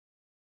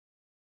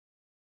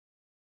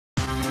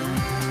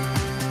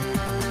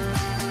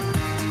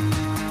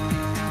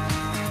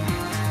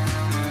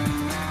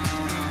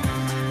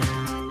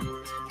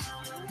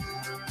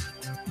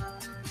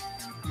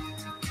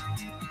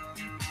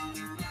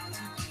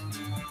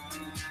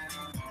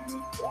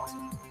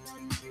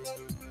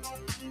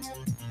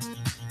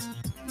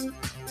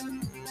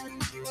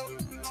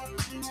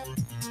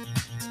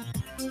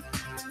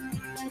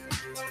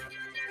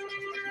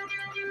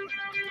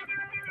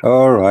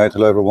All right,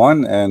 hello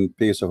everyone, and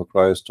peace of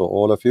Christ to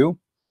all of you.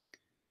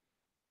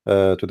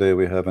 Today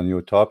we have a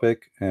new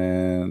topic,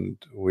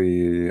 and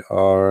we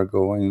are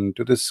going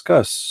to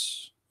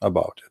discuss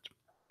about it.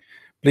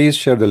 Please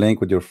share the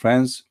link with your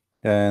friends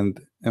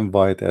and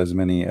invite as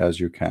many as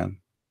you can.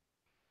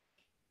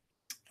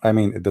 I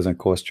mean, it doesn't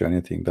cost you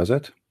anything, does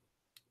it?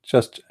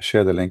 Just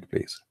share the link,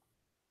 please.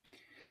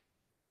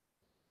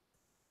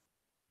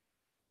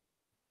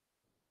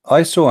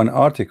 I saw an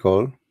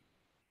article,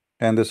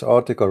 and this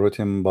article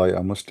written by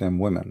a Muslim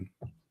woman.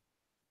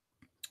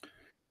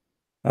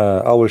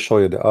 I will show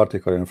you the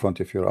article in front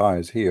of your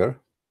eyes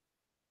here.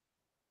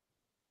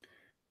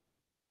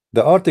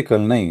 The article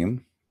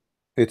name,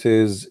 it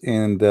is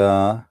in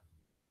the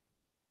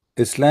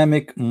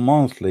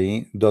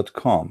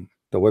islamicmonthly.com,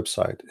 the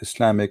website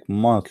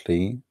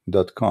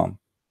islamicmonthly.com.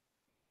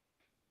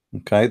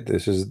 Okay,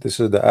 this is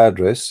the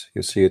address,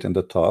 you see it in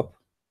the top,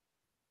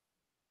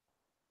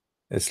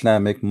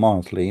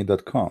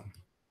 islamicmonthly.com.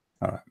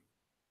 All right,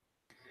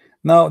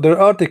 now their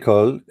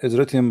article is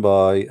written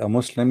by a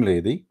Muslim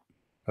lady.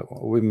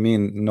 We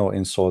mean no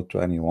insult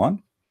to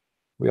anyone.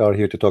 We are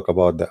here to talk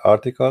about the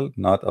article,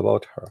 not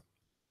about her.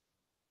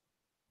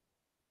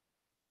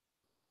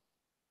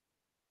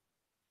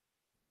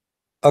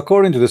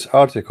 According to this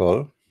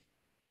article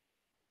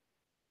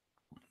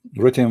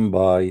written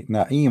by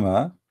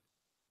Naima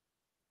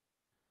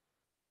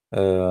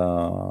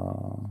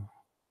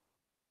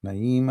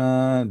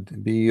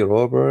Naima B.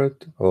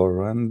 Robert or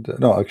Rand.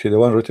 No, actually, the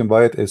one written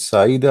by it is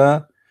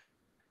Saida.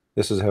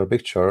 This is her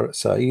picture,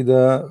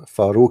 Saida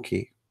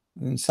Faruqi.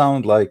 It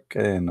sound like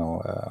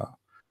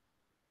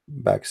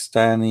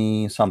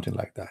Pakistani, something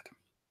like that.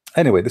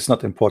 Anyway, this is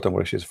not important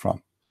where she's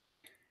from.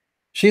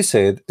 She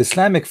said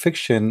Islamic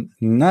fiction,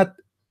 not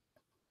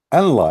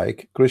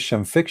unlike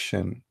Christian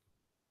fiction,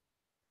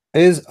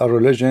 is a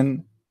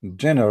religion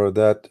genre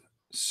that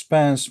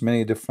spans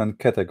many different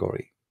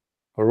categories: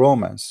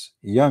 romance,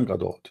 young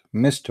adult,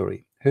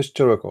 mystery,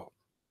 historical,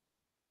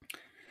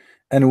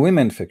 and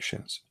women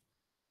fictions.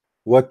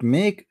 What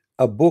make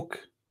a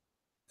book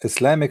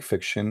Islamic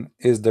fiction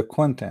is the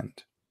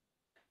content,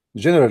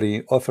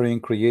 generally offering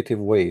creative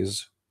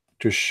ways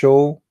to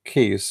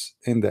showcase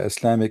in the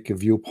Islamic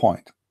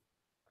viewpoint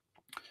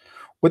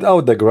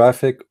without the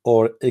graphic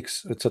or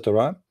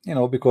etc.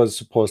 Because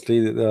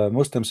supposedly the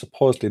Muslims,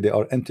 supposedly they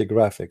are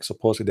anti-graphic,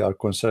 supposedly they are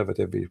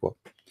conservative people,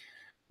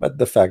 but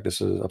the fact this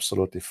is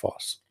absolutely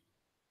false.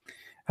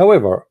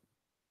 However,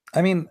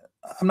 I mean,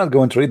 I'm not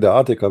going to read the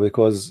article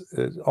because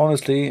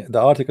honestly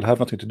the article have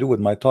nothing to do with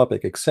my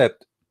topic,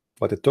 except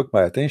what it took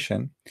my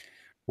attention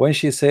when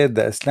she said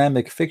the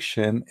Islamic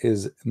fiction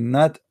is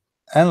not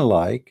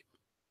unlike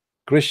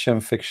Christian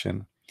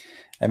fiction.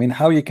 I mean,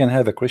 how you can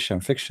have a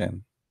Christian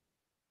fiction?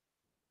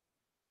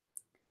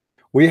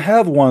 We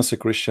have once a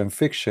Christian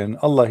fiction.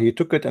 Allah, he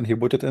took it and he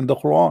put it in the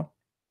Quran.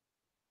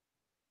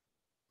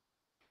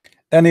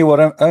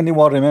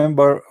 Anyone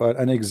remember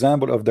an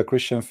example of the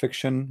Christian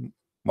fiction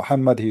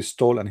Muhammad he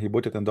stole and he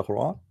put it in the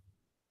Quran?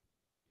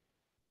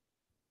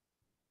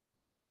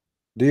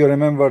 Do you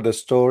remember the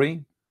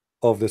story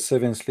of the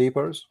seven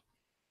sleepers?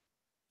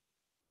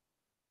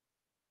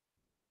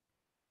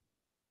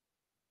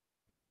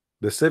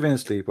 The seven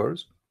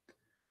sleepers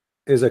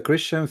is a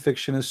Christian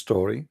fiction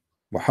story.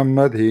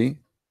 Muhammad he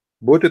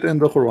put it in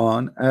the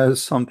Quran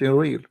as something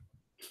real.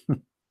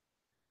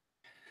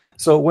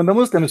 So when the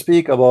Muslims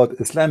speak about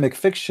Islamic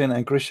fiction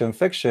and Christian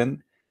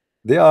fiction,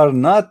 they are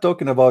not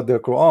talking about the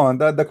Quran,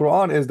 that the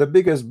Quran is the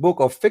biggest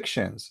book of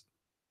fictions.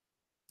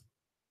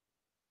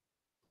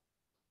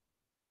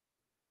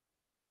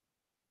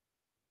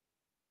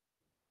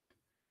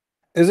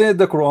 Isn't it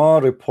the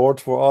Quran report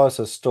for us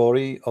a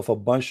story of a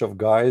bunch of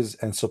guys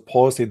and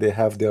supposedly they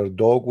have their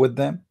dog with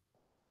them?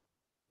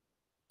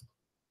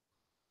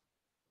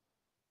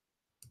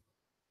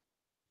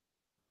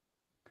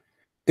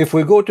 If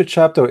we go to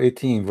chapter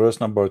 18 verse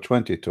number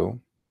 22,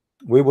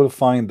 we will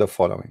find the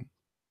following.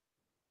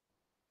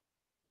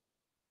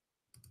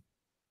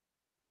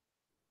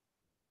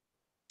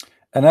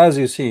 And as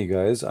you see,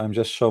 guys, I'm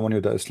just showing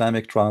you the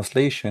Islamic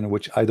translation,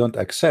 which I don't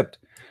accept,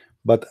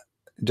 but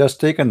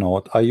just take a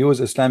note, I use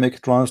Islamic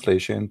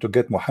translation to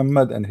get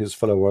Muhammad and his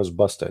followers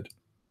busted,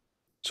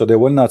 so they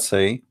will not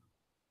say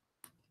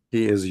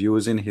he is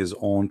using his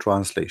own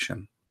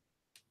translation.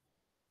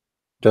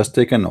 Just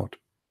take a note.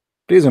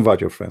 Please invite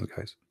your friends,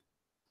 guys.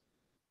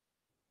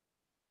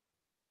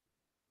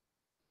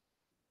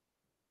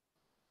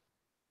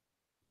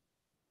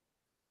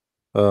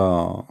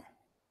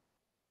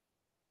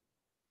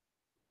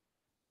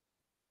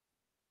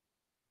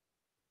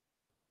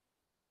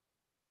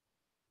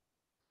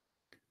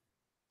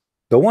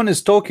 The one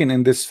is talking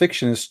in this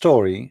fiction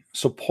story,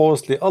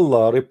 supposedly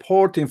Allah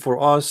reporting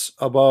for us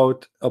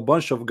about a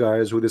bunch of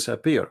guys who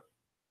disappear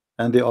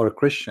and they are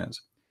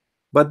Christians.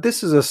 But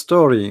this is a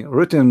story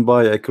written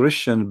by a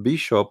Christian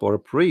bishop or a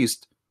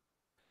priest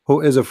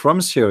who is from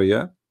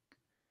Syria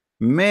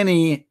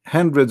many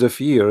hundreds of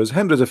years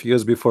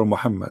before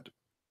Muhammad.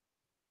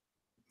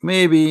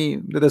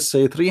 maybe let us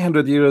say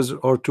 300 years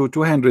or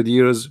 200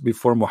 years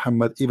before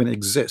Muhammad even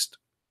exists.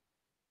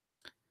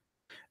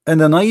 And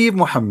the naive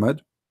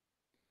Muhammad,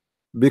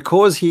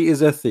 because he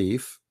is a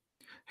thief,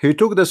 he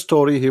took the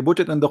story, he put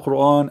it in the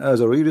Quran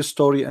as a real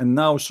story, and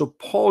now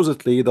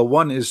supposedly the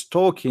one is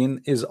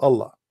talking is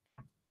Allah.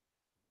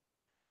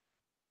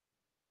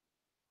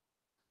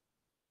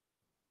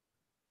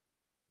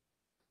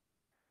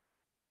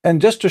 And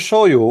just to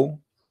show you,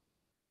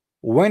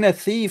 when a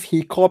thief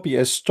he copy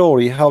a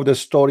story, how the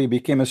story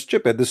became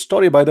stupid. The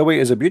story, by the way,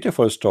 is a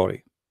beautiful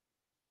story.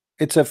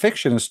 It's a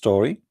fiction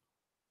story.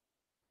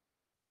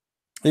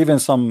 Even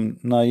some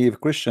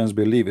naive Christians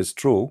believe it's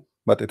true,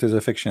 but it is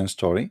a fiction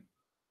story.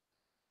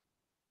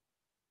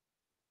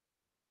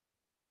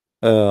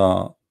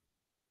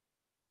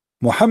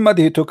 Muhammad,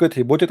 he took it,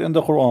 he put it in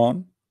the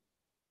Quran,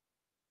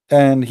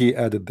 and he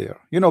added there.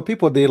 You know,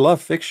 people, they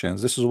love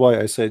fictions. This is why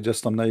I say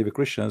just some naive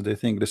Christians, they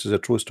think this is a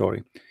true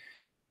story.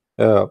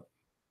 The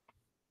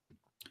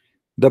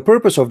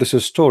purpose of this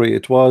story,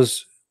 it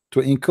was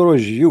to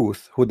encourage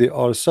youth who they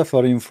are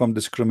suffering from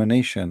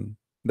discrimination,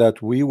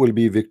 that we will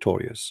be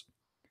victorious.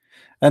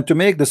 And to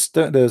make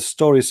the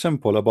story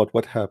simple about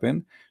what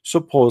happened,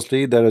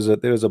 supposedly there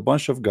is a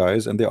bunch of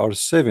guys, and there are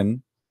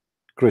 7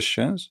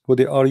 Christians who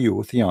they are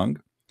youth,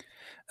 young,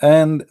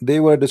 and they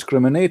were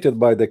discriminated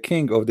by the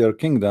king of their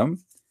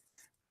kingdom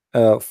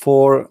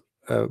for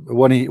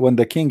when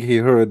the king he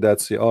heard that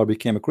they all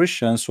became a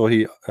Christian, so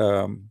he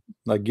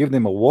like give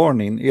them a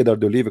warning, either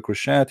to leave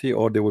Christianity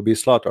or they will be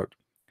slaughtered.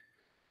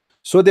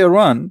 So they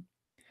run,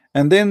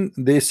 and then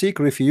they seek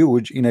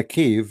refuge in a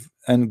cave,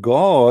 and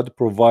God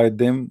provide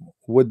them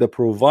with the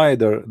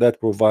provider. That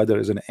provider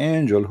is an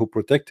angel who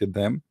protected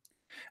them,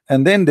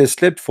 and then they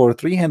slept for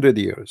 300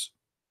 years.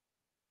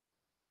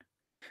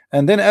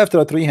 And then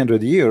after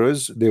 300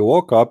 years they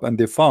woke up and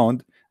they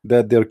found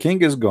that their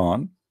king is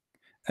gone,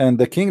 and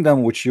the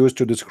kingdom which used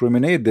to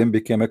discriminate them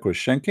became a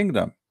Christian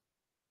kingdom.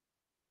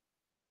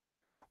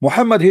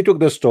 Muhammad, he took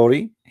the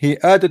story, he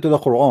added to the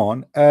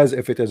Quran as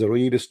if it is a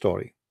real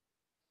story.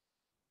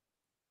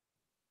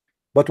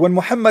 But when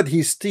Muhammad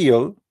he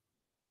steal,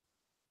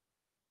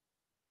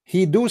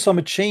 he do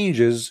some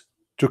changes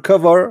to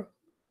cover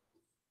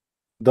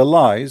the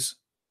lies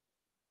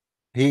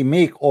he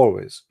make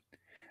always,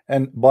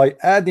 and by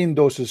adding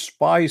those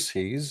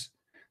spices,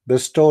 the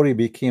story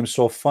became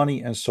so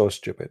funny and so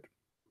stupid.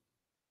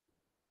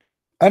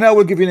 And I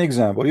will give you an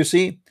example. You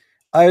see,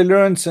 I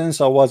learned since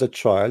I was a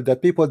child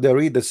that people, they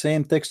read the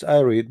same text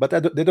I read, but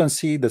they don't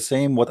see the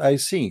same what I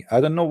see.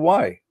 I don't know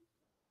why.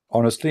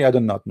 Honestly, I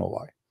do not know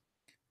why.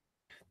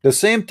 The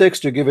same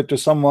text, you give it to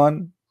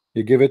someone,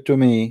 you give it to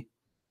me,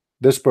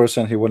 this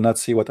person, he will not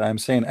see what I'm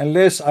saying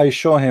unless I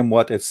show him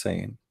what it's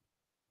saying.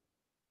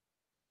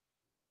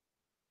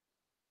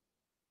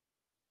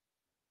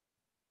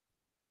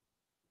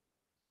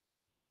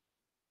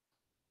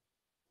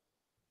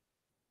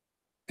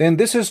 In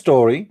this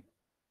story,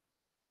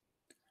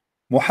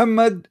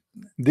 Muhammad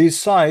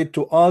decide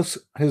to ask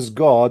his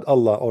God,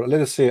 Allah, or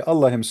let us say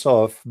Allah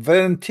himself,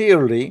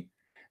 voluntarily,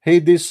 he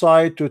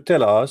decide to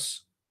tell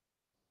us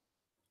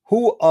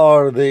who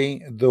are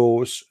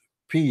those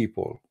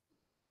people.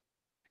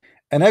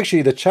 And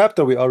actually the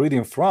chapter we are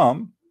reading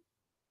from,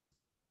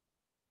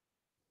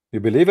 you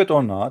believe it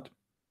or not,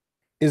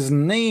 is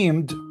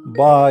named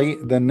by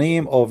the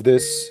name of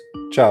this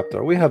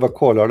chapter. We have a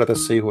caller. Let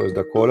us see who is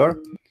the caller.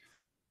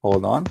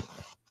 Hold on.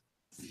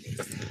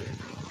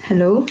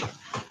 Hello.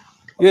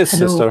 Yes,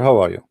 Hello. sister, how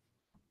are you?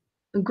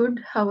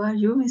 Good. How are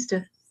you,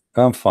 mister?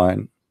 I'm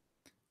fine.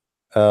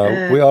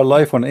 We are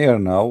live on air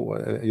now.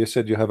 You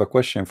said you have a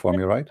question for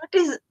me, right?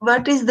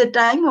 What is the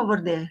time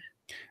over there?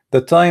 The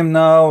time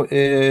now,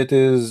 it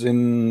is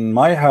in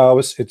my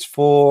house, it's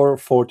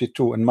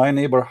 4:42. In my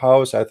neighbor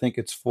house, I think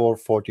it's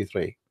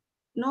 4:43.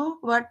 No,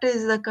 what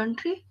is the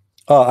country?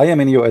 I am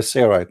in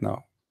USA right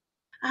now.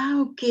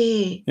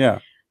 Okay. Yeah.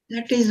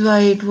 That is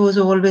why it was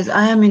always.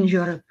 I am in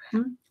Europe.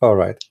 All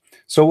right.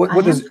 So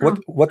what is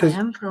I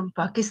am from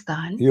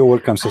Pakistan. You're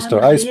welcome,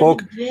 sister. I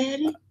spoke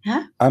very.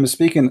 Huh? I'm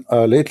speaking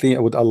lately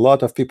with a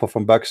lot of people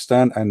from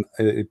Pakistan, and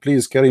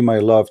please carry my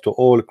love to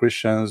all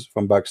Christians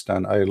from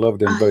Pakistan. I love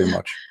them very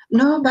much.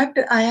 No, but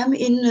I am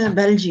in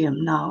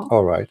Belgium now.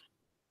 All right.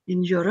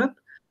 In Europe,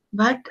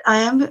 but I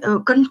am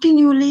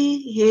continually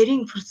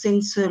hearing for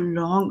since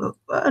long,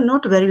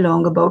 not very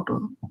long, about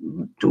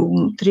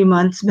 2-3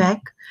 months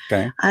back.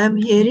 Okay. I am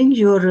hearing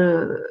your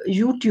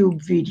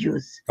YouTube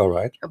videos. All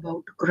right.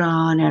 About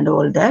Quran and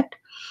all that.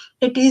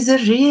 It is a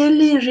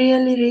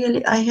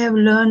really, I have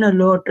learned a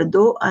lot.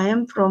 Though I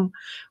am from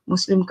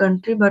Muslim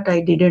country, but I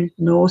didn't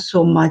know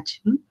so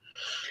much.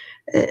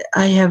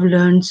 I have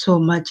learned so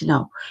much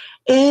now.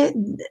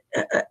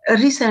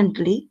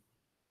 Recently,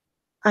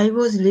 I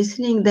was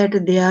listening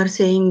that they are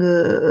saying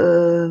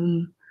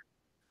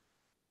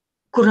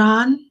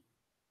Quran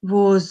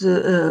was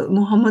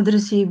Muhammad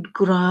received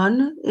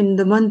Quran in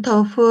the month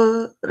of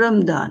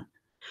Ramadan.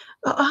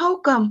 How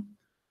come?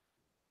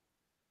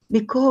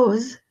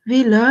 Because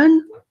we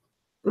learn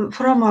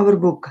from our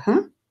book,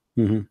 huh?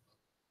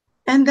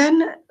 And then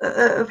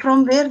from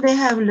where they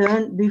have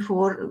learned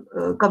before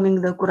coming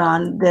the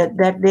Quran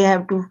that they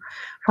have to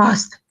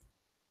fast.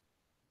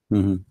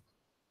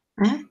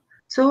 Eh?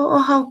 So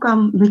how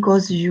come?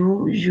 Because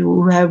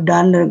you have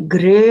done a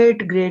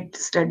great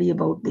study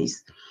about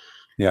this.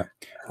 Yeah.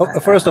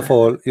 First of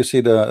all, you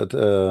see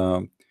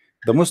the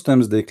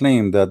Muslims, they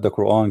claim that the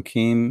Quran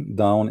came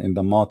down in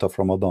the month of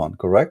Ramadan,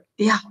 correct?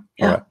 Yeah, All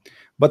yeah. right.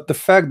 But the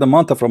fact the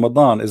month of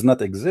Ramadan is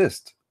not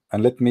exist,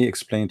 and let me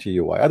explain to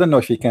you why. I don't know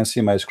if you can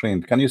see my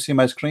screen. Can you see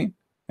my screen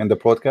in the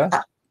broadcast?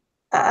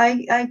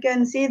 I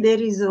can see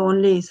there is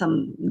only some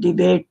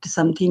debate,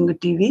 something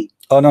TV.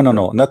 Oh, no,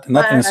 not in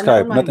Never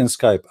Skype, not in mind.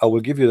 Skype. I will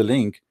give you the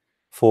link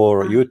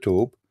for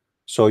YouTube,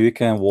 so you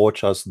can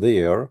watch us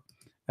there,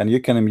 and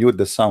you can mute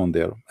the sound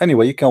there.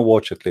 Anyway, you can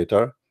watch it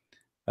later.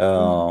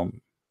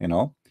 You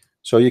know,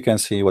 so you can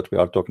see what we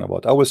are talking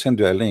about. I will send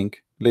you a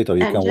link later.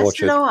 You And can just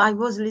watch it. now I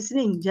was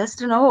listening.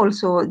 Just now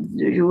also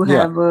you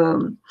Yeah. have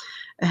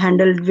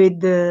handled with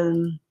the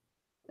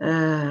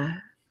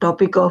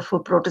topic of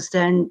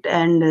Protestant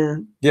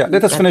and Yeah,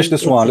 let us finish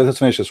Catholic, this one. etc. Let us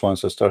finish this one,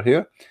 sister,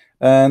 here.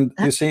 And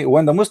you see,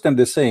 when the Muslim,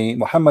 they say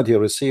Muhammad, he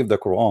received the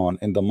Quran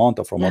in the month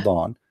of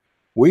Ramadan,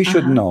 we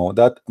should know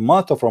that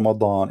month of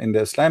Ramadan in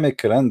the Islamic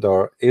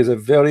calendar is a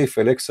very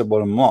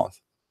flexible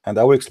month. And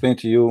I will explain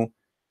to you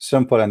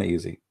simple and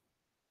easy.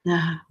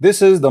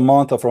 This is the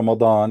month of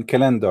Ramadan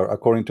calendar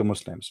according to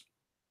Muslims.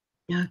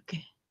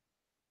 Okay.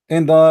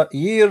 In the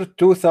year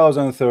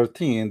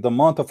 2013, the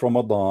month of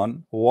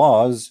Ramadan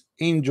was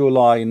in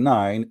July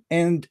 9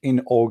 and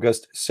in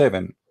August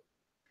 7.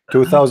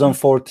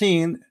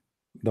 2014,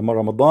 the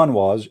Ramadan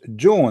was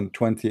June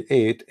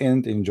 28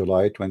 and in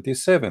July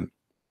 27.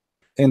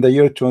 In the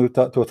year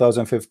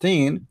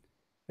 2015,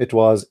 it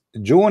was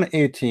June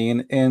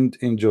 18 and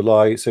in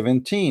July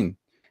 17.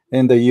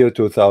 In the year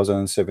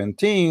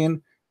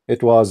 2017,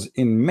 it was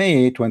in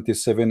May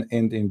 27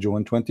 and in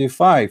June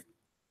 25.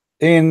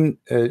 In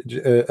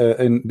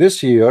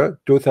this year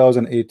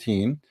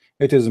 2018,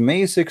 it is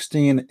May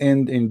 16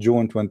 and in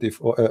June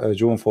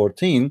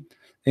 14.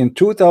 In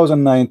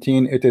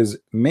 2019, it is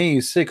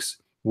May 6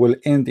 will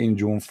end in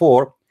June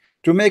 4.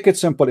 To make it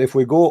simple, if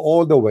we go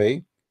all the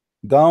way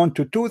down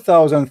to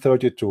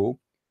 2032,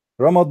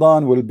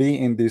 Ramadan will be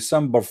in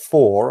December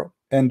 4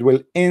 and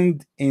will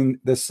end in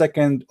the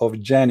 2nd of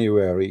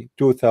January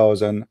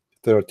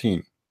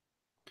 2013.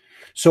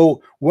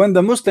 So when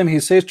the Muslim, he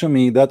says to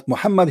me that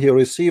Muhammad, he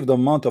received the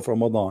month of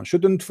Ramadan,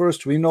 shouldn't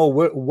first we know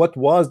what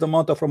was the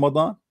month of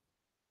Ramadan?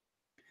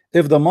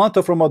 If the month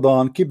of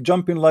Ramadan keep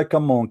jumping like a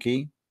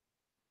monkey,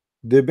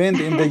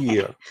 depend in the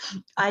year.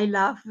 I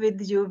laugh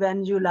with you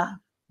when you laugh.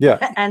 Yeah.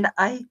 and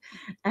I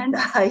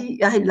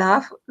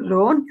laugh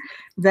alone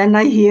when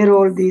I hear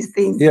all these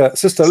things. Yeah,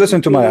 sister,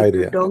 listen to my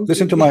idea. Donkey.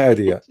 Listen to my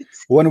idea.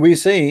 When we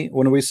say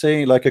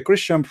like a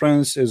Christian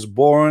prince is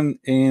born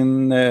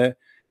in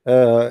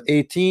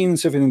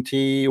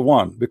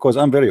 1871, because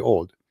I'm very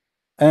old,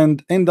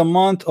 and in the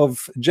month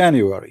of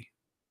January,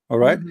 all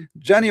right,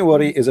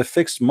 January is a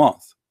fixed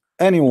month.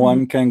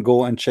 Anyone can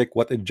go and check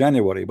what is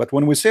January. But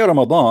when we say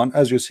Ramadan,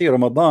 as you see,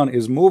 Ramadan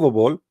is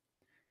movable,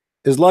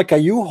 is like a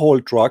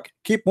U-Haul truck,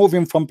 keep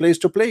moving from place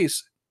to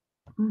place.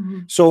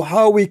 So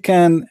how we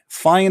can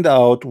find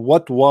out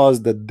what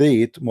was the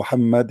date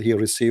Muhammad he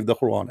received the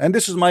Quran? And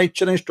this is my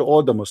challenge to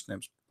all the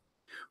Muslims.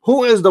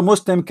 Who is the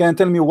Muslim can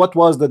tell me what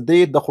was the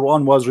date the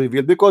Quran was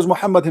revealed? Because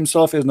Muhammad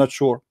himself is not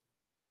sure.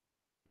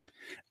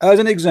 As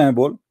an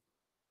example,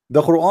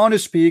 the Quran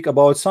speak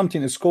about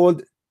something is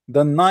called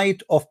the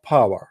night of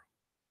power.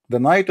 The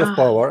night of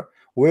power,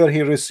 where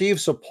he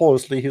receives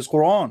supposedly his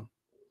Quran.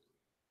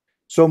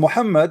 So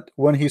Muhammad,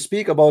 when he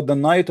speak about the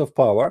night of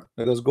power,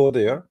 let us go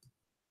there.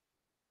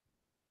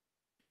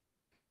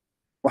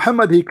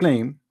 Muhammad, he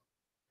claimed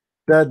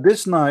that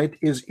this night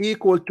is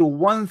equal to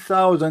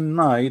 1,000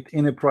 nights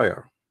in a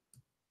prayer.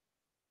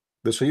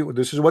 This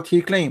is what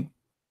he claimed.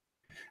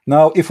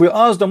 Now, if we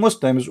ask the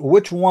Muslims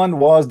which one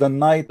was the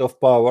night of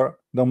power,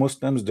 the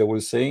Muslims, they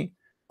will say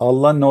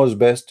Allah knows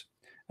best,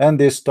 and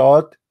they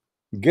start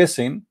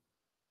guessing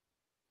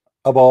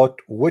about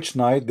which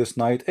night this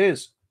night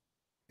is.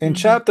 In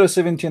chapter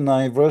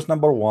 79, verse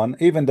number 1,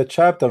 even the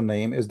chapter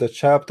name is the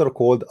chapter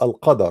called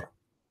Al-Qadr.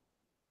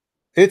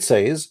 It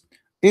says,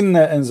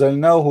 Inna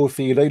anzalnahu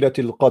fi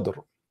laylatil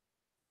qadr,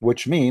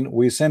 which mean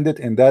we send it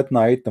in that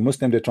night. The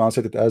Muslim, they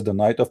translate it as the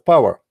night of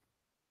power.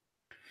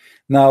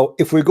 Now,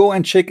 if we go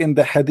and check in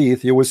the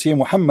hadith, you will see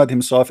Muhammad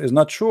himself is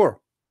not sure.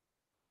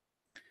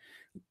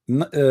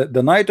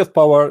 The night of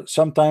power,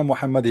 sometime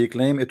Muhammad he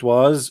claimed it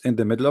was in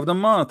the middle of the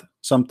month.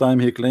 Sometime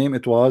he claimed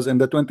it was in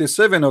the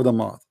 27th of the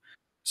month.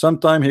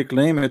 Sometime he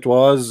claimed it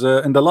was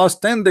in the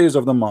last 10 days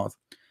of the month.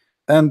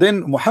 And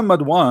then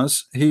Muhammad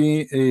once,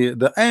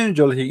 the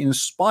angel, he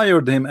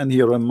inspired him and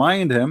he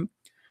reminded him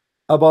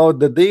about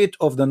the date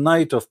of the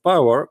night of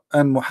power.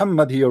 And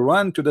Muhammad, he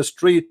ran to the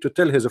street to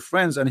tell his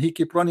friends, and he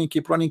keep running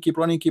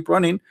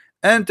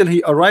until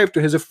he arrived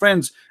to his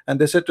friends. And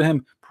they said to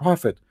him,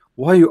 Prophet,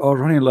 why you are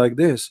running like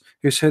this?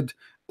 He said,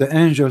 the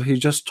angel, he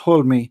just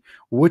told me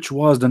which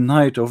was the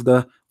night of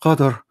the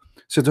Qadr.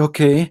 Said,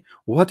 okay,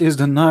 what is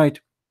the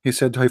night? He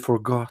said, I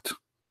forgot.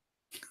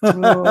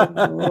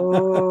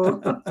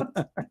 Oh.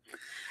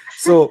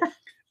 So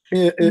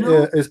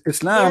No,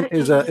 Islam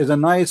there is a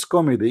nice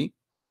comedy,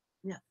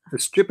 yeah. a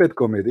stupid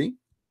comedy.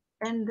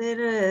 And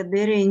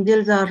their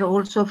angels are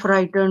also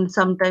frightened,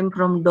 sometimes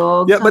from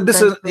dogs, Yeah, but this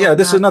sometimes is, yeah, from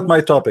this is not my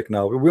rabbits. topic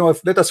now.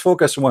 Let us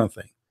focus one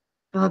thing.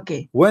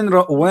 Okay.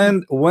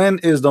 When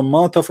is the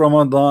month of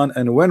Ramadan,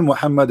 and when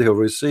Muhammad he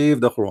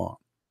received the Quran?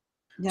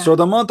 Yeah. So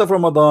the month of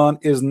Ramadan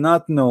is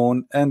not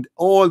known, and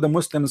all the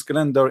Muslims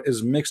calendar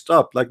is mixed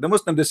up. Like the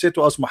Muslim, they say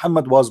to us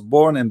Muhammad was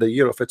born in the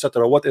year of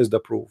etc. What is the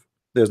proof?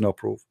 There's no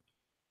proof.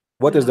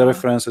 What is the Yeah.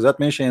 reference? Is that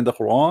mentioned in the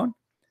Quran?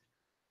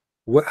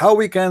 How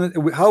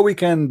we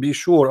can be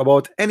sure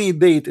about any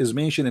date is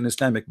mentioned in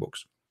Islamic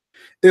books?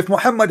 If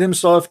Muhammad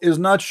himself is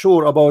not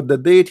sure about the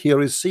date he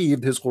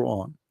received his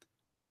Quran,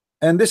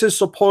 and this is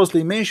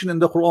supposedly mentioned in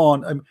the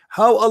Quran,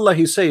 how Allah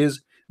he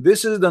says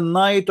this is the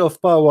night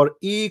of power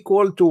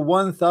equal to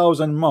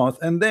 1,000 months,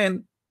 and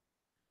then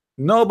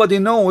nobody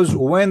knows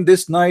when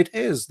this night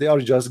is. They are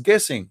just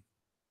guessing.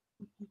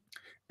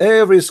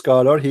 Every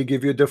scholar he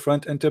give you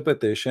different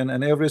interpretation,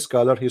 and every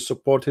scholar he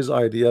support his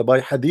idea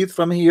by hadith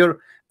from here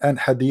and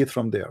hadith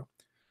from there.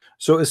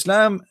 So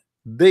Islam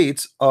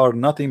dates are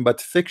nothing but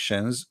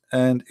fictions,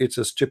 and it's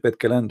a stupid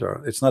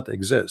calendar. It's not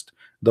exist.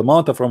 The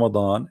month of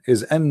Ramadan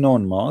is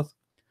unknown month.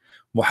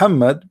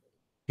 Muhammad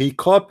he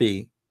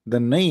copy the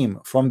name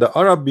from the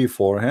Arab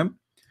before him,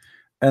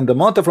 and the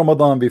month of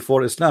Ramadan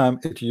before Islam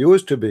it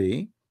used to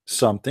be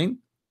something,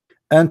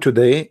 and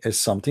today is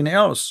something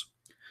else.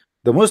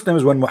 The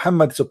Muslims, when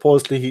Muhammad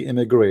supposedly he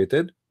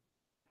immigrated,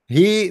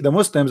 the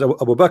Muslims,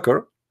 Abu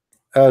Bakr,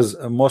 as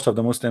most of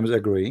the Muslims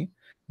agree,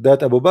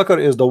 that Abu Bakr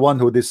is the one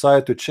who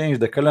decided to change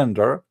the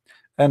calendar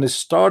and is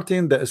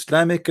starting the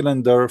Islamic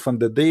calendar from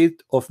the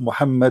date of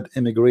Muhammad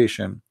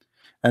immigration,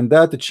 and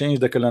that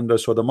changed the calendar.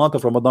 So the month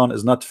of Ramadan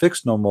is not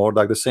fixed no more,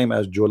 like the same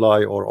as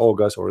July or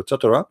August or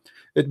etc.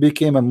 It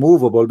became a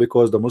movable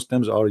because the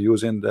Muslims are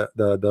using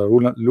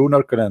the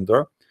lunar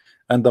calendar,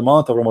 and the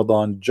month of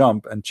Ramadan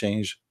jump and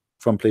change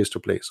from place to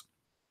place.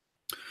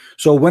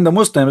 So when the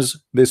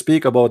Muslims they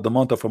speak about the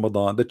month of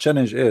Ramadan, the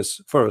challenge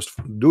is, first,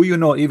 do you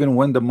know even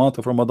when the month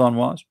of Ramadan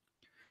was?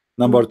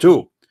 Number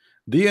two,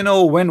 do you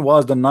know when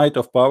was the night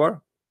of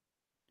power?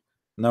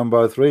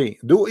 Number three,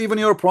 do even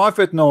your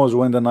prophet knows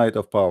when the night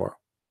of power?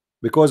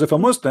 Because if a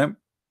Muslim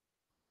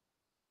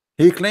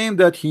he claimed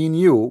that he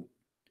knew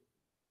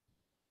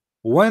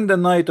when the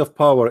night of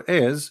power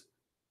is,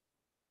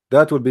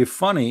 that would be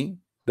funny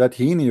that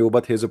he knew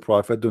but his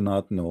prophet do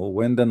not know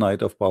when the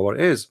night of power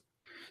is.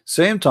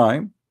 Same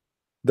time,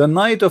 the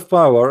night of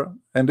power,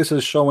 and this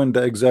is showing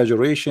the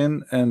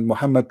exaggeration and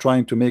Muhammad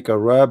trying to make a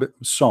rap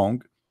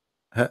song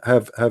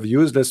have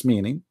useless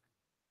meaning,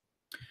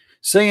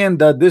 saying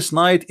that this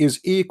night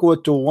is equal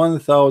to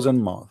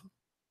 1,000 months,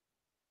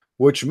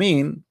 which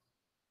mean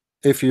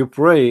if you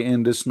pray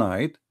in this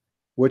night,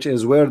 which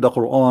is where the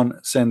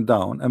Quran sent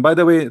down. And by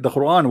the way, the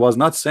Quran was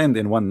not sent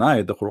in one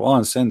night. The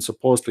Quran sent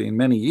supposedly in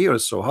many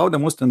years. So how the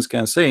Muslims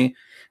can say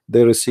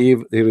they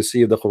receive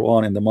the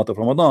Quran in the month of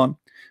Ramadan?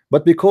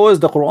 But because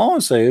the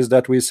Quran says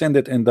that we send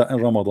it in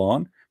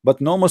Ramadan,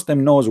 but no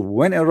Muslim knows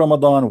when in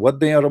Ramadan, what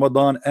day in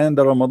Ramadan, and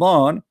the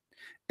Ramadan,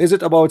 is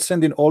it about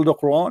sending all the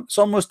Quran?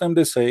 Some Muslims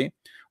they say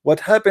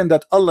what happened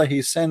that Allah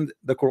he sent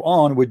the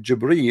Quran with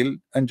Jibril,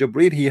 and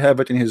Jibril he have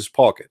it in his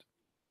pocket,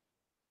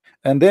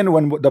 and then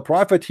when the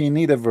prophet he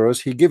need a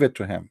verse he give it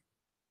to him.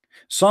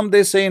 Some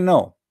they say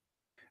no,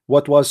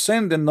 what was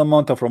sent in the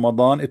month of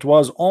Ramadan, it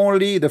was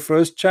only the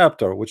first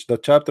chapter, which the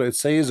chapter it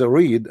says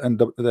read, and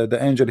the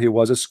angel he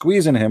was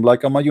squeezing him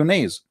like a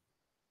mayonnaise.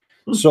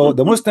 So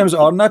the Muslims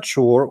are not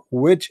sure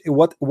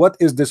what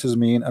is this is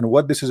mean and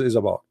what this is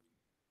about.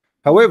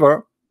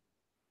 However,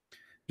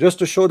 just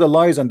to show the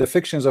lies and the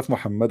fictions of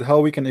Muhammad, how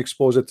we can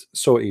expose it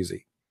so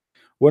easy.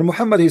 When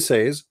Muhammad he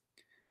says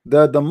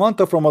that the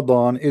month of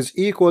Ramadan is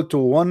equal to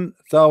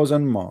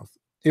 1,000 months,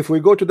 if we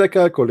go to the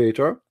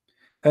calculator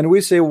and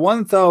we say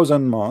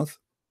 1,000 months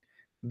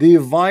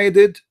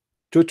divided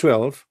to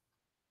 12,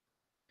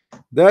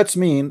 that's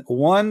mean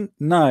one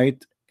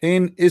night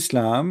in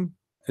Islam,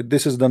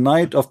 this is the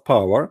night of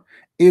power,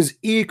 is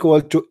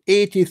equal to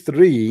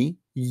 83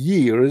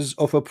 years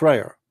of a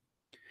prayer.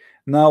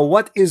 Now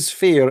what is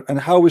fair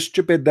and how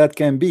stupid that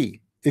can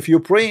be? If you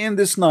pray in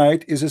this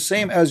night is the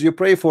same as you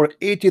pray for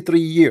 83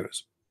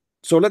 years.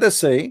 So let us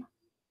say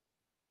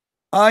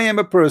I am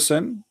a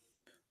person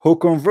who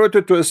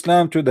converted to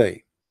Islam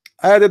today.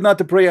 I did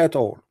not pray at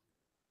all,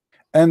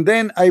 and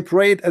then I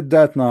prayed at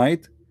that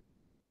night.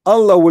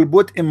 Allah will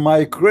put in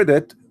my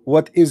credit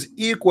what is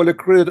equal a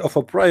credit of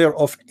a prayer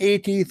of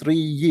 83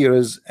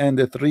 years and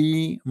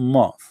 3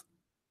 months.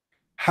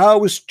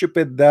 How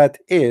stupid that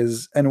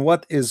is, and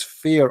what is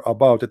fair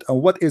about it,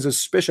 and what is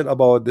special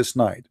about this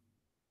night?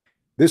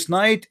 This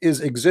night is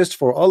exist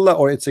for Allah,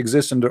 or it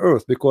exists in the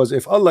earth, because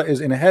if Allah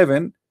is in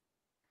heaven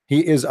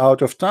he is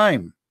out of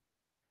time.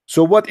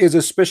 So what is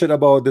special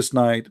about this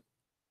night?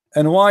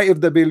 And why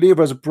if the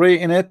believers pray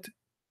in it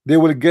they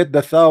will get the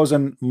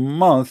 1,000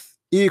 month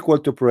equal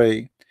to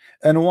pray,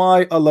 and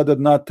why Allah did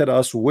not tell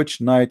us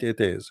which night it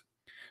is.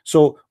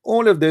 So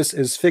all of this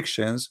is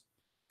fictions.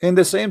 In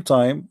the same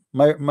time,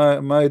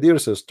 my dear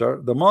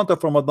sister, the month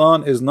of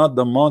Ramadan is not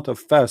the month of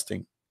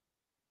fasting.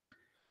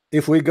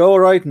 If we go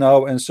right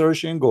now and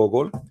search in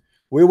Google,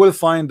 we will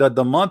find that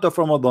the month of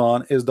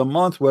Ramadan is the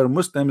month where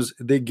Muslims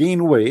they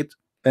gain weight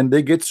and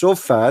they get so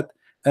fat,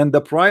 and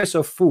the price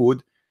of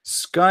food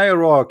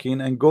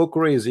skyrocketing and go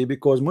crazy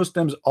because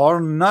Muslims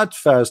are not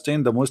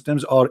fasting, the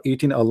Muslims are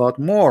eating a lot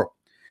more.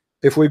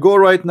 If we go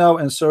right now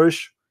and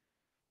search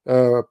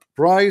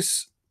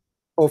price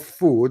of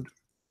food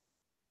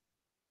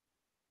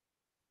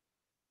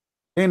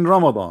in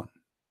Ramadan,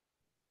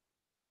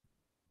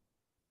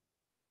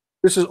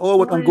 this is all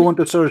what I'm going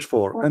to search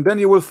for, and then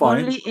you will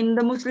find only in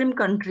the Muslim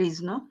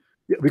countries, no?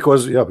 Yeah,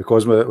 because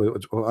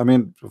I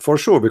mean, for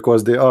sure,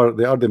 because they are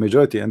the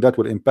majority, and that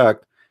will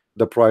impact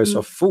the price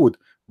of food.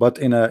 But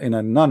in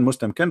a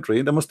non-Muslim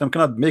country, the Muslim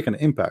cannot make an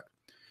impact.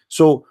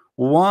 So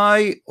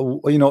why,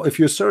 if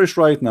you search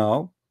right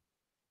now,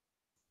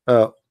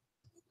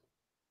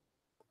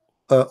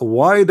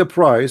 why the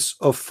price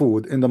of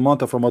food in the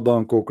month of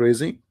Ramadan go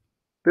crazy?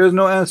 There's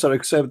no answer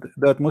except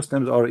that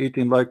Muslims are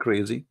eating like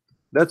crazy.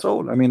 That's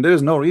all. I mean,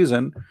 there's no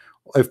reason.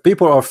 If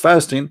people are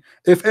fasting,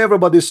 if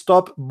everybody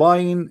stop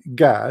buying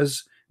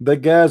gas, the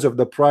gas of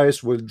the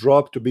price will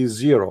drop to be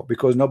zero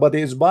because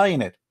nobody is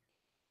buying it.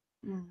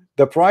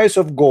 The price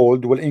of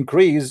gold will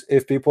increase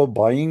if people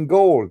buying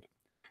gold.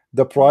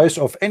 The price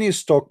of any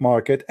stock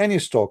market, any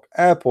stock,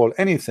 Apple,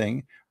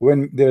 anything,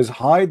 when there's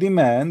high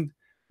demand,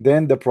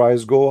 then the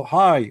price go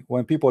high.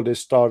 When people they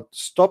start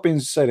stopping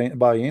selling,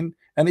 buying,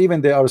 and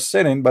even they are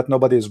selling but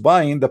nobody is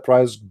buying, the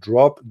price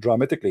drop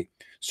dramatically.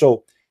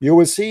 So you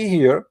will see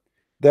here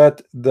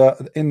that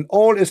in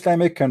all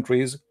Islamic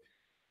countries,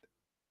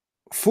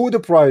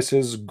 food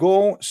prices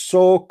go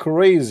so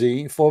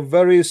crazy for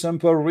very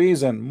simple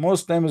reason.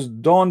 Muslims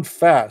don't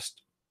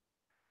fast.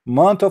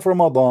 Month of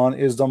Ramadan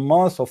is the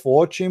month of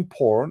watching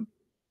porn,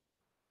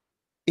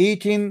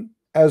 eating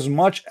as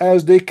much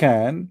as they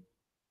can,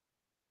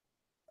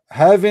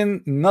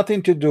 having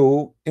nothing to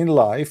do in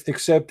life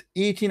except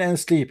eating and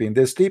sleeping.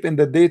 They sleep in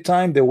the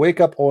daytime, they wake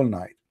up all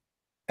night,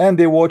 and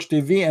they watch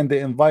TV, and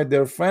they invite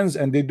their friends,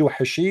 and they do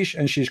hashish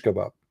and shish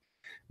kebab.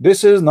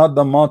 This is not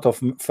the month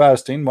of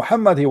fasting.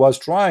 Muhammad, he was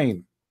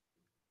trying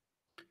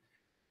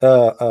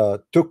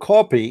to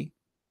copy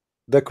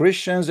the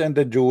Christians and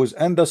the Jews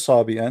and the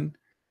Sabian.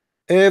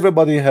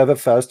 Everybody have a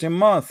fasting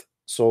month.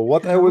 So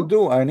what I will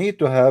do, I need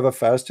to have a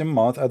fasting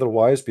month,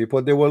 otherwise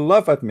people they will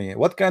laugh at me.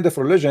 What kind of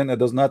religion that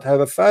does not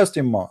have a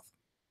fasting month?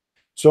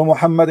 So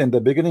Muhammad in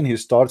the beginning he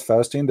start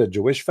fasting the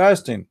Jewish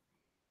fasting,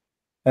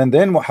 and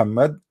then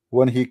Muhammad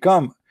when he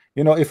come,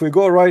 if we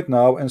go right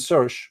now and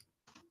search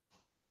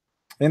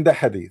in the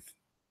hadith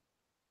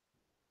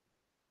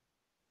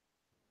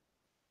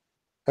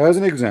as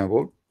an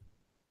example,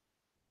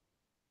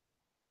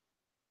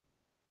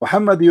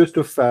 Muhammad used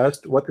to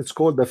fast what is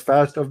called the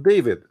fast of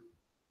David.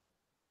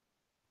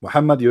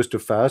 Muhammad used to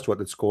fast what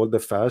is called the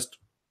fast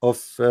of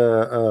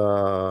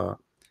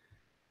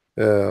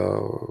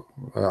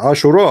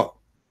Ashura.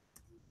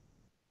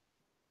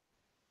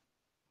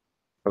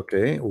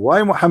 Okay,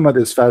 why Muhammad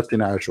is fasting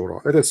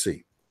Ashura? Let us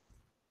see.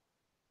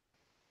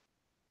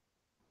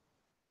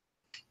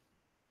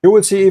 You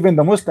will see even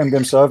the Muslims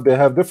themselves, they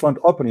have different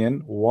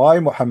opinion why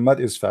Muhammad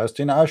is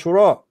fasting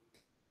Ashura.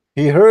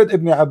 He heard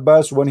Ibn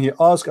Abbas when he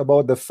asked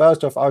about the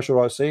fast of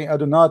Ashura saying, I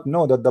do not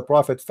know that the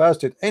Prophet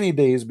fasted any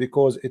days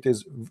because it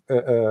is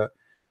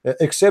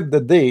except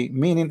the day,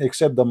 meaning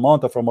except the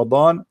month of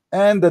Ramadan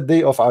and the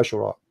day of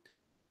Ashura.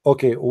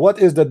 Okay, what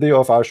is the day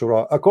of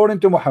Ashura?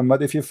 According to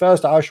Muhammad, if you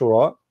fast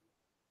Ashura,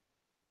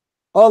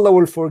 Allah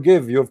will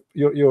forgive your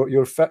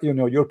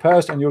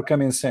past and your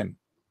coming sin.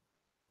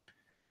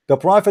 The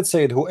Prophet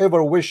said,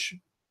 whoever wish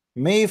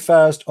may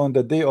fast on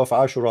the day of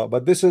Ashura,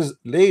 but this is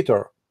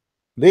later.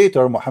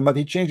 Later, Muhammad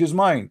he changed his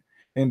mind.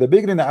 In the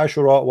beginning,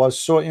 Ashura was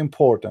so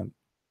important.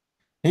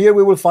 Here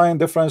we will find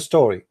different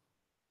story.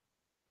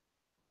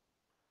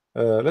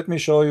 Let me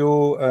show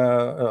you.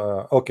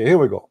 Okay, here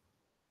we go.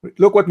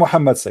 Look what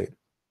Muhammad said.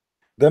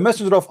 The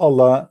Messenger of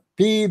Allah,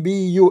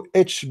 PBUH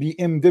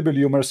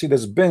BMW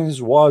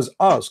Mercedes-Benz, was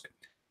asked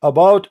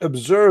about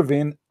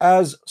observing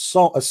as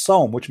a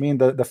Sawm, which means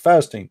the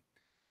fasting,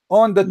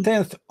 on the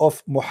 10th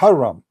of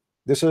Muharram.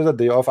 This is the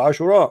day of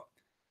Ashura.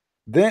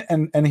 Then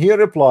and he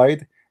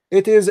replied,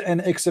 it is an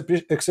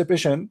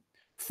exception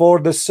for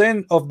the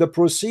sin of the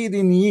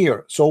preceding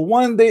year. So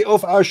one day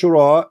of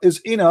Ashura is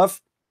enough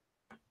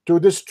to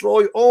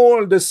destroy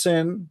all the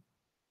sin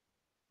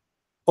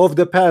of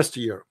the past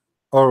year.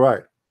 All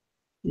right.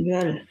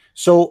 Well,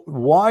 so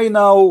why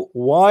now,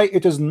 why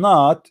it is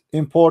not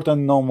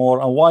important no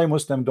more, and why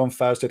Muslims don't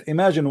fast it?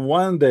 Imagine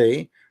one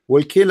day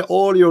will kill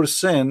all your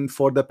sin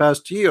for the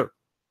past year.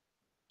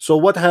 So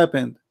what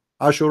happened?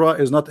 Ashura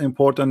is not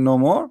important no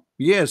more?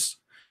 Yes,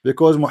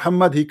 because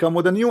Muhammad he come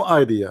with a new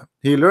idea.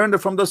 He learned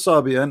from the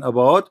Sabian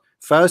about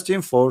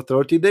fasting for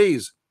 30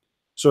 days.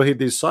 So he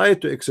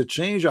decided to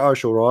exchange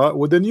Ashura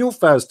with a new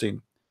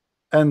fasting.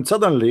 and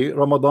suddenly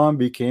Ramadan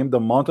became the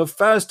month of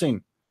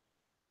fasting.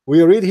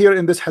 We read here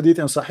in this hadith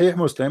in Sahih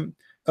Muslim,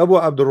 Abu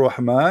Abdul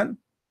Rahman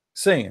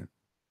saying,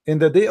 in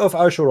the day of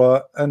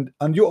Ashura,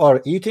 and you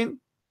are eating.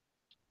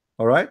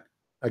 All right,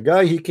 a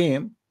guy, he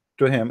came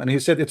to him and he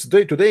said, it's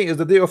today is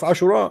the day of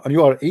Ashura and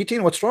you are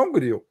eating, what's wrong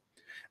with you?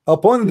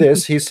 Upon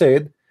this he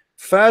said,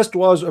 fast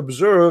was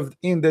observed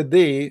in the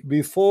day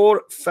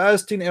before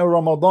fasting in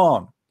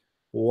Ramadan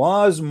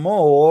was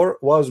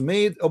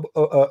made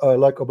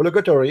like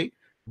obligatory,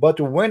 but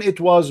when it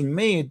was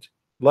made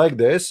like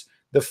this,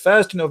 the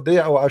fasting of day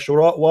of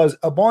Ashura was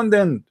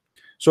abundant.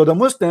 So the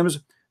Muslims,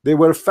 they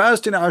were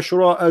fasting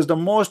Ashura as the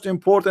most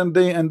important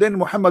day, and then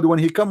Muhammad, when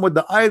he come with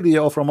the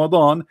idea of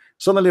Ramadan,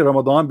 suddenly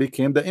Ramadan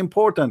became the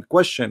important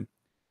question.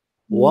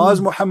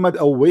 Was Muhammad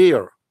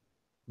aware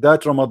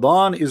that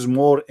Ramadan is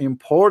more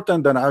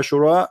important than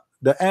Ashura?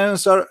 The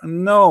answer,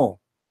 no.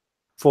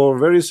 For a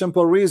very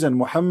simple reason,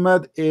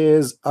 Muhammad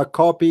is a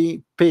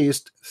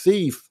copy-paste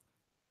thief.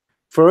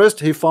 First,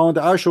 he found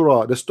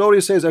Ashura. The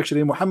story says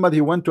actually Muhammad,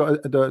 he went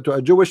to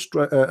a Jewish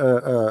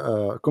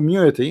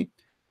community,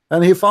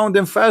 and he found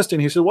them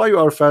fasting. He said, why you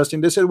are fasting?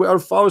 They said, we are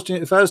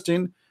fasting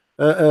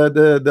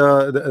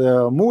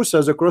the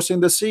Musa crossing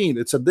the sea.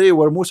 It's a day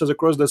where Musa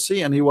across the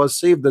sea and he was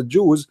saved the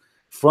Jews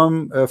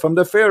from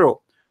the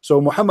Pharaoh. So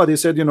Muhammad, he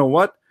said, you know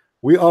what,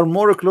 we are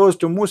more close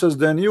to Musa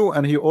than you,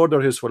 and he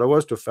ordered his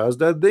followers to fast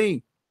that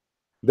day.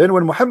 Then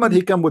when Muhammad,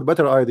 he come with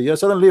better idea,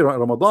 suddenly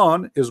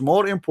Ramadan is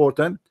more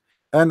important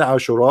and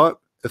Ashura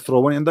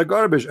thrown in the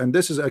garbage. And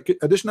this is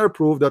additional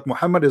proof that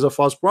Muhammad is a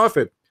false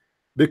prophet,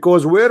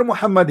 because where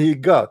Muhammad, he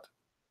got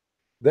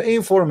the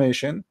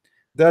information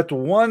that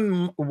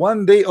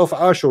one day of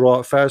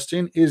Ashura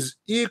fasting is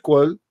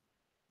equal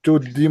to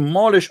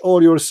demolish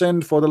all your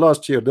sin for the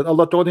last year. Did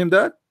Allah told him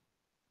that?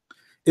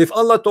 If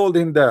Allah told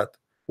him that,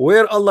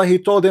 where Allah, he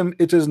told him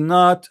it is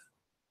not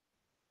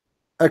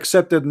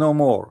accepted no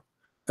more,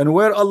 and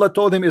where Allah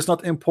told him it's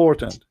not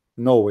important,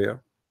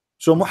 nowhere.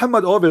 So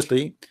Muhammad,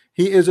 obviously,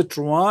 he is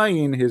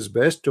trying his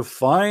best to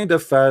find a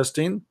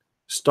fasting,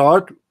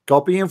 start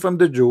copying from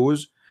the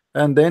Jews,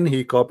 and then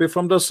he copied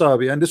from the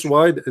Sabi, and this is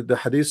why the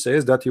hadith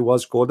says that he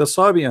was called a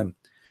Sabian.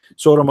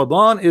 So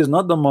Ramadan is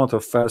not the month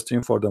of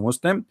fasting for the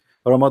Muslim.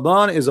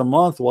 Ramadan is a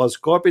month was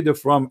copied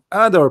from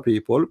other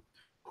people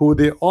who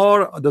they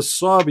are the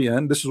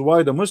Sabian. This is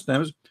why the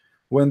Muslims,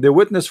 when they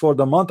witness for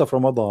the month of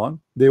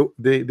Ramadan, they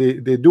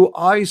do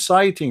eye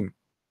sighting.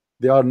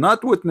 They are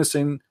not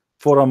witnessing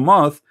for a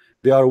month,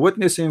 they are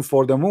witnessing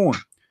for the moon.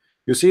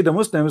 You see, the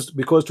Muslims,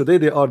 because today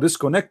they are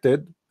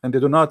disconnected and they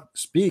do not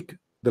speak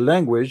the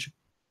language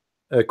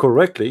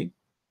correctly,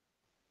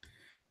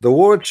 the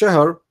word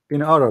shahr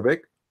in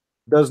Arabic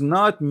does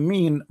not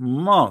mean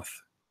month.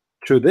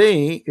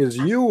 Today is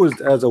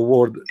used as a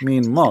word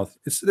mean month.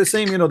 It's the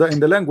same, you know, that in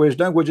the language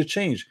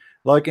changed.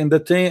 Like in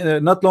the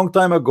not long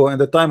time ago, in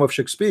the time of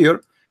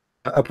Shakespeare,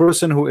 a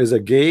person who is a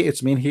gay,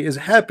 it's mean he is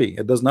happy.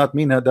 It does not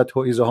mean that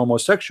he is a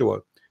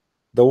homosexual.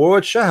 The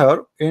word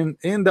shahr in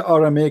the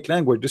Aramaic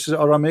language, this is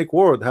Aramaic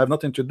word, have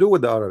nothing to do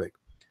with the Arabic.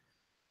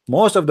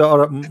 Most of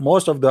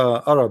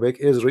the Arabic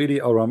is really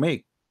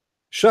Aramaic.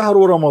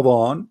 Shahru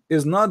Ramadan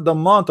is not the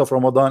month of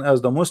Ramadan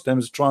as the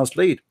Muslims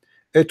translate.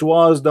 It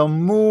was the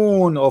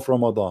moon of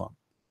Ramadan.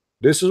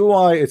 This is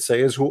why it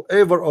says,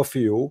 whoever of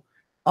you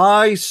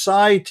eye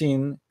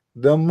sighting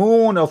the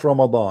moon of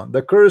Ramadan,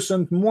 the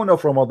crescent moon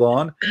of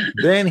Ramadan,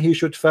 then he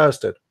should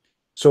fast it.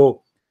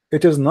 So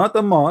it is not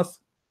a month,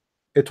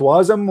 it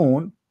was a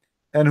moon,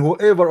 and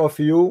whoever of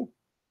you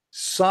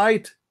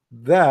sight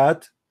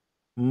that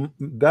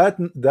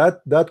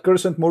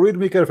crescent moon. Read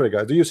me carefully,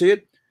 guys. Do you see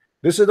it?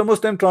 This is the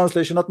Muslim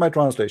translation, not my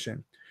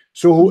translation.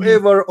 So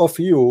whoever of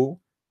you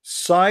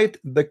sight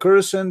the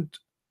crescent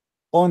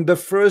on the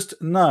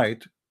first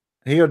night,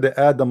 here they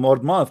add the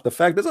word month. The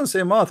fact doesn't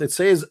say month, it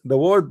says the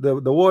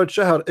word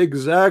shahr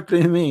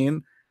exactly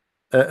mean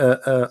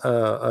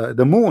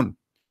the moon.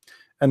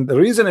 And the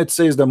reason it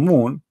says the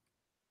moon,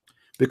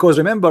 because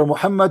remember,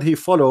 Muhammad, he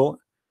follow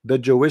the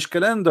Jewish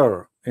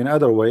calendar. In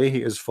other way,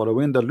 he is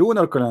following the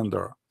lunar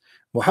calendar.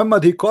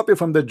 Muhammad, he copied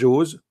from the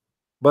Jews,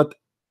 but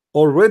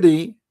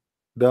already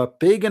the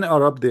pagan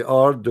Arab, they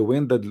are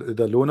doing the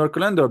lunar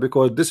calendar,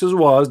 because this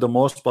was the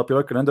most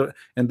popular calendar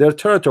in their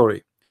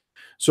territory.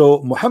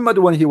 So Muhammad,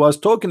 when he was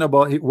talking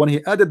about, when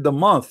he added the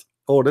month,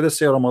 or let us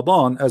say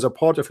Ramadan, as a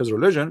part of his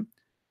religion,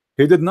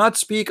 he did not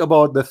speak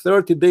about the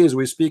 30 days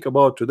we speak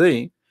about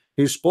today.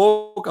 He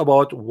spoke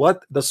about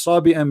what the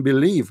Sabi'an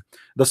believe.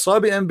 The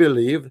Sabi'an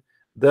believe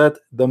that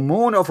the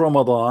moon of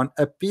Ramadan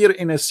appear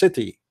in a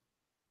city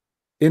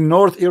in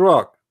north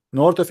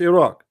of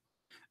Iraq.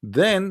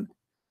 Then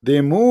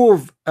they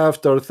move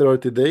after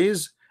 30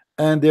 days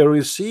and they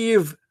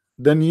receive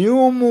the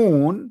new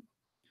moon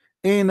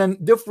in a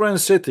different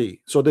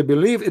city. So they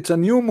believe it's a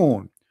new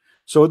moon.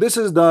 So this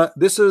is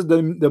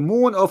the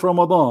moon of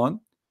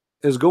Ramadan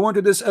is going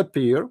to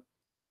disappear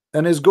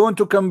and is going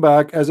to come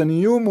back as a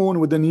new moon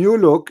with a new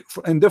look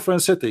in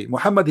different city.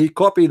 Muhammad, he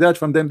copied that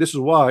from them. This is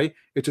why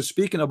it is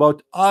speaking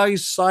about eye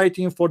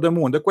sighting for the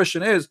moon. The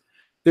question is,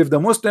 if the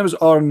Muslims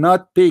are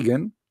not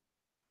pagan,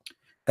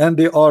 and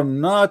they are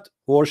not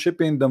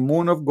worshiping the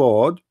moon of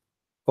God,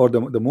 or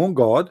the moon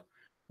god,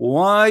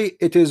 why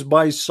it is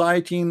by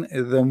sighting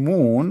the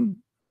moon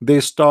they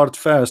start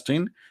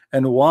fasting,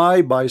 and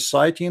why by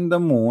sighting the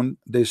moon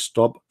they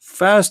stop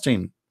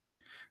fasting?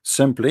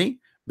 Simply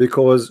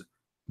because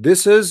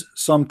this is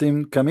something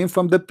coming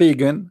from the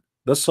pagan,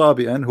 the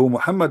Sabian, who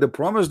Muhammad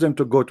promised them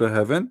to go to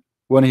heaven,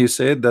 when he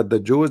said that the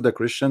Jews, the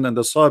Christian, and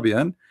the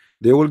Sabian,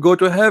 they will go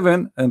to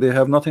heaven and they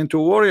have nothing to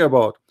worry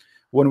about.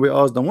 When we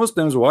ask the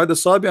Muslims why the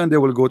Sabian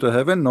they will go to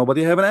heaven,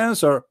 nobody have an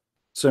answer.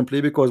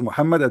 Simply because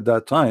Muhammad at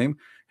that time,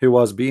 he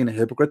was being a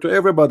hypocrite to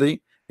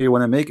everybody. He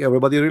want to make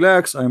everybody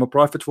relax. I am a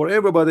prophet for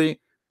everybody.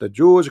 The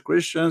Jews,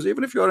 Christians,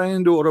 even if you are a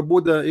Hindu or a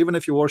Buddha, even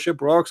if you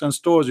worship rocks and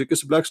stones, you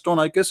kiss black stone,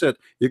 I kiss it.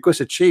 You kiss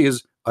a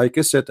cheese, I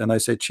kiss it, and I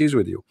say cheese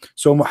with you.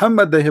 So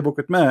Muhammad, the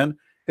hypocrite man,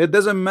 it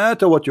doesn't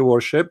matter what you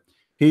worship,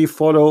 he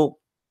follow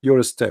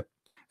your step.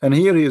 And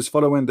here he is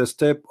following the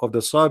step of the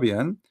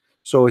Sabian.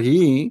 So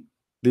he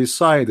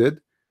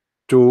decided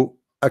to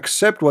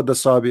accept what the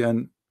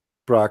Sabian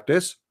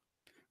practice.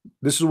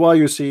 This is why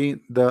you see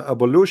the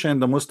ablution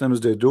the Muslims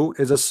they do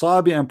is a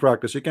Sabian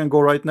practice. You can go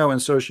right now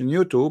and search in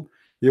YouTube.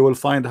 You will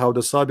find how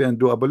the Sabian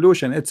do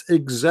ablution. It's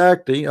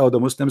exactly how the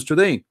Muslims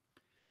today.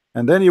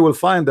 And then you will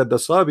find that the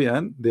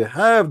Sabian, they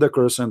have the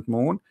crescent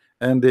moon,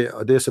 and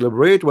they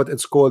celebrate what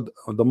it's called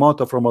the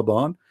month of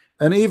Ramadan.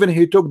 And even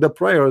he took the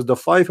prayers, the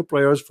 5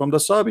 prayers from the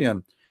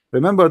Sabian.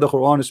 Remember, the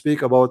Quran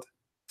speak about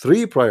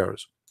 3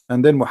 prayers,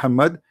 and then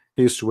Muhammad,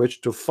 he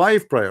switched to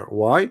 5 prayer.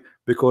 Why?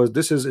 Because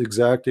this is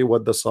exactly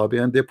what the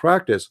Sabian they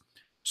practice.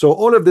 So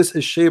all of this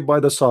is shaped by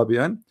the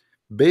Sabian,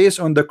 based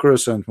on the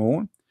crescent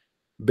moon,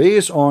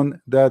 based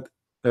on that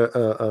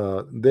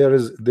there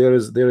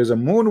is a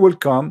moon will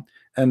come,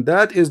 and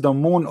that is the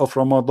moon of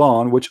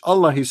Ramadan, which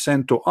Allah he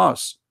sent to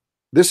us.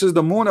 This is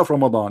the moon of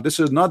Ramadan. This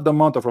is not the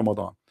month of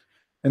Ramadan.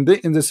 And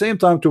in the same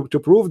time, to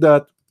prove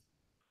that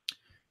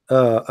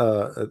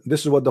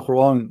this is what the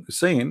Quran is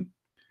saying,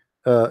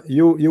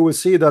 you will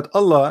see that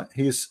Allah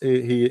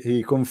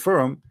he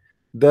confirmed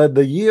that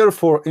the year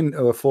for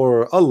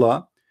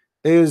Allah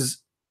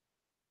is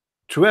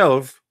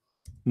 12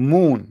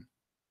 moon.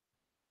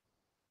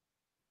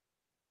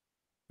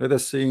 Let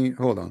us see.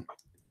 Hold on.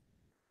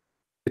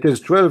 It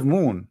is 12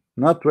 moon,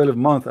 not 12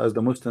 month as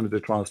the Muslims they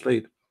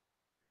translate.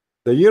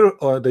 The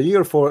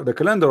year for the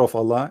calendar of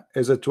Allah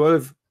is a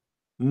 12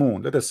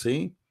 moon. Let us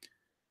see.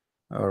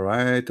 All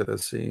right. Let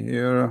us see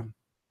here.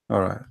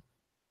 All right.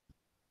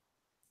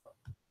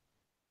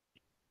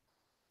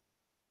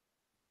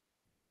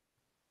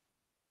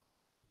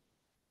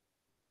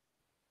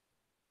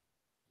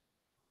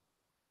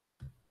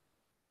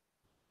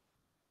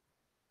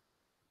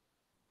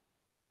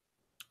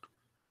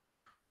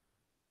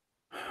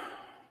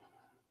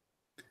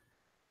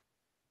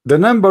 The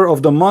number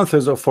of the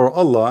months for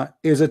Allah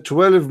is a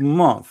 12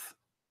 month.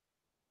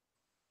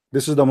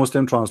 This is the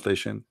Muslim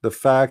translation. The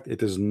fact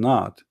it is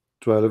not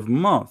 12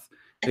 month,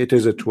 it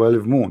is a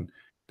 12 moon.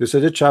 This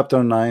is a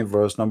chapter 9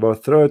 verse number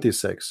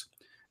 36.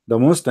 The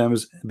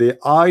Muslims they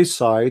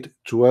eyesight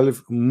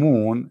 12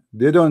 moon,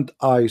 they don't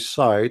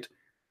eyesight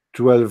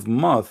 12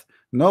 month.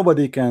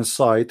 Nobody can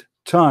cite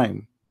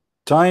time.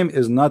 Time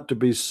is not to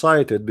be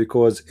cited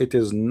because it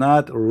is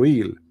not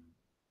real.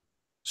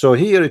 So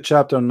here in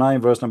chapter 9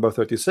 verse number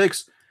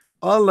 36,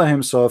 Allah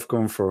himself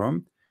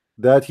confirmed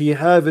that he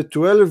have a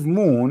 12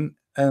 moon,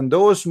 and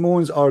those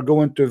moons are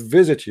going to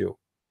visit you.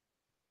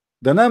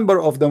 The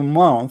number of the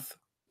month,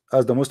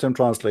 as the Muslim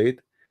translate,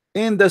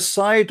 in the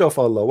sight of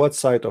Allah. What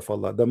sight of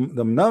Allah?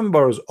 The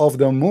numbers of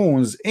the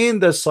moons in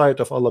the sight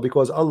of Allah,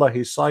 because Allah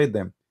he sight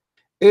them,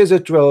 is a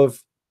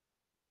 12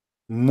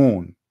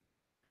 moon.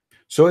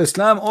 So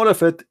Islam, all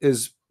of it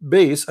is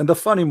based, and the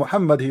funny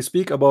Muhammad he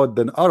speak about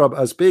the Arab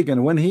as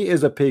pagan when he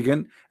is a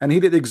pagan, and he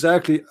did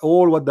exactly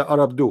all what the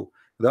Arab do.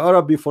 The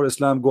Arab before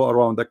Islam go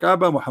around the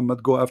Kaaba,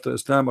 Muhammad go after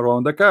Islam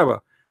around the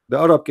Kaaba. The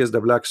Arab kiss the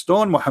black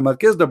stone, Muhammad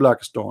kiss the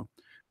black stone.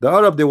 The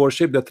Arab they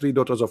worship the 3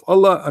 daughters of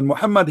Allah, and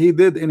Muhammad he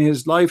did in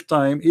his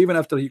lifetime, even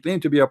after he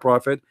claimed to be a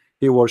prophet,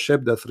 he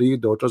worshiped the 3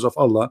 daughters of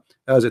Allah,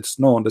 as it's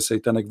known, the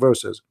satanic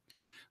verses.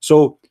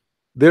 So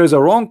there is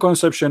a wrong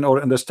conception or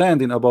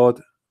understanding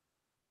about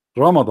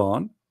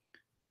Ramadan.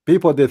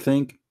 People they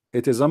think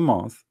it is a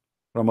month.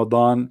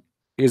 Ramadan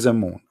is a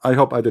moon. I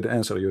hope I did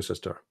answer you,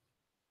 sister.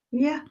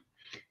 Yeah,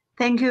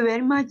 thank you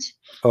very much.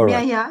 All May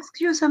right. I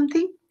ask you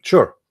something?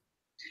 Sure.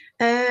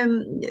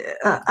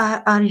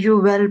 Are you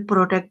well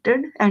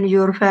protected and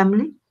your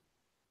family?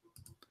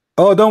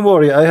 Oh, don't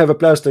worry. I have a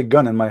plastic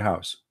gun in my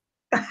house.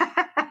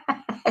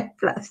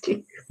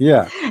 Plastic.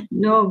 Yeah.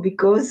 No,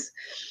 because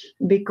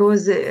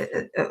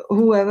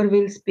whoever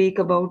will speak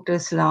about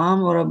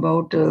Islam or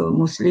about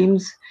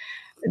Muslims,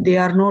 they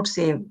are not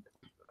saved.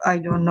 I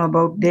don't know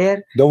about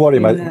there. Don't worry,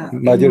 my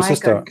In dear my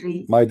sister.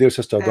 country, My dear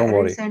sister, don't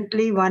worry.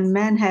 recently one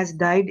man has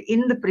died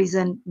in the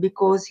prison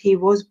because he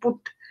was put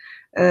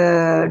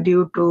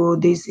due to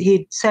this.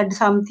 He said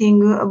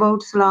something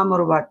about Islam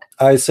or what.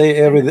 I say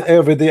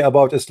every day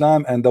about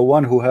Islam, and the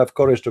one who have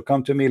courage to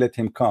come to me, let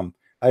him come.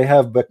 I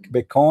have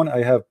bacon,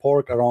 I have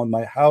pork around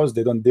my house.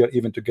 They don't dare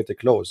even to get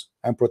close.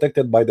 I'm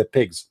protected by the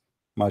pigs,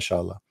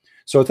 mashallah.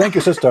 So thank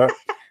you, sister.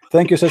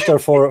 Thank you, sister,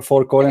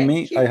 for calling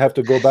me. I have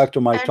to go back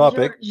to my and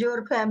topic.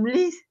 Your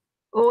families,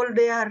 all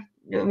they are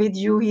with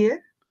you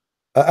here?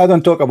 I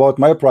don't talk about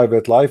my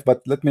private life,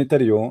 but let me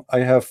tell you, I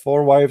have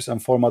 4 wives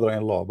and 4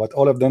 mother-in-law, but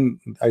all of them,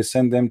 I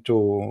send them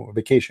to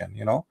vacation,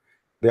 you know.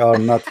 They are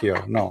not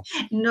here, no.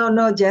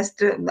 No,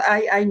 just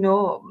I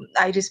know,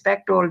 I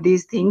respect all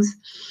these things,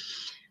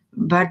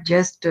 but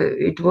just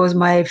it was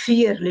my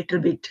fear little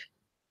bit.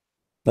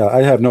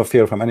 I have no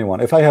fear from anyone.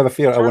 If I have a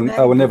fear,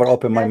 I will never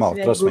open my mouth.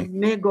 Trust me.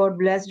 May God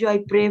bless you. I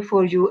pray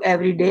for you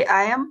every day.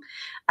 I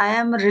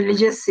am a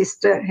religious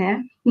sister.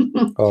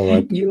 All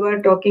right. You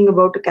are talking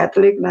about a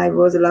Catholic, and I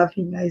was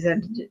laughing. I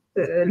said,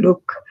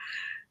 "Look,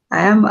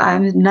 I'm a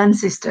nun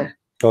sister."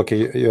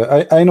 Okay,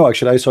 I know.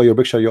 Actually, I saw your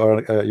picture.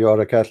 You are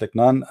a Catholic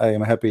nun. I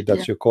am happy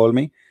that you call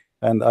me,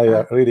 and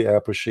I really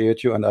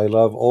appreciate you, and I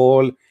love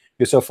all.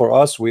 So for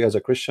us, we as a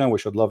Christian, we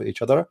should love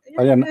each other.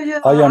 I am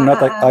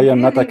not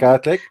a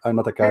Catholic. I'm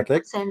not a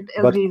Catholic.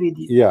 But agree with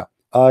you. yeah,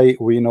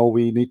 we know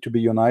we need to be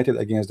united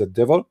against the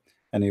devil,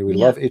 and we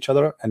love each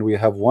other, and we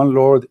have one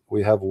Lord,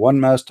 we have one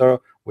Master,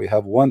 we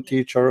have one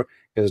teacher.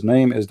 His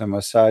name is the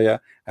Messiah,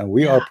 and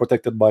we are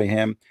protected by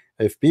him.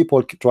 If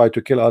people try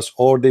to kill us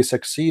or they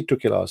succeed to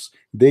kill us,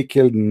 they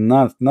killed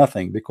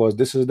nothing, because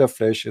this is the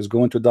flesh is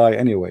going to die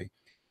anyway.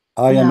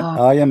 I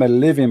am a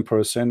living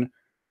person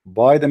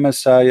by the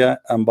Messiah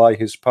and by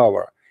his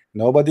power.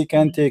 Nobody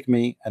can take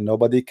me and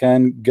nobody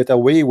can get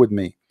away with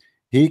me.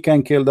 He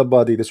can kill the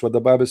body. This is what the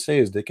Bible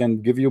says. They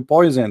can give you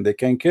poison, they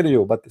can kill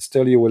you, but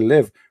still you will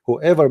live.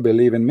 Whoever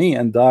believe in me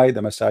and die,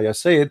 the Messiah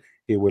said,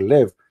 he will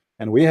live.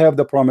 And we have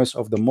the promise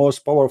of the most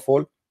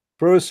powerful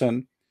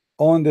person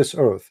on this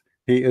earth.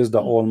 He is the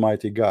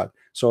Almighty God.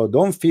 So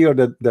don't fear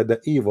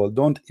the evil.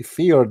 Don't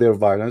fear their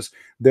violence.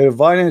 Their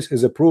violence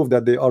is a proof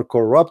that they are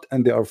corrupt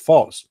and they are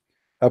false.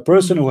 A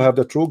person who have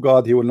the true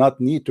God, he will not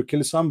need to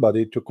kill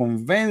somebody to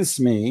convince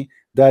me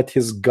that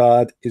his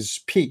God is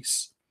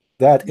peace.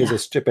 That is a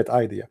stupid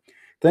idea.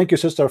 Thank you,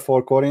 sister,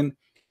 for calling.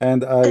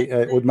 And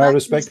I with my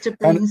respect,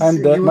 and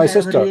my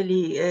sister,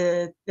 really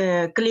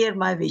clear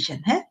my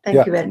vision.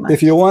 Thank you very much.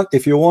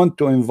 If you want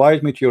to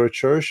invite me to your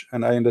church,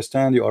 and I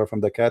understand you are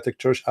from the Catholic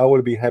Church, I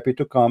will be happy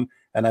to come,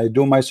 and I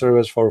do my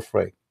service for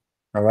free.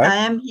 All right. I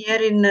am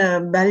here in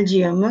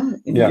Belgium,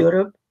 in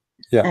Europe.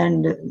 Yeah.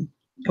 And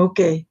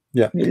okay.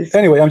 Yeah.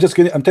 Anyway, I'm just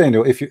kidding. I'm telling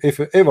you, if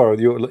ever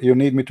you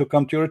need me to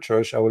come to your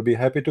church, I will be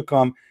happy to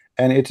come,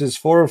 and it is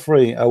for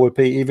free. I will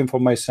pay even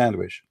for my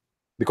sandwich,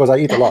 because I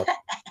eat a lot.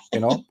 You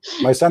know,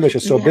 my sandwich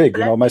is so big.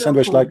 You know, my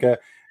sandwich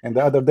and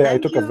the other day I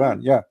took a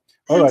van. Yeah.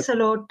 Thanks a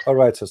lot. All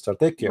right, sister.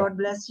 Take care. God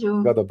bless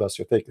you. God bless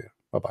you. Take care.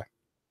 Bye bye.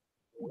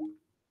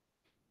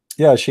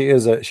 Yeah, she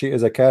is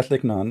a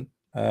Catholic nun,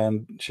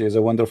 and she is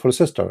a wonderful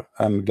sister.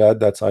 I'm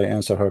glad that I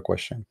answer her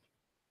question.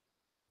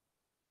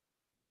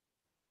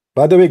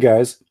 By the way,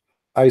 guys,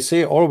 I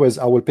say always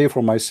I will pay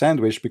for my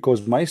sandwich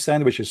because my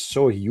sandwich is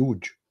so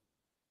huge.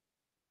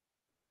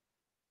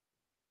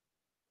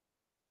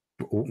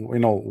 You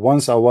know,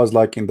 once I was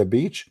like in the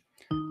beach,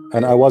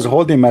 and I was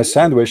holding my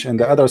sandwich, and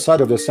the other side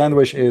of the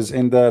sandwich is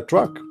in the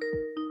truck.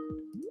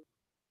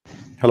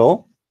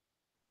 Hello?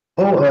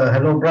 Oh,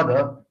 hello,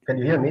 brother. Can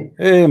you hear me?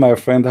 Hey, my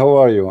friend, how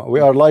are you?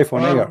 We are live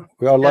on air.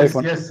 We are live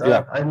on. Yes,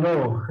 yeah. I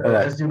know.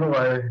 As you know,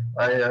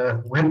 I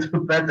went to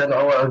bed an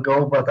hour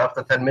ago, but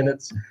after 10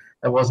 minutes,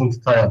 I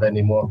wasn't tired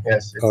anymore.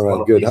 Yes, it's all right,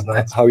 one good. Of these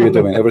nights. How are you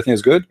doing? Everything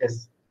is good?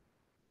 Yes.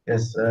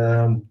 Yes.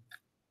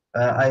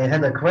 I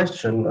had a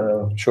question.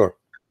 Sure.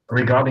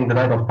 Regarding the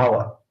Night of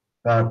Power,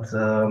 but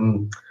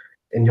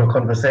in your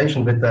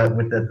conversation with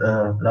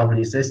that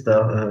lovely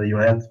sister you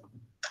had,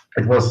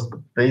 it was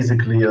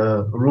basically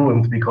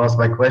ruined, because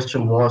my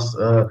question was,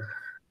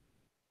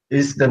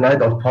 is the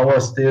Night of Power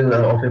still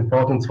of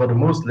importance for the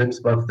Muslims?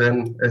 But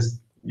then, as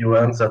you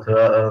answered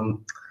her,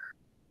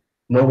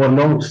 no one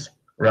knows,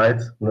 right?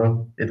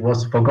 No, it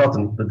was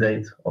forgotten, the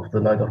date of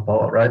the Night of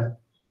Power, right?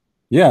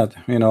 Yeah,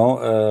 you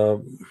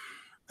know,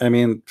 I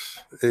mean,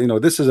 you know,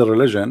 this is a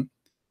religion.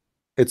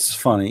 It's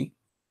funny,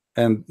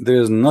 and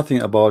there's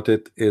nothing about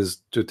it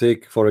is to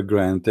take for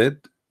granted.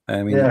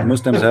 I mean,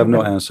 Muslims have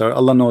no answer.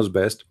 Allah knows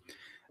best.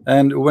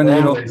 And when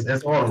always,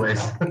 as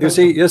always. You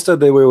see,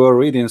 yesterday we were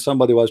reading,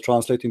 somebody was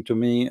translating to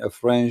me a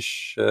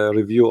French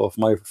review of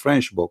my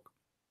French book,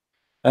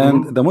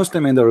 and the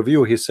Muslim in the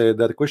review, he said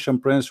that Christian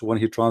Prince, when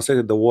he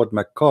translated the word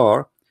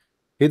Makkar,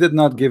 he did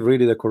not give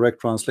really the correct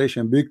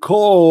translation,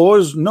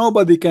 because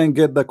nobody can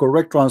get the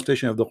correct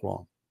translation of the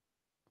Quran.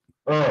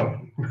 Oh,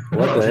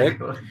 what the heck?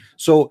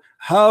 So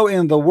how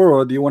in the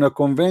world you want to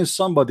convince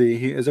somebody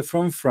he is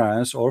from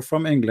France or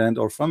from England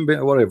or from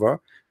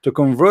wherever to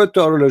convert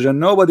to a religion?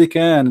 Nobody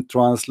can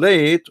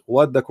translate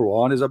what the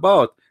Quran is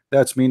about.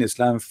 That's mean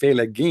Islam fail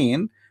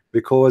again,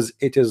 because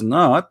it is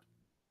not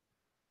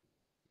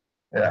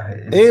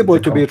able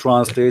to be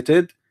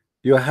translated.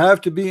 You have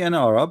to be an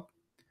Arab,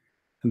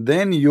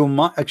 then you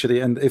might actually,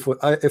 and if we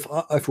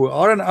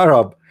are an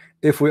Arab,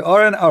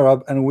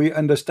 and we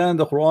understand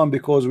the Quran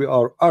because we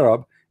are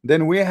Arab,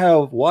 then we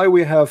have why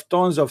we have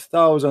tons of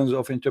thousands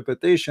of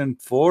interpretation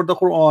for the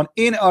Quran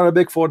in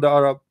Arabic for the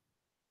Arab.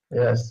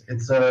 Yes,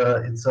 it's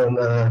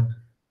a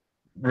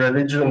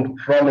religion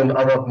from an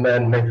Arab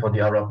man made for the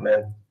Arab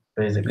man,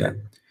 basically. Yeah.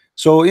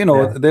 So you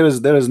know, Yeah.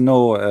 there is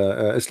no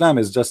Islam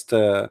is just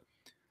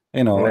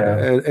you know,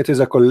 Yeah. it is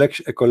a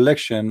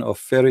collection of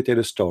fairy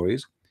tale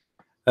stories,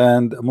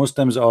 and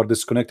Muslims are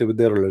disconnected with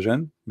their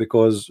religion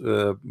because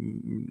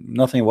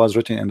nothing was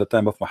written in the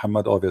time of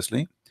Muhammad,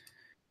 obviously.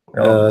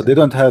 They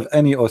don't have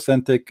any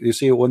authentic. You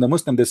see, when the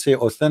Muslim they say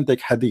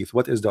authentic hadith,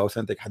 what is the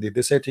authentic hadith?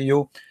 They say to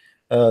you,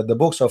 the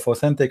books of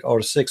authentic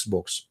are 6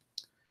 books,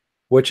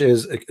 which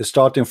is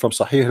starting from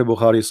Sahih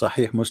al-Bukhari,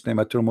 Sahih Muslim,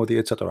 at-Tirmidhi,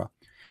 etc.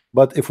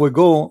 But if we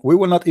go, we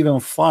will not even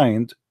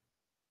find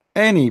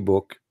any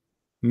book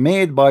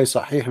made by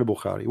Sahih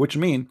al-Bukhari, which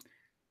means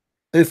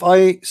if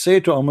I say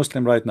to a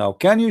Muslim right now,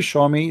 can you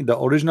show me the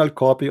original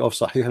copy of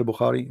Sahih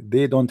al-Bukhari?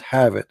 They don't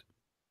have it.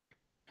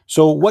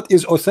 So what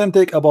is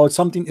authentic about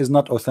something is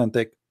not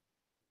authentic?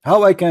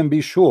 How I can be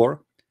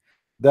sure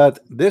that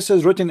this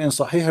is written in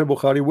Sahih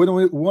al-Bukhari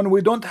when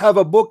we don't have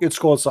a book it's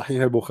called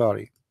Sahih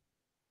al-Bukhari?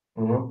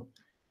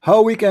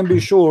 How we can be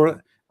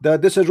sure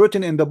that this is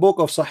written in the book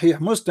of Sahih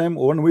Muslim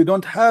when we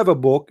don't have a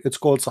book it's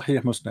called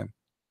Sahih Muslim?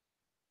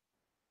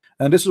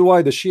 And this is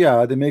why the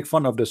Shia they make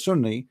fun of the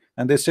Sunni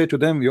and they say to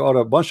them, you are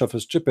a bunch of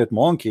stupid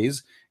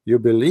monkeys. You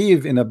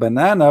believe in a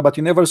banana but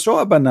you never saw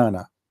a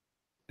banana.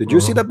 Did you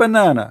see the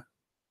banana?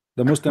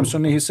 The Muslim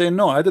Sunni he say,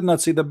 no, I did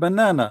not see the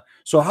banana.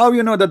 So how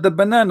you know that the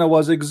banana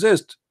was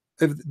exist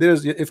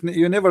if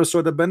you never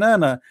saw the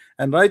banana,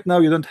 and right now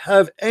you don't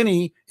have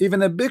any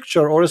even a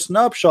picture or a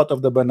snapshot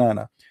of the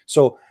banana?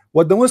 So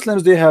what the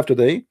Muslims they have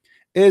today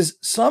is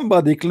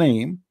somebody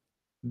claim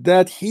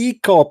that he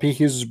copy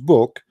his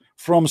book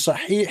from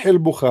Sahih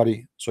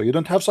al-Bukhari. So you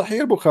don't have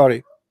Sahih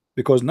al-Bukhari,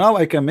 because now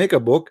I can make a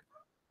book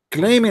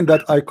claiming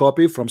that I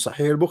copy from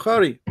Sahih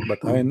al-Bukhari, but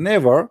I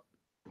never.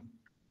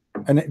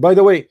 And by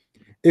the way,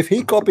 if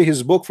he copy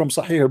his book from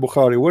Sahih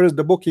al-Bukhari, where is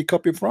the book he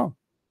copied from?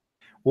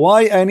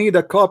 Why I need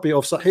a copy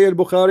of Sahih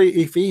al-Bukhari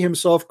if he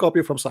himself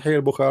copy from Sahih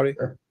al-Bukhari?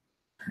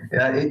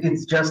 Yeah,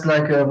 it's just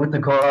like with the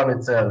Quran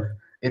itself.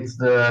 It's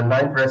the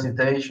 9th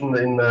recitation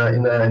in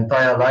an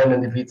entire line,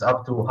 and it leads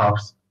up to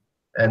hafs,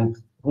 and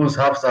whose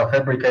hafs are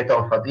fabricated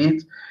of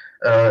hadith,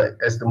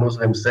 as the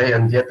Muslims say,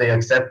 and yet they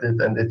accept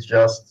it, and it's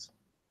just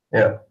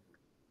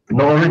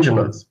no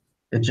originals.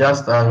 It's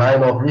just a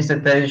line of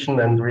recitation,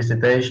 and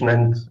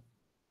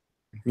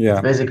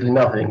it's basically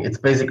nothing. It's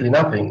basically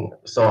nothing.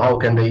 So how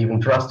can they even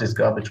trust this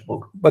garbage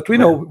book? But we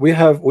know we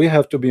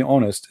have to be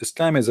honest.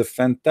 Islam is a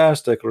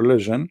fantastic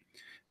religion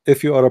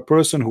if you are a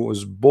person who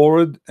is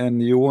bored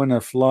and you want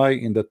to fly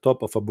in the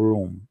top of a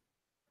broom.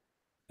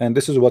 And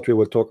this is what we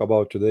will talk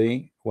about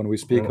today when we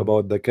speak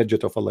about the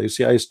gadget of Allah. You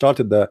see, I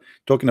started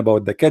talking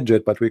about the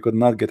gadget, but we could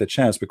not get a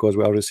chance because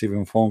we are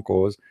receiving phone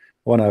calls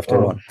one after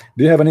one.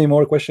 Do you have any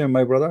more question,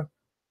 my brother?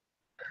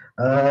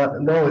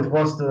 No, it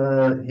was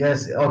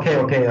yes. Okay.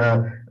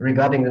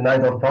 Regarding the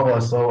Night of Power.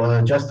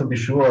 So just to be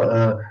sure,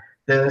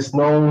 there is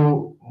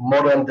no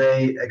modern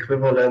day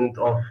equivalent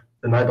of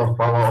the Night of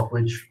Power of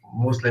which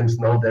Muslims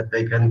know that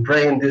they can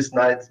pray in this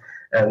night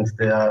and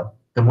the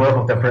worth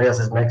of their prayers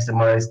is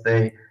maximized.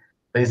 They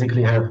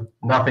basically have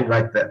nothing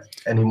like that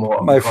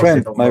anymore. My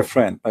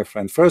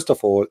friend. First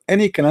of all,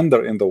 any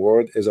calendar in the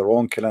world is a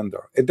wrong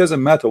calendar. It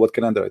doesn't matter what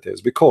calendar it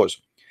is, because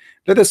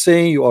let us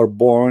say you are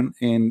born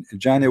in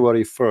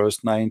January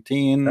 1st,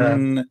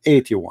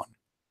 1981.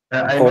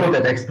 I know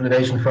that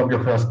explanation from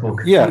your first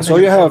book. Yeah, so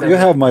you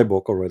have my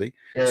book already.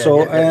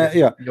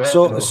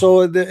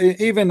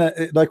 Even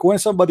like when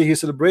somebody he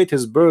celebrate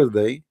his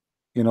birthday,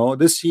 you know,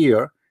 this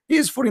year,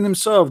 he's fooling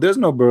himself. There's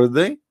no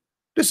birthday.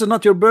 This is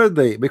not your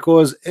birthday,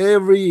 because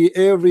every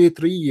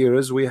 3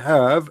 years we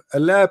have a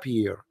leap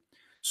year.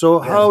 So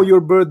how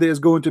your birthday is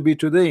going to be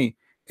today?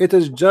 It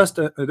is just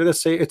let us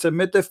say it's a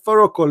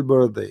metaphorical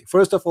birthday.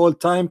 First of all,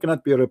 time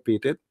cannot be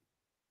repeated.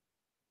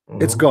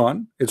 It's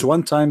gone. It's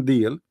one-time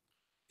deal.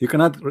 You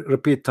cannot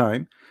repeat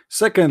time.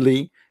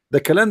 Secondly, the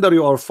calendar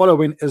you are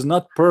following is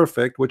not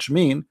perfect, which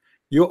means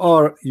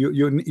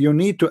you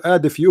need to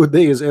add a few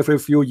days every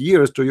few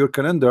years to your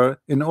calendar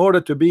in order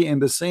to be in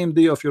the same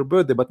day of your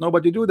birthday. But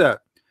nobody do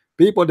that.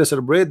 People they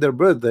celebrate their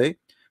birthday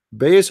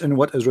based on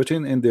what is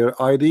written in their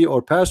ID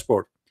or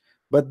passport.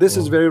 But this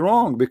is very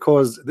wrong,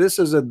 because this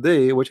is a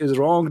day which is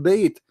wrong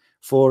date.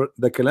 For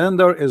the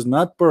calendar is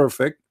not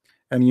perfect,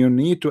 and you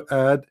need to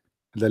add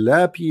the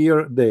leap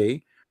year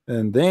day,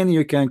 and then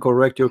you can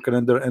correct your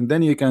calendar, and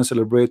then you can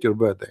celebrate your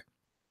birthday.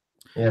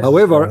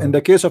 However, in the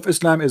case of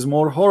Islam is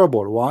more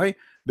horrible. Why?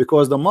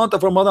 Because the month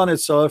of Ramadan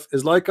itself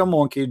is like a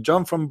monkey,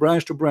 jump from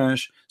branch to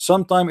branch.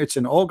 Sometime it's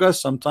in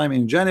August, sometime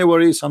in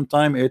January,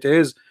 sometime it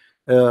is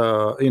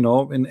in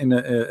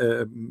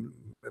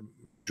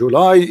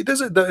July. It is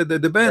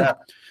the band.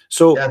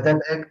 So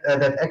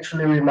that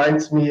actually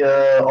reminds me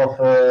of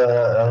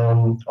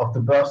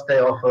the birthday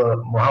of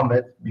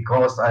Muhammad,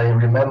 because I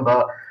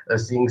remember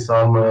seeing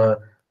some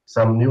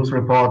some news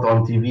report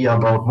on TV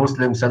about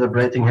Muslims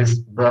celebrating his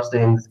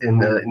birthday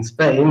in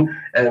Spain,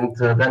 and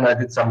then I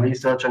did some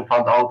research and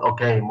found out,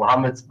 okay,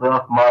 Muhammad's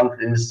birth month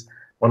is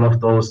one of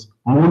those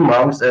moon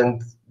months,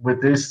 and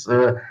with this,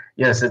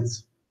 yes,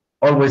 it's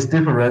always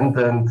different,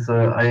 and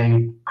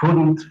I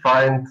couldn't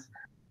find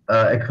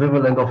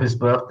equivalent of his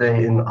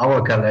birthday in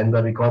our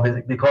calendar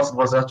because it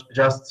was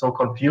just so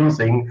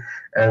confusing.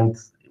 And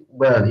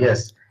well,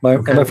 yes, my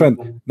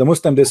friend, the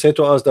Muslim, they say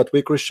to us that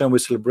we Christian, we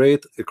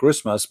celebrate a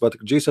Christmas, but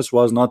Jesus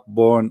was not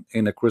born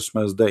in a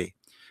Christmas day.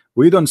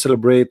 We don't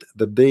celebrate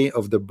the day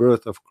of the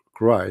birth of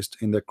Christ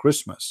in the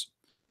Christmas.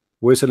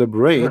 We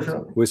celebrate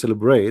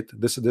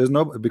this. There's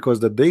no,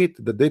 because the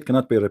date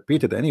cannot be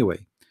repeated anyway.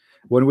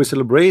 When we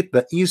celebrate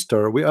the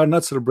Easter, we are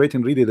not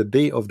celebrating really the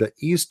day of the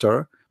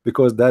Easter,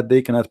 because that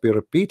day cannot be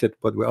repeated,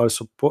 but we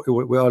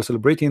are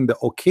celebrating the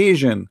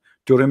occasion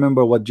to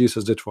remember what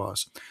Jesus did for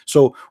us.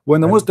 So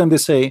when the Muslim, they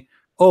say,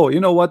 oh,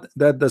 you know what,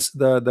 that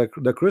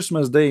the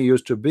Christmas day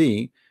used to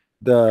be,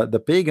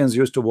 the pagans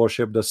used to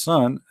worship the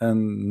sun,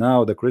 and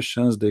now the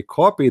Christians, they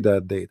copy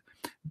that date.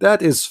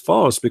 That is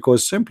false,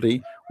 because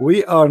simply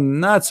we are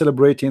not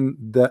celebrating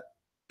the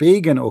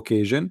pagan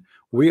occasion.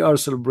 We are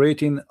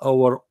celebrating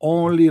our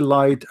only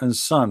light and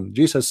sun.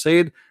 Jesus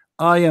said,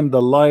 I am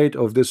the light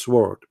of this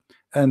world,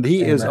 and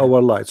he is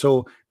our light.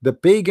 So the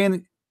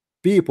pagan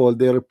people,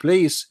 they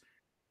replace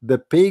the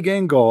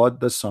pagan god,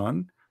 the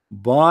sun,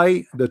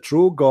 by the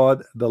true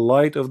God, the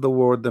light of the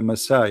world, the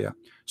Messiah.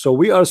 So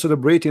we are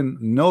celebrating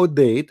no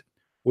date,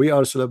 we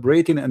are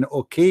celebrating an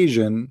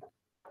occasion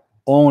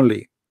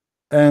only.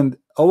 And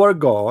our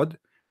God,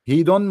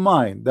 he don't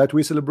mind that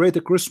we celebrate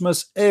a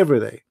Christmas every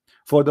day,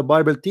 for the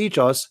Bible teaches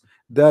us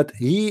that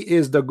he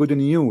is the good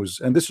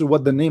news, and this is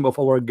what the name of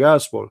our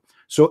gospel.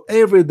 So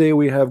every day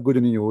we have good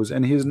news,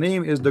 and his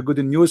name is the good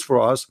news for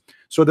us.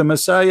 So the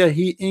Messiah,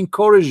 he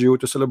encouraged you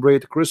to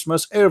celebrate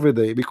Christmas every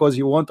day, because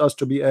he wants us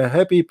to be a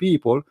happy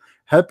people,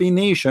 happy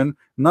nation,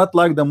 not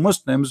like the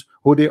Muslims,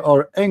 who they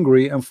are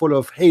angry and full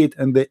of hate,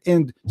 and they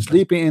end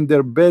sleeping in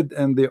their bed,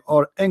 and they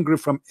are angry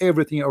from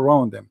everything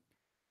around them.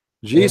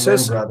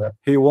 Jesus,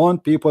 he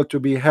wants people to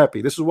be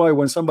happy. This is why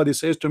when somebody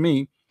says to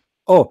me,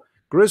 oh,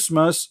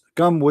 Christmas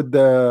come with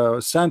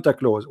the Santa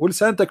Claus. Well,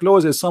 Santa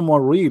Claus is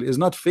someone real, is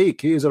not fake.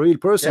 He is a real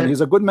person.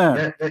 He's a good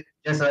man.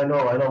 Yes, I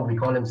know. We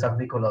call him Saint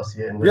Nicholas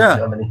here in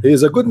Germany.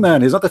 He's a good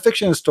man. He's not a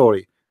fiction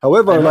story.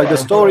 However, like the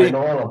story,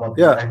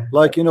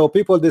 like, you know,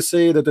 people, they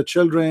say that the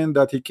children,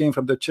 that he came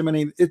from the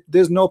chimney.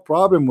 There's no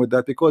problem with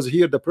that, because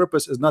here the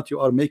purpose is not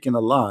you are making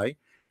a lie.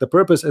 The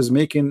purpose is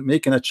making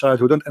a child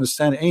who don't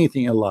understand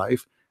anything in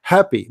life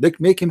happy. They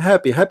make him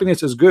happy.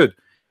 Happiness is good.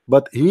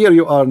 But here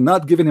you are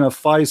not giving him a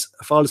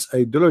false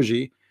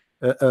ideology.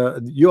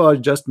 You are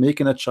just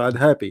making a child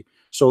happy.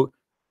 So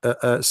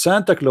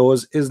Santa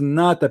Claus is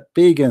not a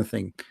pagan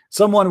thing.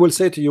 Someone will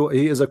say to you,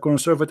 he is a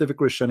conservative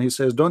Christian. He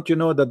says, don't you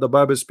know that the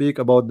Bible speak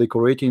about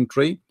decorating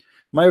tree?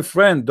 My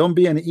friend, don't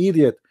be an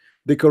idiot.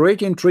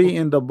 Decorating tree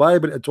in the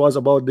Bible, it was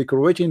about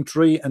decorating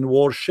tree and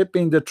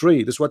worshiping the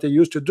tree. This is what they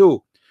used to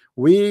do.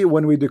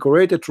 When we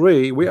decorate a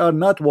tree, we are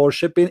not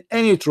worshiping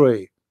any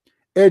tree.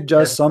 It's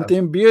just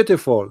something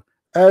beautiful.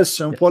 As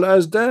simple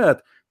as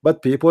that.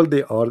 But people,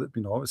 they are,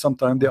 you know,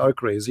 sometimes they are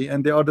crazy,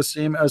 and they are the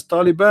same as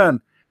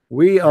Taliban.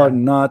 We are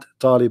not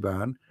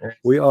Taliban.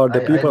 We are the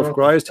people of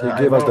Christ. He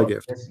gave us the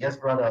gift. Yes,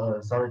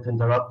 brother. Sorry to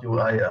interrupt you.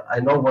 I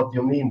know what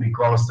you mean,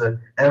 because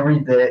every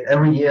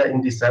year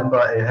in December,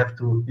 I have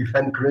to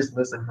defend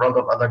Christmas in front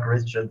of other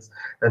Christians.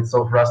 That's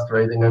so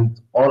frustrating. And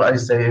all I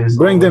say is,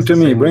 bring them to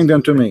me. Bring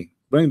them to me.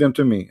 Bring them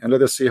to me, and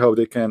let us see how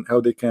they can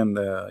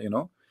you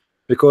know.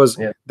 Because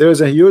there is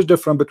a huge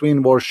difference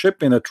between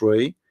worshiping a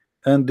tree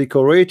and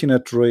decorating a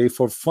tree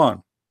for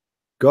fun.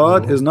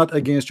 God is not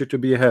against you to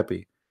be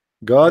happy.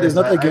 God is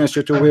not against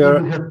you to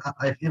wear.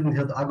 I've even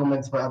heard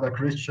arguments by other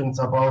Christians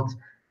about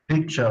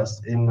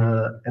pictures in,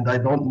 and I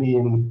don't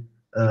mean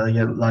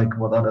like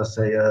what others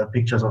say,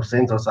 pictures of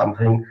saints or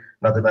something.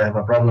 Not that I have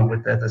a problem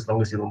with that, as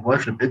long as you don't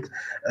worship it.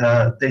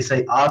 They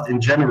say art in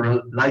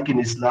general, like in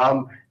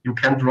Islam, you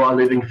can draw a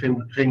living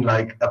thing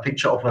like a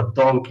picture of a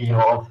donkey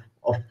or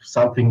of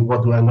something,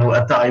 what do I know,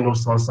 a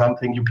dinosaur or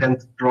something. You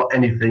can't draw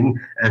anything,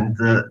 and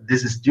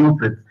this is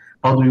stupid.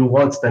 How do your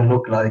words then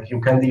look like?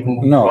 You can't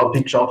even draw a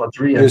picture of a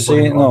tree. You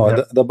see,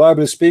 no, the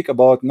Bible speak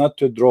about not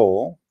to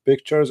draw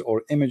pictures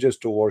or images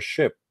to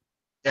worship.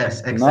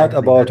 Yes, exactly. Not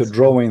about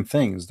drawing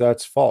things.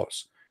 That's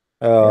false.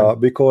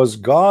 Because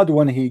God,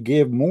 when he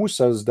gave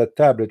Moses the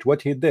tablet,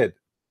 what he did?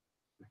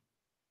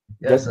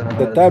 Yes,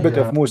 the tablet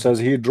of Moses,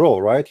 he draw,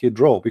 right? He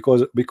draw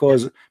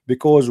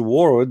because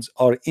words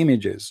are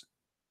images.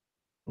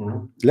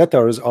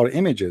 Letters are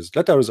images.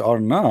 Letters are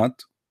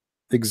not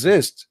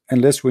exist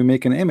unless we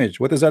make an image.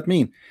 What does that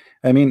mean?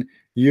 I mean,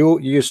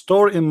 you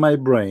store in my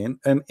brain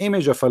an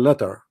image of a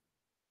letter,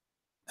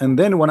 and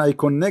then when I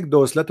connect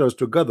those letters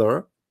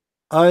together,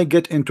 I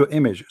get into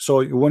image.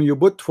 So when you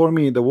put for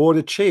me the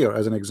word chair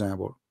as an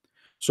example,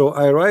 so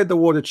I write the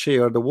word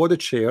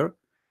chair,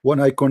 when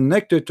I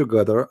connect it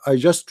together, I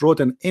just wrote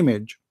an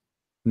image,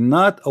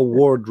 not a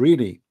word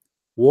really.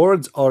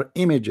 Words are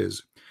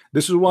images.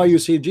 This is why you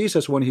see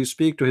Jesus, when he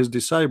speak to his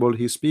disciple,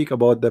 he speak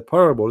about the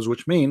parables,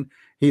 which mean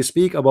he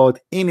speak about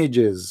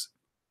images,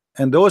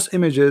 and those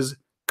images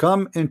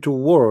come into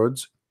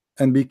words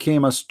and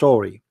became a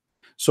story.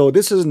 So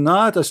this is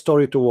not a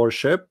story to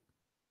worship.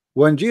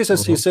 When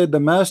Jesus, he said the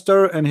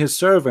master and his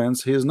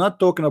servants, he is not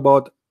talking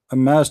about a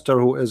master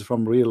who is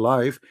from real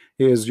life.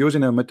 He is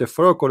using a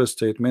metaphorical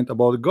statement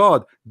about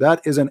God.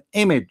 That is an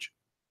image.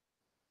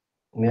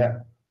 Yeah.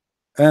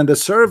 And the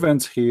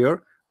servants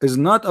here is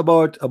not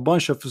about a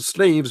bunch of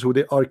slaves who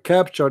they are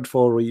captured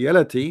for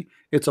reality.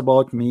 It's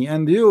about me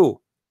and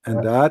you,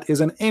 and that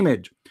is an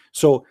image.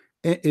 So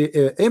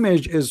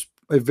image is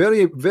a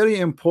very, very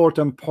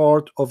important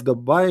part of the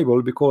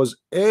Bible, because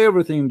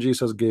everything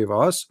Jesus gave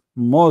us,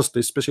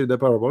 mostly, especially the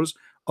parables,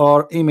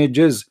 are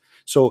images.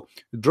 So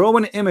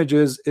drawing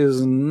images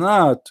is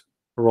not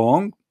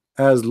wrong,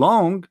 as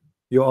long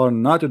you are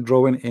not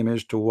drawing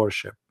image to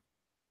worship.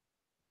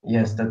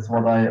 Yes, that's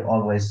what I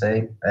always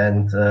say.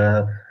 And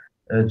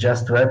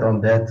just to add on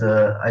that,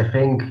 I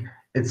think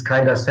it's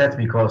kind of sad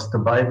because the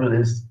Bible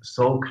is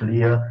so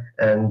clear,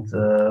 and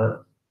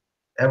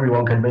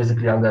everyone can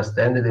basically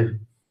understand it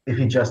if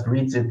he just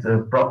reads it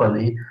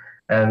properly.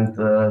 And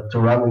to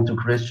run into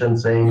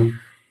Christians saying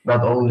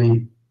not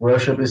only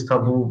worship is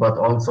taboo, but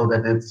also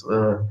that it's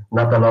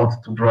not allowed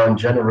to draw in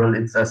general,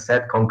 it's a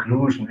sad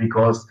conclusion,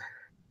 because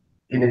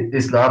in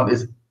Islam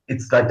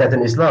it's like that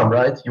in Islam,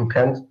 right? You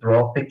can't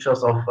draw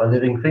pictures of a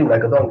living thing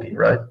like a donkey,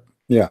 right?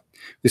 Yeah,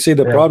 you see,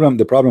 the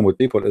problem with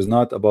people is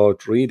not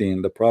about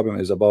reading. The problem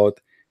is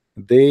about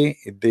they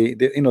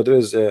you know, there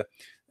is a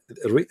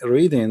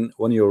reading.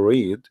 When you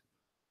read,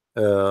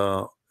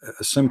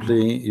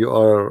 simply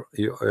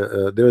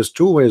there's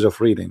two ways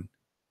of reading.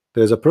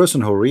 There's a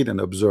person who read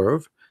and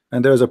observe,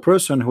 and there's a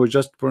person who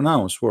just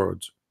pronounce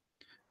words.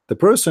 The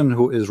person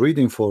who is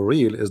reading for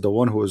real is the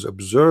one who is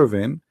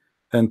observing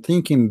and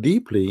thinking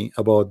deeply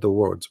about the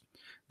words.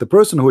 The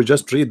person who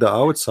just read the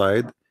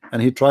outside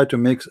and he tried to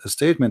make a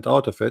statement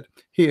out of it,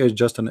 he is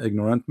just an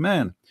ignorant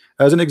man.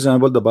 As an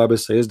example, the Bible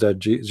says that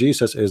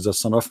Jesus is the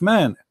Son of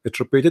Man. It's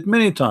repeated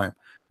many times,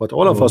 but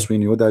all of us, we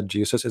knew that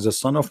Jesus is the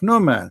son of no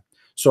man.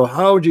 So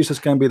how Jesus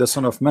can be the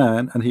son of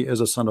man and he is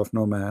a son of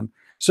no man?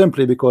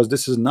 Simply because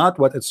this is not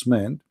what it's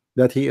meant,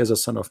 that he is a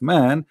son of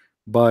man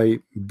by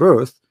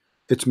birth.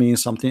 It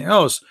means something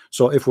else.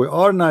 So if we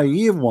are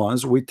naive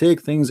ones, we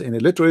take things in a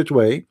literate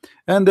way,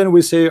 and then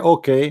we say,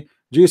 okay,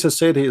 Jesus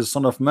said he is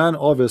son of man.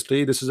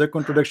 Obviously this is a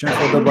contradiction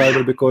for the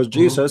Bible, because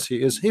Jesus,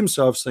 he is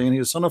himself saying he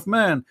is son of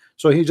man.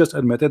 So he just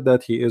admitted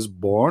that he is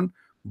born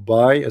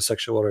by a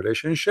sexual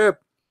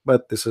relationship,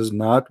 but this is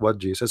not what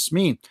Jesus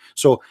means.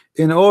 So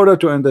in order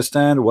to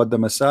understand what the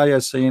Messiah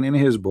is saying in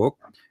his book,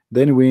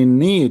 then we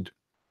need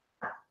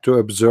to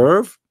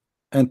observe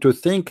and to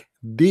think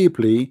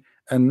deeply,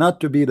 and not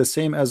to be the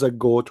same as a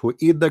goat who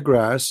eat the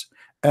grass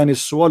and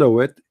swallow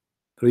it,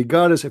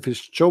 regardless if it's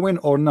chewing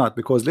or not,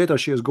 because later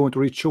she is going to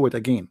re-chew it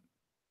again.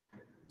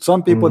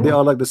 Some people, they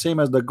are like the same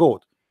as the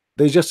goat,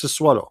 they just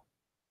swallow.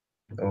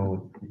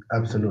 Oh,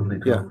 absolutely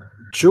true. Yeah,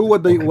 chew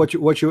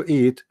what you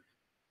eat,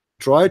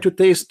 try to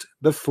taste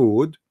the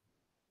food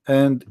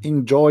and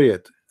enjoy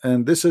it.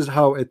 And this is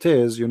how it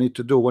is you need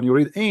to do when you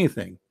read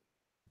anything.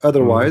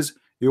 Otherwise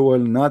you will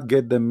not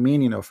get the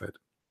meaning of it.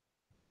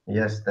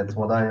 Yes, that's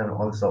what I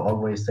also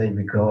always say,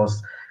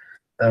 because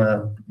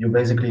you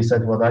basically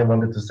said what I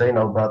wanted to say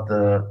now, but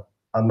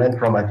a man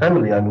from my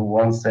family I knew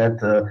once said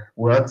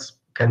words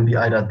can be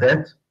either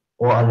dead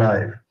or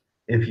alive.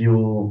 If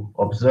you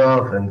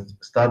observe and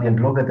study and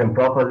look at them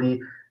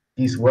properly,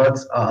 these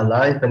words are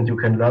alive and you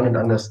can learn and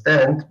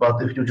understand.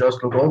 But if you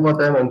just look over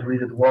them and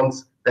read it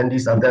once, then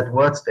these are dead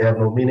words. They have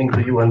no meaning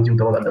to you and you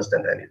don't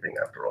understand anything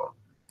after all.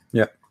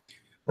 Yeah.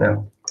 Yeah.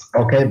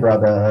 Okay,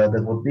 brother.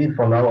 That would be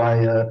for now.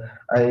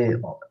 I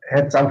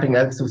had something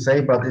else to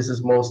say, but this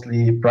is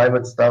mostly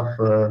private stuff.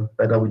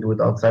 Better we do it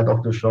outside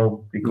of the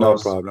show,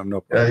 because no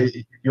problem.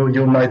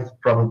 You might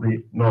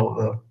probably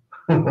know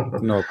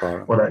no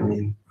problem. what I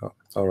mean. Oh,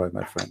 all right,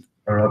 my friend.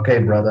 Okay,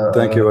 brother.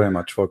 Thank you very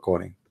much for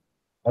calling.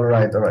 All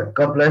right.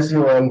 God bless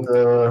you, and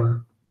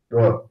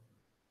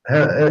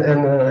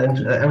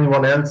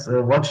everyone else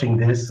watching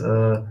this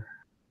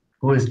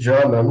who is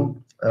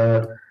German.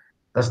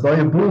 Das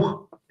neue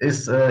Buch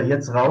ist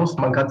jetzt raus,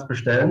 man kann es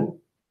bestellen.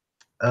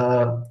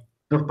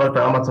 Dürft bald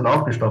bei Amazon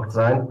aufgestockt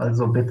sein,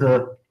 also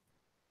bitte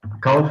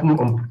kaufen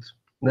und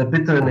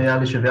bitte eine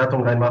ehrliche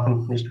Wertung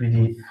reinmachen, nicht wie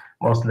die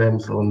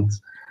Moslems, und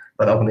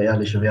dann auch eine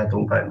ehrliche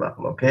Wertung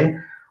reinmachen, okay?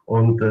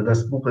 Und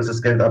das Buch ist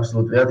das Geld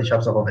absolut wert, ich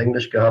habe es auch auf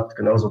Englisch gehabt,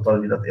 genauso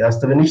toll wie das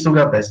erste, wenn nicht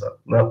sogar besser.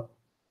 Ne?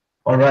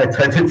 All right,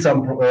 I did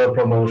some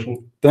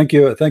promotion. Thank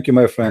you,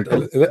 my friend.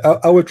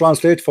 I will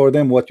translate for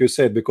them what you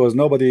said, because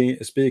nobody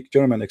speaks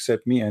German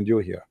except me and you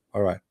here.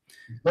 All right.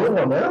 No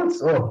one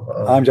else?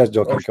 Oh, I'm just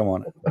joking. Come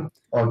on.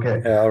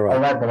 Okay. Yeah, all right.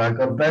 All right, but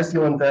God bless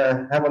you, and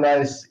have a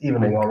nice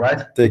evening. All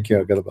right. Take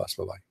care. God bless.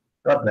 Bye bye.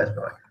 God bless.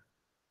 Bye.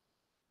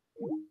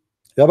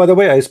 Yeah. By the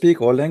way, I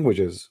speak all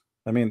languages.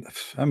 I mean,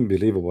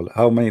 unbelievable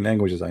how many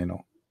languages I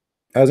know.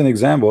 As an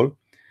example,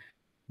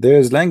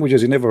 there's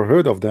languages you never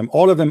heard of them.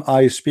 All of them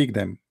I speak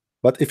them.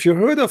 But if you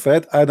heard of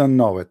it, I don't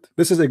know it.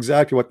 This is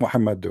exactly what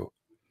Muhammad do.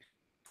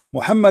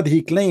 Muhammad,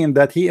 he claimed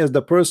that he is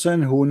the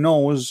person who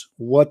knows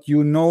what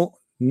you know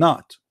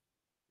not.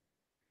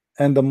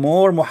 And the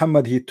more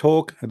Muhammad he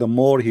talk, the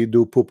more he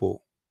do poo-poo.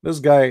 This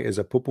guy is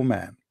a poo-poo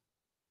man.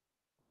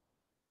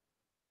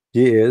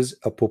 He is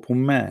a poo-poo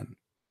man.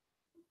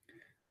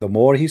 The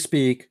more he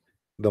speak,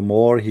 the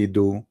more he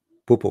do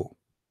poo-poo.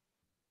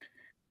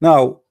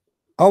 Now,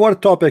 our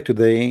topic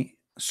today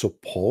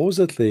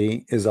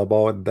supposedly is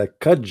about the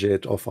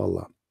gadget of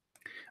Allah.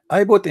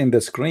 I put in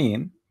the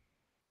screen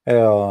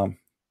an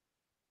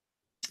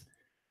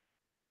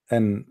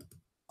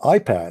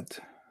iPad.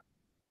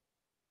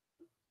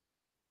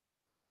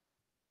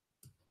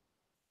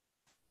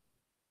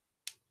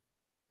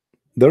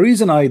 The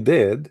reason I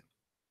did,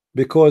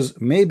 because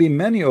maybe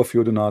many of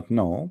you do not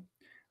know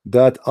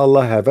that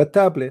Allah have a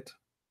tablet.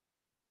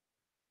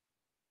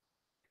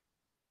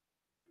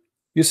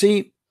 You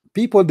see,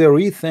 people, they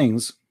read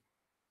things,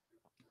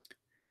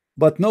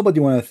 but nobody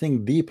want to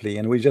think deeply,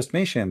 and we just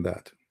mentioned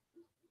that.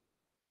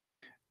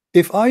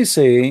 If I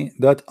say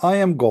that I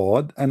am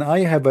God and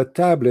I have a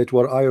tablet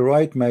where I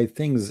write my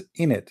things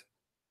in it,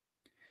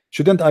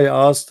 shouldn't I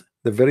ask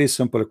the very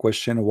simple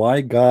question,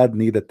 why God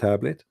need a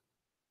tablet?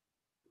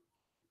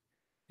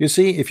 You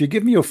see, if you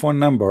give me your phone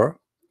number,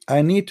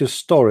 I need to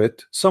store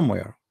it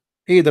somewhere,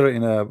 either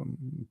in a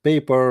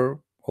paper,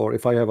 or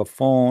if I have a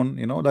phone,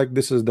 you know, like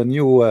this is the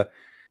new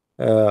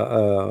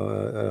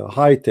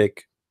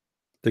high-tech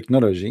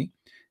technology.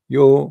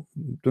 You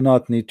do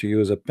not need to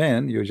use a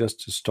pen, you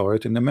just store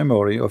it in the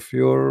memory of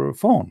your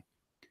phone.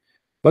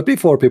 But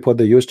before, people,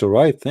 they used to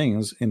write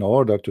things in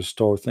order to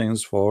store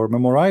things for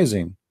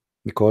memorizing,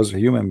 because a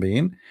human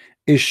being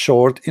is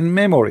short in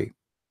memory.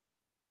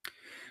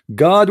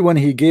 God, when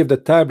he gave the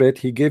tablet,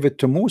 he gave it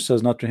to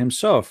Moses, not to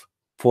himself.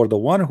 For the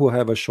one who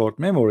have a short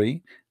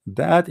memory,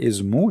 that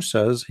is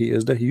Moses. He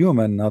is the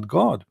human, not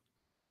God.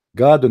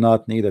 God do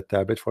not need a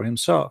tablet for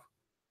himself.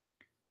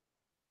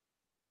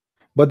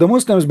 But the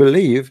Muslims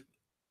believe,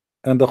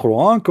 and the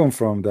Quran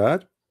confirmed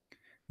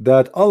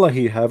that Allah,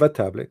 he have a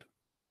tablet.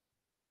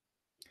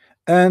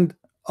 And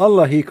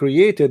Allah, he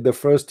created, the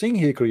first thing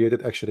he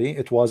created, actually,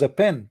 it was a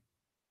pen.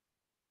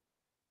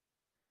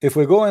 If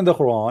we go in the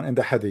Quran, in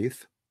the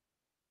Hadith,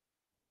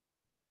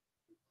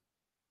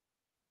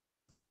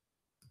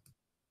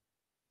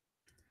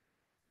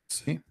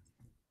 see,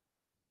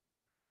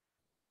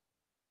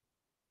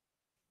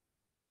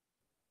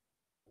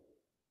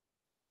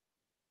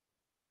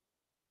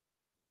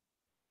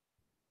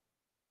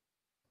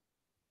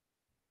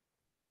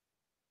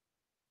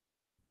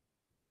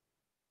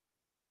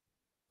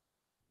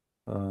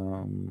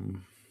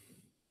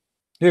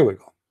 here we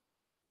go.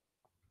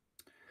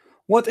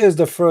 What is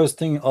the first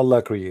thing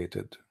Allah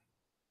created?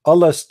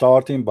 Allah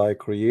starting by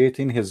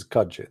creating his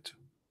gadget.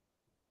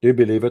 Do you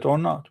believe it or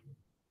not?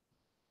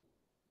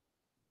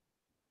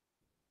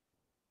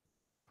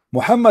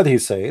 Muhammad, he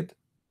said,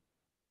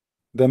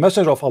 the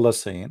messenger of Allah,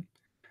 saying,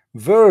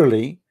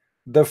 verily,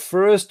 the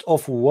first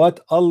of what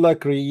Allah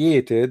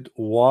created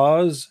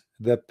was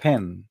the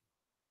pen.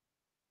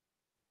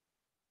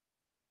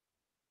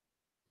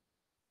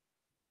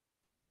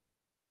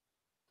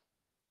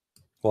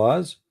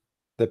 Was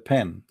the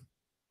pen.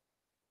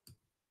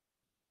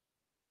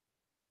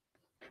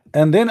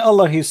 And then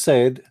Allah, he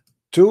said,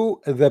 to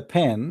the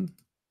pen,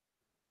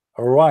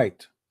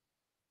 write.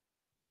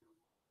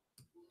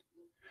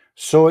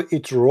 So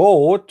it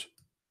wrote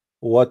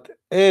what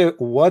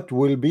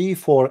will be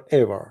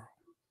forever.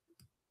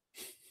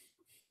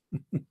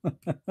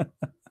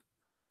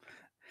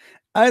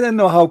 I don't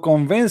know how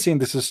convincing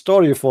this is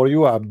story for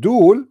you,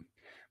 Abdul,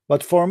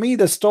 but for me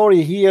the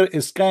story here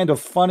is kind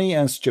of funny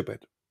and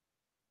stupid.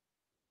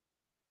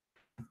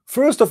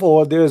 First of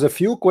all, there is a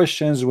few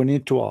questions we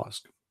need to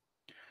ask.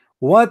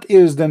 What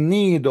is the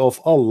need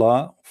of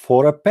Allah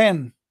for a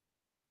pen?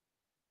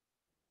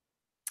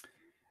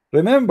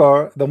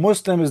 Remember, the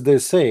Muslims, they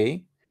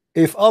say,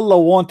 if Allah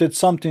wanted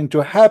something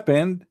to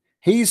happen,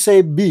 he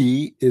say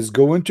be is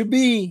going to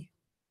be.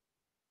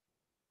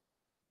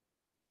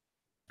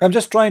 I'm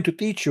just trying to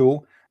teach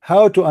you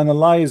how to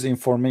analyze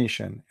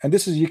information, and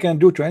this is you can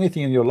do to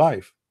anything in your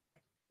life.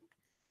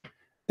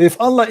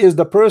 If Allah is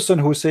the person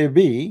who say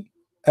be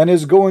and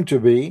is going to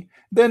be,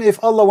 then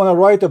if Allah want to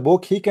write a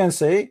book, he can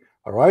say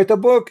write a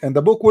book and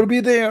the book will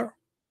be there.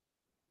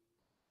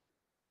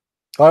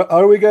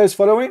 Are we guys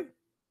following?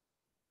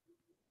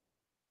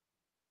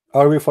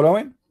 Are we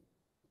following?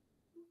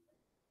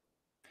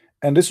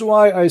 And this is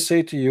why I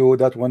say to you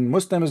that when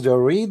Muslims, they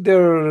read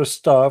their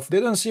stuff,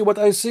 they don't see what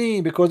I see,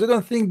 because they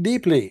don't think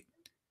deeply.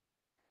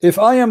 If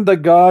I am the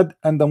God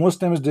and the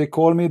Muslims, they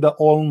call me the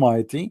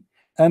Almighty,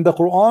 and the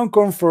Quran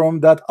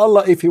confirmed that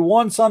Allah, if he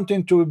wants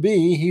something to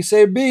be, he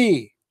say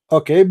be.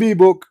 Okay, be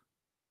book.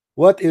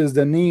 What is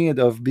the need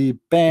of be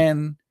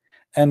pen?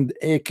 And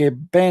a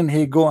pen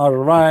he go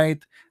and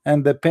write,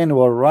 and the pen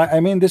will write.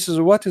 I mean, this is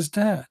what is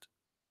that?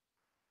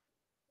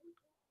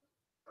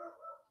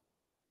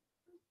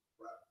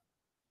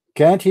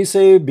 Can't he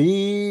say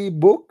be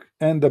book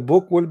and the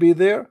book will be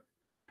there?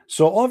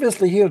 So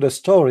obviously here the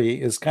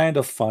story is kind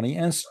of funny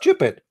and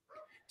stupid.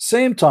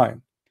 Same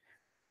time,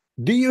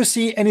 do you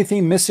see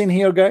anything missing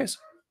here, guys?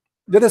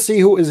 Let us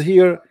see who is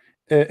here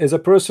is a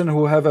person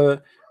who have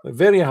a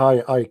very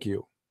high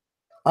IQ.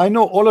 I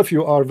know all of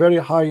you are very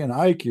high in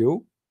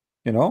IQ,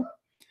 you know,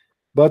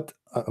 but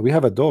we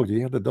have a dog. Do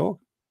you have the dog?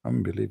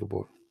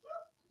 Unbelievable.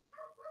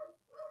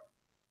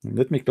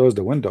 Let me close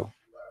the window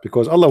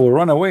because Allah will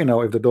run away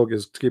now if the dog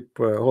is keep.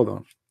 Hold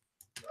on.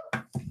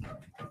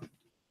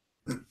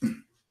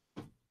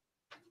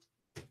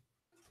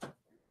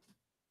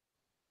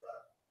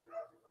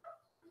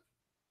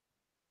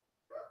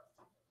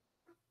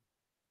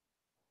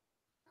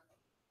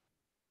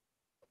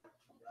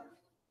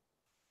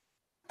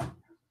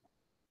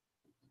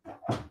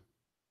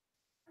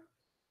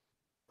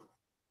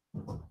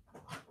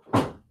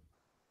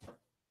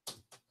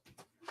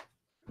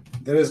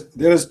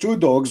 There is two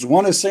dogs.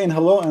 One is saying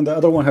hello, and the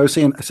other one is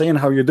saying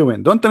how you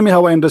doing. Don't tell me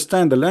how I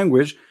understand the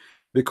language,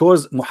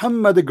 because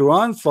Muhammad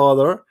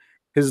grandfather,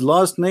 his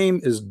last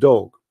name is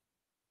Dog.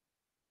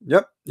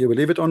 Yep, you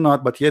believe it or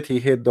not, but yet he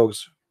hate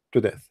dogs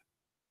to death.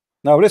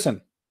 Now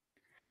listen,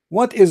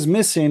 what is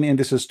missing in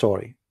this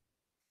story?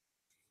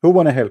 Who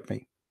wanna help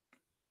me?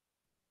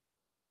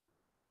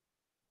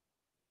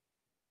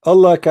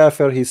 Allah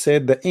kafir, he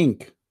said the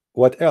ink.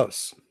 What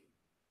else?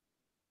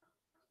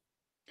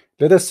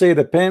 Let us say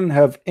the pen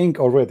have ink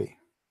already.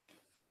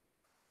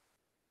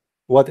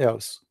 What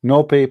else?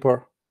 No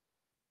paper.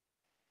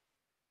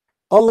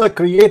 Allah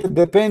created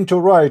the pen to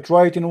write.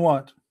 Write in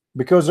what?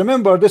 Because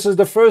remember, this is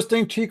the first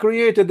thing he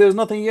created. There's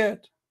nothing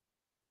yet.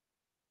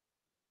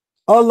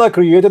 Allah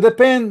created the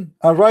pen,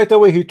 and right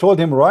away he told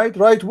him, write.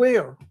 Write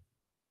where?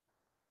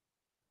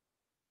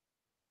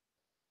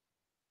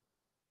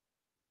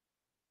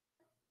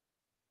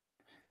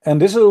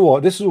 And this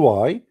is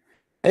why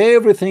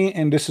everything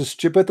in this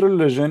stupid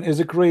religion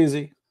is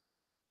crazy.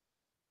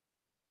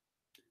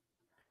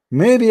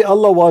 Maybe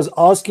Allah was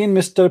asking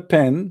Mr.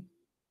 Pen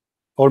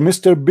or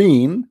Mr.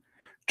 Bean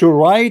to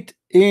write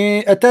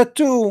a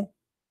tattoo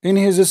in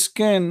his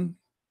skin.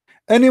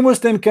 Any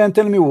Muslim can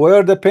tell me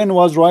where the pen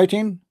was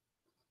writing?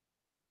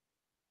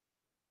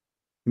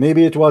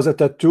 Maybe it was a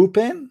tattoo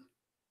pen.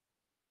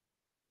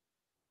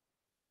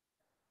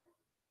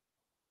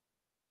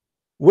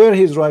 Where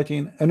he's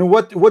writing, and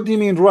what do you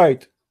mean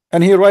write?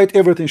 And he write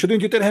everything.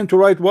 Shouldn't you tell him to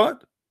write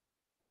what?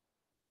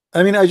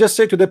 I mean, I just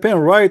say to the pen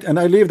write, and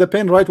I leave the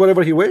pen write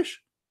whatever he wish.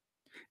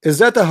 Is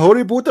that a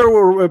Harry Potter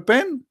or a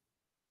pen?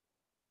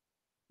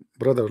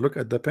 Brother, look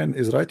at the pen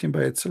is writing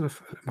by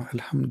itself.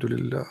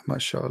 Alhamdulillah,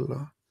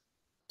 mashallah.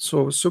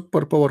 So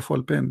super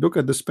powerful pen. Look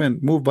at this pen,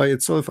 move by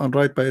itself and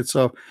write by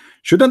itself.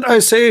 Shouldn't I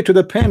say to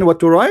the pen what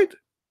to write?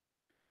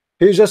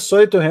 He just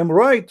said to him,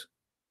 write.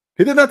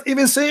 He did not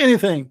even say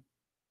anything.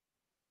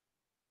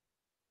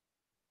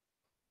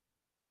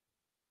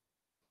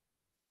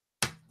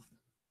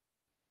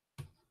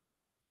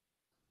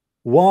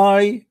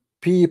 Why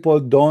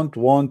people don't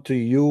want to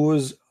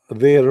use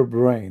their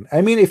brain? I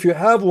mean, if you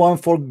have one,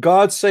 for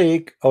God's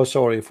sake, oh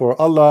sorry, for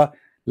Allah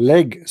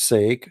leg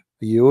sake,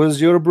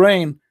 use your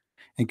brain.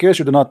 In case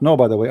you do not know,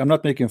 by the way, I'm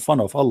not making fun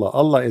of Allah.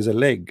 Allah is a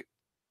leg.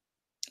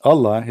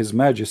 Allah, His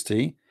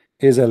Majesty,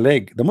 is a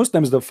leg. The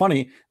Muslims, they're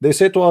funny. They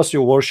say to us,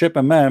 you worship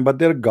a man, but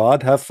their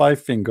God have 5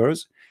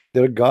 fingers.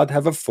 Their God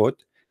have a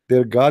foot.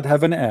 Their God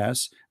have an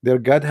ass. Their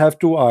God have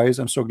 2 eyes.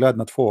 I'm so glad,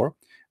 not 4.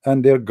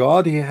 And their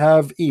God, he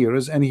have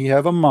ears, and he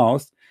have a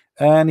mouth,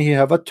 and he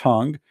have a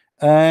tongue,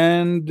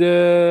 and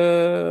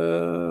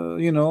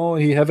you know,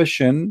 he have a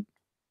shin,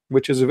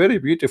 which is a very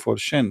beautiful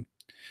shin.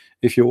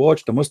 If you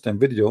watch the Muslim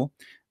video,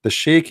 the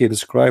Sheikh, he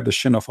described the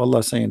shin of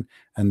Allah, saying,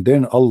 and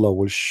then Allah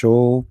will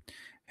show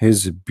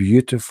his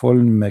beautiful,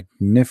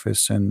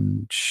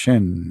 magnificent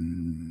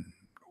shin.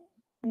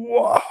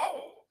 Wow.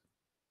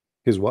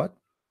 His what?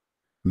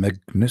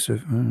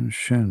 Magnificent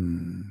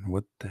shin.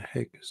 What the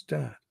heck is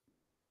that?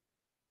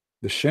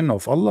 The shin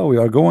of Allah? We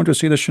are going to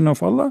see the shin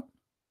of Allah?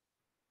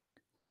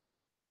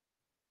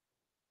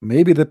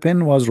 Maybe the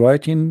pen was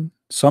writing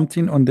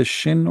something on the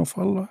shin of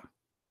Allah.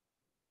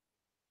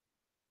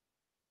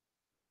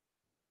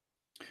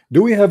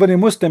 Do we have any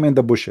Muslim in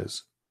the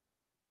bushes?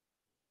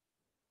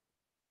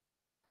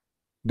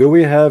 Do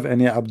we have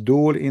any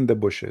Abdul in the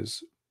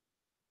bushes?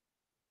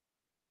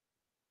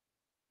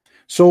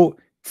 So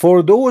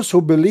for those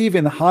who believe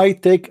in high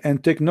tech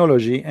and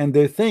technology, and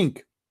they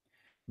think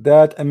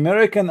that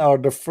American are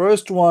the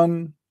first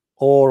one,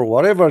 or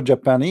whatever,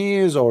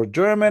 Japanese or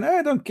German,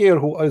 I don't care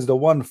who is the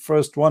one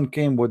first one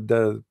came with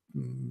the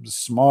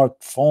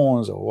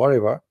smartphones or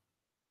whatever,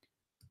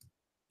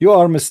 you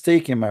are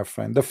mistaken, my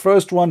friend. The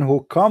first one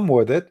who come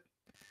with it,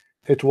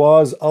 it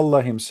was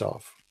Allah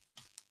himself.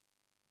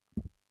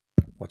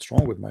 What's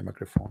wrong with my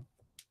microphone?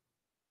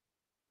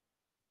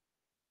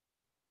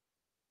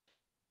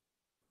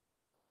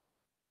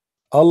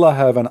 Allah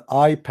have an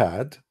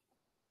iPad.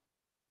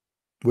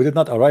 We did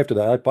not arrive to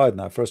the iPad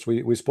now. First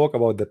we spoke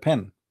about the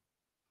pen.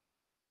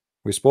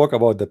 We spoke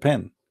about the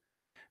pen.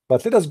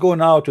 But let us go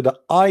now to the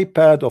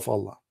iPad of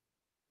Allah.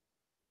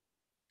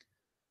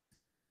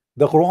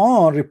 The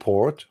Quran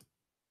report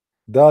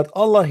that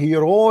Allah, he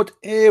wrote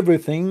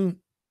everything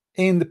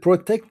in the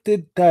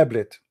protected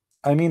tablet.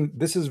 I mean,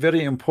 this is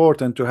very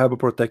important to have a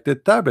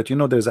protected tablet. You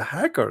know, there's a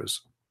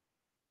hackers.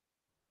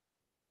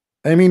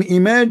 I mean,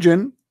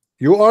 imagine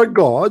you are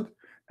God,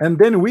 and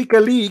then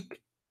WikiLeaks,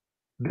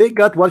 they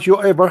got what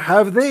you ever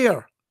have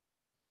there.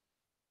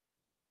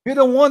 You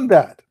don't want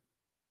that.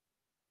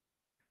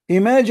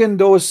 Imagine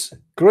those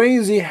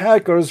crazy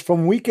hackers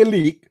from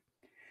WikiLeaks.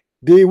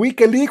 They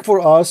WikiLeaks for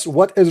us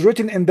what is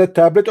written in the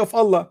tablet of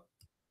Allah.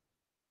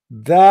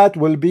 That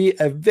will be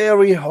a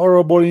very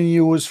horrible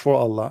news for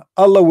Allah.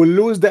 Allah will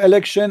lose the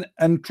election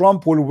and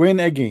Trump will win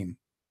again.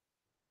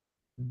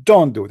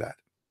 Don't do that.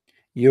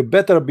 You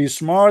better be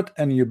smart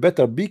and you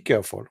better be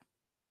careful.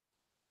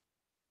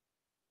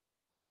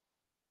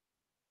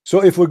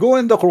 So if we go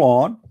in the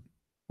Quran,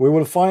 we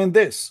will find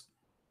this.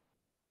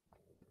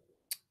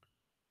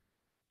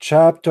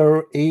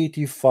 Chapter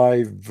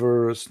 85,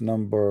 verse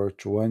number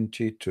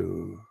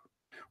 22.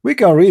 We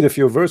can read a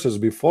few verses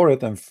before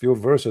it and few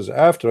verses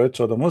after it,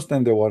 so the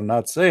Muslim, they will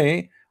not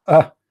say,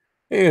 he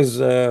is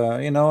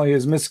you know, he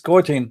is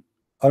misquoting,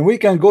 and we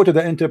can go to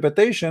the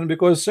interpretation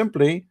because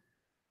simply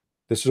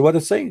this is what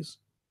it says.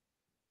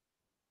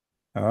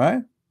 All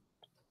right,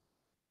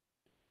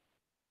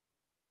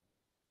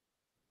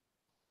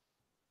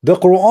 the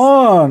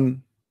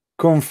Quran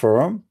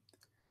confirm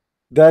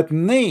that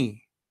nay,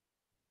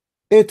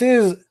 it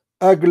is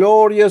a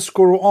glorious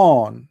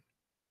Quran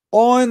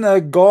on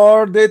a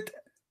guarded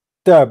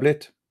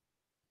tablet.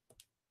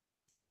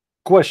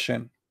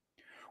 Question: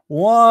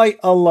 why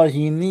Allah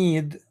he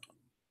need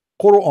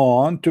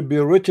Quran to be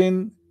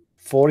written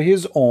for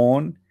his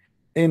own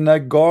in a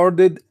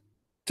guarded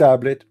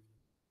tablet?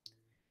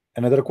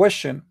 Another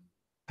question: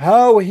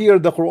 how here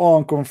the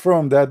Quran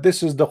confirm that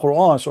this is the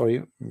Quran?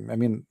 Sorry, I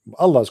mean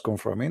Allah is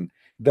confirming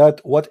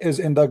that what is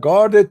in the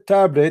guarded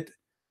tablet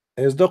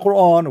is the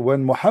Quran,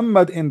 when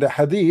Muhammad in the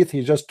hadith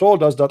he just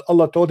told us that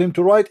Allah told him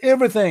to write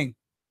everything,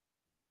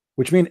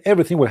 which means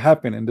everything will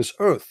happen in this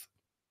earth,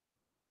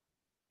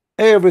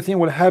 everything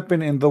will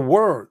happen in the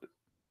world.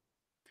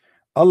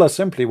 Allah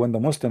simply, when the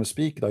Muslims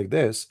speak like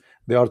this,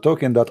 they are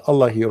talking that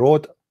Allah he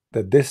wrote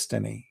the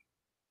destiny.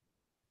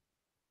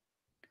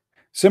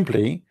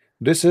 Simply,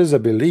 this is a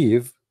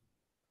belief,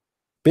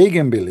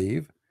 pagan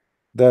belief,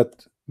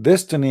 that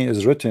destiny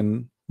is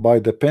written by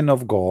the pen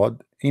of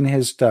God in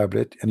his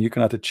tablet and you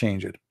cannot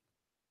change it.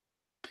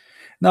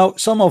 Now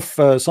some of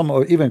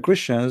even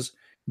Christians,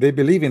 they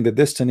believe in the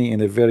destiny in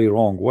a very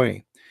wrong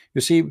way.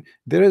 You see,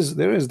 there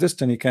is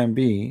destiny can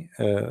be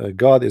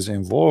God is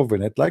involved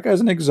in it. Like as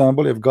an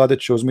example, if God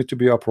had chose me to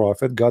be a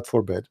prophet, God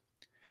forbid,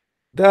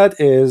 that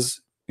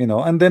is, you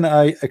know, and then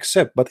I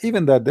accept, but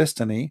even that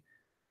destiny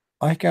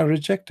I can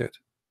reject it,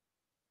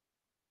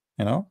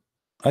 you know,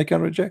 I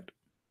can reject.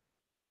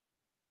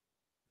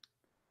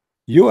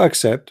 You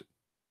accept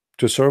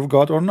to serve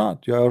God or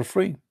not, you are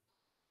free.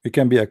 You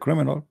can be a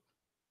criminal,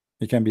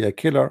 you can be a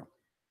killer,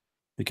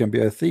 you can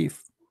be a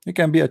thief, you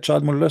can be a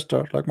child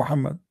molester like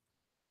Muhammad.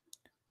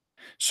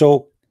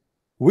 So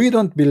we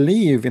don't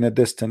believe in a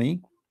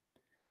destiny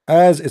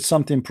as it's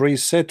something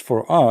preset for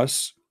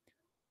us,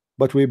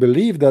 but we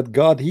believe that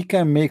God he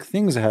can make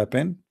things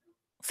happen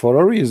for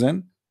a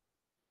reason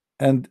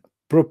and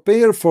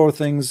prepare for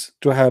things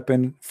to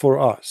happen for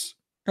us.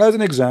 As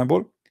an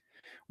example,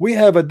 we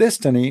have a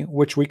destiny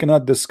which we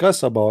cannot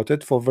discuss about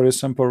it for very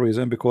simple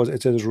reason, because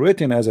it is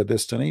written as a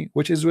destiny,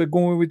 which is we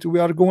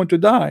are going to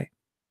die.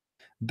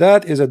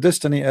 That is a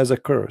destiny as a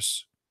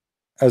curse,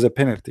 as a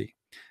penalty,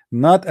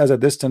 not as a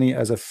destiny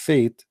as a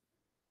fate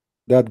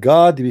that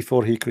God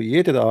before he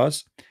created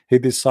us he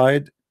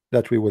decided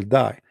that we will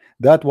die.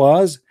 That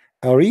was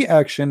a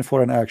reaction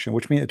for an action,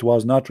 which means it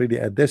was not really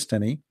a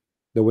destiny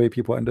the way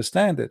people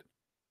understand it.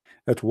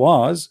 It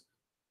was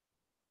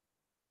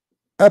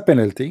a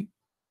penalty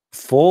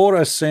for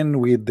a sin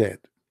we did.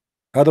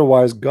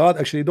 Otherwise God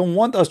actually don't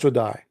want us to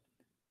die,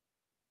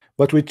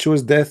 but we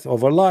choose death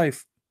over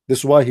life. This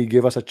is why he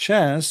gave us a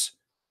chance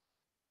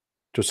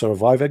to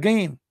survive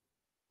again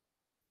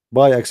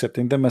by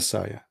accepting the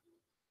Messiah.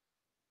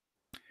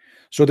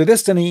 So the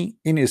destiny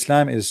in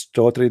Islam is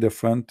totally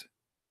different,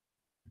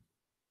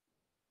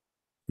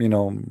 you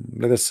know,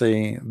 let us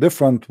say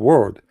different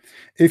word.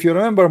 If you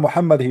remember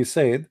Muhammad, he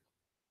said,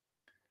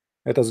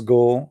 let us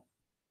go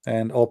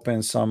and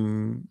open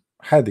some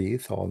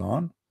hadith. Hold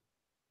on.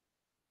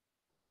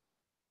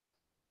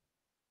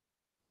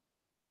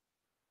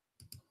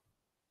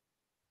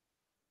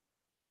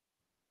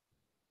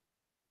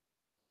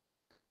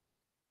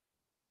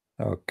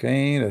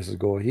 Okay, let's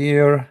go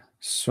here,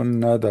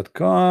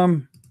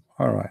 sunnah.com.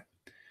 All right,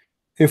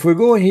 if we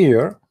go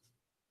here,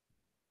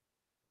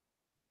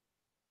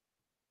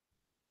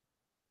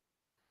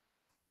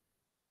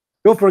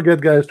 don't forget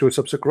guys to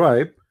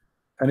subscribe,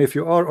 and if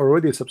you are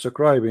already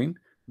subscribing,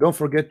 don't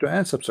forget to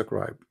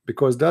unsubscribe,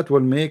 because that will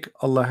make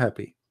Allah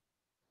happy.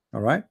 All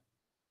right,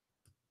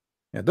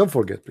 yeah, don't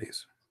forget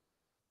please.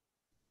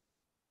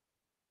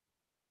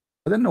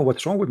 I don't know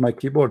what's wrong with my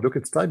keyboard. Look,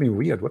 it's typing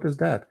weird. What is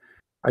that?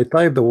 I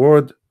type the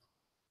word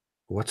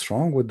What's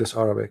wrong with this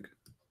Arabic?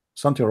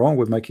 Something wrong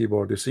with my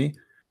keyboard. You see,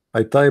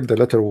 I typed the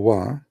letter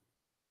wa,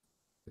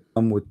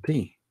 with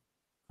T.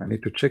 I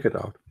need to check it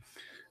out.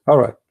 All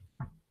right.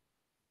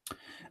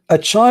 A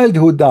child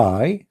who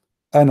died,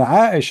 and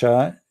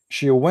Aisha,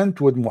 she went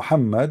with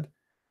Muhammad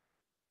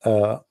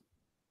to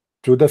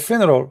the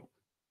funeral.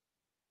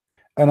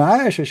 And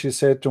Aisha, she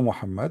said to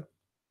Muhammad,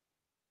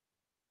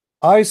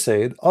 I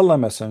said, Allah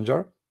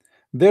Messenger,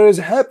 there is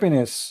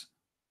happiness.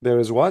 There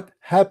is what?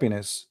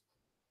 Happiness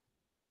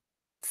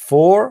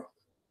for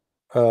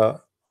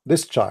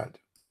this child.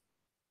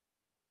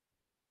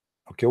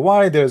 Okay,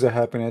 why there is a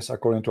happiness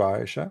according to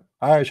Aisha?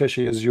 Aisha,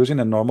 she is using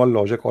a normal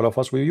logic all of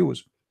us will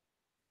use.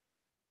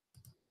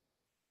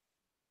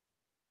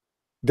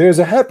 There is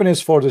a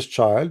happiness for this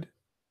child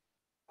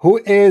who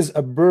is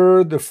a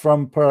bird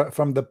from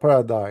the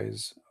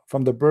paradise,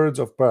 from the birds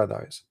of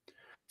paradise.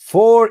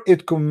 For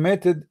it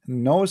committed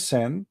no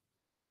sin,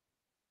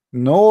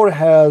 nor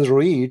has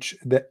reached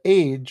the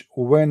age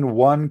when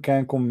one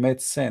can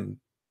commit sin.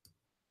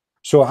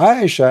 So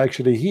Aisha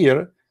actually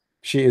here,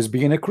 she is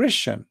being a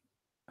Christian.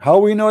 How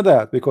we know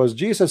that? Because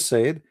Jesus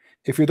said,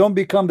 if you don't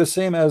become the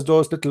same as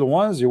those little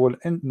ones, you will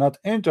not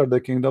enter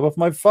the kingdom of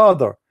my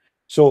Father.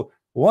 So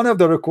one of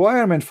the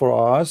requirements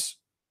for us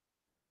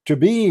to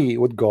be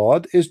with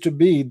God is to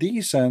be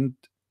decent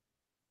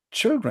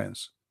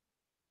children's.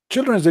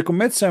 Children, they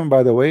commit sin,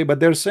 by the way, but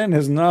their sin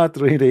is not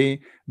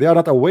really, they are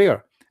not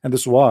aware. And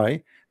that's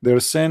why their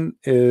sin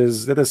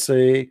is, let us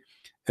say,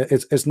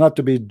 it's not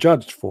to be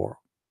judged for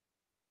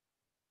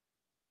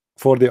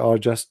they are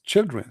just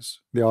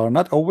children's. They are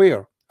not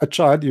aware. A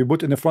child, you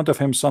put in front of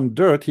him some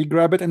dirt, he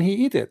grab it and he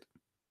eat it.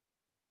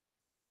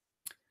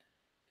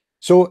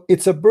 So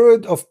it's a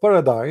bird of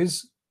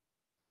paradise,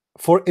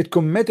 for it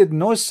committed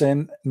no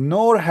sin,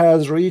 nor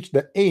has reached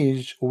the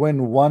age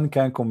when one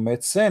can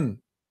commit sin.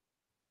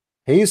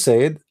 He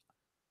said,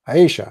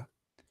 Aisha,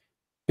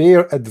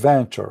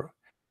 peradventure,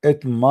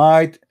 it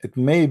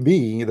may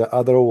be the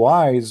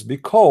otherwise,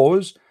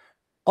 because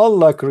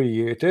Allah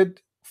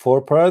created for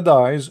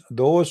paradise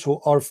those who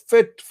are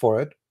fit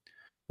for it,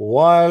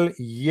 while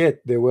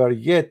yet they were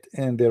yet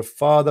in their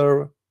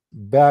father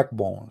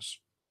backbones.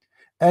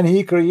 And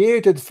he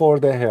created for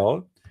the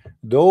hell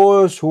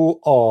those who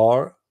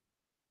are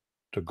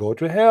to go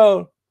to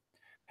hell.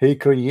 He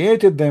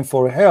created them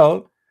for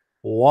hell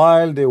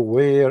while they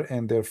were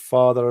in their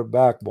father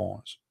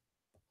backbones.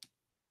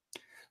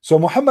 So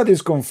Muhammad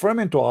is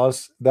confirming to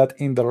us that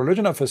in the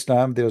religion of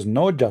Islam there is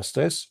no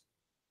justice,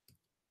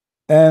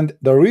 and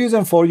the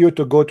reason for you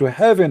to go to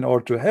heaven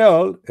or to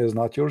hell is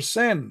not your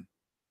sin.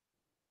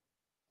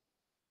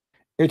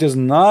 It is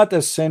not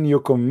a sin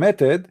you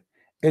committed,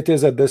 it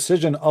is a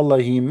decision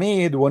Allah He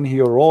made when He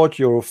wrote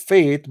your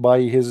fate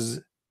by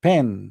His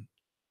pen.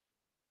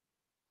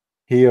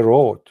 He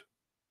wrote.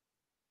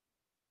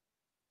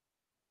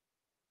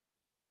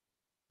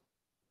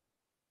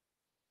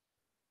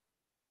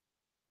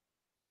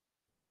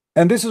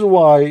 And this is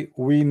why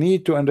we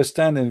need to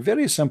understand in a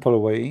very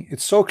simple way,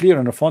 it's so clear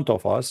in front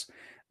of us,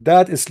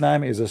 that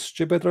Islam is a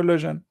stupid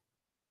religion,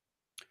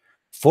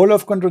 full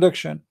of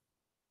contradiction.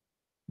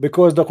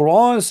 Because the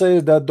Quran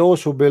says that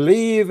those who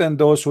believe and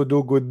those who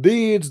do good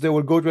deeds, they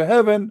will go to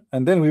heaven.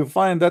 And then we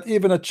find that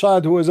even a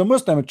child who is a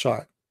Muslim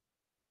child,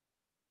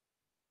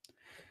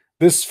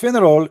 this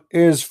funeral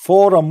is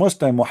for a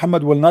Muslim.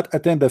 Muhammad will not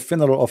attend the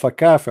funeral of a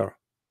kafir.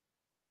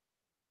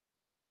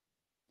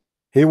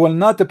 He will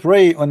not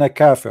pray on a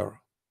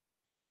kafir.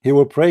 He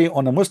will pray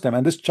on a Muslim.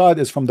 And this child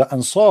is from the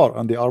Ansar,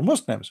 and they are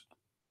Muslims.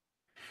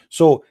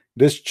 So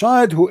this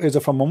child who is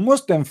from a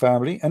Muslim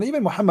family, and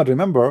even Muhammad,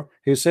 remember,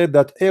 he said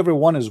that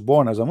everyone is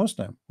born as a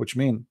Muslim, which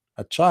means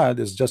a child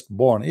is just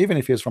born, even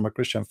if he is from a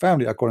Christian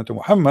family, according to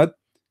Muhammad,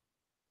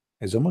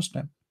 is a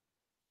Muslim.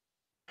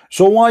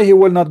 So why he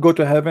will not go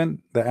to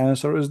heaven? The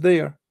answer is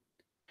there.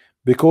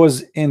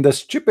 Because in the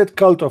stupid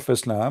cult of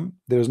Islam,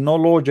 there is no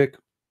logic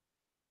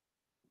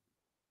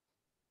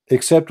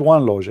except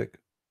one logic,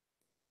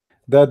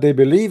 that they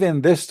believe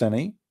in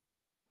destiny,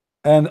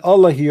 and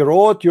Allah He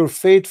wrote your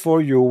fate for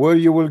you, where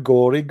you will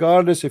go,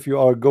 regardless if you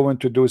are going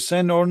to do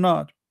sin or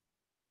not.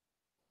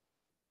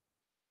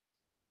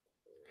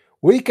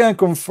 We can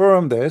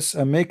confirm this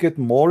and make it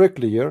more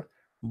clear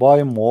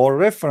by more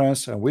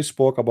reference, and we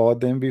spoke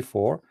about them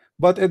before,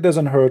 but it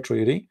doesn't hurt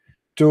really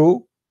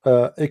to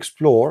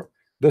explore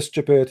the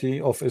stupidity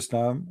of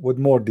Islam with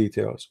more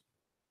details.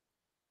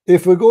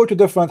 If we go to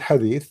different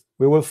hadith,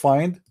 we will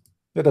find,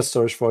 let us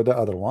search for the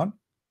other one.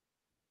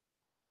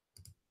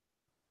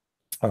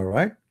 All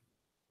right.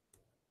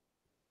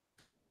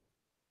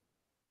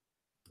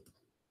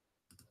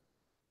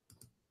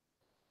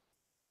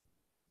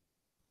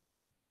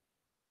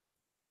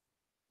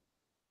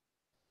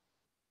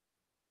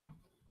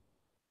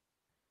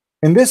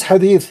 In this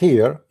hadith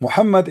here,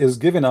 Muhammad is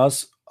giving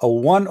us a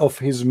one of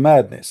his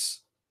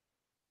madness.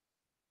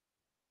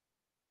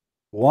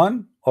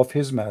 One of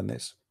his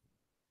madness.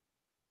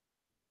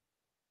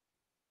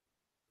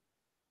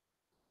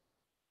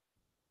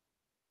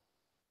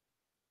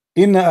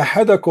 إن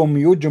أحدكم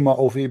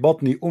يجمع في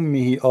بطن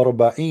أمه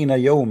 40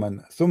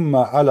 يوما ثم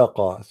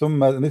علقة ثم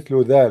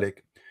مثل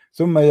ذلك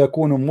ثم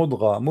يكون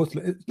مضغة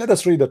مثل. Let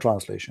us read the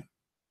translation,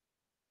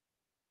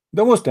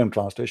 the Muslim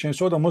translation,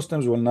 so the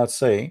Muslims will not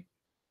say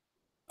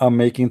I'm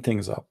making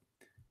things up.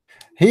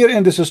 Here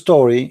in this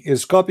story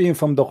is copying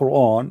from the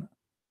Quran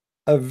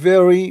a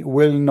very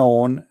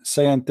well-known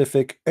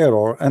scientific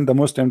error, and the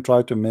Muslim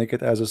tried to make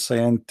it as a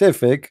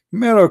scientific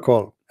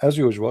miracle as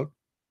usual.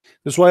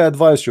 That's why I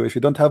advise you, if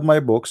you don't have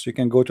my books, you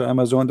can go to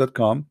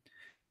Amazon.com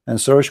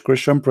and search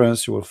Christian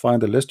Prince. You will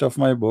find a list of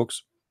my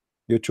books.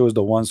 You choose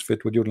the ones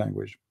fit with your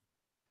language.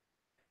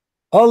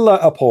 Allah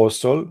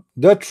Apostle,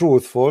 the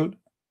truthful,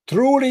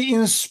 truly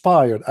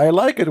inspired. I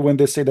like it when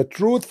they say the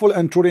truthful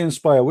and truly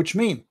inspired, which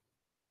mean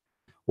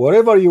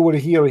whatever you will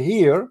hear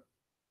here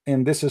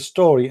in this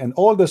story and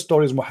all the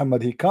stories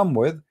Muhammad he come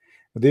with,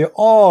 they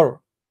are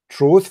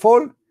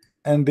truthful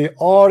and they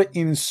are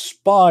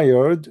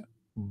inspired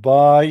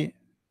by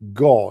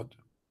God.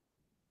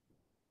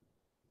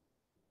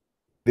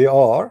 They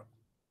are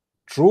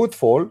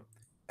truthful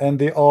and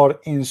they are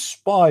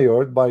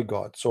inspired by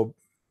God. So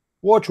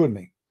watch with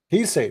me.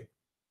 He said,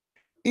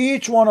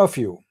 each one of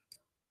you,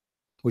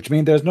 which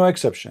means there's no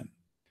exception,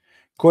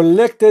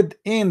 collected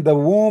in the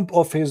womb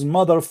of his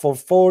mother for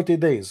 40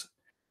 days.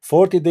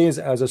 40 days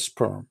as a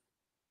sperm.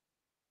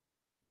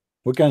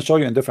 We can show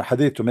you in different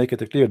hadith to make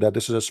it clear that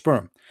this is a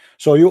sperm.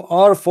 So you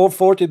are for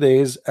 40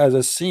 days as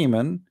a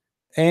semen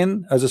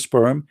and as a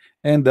sperm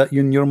and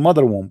in your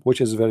mother womb, which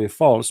is very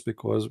false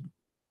because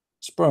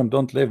sperm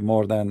don't live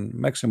more than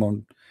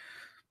maximum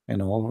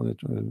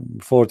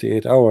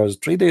 48 hours,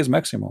 3 days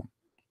maximum.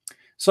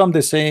 Some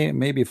they say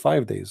maybe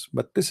 5 days,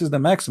 but this is the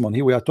maximum.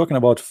 Here we are talking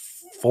about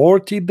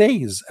 40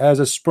 days as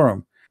a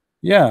sperm.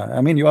 Yeah,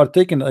 I mean you are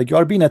taking, like you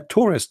are being a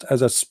tourist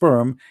as a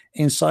sperm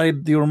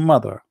inside your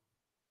mother,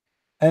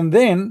 and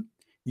then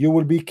you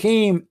will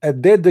become a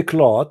dead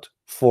clot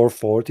for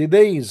 40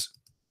 days.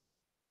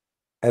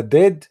 A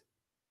dead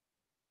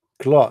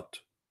clot.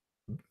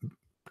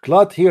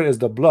 Clot here is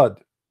the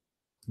blood,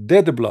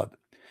 dead blood.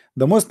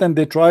 The Muslim,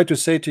 they try to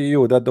say to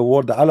you that the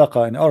word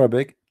alaqa in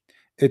Arabic,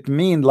 it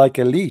means like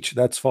a leech.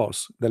 That's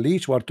false. The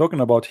leech we're talking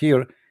about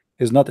here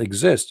is not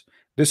exist.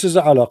 This is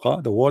a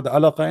alaqa. The word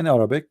alaqa in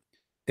Arabic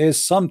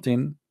is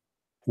something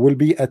will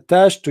be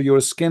attached to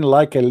your skin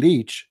like a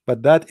leech,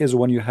 but that is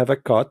when you have a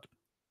cut,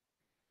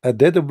 a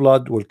dead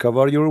blood will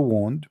cover your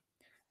wound,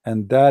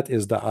 and that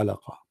is the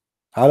alaqa.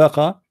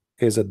 Alaqa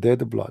is a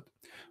dead blood.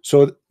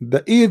 So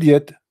the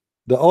idiot,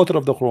 the author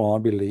of the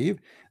Quran, believe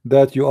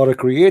that you are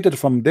created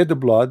from dead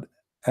blood,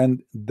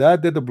 and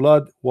that dead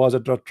blood was a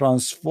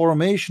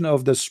transformation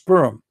of the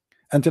sperm.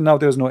 Until now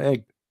there's no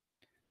egg.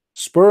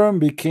 Sperm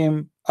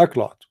became a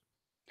clot.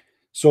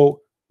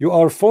 So you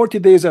are 40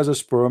 days as a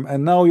sperm,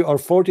 and now you are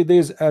 40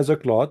 days as a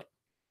clot,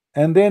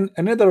 and then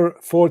another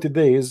 40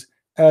 days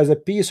as a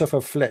piece of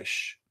a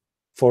flesh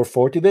for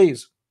 40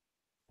 days.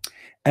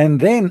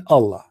 And then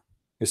Allah,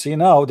 you see,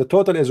 now the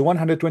total is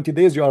 120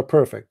 days. You are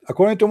perfect.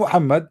 According to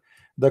Muhammad,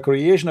 the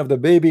creation of the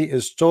baby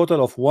is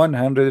total of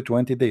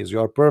 120 days. You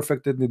are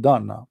perfectly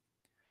done now.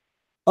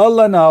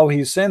 Allah now,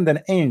 he sent an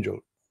angel.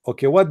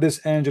 Okay, what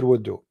this angel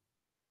would do?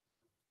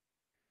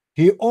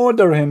 He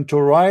ordered him to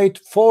write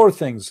 4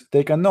 things.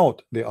 Take a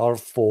note. There are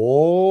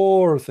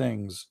 4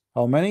 things.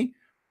 How many?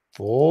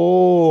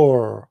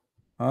 4.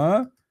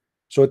 Huh?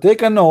 So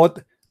take a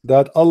note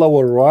that Allah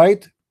will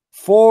write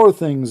 4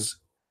 things,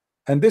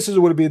 and this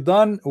will be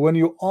done when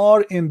you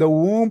are in the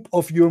womb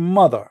of your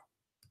mother,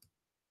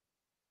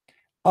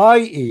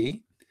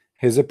 i.e.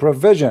 his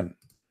provision,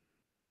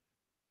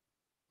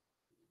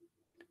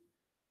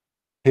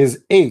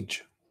 his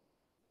age,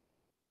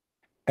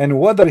 and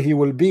whether he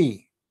will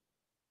be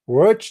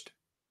rich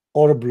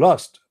or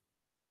blessed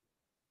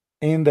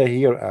in the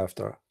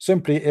hereafter.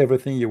 Simply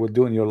everything you will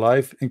do in your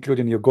life,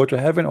 including you go to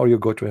heaven or you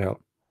go to hell.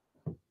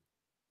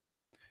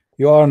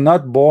 You are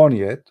not born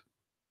yet,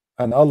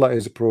 and Allah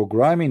is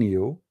programming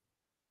you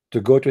to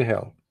go to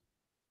hell.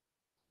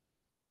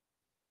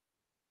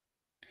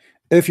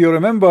 If you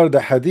remember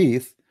the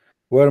hadith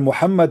where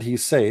Muhammad, he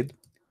said,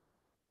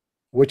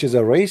 which is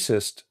a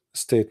racist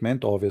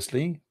statement,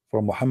 obviously,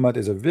 for Muhammad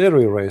is a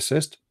very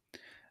racist,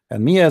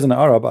 and me as an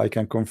Arab, I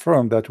can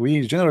confirm that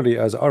we generally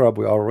as Arab,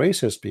 we are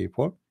racist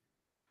people.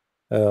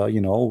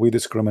 We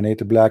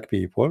discriminate black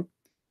people,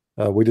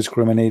 we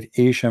discriminate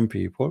Asian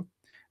people,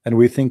 and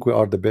we think we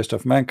are the best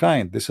of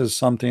mankind. This is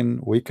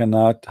something we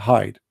cannot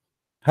hide.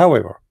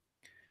 However,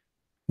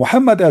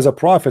 Muhammad as a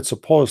prophet,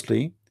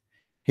 supposedly,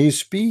 he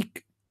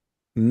speak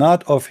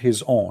not of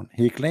his own.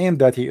 He claimed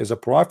that he is a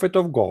prophet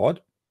of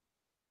God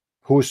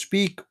who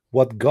speak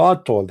what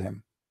God told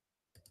him.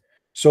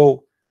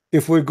 So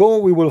if we go,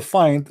 we will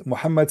find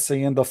Muhammad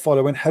saying the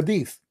following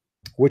hadith,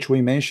 which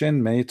we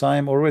mentioned many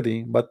times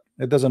already, but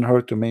it doesn't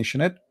hurt to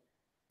mention it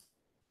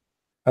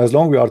as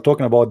long we are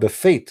talking about the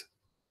fate.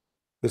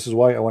 This is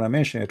why I want to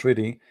mention it.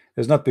 Really,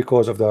 it's not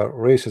because of the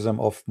racism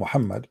of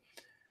Muhammad.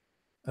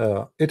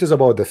 It is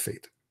about the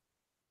fate.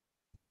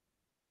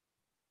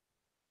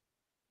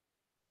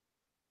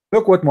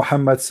 Look what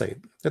Muhammad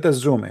said. Let us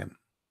zoom in.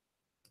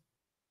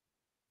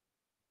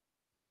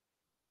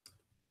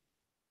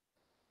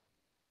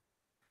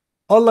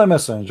 Allah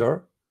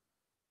Messenger,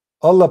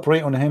 Allah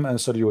pray on him and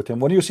salute him.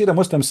 When you see the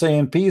Muslim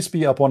saying peace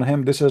be upon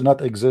him, this does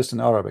not exist in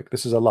Arabic.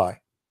 This is a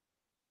lie.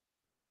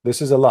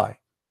 This is a lie.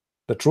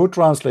 The true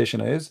translation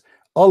is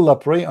Allah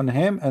pray on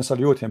him and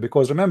salute him,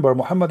 because remember,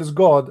 Muhammad is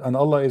God and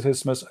Allah is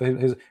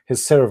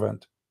his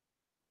servant.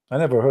 I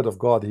never heard of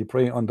God he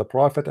pray on the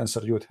Prophet and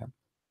salute him.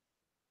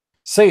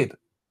 Said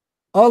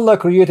Allah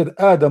created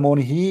Adam when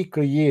he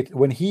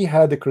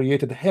had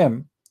created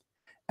him,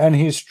 and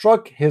he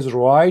struck his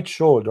right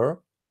shoulder,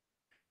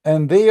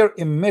 and there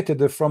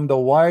emitted from the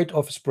white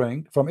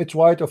offspring, from its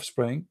white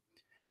offspring,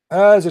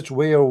 as it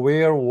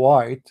were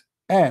white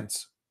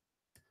ants.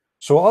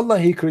 So Allah,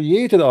 he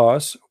created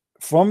us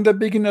from the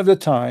beginning of the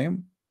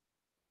time,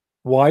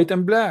 white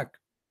and black.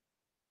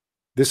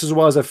 This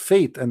was a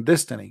fate and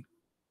destiny.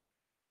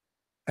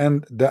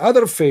 And the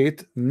other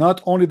fate,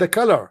 not only the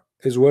color,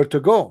 is where to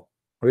go.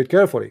 Read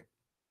carefully.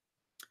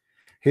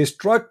 He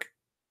struck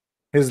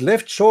his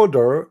left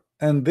shoulder,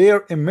 and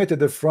there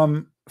emitted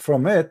from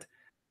it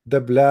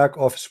the black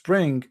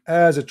offspring,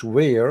 as it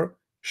were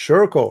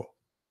charcoal.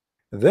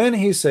 Then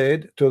he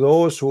said to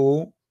those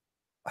who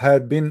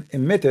had been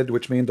emitted,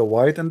 which mean the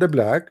white and the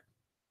black,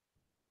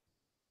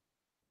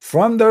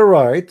 from the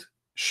right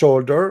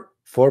shoulder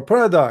for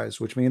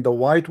paradise, which mean the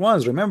white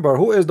ones. Remember,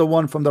 who is the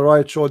one from the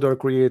right shoulder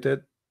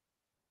created?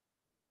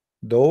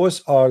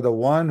 Those are the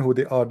one who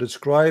they are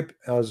described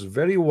as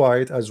very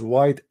white, as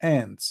white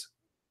ants.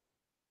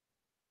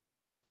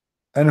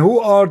 And who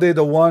are they,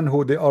 the one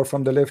who they are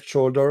from the left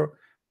shoulder?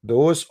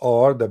 Those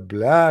are the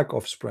black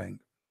offspring.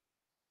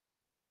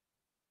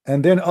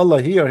 And then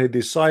Allah here, he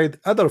decide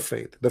other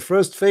fate. The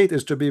first fate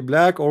is to be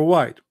black or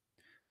white.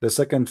 The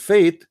second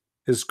fate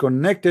is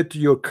connected to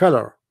your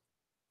color.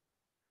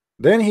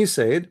 Then he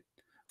said,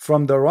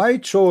 from the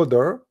right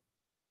shoulder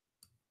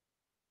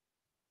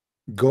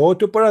go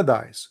to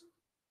paradise,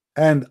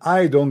 and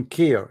I don't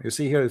care. You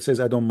see here it says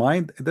I don't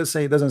mind. It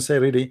doesn't say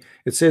really.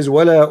 It says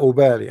wala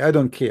ubali. I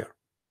don't care.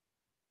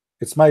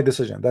 It's my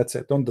decision. That's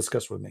it. Don't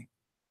discuss with me.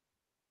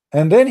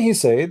 And then he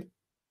said,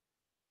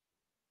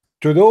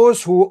 to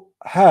those who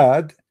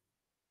had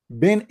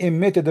been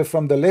emitted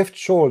from the left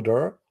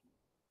shoulder,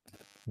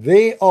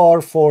 they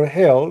are for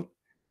hell,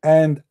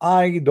 and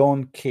I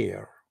don't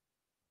care.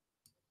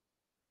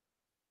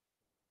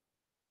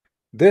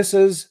 This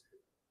is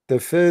the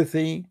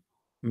filthy,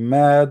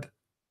 mad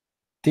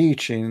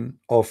teaching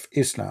of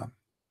Islam,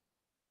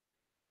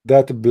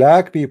 that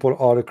black people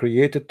are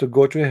created to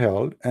go to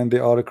hell, and they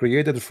are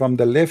created from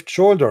the left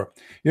shoulder.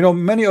 You know,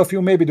 many of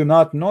you maybe do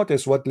not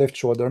notice what left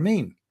shoulder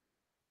mean.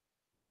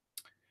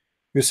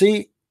 You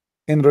see,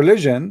 in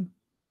religion,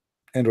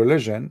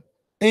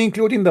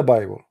 including the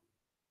Bible,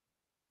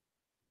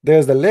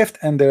 there's the left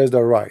and there is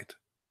the right.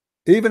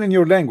 Even in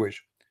your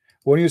language,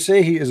 when you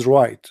say he is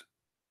right,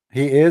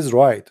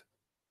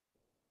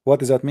 what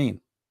does that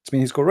mean? It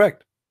means he's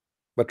correct.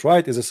 But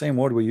right is the same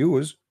word we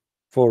use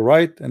for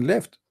right and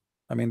left.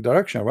 I mean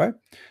direction, right?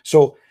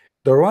 So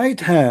the right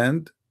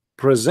hand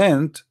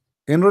present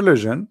in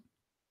religion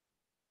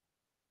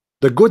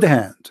the good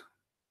hand.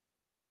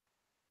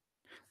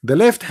 The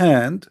left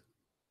hand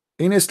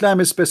in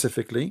Islam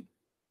specifically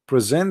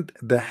present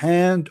the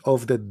hand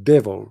of the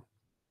devil.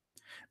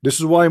 This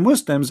is why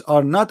Muslims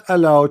are not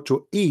allowed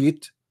to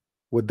eat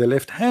with the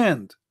left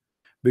hand,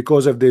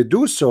 because if they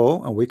do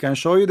so, and we can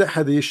show you the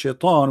hadith,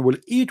 shaitan will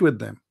eat with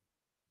them.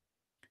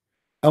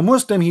 A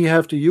Muslim, he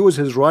have to use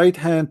his right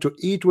hand to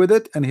eat with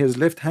it, and his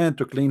left hand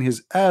to clean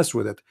his ass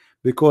with it,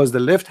 because the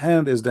left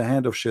hand is the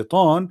hand of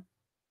shaitan,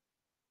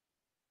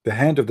 the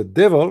hand of the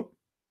devil,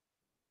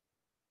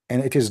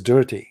 and it is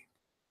dirty.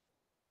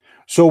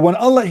 So when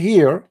Allah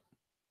here,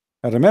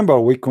 and remember,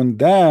 we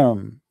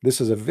condemn, this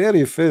is a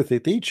very filthy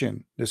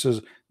teaching. This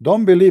is,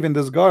 don't believe in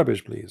this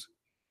garbage, please.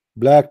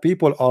 Black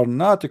people are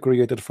not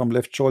created from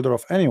left shoulder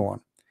of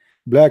anyone.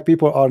 Black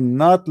people are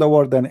not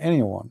lower than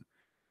anyone.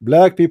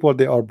 Black people,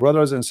 they are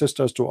brothers and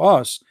sisters to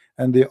us,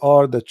 and they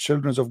are the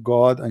children of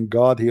God, and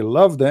God, he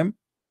loved them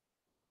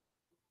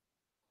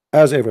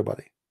as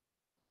everybody.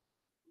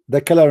 The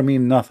color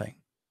mean nothing,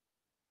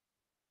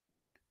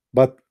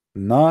 but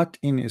not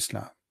in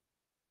Islam.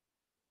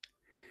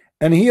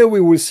 And here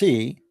we will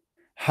see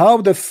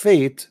how the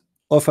fate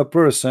of a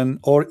person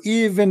or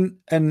even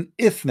an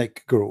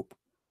ethnic group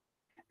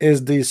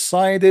is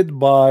decided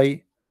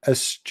by a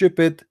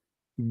stupid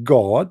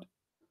God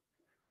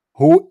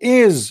who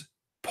is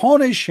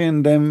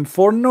punishing them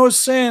for no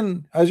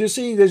sin. As you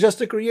see, they're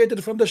just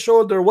created from the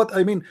shoulder. What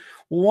I mean,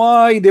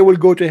 why they will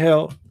go to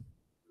hell?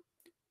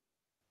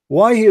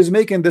 Why he is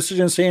making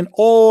decisions saying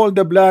all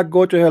the black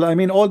go to hell? I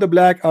mean, all the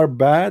black are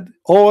bad,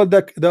 all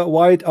the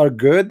white are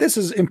good. This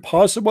is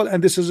impossible,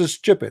 and this is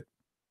stupid.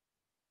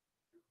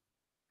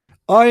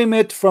 I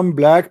met from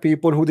black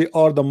people who they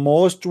are the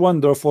most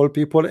wonderful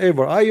people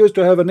ever. I used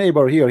to have a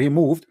neighbor here. He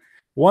moved.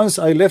 Once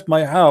I left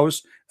my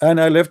house and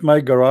I left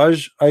my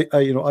garage. I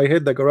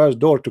had the garage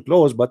door to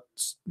close, but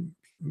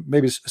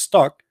maybe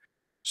stuck.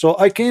 So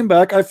I came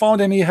back, I found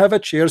him, he have a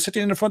chair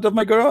sitting in front of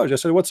my garage. I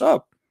said, what's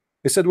up?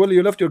 He said, well,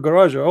 you left your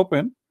garage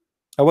open.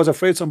 I was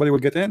afraid somebody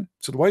would get in. I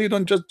said, why you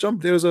don't just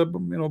jump? There's a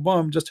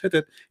bomb, just hit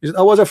it. He said,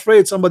 I was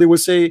afraid somebody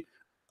would say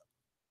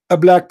a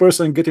black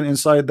person getting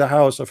inside the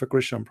house of a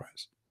Christian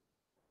prince.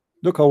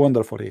 Look how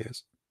wonderful he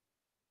is.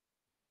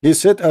 He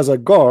sit as a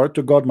guard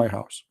to guard my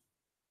house.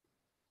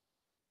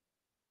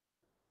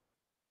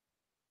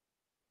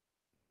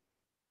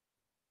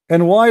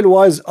 And while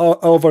was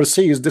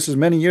overseas, this is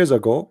many years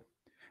ago,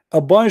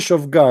 a bunch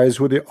of guys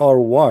who they are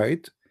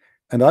white,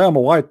 and I am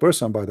a white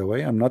person, by the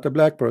way, I'm not a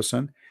black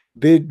person.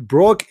 They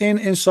broke in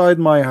inside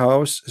my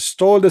house,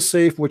 stole the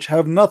safe, which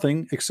have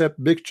nothing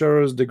except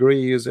pictures,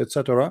 degrees,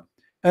 etc.,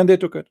 and they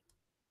took it.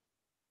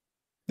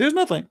 There's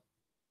nothing.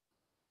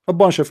 A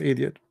bunch of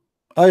idiot.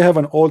 I have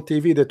an old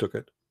TV, they took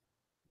it.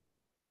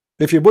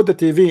 If you put the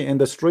TV in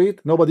the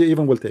street, nobody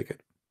even will take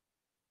it.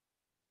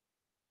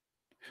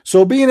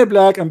 So being a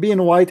black and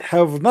being white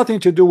have nothing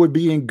to do with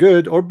being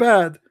good or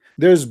bad.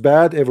 There's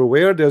bad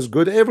everywhere, there's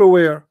good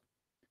everywhere.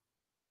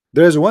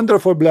 There's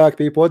wonderful black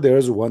people,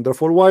 there's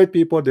wonderful white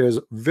people, there's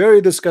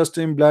very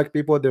disgusting black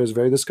people, there's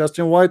very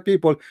disgusting white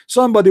people.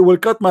 Somebody will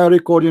cut my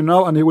recording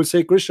now and he will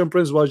say Christian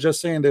Prince was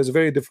just saying there's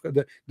very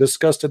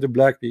disgusted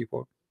black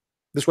people.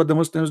 This is what the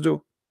Muslims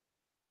do.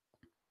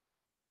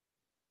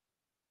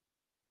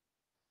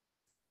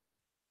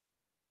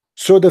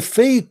 So the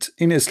fate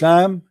in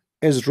Islam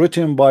is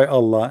written by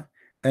Allah,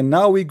 and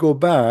now we go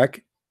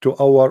back to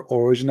our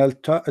original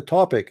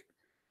topic.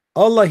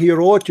 Allah, he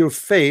wrote your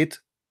fate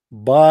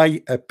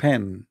by a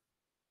pen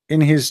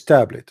in his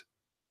tablet.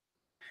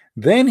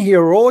 Then he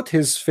wrote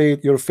his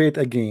fate, your fate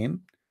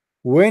again,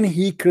 when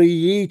he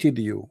created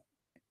you.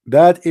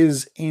 That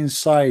is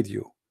inside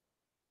you.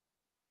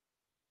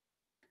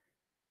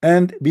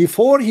 And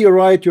before he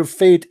write your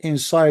fate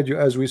inside you,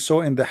 as we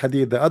saw in the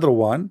hadith, the other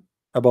one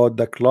about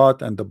the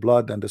clot and the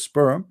blood and the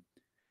sperm,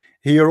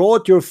 he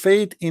wrote your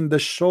fate in the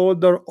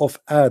shoulder of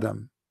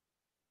Adam.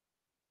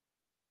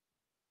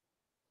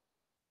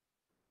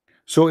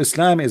 So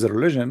Islam is a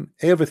religion,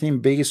 everything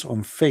based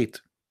on fate,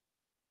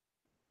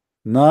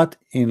 not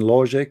in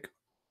logic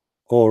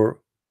or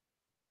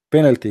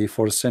penalty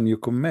for sin you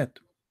commit.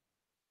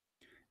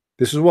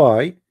 This is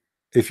why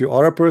if you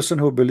are a person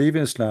who believes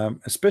in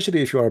Islam,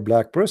 especially if you are a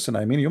black person,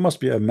 I mean, you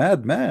must be a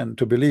madman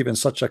to believe in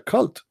such a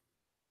cult.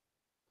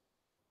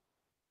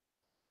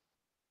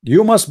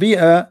 You must be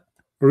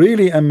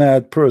really a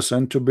mad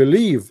person to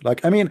believe.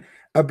 Like, I mean,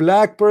 a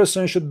black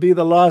person should be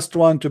the last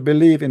one to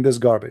believe in this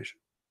garbage.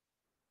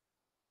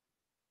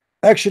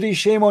 Actually,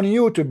 shame on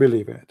you to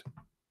believe in it.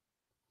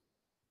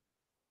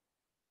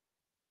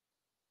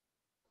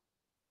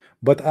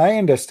 But I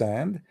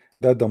understand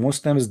that the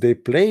Muslims, they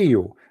play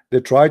you. They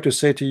try to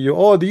say to you,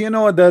 oh, do you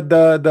know that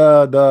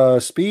the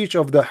speech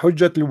of the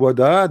Hujjat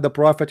al-Wada, the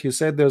Prophet, he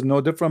said there's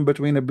no difference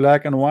between a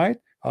black and white?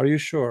 Are you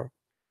sure?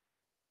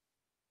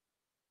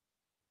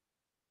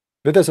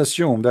 Let us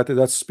assume that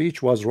that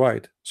speech was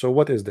right. So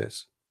what is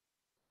this?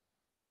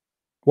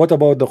 What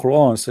about the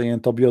Quran saying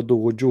tabyaddu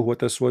wujuh wa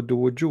taswaddu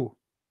wujuh?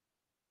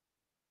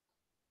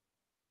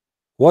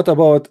 What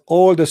about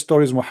all the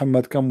stories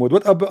Muhammad come with?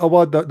 What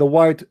about the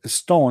white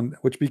stone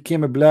which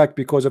became a black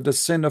because of the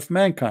sin of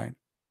mankind?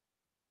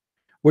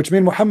 Which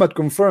means Muhammad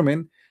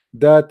confirming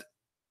that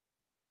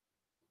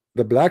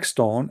the black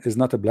stone is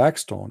not a black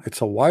stone, it's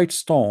a white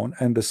stone,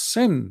 and the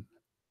sin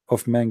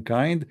of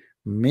mankind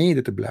made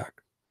it black.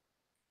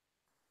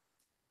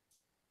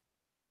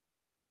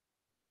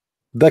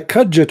 The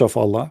Qadjat of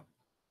Allah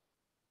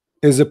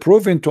is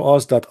proving to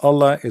us that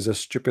Allah is a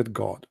stupid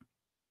God.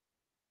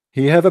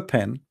 He have a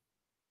pen,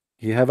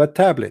 he have a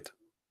tablet,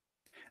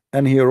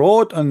 and he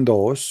wrote on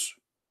those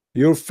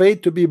your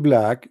fate to be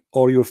black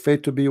or your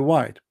fate to be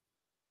white.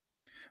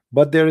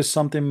 But there is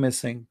something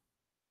missing.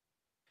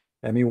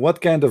 I mean,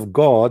 what kind of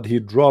God he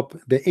dropped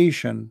the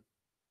Asian,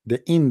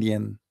 the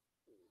Indian?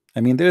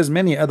 I mean, there's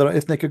many other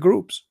ethnic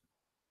groups.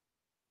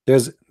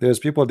 There's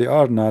people, they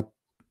are not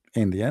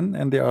Indian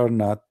and they are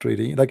not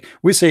really, like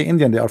we say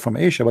Indian, they are from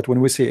Asia, but when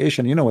we say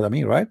Asian, you know what I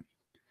mean, right?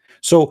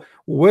 So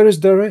where is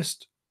the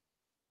rest?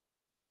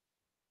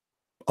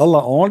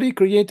 Allah only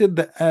created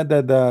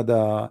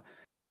the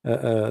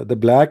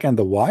black and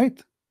the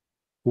white.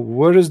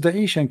 Where is the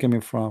Asian coming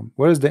from?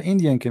 Where is the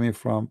Indian coming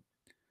from?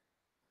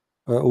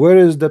 Where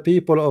is the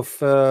people of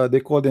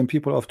they call them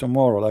people of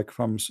tomorrow, like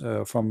from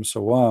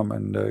Sawam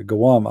and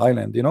Guam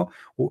Island? You know,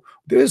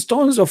 there is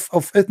tons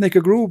of ethnic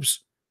groups.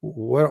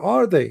 Where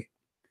are they?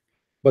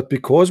 But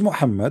because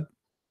Muhammad,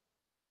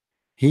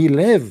 he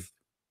lived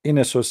in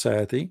a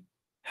society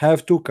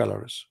have two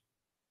colors.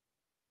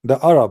 The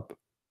Arab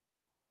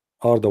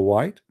are the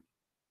white,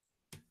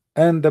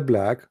 and the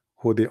black,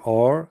 who they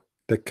are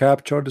the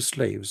captured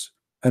slaves.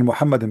 And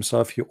Muhammad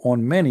himself, he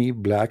owned many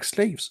black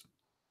slaves.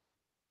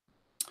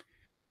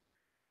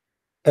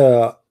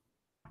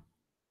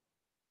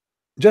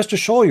 Just to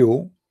show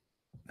you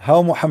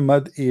how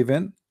Muhammad,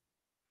 even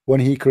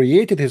when he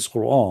created his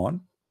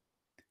Quran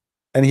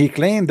and he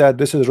claimed that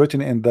this is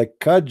written in the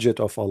Qadjat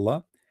of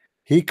Allah,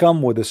 he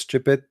come with a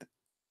stupid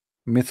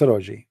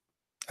mythology.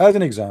 As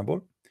an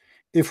example,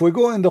 if we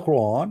go in the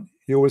Quran,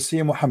 you will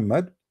see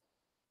Muhammad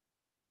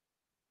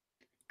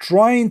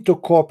trying to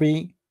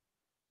copy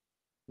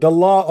the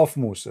law of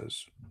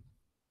Moses.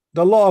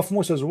 The law of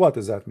Moses, what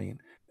does that mean?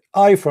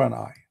 Eye for an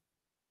eye.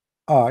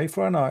 Eye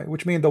for an eye,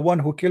 which means the one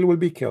who killed will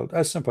be killed.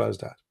 As simple as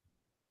that.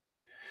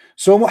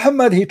 So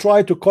Muhammad, he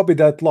tried to copy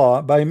that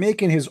law by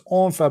making his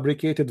own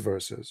fabricated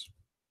verses.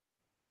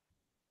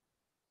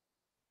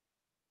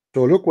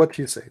 So look what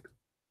he said.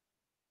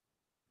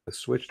 Let's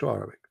switch to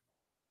Arabic.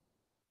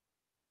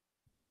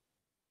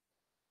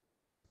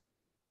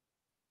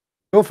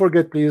 Don't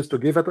forget, please, to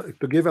give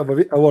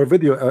our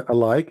video a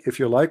like if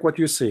you like what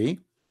you see.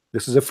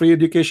 This is a free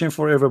education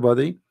for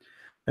everybody,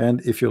 and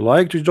if you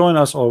like to join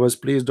us always,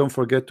 please don't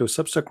forget to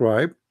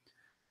subscribe,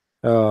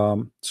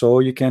 so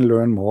you can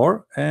learn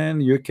more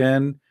and you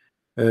can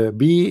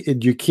be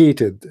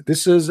educated.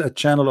 This is a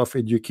channel of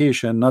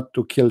education, not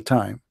to kill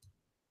time.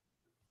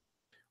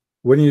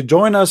 When you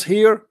join us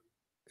here,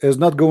 is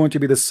not going to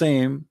be the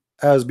same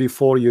as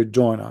before you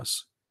join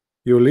us.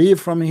 You leave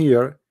from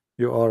here,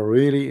 you are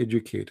really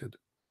educated.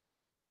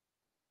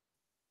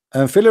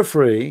 And feel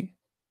free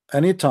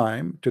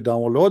anytime to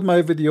download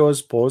my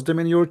videos, post them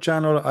in your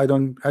channel. I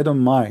don't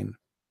mind.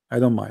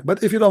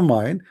 But if you don't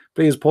mind,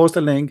 please post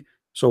a link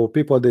so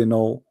people they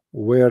know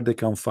where they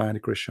can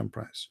find Christian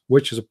Prince,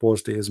 which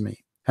supposedly is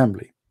me,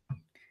 humbly.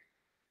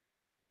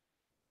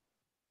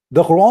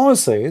 The Quran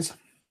says,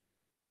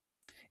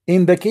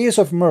 in the case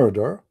of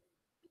murder,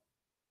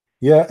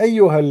 يا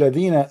أيها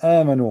الذين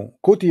آمنوا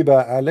كتب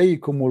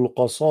عليكم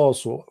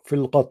القصاص في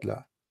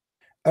القتلى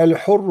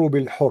الحر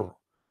بالحر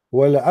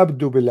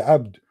والعبد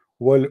بالعبد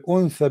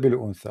والأنثى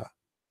بالأنثى.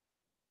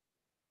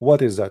 What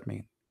does that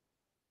mean?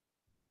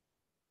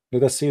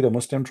 Let us see the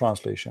Muslim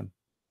translation.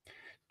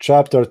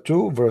 Chapter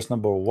 2, verse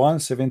number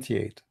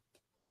 178.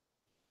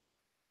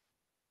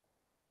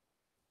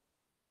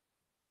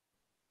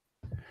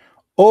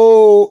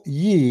 O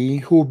ye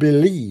who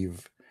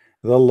believe,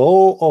 the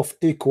law of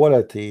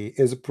equality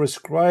is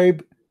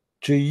prescribed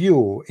to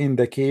you in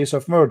the case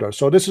of murder.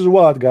 So this is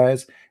what,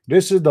 guys?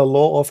 This is the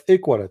law of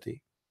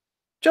equality.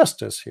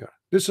 Justice here.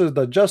 This is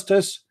the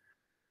justice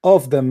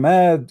of the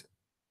mad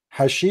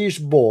hashish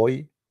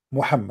boy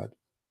Muhammad.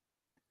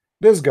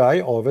 This guy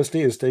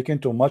obviously is taking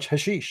too much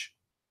hashish.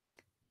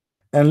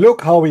 And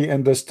look how we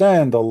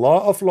understand the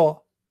law of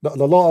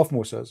the law of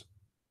Moses.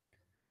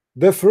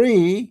 The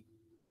free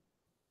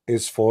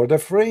is for the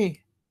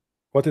free.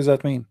 What does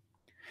that mean?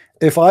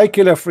 If I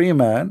kill a free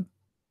man,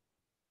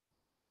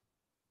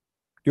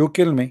 you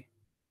kill me.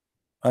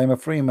 I'm a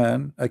free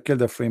man. I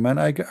killed a free man.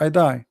 I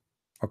die.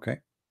 Okay.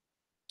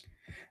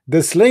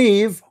 The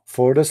slave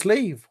for the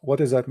slave. What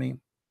does that mean?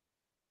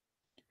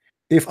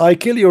 If I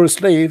kill your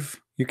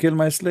slave, you kill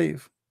my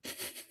slave.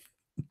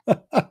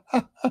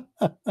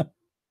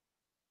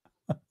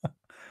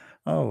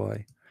 Oh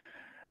boy.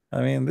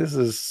 I mean, this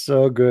is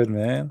so good,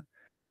 man.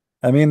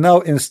 I mean, now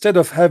instead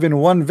of having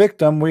one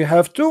victim, we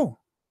have two.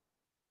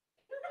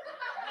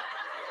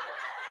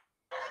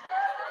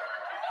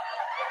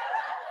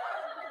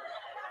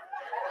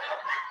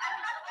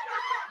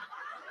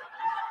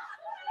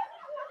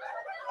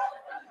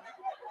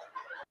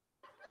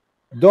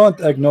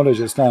 Don't acknowledge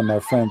Islam, my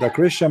friend. A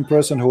Christian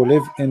person who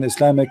live in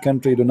Islamic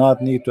country do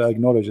not need to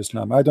acknowledge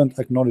Islam. I don't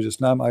acknowledge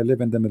Islam. I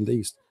live in the Middle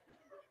East.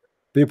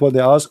 People, they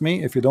ask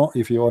me, if you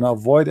want to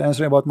avoid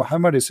answering about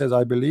Muhammad, he says,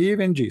 I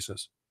believe in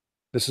Jesus.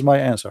 This is my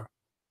answer.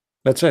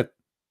 That's it.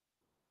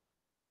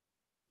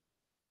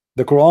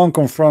 The Quran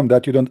confirmed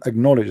that you don't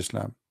acknowledge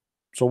Islam.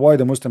 So why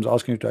the Muslims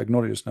asking you to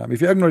acknowledge Islam?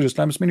 If you acknowledge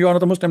Islam, it means you are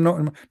not a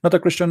Muslim, not a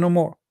Christian no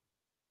more.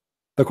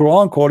 The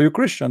Quran call you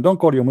Christian, don't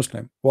call you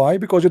Muslim. Why?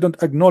 Because you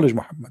don't acknowledge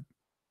Muhammad.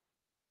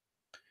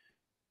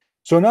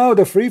 So now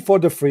the free for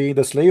the free,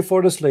 the slave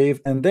for the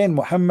slave, and then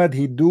Muhammad,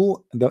 he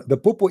do the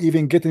poo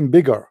even getting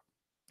bigger.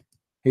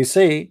 He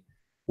say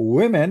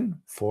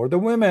women for the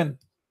women.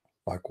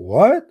 Like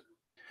what?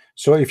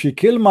 So if you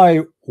kill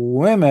my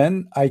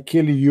women, I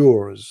kill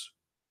yours.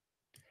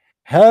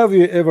 Have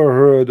you ever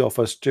heard of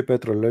a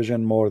stupid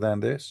religion more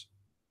than this?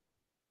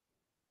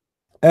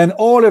 And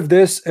all of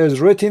this is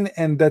written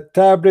in the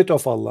tablet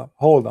of Allah.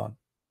 Hold on.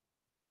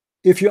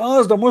 If you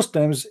ask the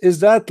Muslims, is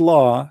that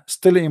law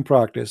still in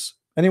practice?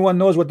 Anyone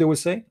knows what they will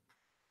say?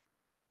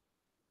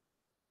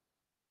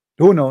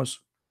 Who knows?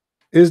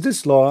 Is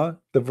this law,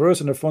 the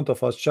verse in the front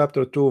of us,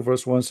 chapter 2,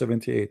 verse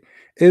 178,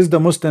 is the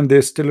Muslim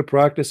they still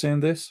practicing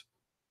this?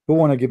 Who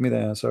want to give me the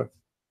answer?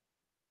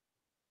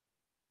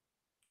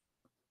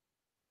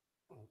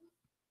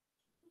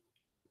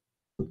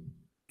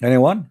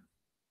 Anyone?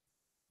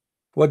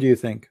 What do you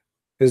think?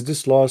 Is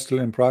this law still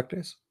in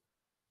practice?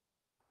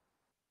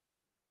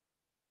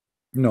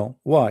 No.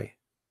 Why?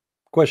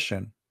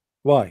 Question.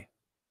 Why?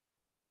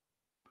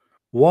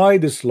 Why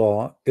this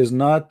law is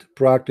not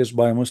practiced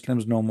by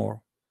Muslims no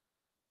more?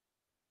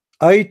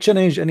 I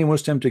challenge any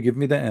Muslim to give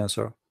me the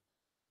answer.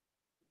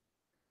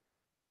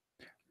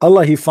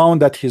 Allah, he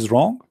found that he's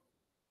wrong.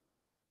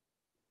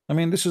 I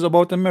mean, this is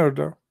about a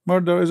murder.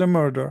 Murder is a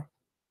murder.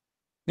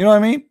 You know what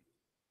I mean?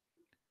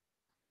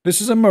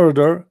 This is a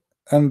murder.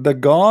 and the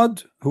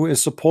God who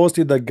is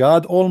supposedly the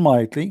God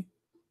Almighty,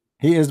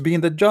 he is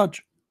being the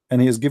judge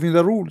and he is giving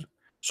the rules.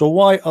 So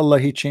why Allah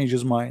he changed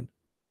his mind?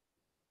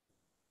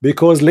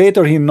 Because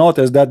later he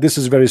noticed that this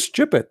is very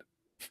stupid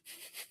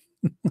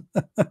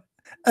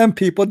and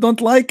people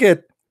don't like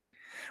it.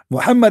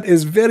 Muhammad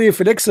is very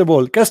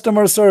flexible,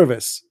 customer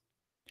service,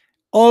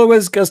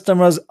 always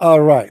customers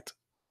are right.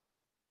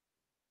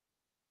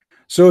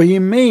 So he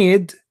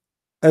made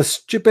a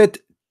stupid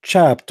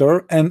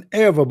chapter and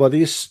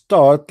everybody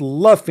start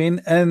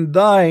laughing and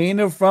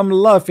dying from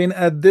laughing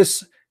at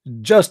this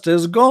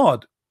justice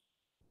God.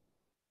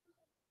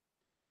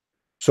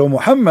 So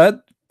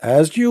Muhammad,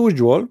 as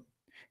usual,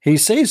 he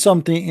says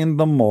something in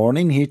the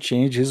morning, he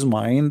changed his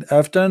mind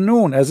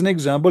afternoon. As an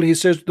example, he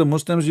says to the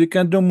Muslims, you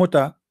can do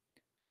muta.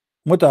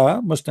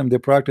 Muta, Muslim, they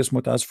practice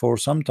mutas for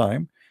some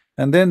time,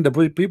 and then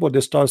the people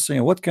they start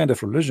saying, what kind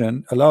of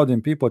religion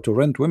allowing people to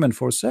rent women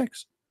for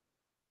sex?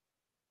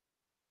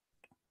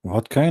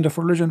 What kind of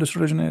religion this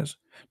religion is?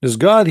 This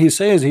God, he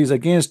says he's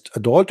against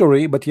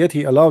adultery, but yet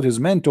he allowed his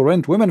men to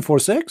rent women for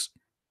sex?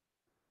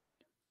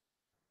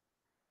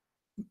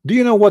 Do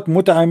you know what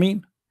muta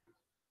mean?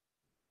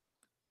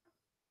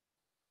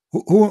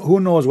 Who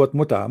knows what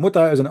muta?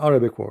 Muta is an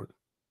Arabic word.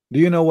 Do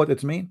you know what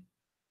it means?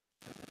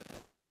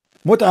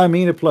 Muta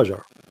mean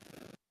pleasure.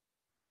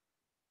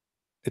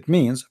 It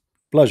means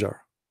pleasure.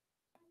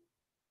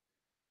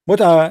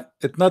 Muta,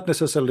 it not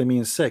necessarily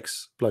means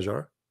sex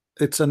pleasure.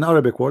 It's an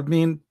Arabic word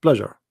mean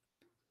pleasure.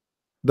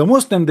 The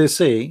Muslim, they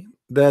say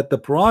that the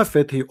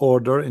Prophet he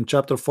ordered in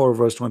chapter 4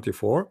 verse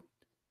 24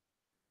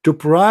 to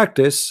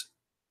practice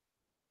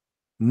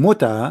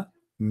muta,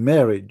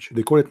 marriage.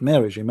 They call it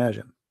marriage,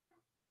 imagine.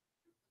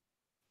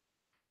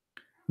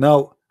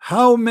 Now,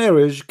 how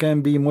marriage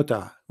can be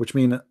muta, which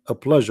means a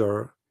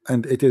pleasure,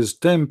 and it is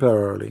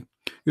temporarily.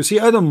 You see,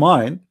 I don't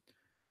mind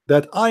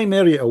that I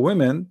marry a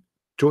woman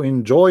to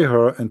enjoy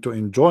her and to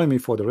enjoy me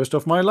for the rest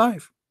of my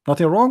life.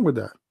 Nothing wrong with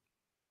that.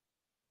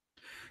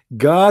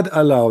 God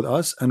allowed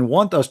us and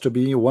want us to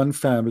be one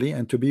family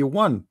and to be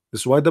one.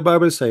 This is why the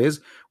Bible says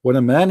when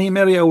a man he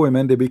marry a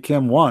woman, they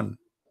became one.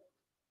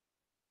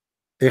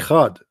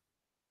 Echad.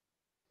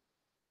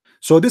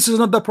 So this is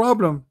not the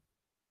problem.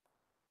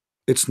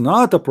 It's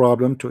not a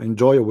problem to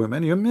enjoy a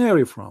woman you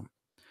marry from.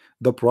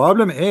 The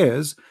problem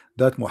is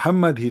that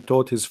Muhammad he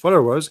taught his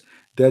followers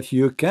that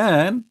you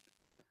can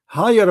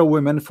hire a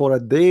woman for a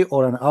day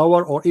or an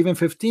hour or even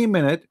 15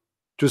 minutes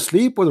to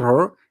sleep with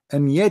her,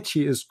 and yet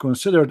she is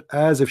considered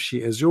as if she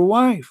is your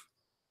wife.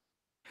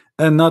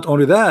 And not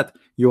only that,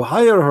 you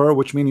hire her,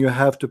 which means you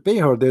have to pay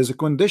her. There's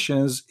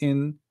conditions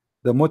in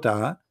the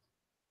muta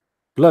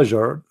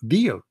pleasure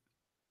deal.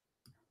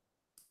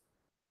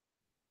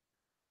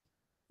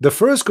 The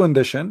first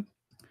condition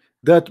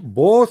that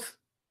both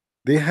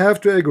they have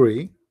to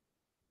agree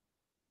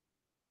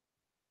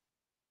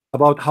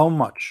about how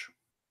much.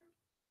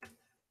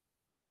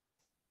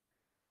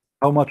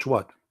 How much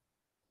what?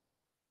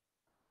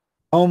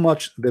 How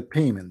much the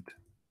payment.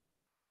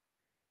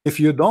 If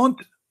you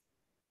don't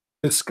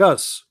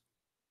discuss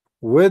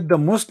with the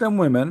Muslim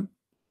women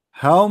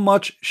how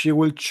much she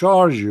will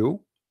charge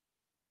you,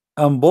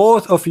 and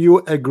both of you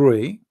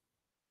agree,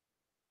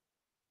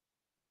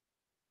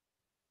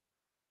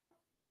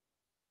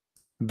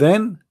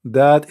 then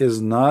that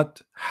is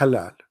not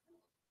halal.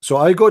 So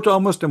I go to a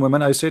Muslim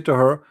woman, I say to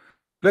her,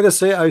 let us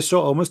say I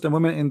saw a Muslim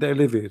woman in the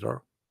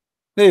elevator.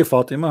 Hey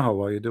Fatima,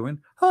 how are you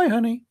doing? Hi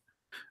honey.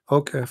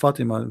 Okay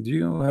Fatima, do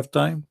you have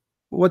time?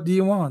 What do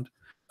you want?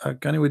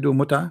 Can we do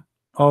muta?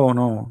 Oh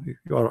no,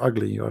 you are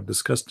ugly, you are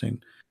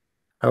disgusting.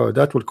 Oh,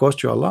 that will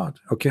cost you a lot.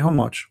 Okay, how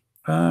much?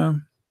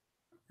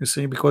 You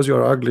see, because you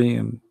are ugly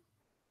and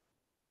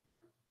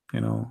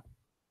you know.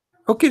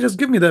 Okay, just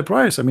give me the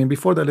price. I mean,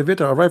 before the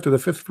elevator arrived to the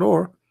 5th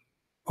floor.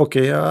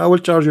 Okay, I will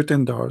charge you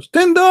 $10.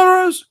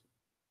 $10?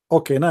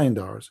 Okay,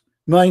 $9.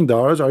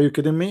 $9? Are you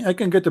kidding me? I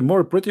can get a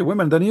more pretty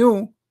women than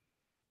you.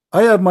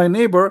 I have my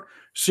neighbor.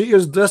 She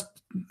is just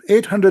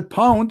 800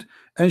 pounds,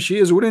 and she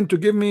is willing to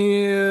give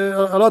me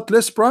a lot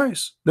less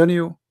price than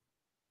you.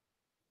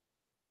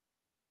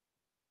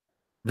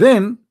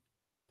 Then,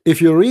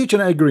 if you reach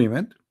an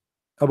agreement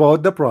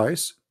about the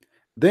price,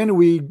 then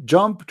we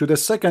jump to the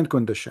second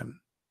condition.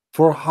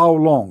 For how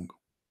long?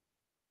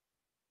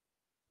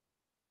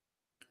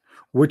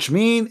 Which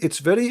means it's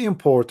very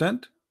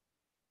important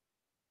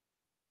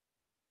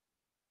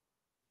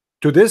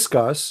to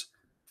discuss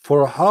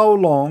for how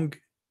long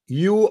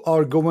you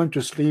are going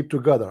to sleep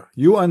together,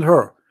 you and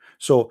her.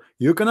 So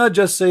you cannot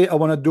just say I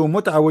want to do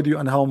muta with you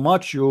and how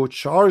much you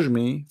charge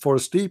me for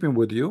sleeping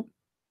with you.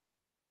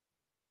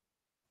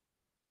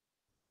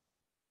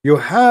 You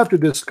have to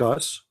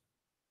discuss.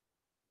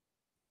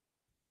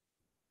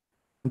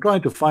 I'm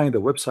trying to find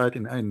the website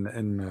in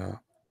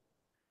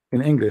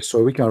English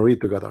so we can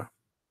read together.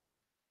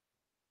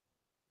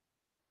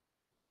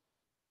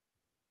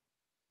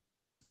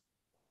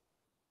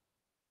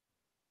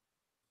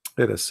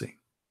 Let us see.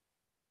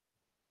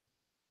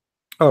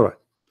 All right,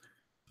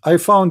 I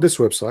found this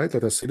website.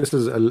 Let us see. This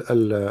is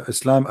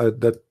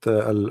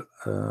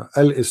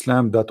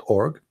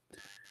al-islam.org.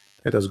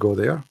 Let us go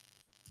there.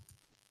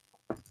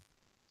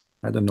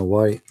 I don't know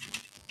why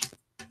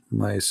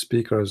my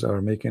speakers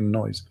are making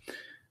noise.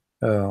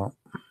 Let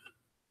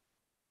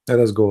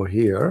us go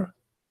here.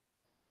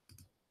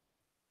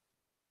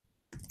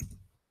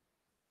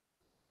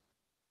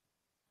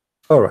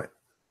 All right.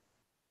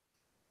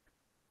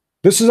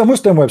 This is a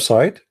Muslim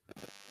website.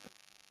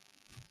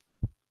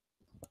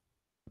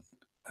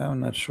 I'm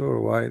not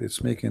sure why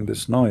it's making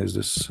this noise.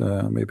 This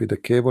maybe the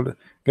cable.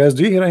 Guys,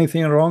 do you hear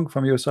anything wrong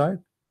from your side?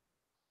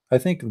 I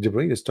think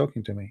Jibreel is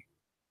talking to me.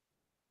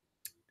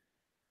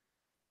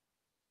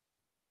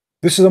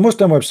 This is a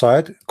Muslim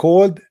website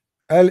called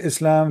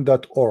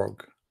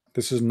alislam.org.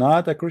 This is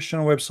not a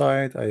Christian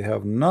website. I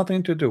have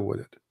nothing to do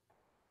with it.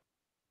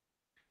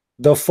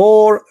 The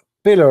 4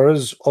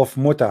 pillars of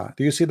muta.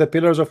 Do you see the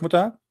pillars of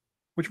muta?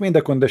 Which mean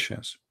the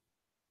conditions.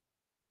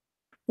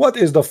 What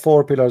is the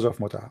 4 pillars of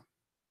muta?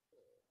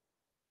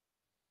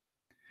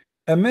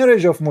 A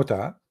marriage of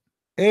muta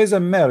is a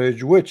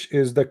marriage which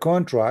is the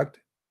contract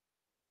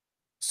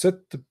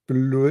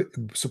stipulate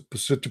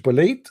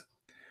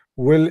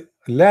will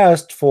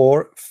last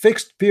for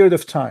fixed period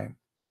of time.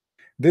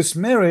 This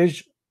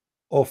marriage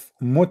of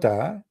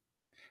muta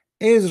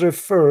is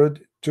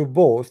referred to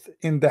both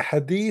in the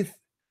hadith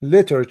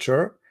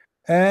literature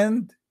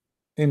and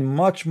in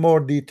much more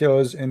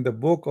details in the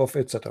book of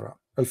etc.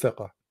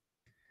 al-fiqh.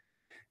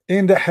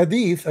 In the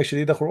hadith,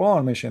 actually the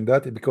Quran mentioned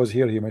that, because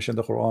here he mentioned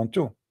the Quran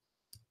too.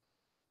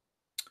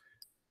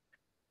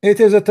 It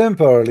is a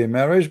temporary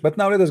marriage, but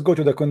now let us go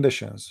to the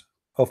conditions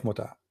of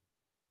muta.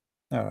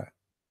 All right.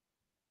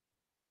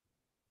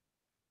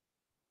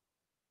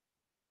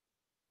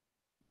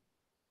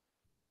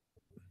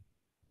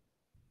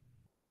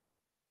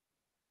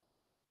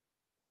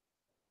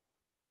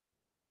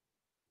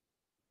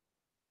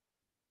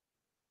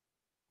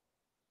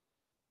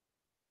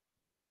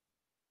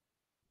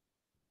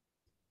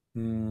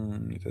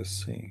 Let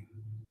us see.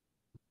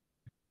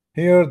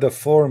 Here the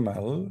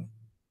formal,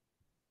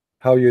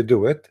 how you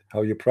do it,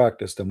 how you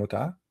practice the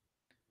muta.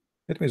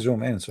 Let me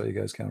zoom in so you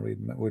guys can read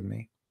with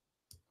me.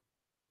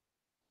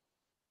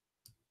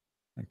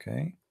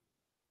 Okay.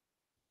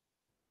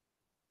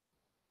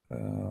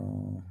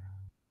 The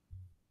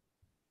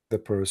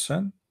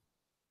person.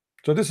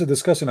 So this is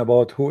discussing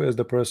about who is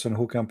the person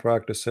who can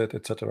practice it,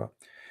 etc.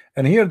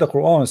 And here the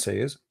Quran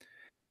says,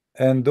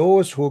 and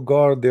those who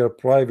guard their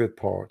private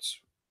parts.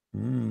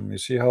 You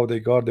see how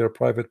they guard their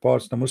private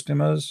parts, the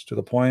Muslims, to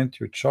the point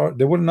you charge.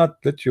 They will not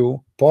let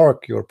you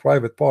park your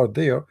private part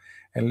there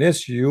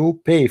unless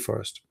you pay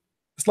first.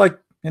 It's like,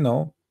 you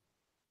know,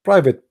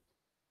 private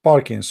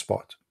parking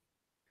spot.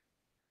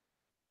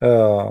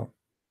 The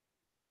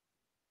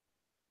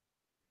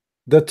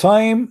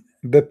time,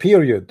 the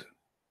period.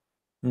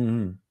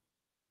 I'm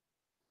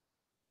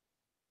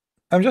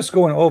just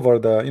going over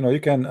the, you know, you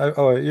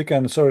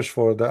can search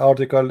for the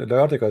article. The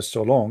article is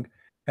so long,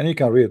 and you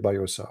can read it by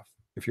yourself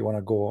if you want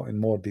to go in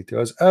more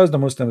details, as the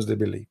Muslims they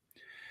believe.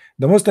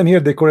 The Muslim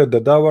here they call it the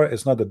dower.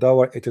 It's not the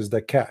dower, it is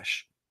the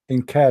cash,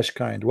 in cash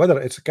kind, whether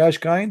it's a cash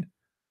kind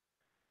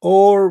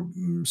or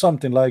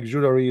something like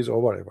jewelries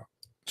or whatever.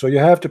 So you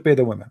have to pay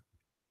the women.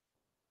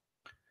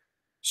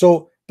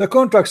 So the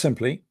contract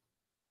simply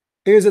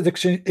is an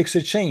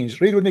exchange.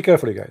 Read with me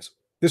carefully, guys.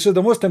 This is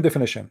the Muslim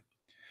definition.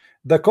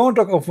 The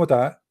contract of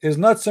muta is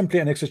not simply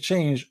an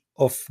exchange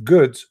of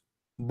goods,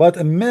 but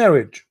a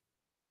marriage,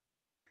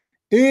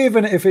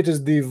 even if it is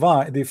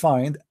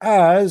defined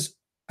as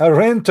a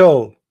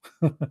rental.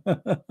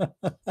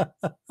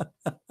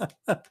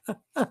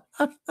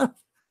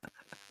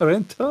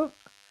 Rental?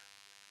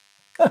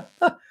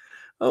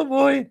 Oh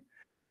boy,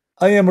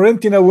 I am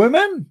renting a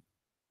woman,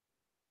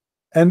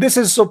 and this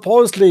is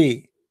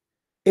supposedly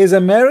is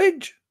a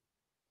marriage.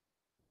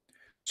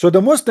 So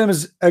the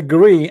Muslims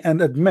agree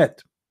and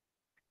admit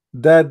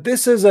that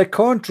this is a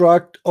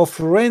contract of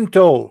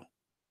rental.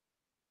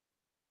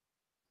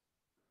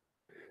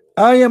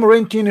 I am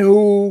renting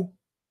who?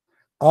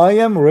 I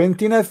am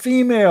renting a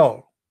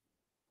female.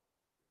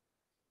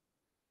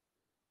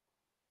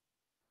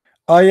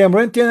 I am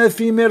renting a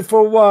female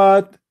for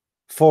what?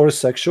 For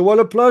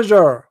sexual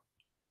pleasure.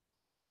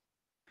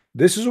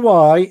 This is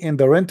why in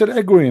the rental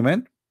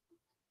agreement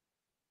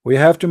we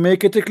have to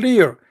make it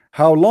clear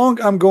how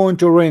long I'm going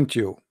to rent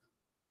you,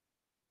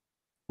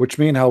 which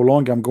means how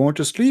long I'm going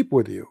to sleep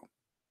with you,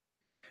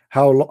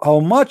 how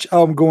much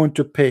I'm going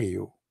to pay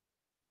you.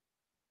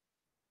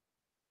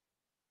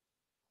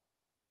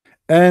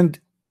 And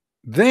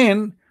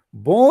then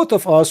both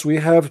of us we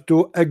have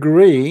to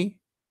agree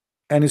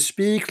and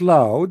speak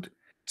loud,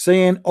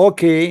 saying,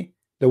 okay,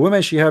 the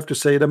woman she have to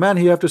say, the man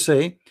he have to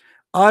say,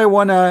 I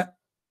wanna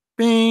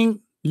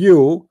ping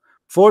you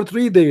for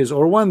 3 days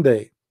or 1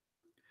 day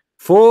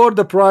for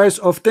the price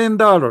of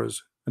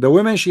 $10. The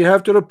woman she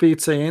have to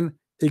repeat saying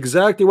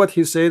exactly what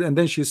he said, and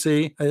then she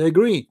say I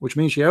agree, which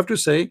means she have to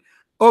say,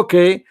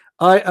 okay,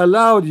 I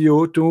allowed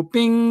you to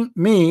ping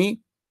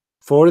me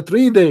for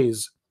 3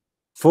 days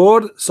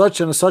for such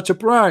and such a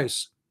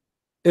price.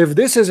 If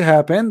this has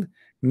happened,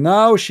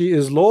 now she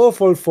is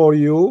lawful for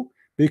you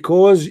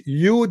because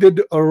you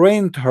did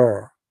rent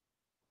her.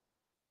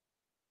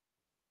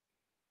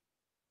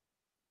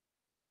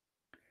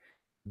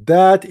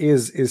 That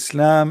is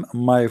Islam,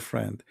 my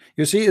friend.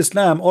 You see,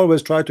 Islam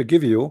always try to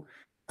give you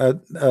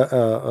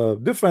a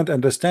different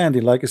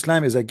understanding, like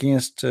Islam is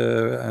against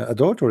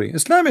adultery.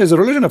 Islam is a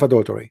religion of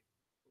adultery.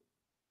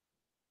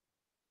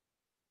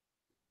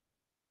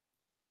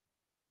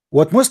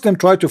 What Muslims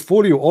try to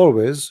fool you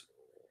always,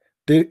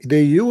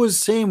 they use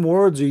same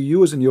words you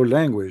use in your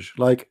language,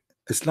 like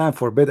Islam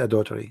forbid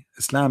adultery.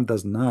 Islam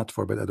does not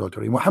forbid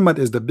adultery. Muhammad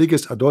is the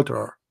biggest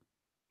adulterer.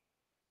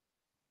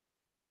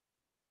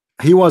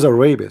 He was a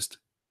rapist.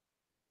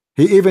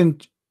 He even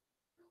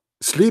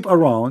sleep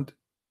around,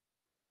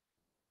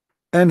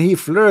 and he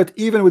flirt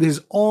even with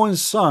his own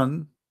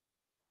son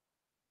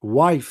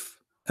wife,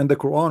 and the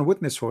Quran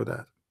witness for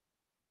that.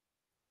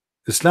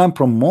 Islam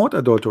promote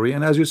adultery,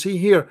 and as you see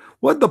here,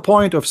 what the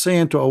point of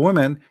saying to a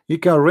woman you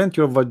can rent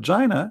your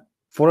vagina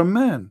for a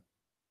man?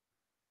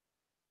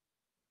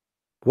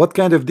 What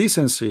kind of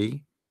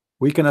decency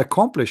we can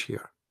accomplish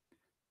here?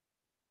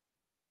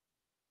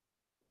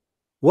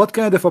 What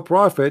kind of a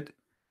prophet?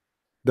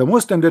 The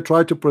Muslim, they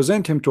try to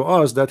present him to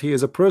us that he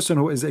is a person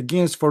who is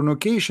against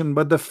fornication,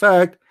 but the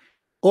fact,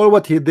 all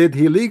what he did,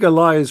 he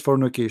legalized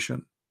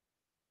fornication.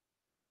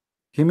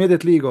 He made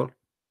it legal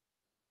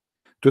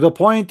to the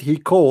point he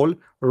called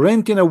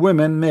renting a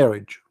woman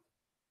marriage.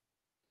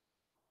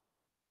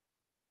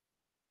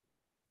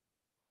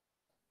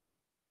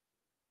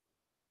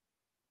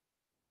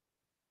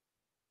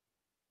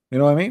 You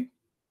know what I mean?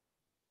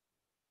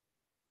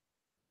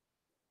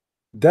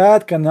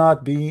 That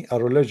cannot be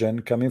a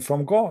religion coming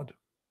from God.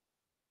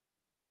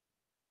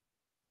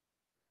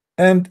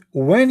 And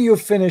when you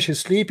finish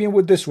sleeping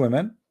with this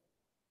woman,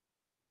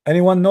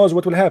 anyone knows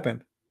what will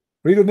happen.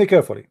 Read with me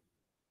carefully.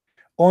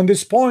 On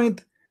this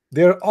point,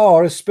 there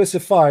are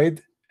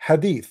specified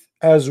hadith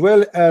as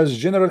well as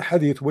general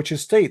hadith which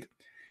state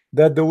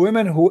that the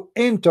women who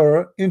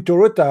enter into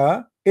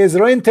Ruta is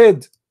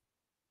rented.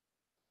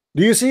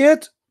 Do you see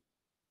it?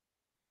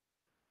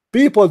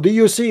 People, do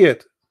you see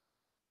it?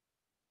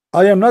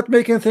 I am not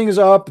making things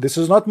up. This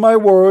is not my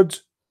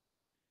words.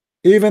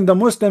 Even the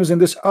Muslims in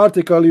this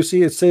article, you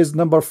see it says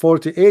number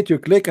 48. You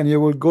click and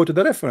you will go to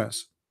the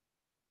reference.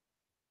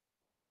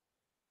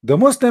 The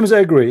Muslims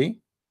agree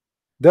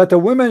that a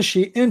woman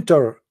she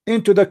enter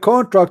into the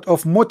contract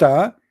of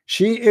muta,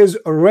 she is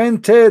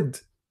rented.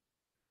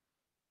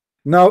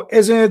 Now,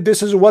 isn't it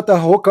this is what a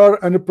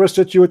hooker and a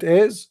prostitute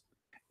is?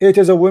 It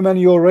is a woman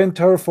you rent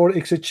her for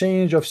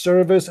exchange of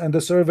service, and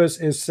the service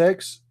is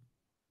sex.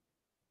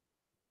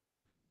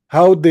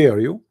 How dare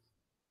you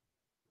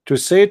to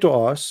say to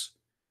us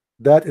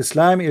that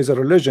Islam is a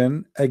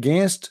religion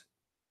against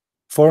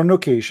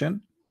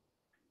fornication,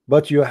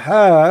 but you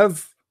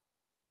have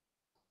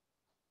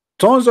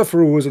tons of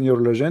rules in your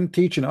religion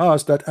teaching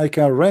us that I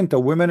can rent a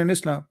woman in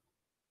Islam?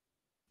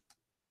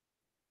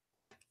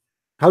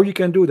 How you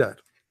can do that?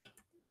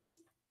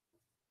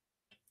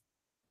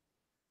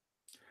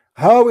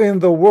 How in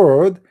the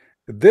world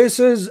this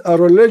is a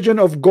religion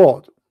of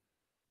God?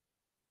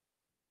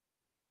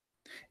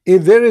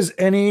 If there is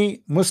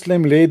any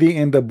Muslim lady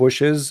in the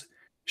bushes,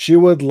 she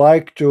would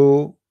like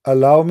to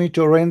allow me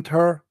to rent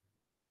her.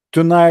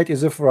 Tonight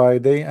is a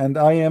Friday and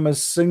I am a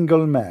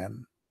single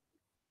man.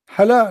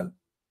 Halal.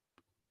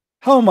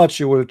 How much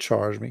you will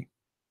charge me?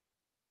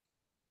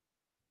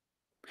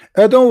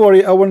 Don't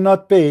worry, I will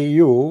not pay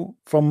you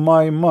from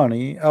my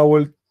money. I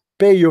will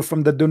pay you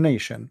from the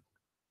donation.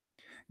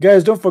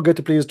 Guys, don't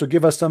forget please to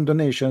give us some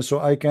donation so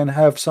I can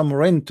have some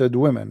rented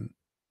women.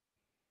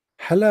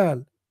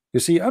 Halal. You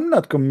see, I'm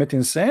not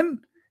committing sin.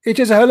 It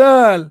is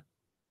halal.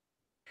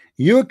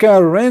 You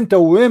can rent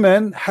a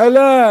woman,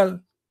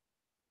 halal.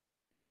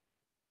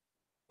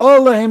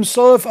 Allah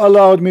himself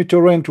allowed me to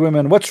rent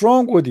women. What's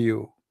wrong with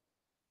you?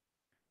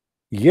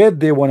 Yet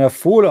they want to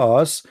fool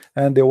us,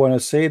 and they want to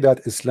say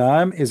that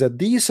Islam is a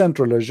decent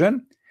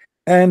religion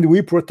and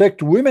we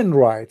protect women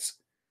rights.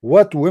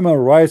 What women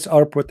rights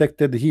are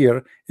protected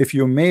here if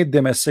you made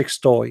them a sex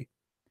toy?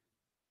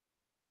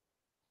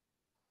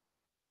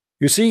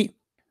 You see,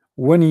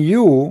 when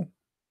you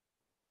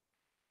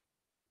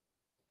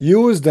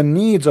use the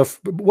needs of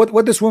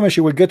what this woman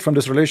she will get from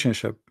this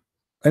relationship,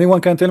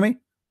 anyone can tell me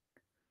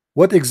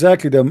what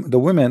exactly the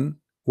women,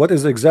 what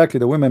is exactly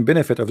the women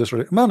benefit of this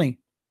money?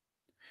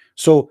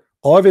 So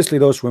obviously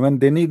those women,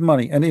 they need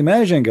money. And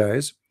imagine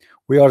guys,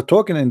 we are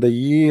talking in the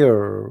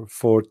year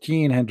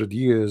 1400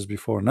 years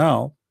before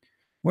now.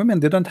 Women,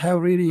 they don't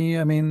have really,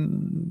 I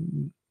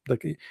mean,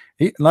 like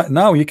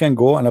now you can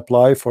go and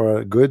apply for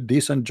a good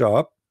decent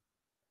job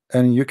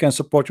and you can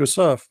support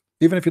yourself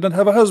even if you don't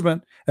have a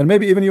husband, and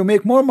maybe even you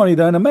make more money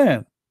than a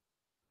man.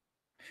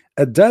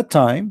 At that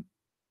time,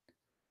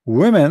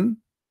 women,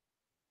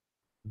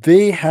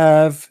 they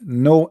have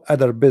no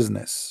other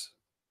business.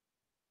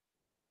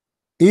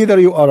 Either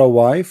you are a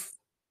wife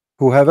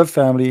who have a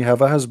family,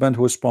 have a husband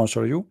who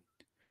sponsor you,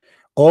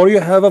 or you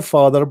have a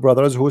father,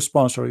 brothers who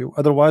sponsor you.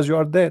 Otherwise you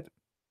are dead,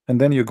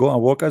 and then you go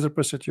and work as a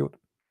prostitute.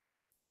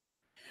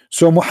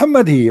 So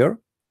Muhammad here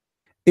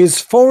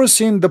is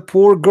forcing the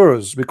poor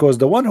girls, because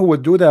the one who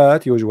would do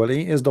that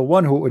usually is the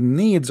one who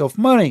needs of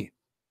money,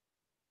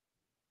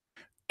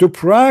 to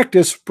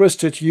practice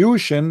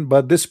prostitution,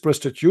 but this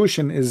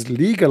prostitution is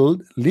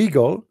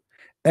legal,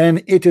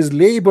 and it is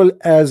labeled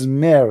as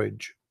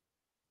marriage.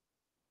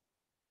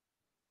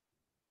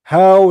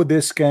 How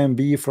this can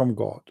be from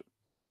God?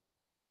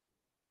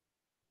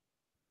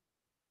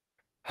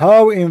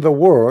 How in the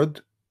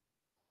world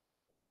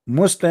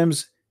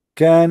Muslims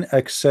can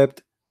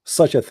accept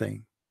such a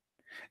thing?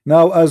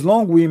 Now, as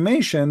long we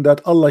mention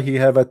that Allah He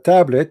have a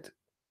tablet,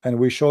 and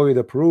we show you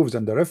the proofs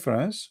and the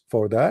reference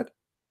for that,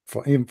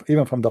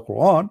 even from the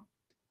Quran,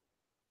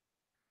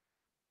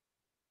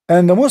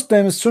 and the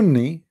Muslim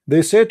Sunni,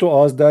 they say to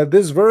us that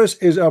this verse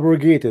is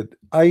abrogated.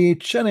 I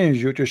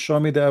challenge you to show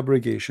me the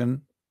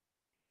abrogation,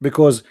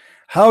 because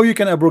how you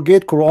can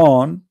abrogate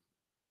Quran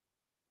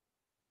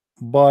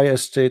by a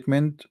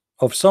statement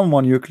of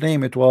someone you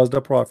claim it was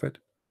the Prophet,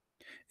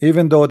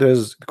 even though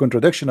there's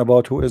contradiction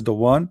about who is the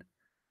one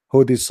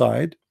who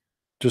decide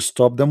to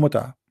stop the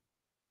muta.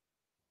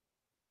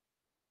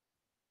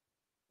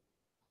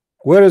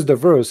 Where is the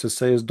verse that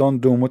says don't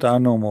do muta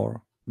no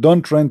more,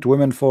 don't rent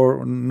women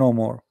for no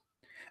more,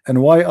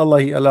 and why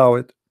Allah He allow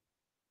it?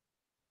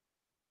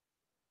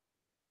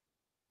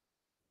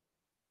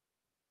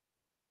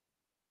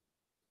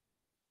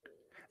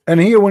 And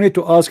here we need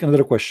to ask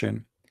another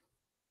question.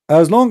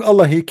 As long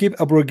Allah He keep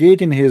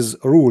abrogating His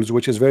rules,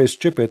 which is very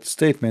stupid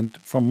statement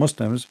from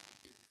Muslims,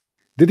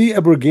 did He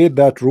abrogate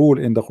that rule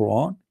in the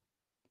Quran?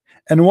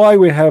 And why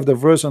we have the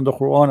verse in the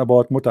Quran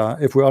about muta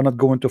if we are not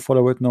going to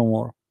follow it no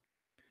more?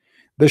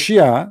 The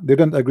Shia, they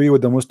don't agree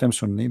with the Muslim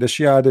Sunni. The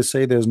Shia, they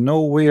say there's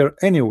nowhere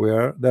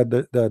anywhere that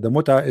the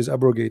muta is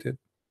abrogated.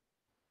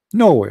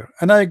 Nowhere.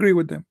 And I agree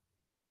with them.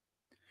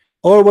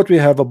 Or what we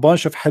have a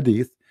bunch of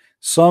hadith.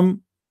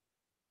 Some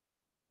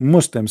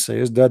Muslim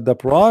says that the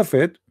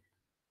Prophet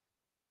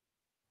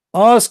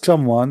asked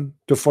someone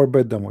to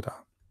forbid the muta,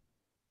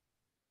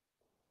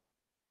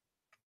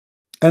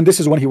 and this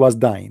is when he was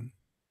dying.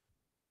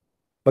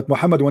 But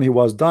Muhammad, when he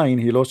was dying,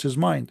 he lost his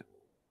mind.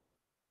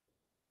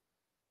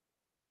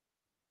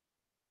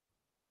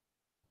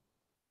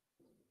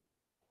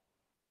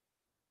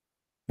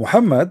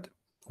 Muhammad,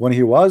 when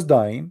he was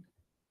dying,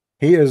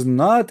 he is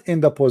not in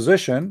the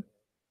position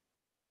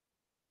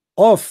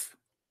of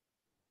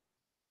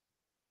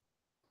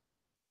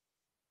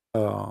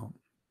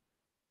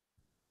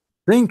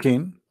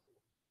thinking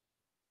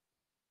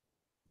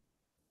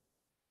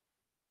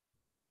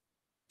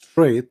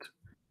straight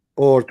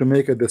or to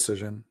make a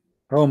decision.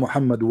 Oh,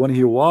 Muhammad, when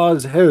he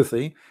was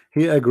healthy,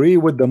 he agreed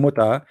with the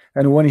muta,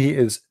 and when he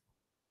is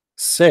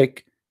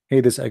sick,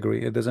 he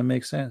disagree. It doesn't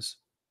make sense.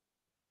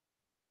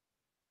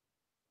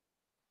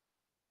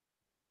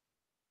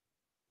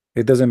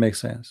 It doesn't make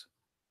sense.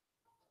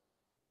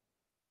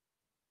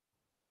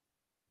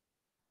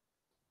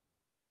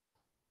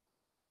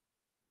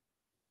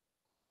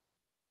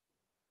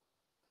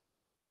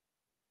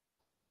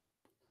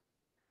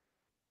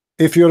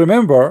 If you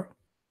remember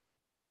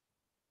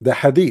the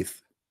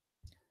hadith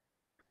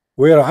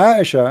where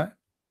Aisha,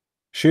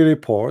 she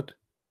report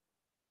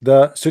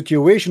the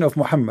situation of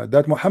Muhammad,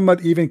 that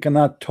Muhammad even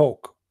cannot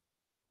talk.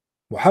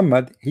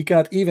 Muhammad, he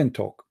cannot even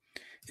talk.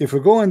 If we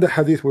go in the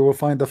hadith, we will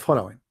find the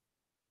following.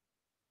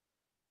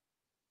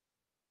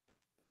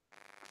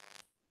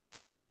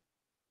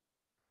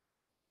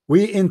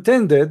 We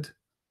intended,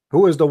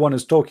 who is the one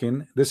is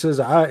talking? This is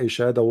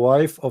Aisha, the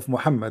wife of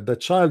Muhammad, the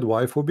child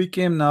wife who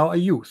became now a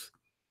youth.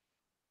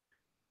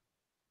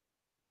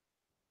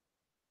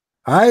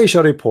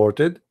 Aisha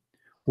reported,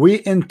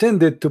 we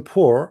intended to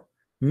pour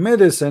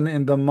medicine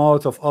in the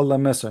mouth of Allah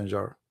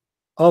Messenger.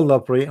 Allah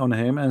pray on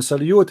him and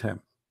salute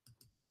him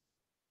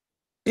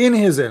in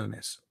his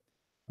illness.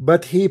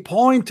 But he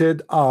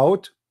pointed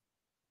out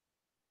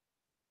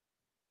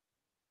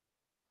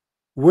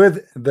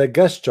with the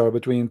gesture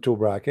between two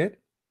brackets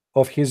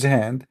of his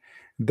hand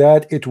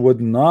that it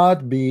would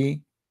not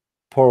be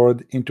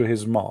poured into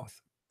his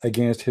mouth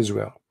against his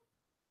will.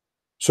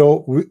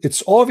 So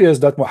it's obvious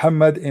that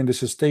Muhammad in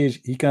this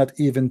stage, he cannot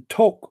even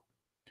talk.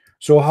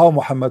 So how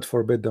Muhammad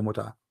forbid the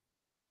muta?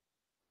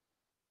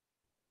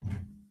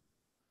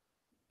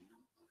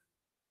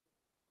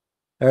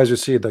 As you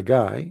see, the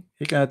guy,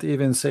 he cannot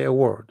even say a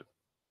word.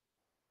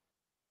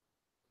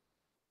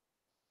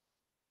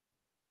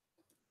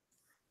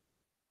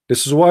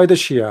 This is why the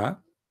Shia,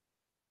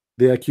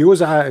 they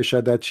accuse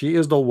Aisha that she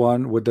is the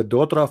one with the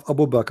daughter of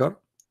Abu Bakr,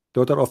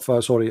 daughter of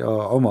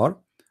Umar,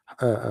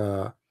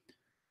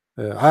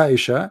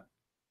 Aisha,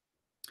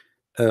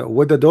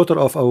 with the daughter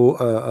of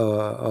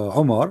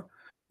Umar.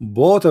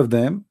 Both of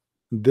them,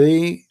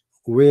 they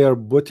were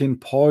putting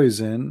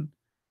poison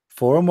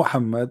for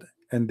Muhammad,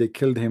 and they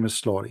killed him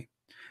slowly.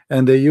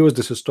 And they used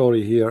this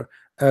story here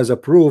as a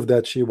proof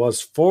that she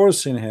was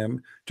forcing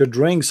him to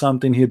drink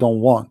something he don't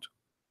want.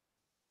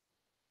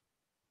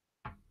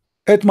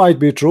 It might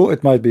be true,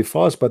 it might be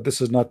false, but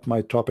this is not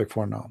my topic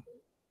for now.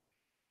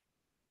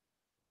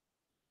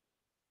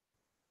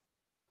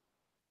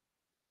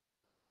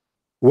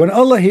 When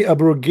Allah he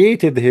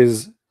abrogated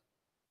his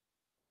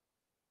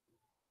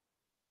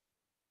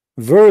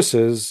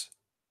verses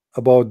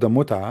about the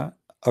muta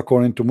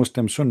according to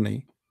Muslim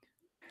Sunni,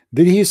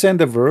 Did he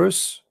send a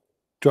verse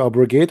to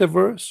abrogate a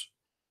verse?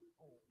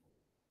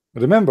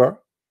 Remember,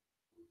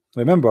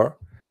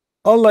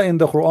 Allah in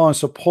the Quran,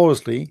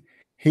 supposedly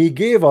he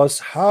gave us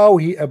how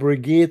he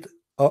abrogate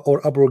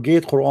or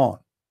abrogate Quran.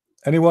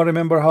 Anyone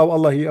remember how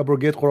Allah he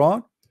abrogate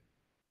Quran?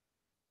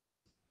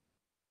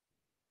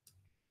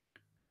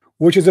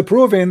 Which is a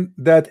proven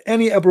that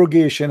any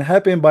abrogation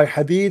happened by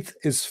hadith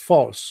is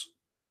false.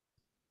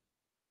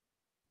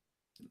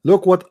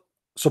 Look what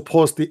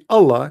supposedly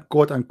Allah,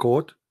 quote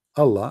unquote,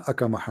 Allah,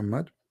 aka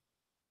Muhammad,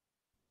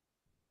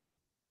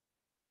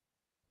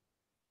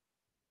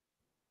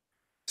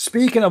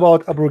 speaking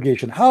about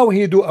abrogation, how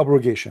he do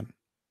abrogation.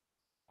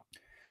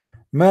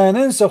 ما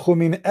ننسخ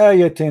من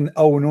آية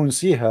أو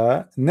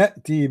ننسها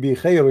نأتي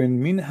بخير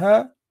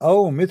منها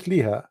أو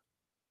مثلها.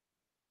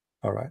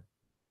 All right.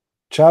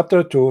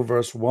 Chapter 2,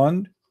 verse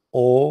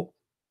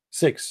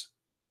 106.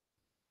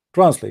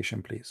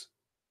 Translation, please.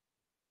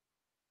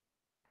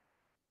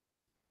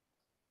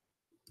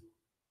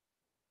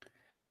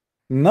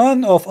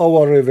 None of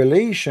our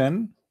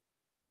revelation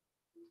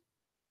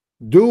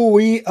do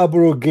we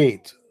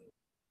abrogate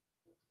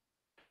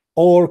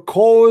or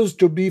cause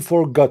to be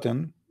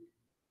forgotten,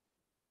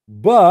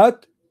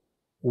 but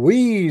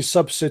we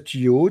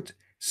substitute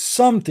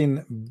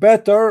something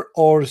better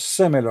or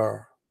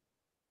similar.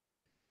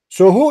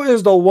 So who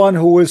is the one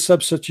who will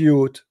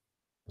substitute?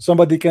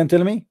 Somebody can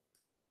tell me?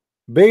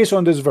 Based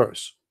on this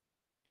verse,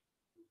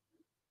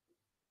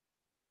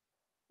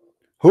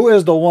 who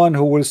is the one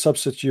who will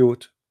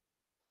substitute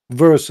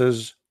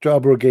verses to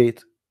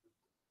abrogate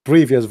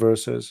previous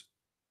verses?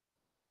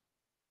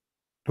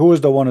 Who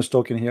is the one who's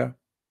talking here?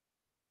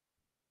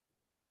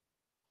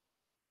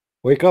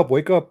 Wake up,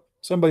 wake up.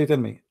 Somebody tell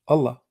me.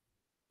 Allah.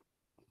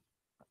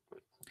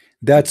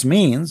 That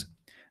means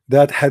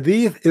that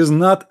hadith is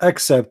not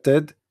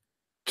accepted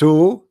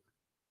to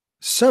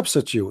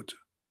substitute,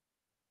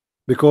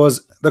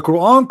 because the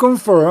Quran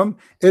confirm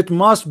it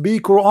must be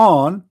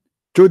Quran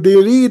to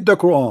delete the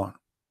Quran,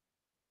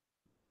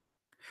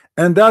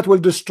 and that will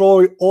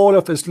destroy all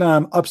of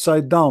Islam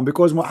upside down,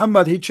 because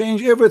Muhammad he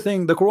changed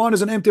everything. The Quran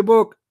is an empty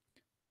book.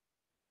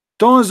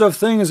 Tons of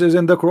things is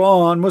in the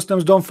Quran.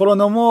 Muslims don't follow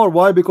no more.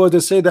 Why? Because they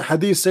say the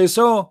hadith say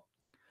so,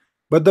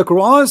 but the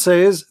Quran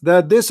says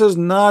that this is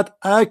not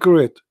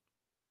accurate.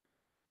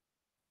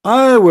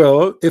 I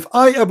will, if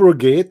I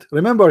abrogate,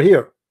 remember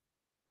here,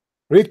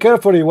 read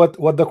carefully what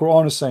the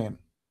Quran is saying.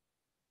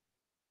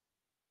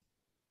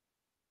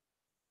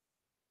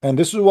 And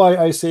this is why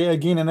I say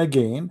again and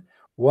again,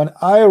 when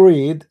I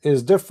read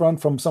is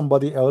different from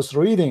somebody else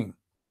reading,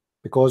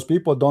 because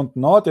people don't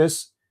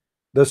notice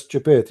the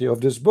stupidity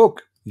of this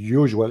book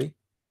usually.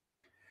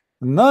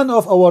 None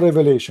of our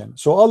revelation.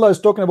 So Allah is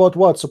talking about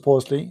what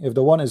supposedly, if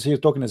the one is here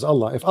talking is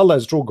Allah, if Allah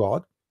is true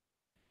God,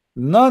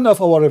 none of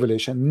our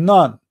revelation,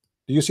 none.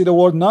 Do you see the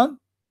word none?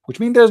 Which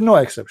means there's no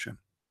exception.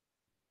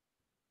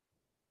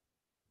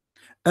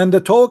 And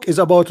the talk is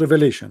about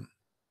revelation.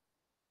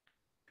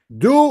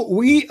 Do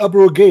we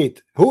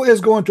abrogate? Who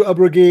is going to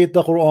abrogate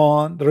the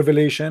Quran, the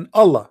revelation?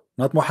 Allah,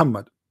 not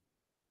Muhammad.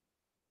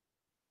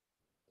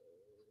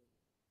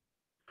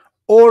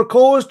 Or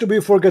cause to be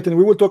forgotten.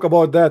 We will talk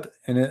about that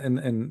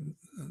in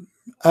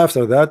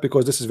after that,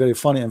 because this is very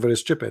funny and very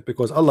stupid,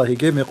 because Allah he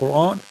gave me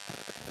Quran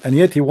and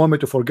yet he want me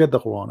to forget the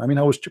Quran. I mean,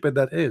 how stupid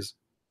that is.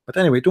 But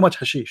anyway, too much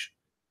hashish.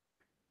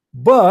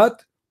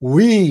 But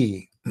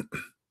we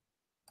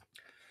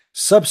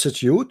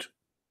substitute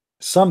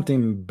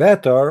something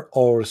better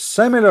or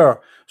similar.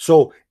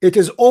 So it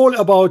is all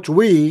about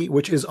we,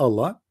 which is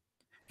Allah.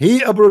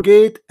 He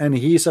abrogate and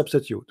he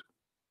substitute.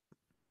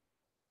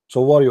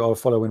 So why you are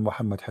following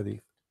Muhammad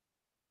hadith?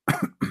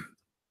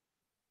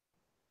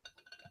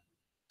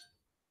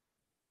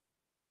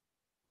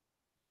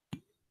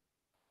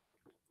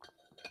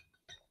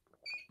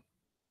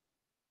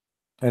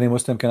 Any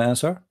Muslim can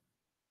answer?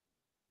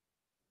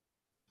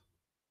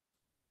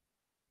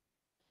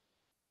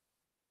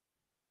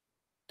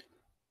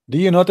 Do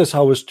you notice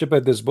how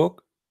stupid this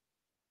book?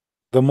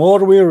 The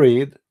more we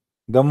read,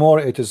 the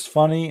more it is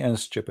funny and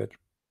stupid.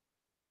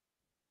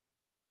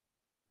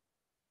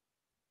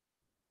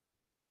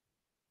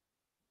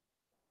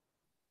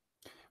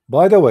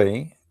 By the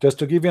way, just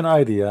to give you an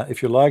idea,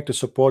 if you like to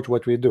support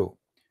what we do,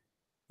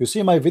 you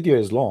see my video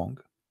is long.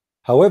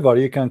 However,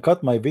 you can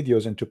cut my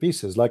videos into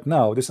pieces. Like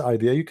now, this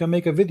idea, you can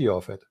make a video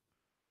of it.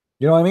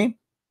 You know what I mean?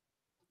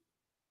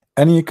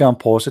 And you can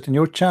post it in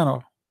your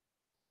channel.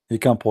 You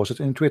can post it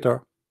in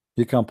Twitter.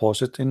 You can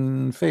post it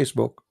in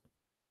Facebook.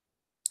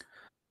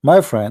 My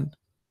friend,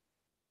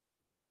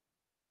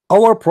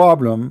 our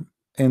problem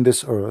in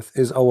this earth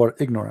is our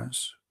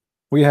ignorance.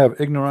 We are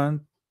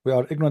ignorant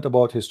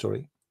about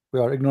history.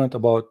 We are ignorant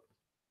about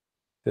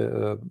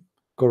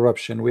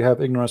corruption. We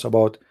have ignorance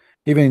about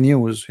even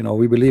news. You know,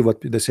 we believe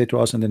what they say to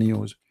us in the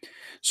news.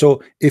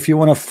 So if you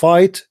want to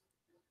fight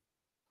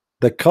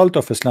the cult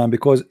of Islam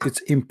because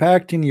it's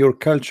impacting your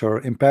culture,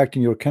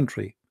 impacting your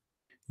country,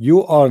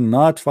 you are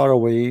not far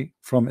away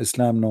from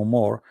Islam no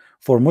more,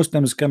 for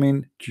Muslims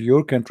coming to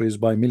your countries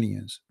by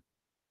millions.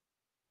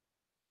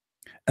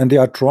 And they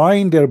are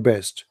trying their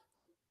best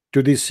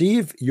to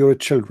deceive your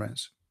children,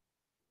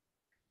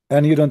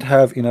 and you don't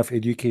have enough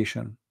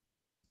education,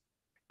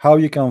 how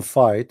you can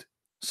fight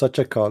such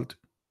a cult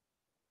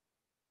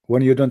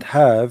when you don't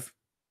have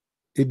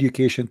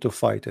education to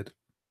fight it?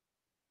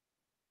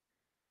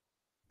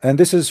 And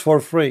this is for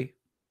free.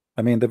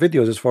 I mean, the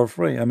videos is for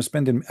free. I'm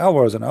spending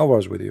hours and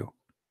hours with you.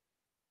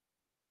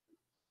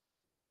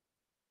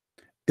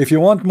 If you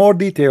want more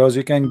details,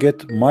 you can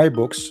get my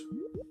books.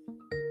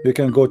 You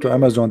can go to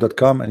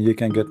Amazon.com and you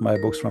can get my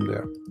books from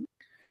there.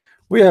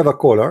 We have a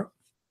caller.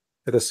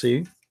 Let us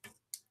see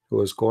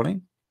who is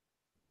calling.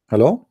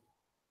 Hello?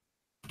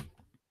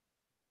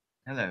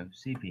 Hello,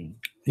 CP.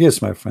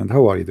 Yes, my friend.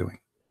 How are you doing?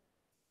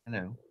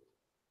 Hello.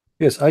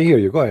 Yes, I hear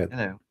you. Go ahead.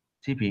 Hello,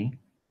 CP.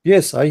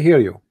 Yes, I hear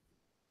you.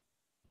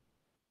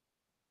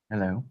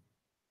 Hello.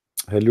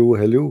 Hello,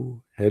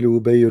 hello. Hello,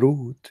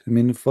 Beirut.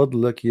 من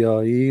فضلك يا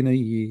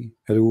عيني.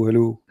 Hello,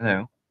 hello.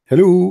 Hello.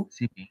 Hello.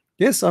 CP.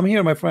 Yes, I'm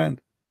here, my friend.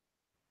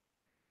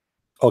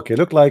 Okay,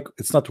 look like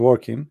it's not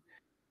working.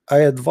 I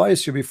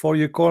advise you before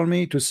you call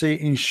me to say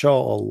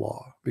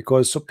Inshallah,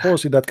 because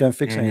supposedly that can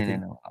fix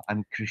anything. No.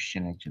 I'm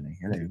Christian actually.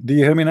 Hello. Do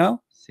you hear me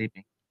now?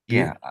 CP.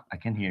 Yeah, I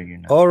can hear you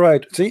now. All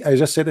right. See, I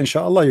just said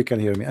Inshallah, you can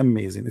hear me.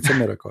 Amazing. It's a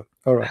miracle.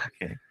 All right.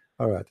 Okay.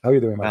 All right. How are you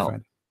doing, my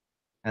friend?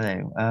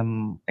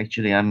 Hello.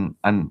 Actually, I'm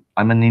an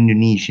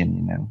Indonesian.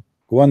 You know.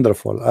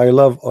 Wonderful. I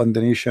love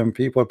Indonesian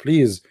people.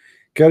 Please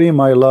carry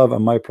my love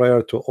and my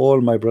prayer to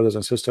all my brothers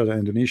and sisters in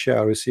Indonesia.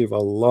 I receive a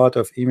lot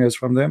of emails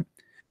from them,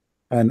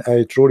 and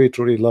I truly,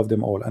 truly love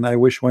them all. And I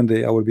wish one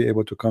day I will be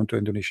able to come to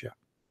Indonesia.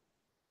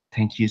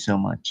 Thank you so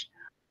much.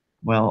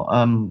 Well,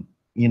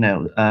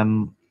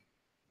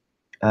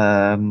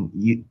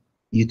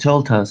 you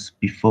told us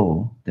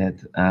before that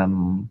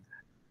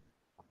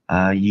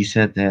you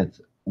said that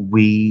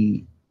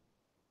we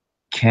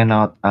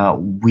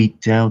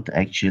don't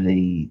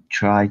actually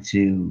try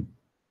to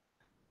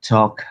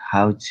talk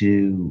how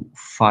to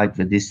fight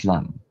with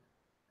Islam,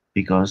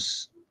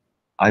 because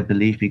I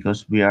believe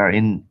because we are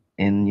in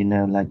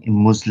like a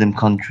Muslim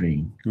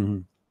country.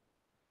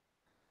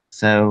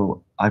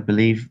 So I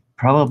believe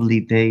probably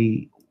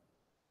they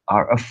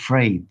are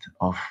afraid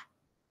of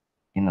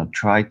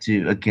try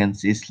to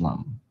against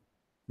Islam.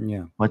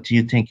 Yeah. What do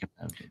you think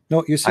about it?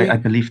 No, you see, I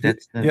believe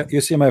that's yeah.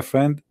 You see, my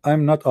friend,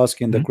 I'm not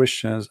asking the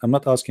Christians. I'm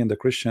not asking the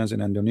Christians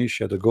in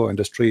Indonesia to go in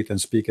the street and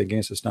speak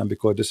against Islam,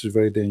 because this is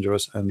very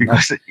dangerous and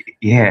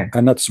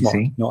not smart.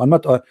 No, I'm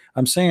not.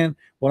 I'm saying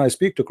when I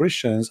speak to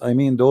Christians, I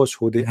mean those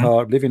who they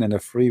are living in a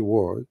free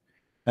world,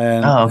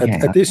 and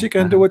at least you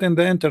can do it in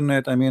the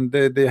internet. I mean,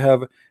 they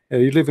have.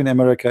 You live in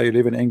America, you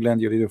live in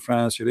England, you live in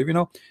France, you live,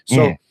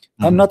 So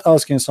I'm not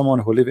asking someone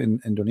who live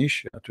in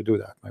Indonesia to do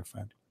that, my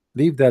friend.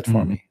 Leave that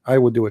for me. I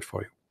will do it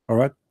for you. All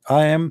right.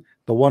 I am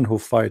the one who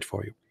fight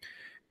for you.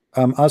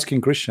 I'm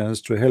asking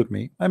Christians to help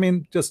me. I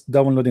mean, just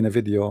downloading a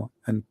video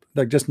and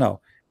like just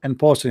now and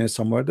posting it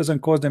somewhere doesn't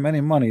cost them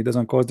any money. It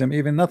doesn't cost them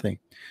even nothing.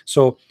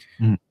 So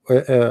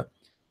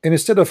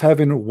instead of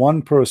having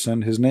one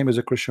person, his name is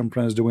a Christian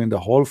prince, doing the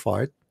whole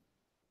fight,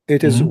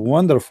 it is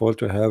wonderful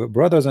to have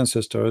brothers and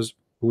sisters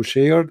who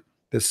shared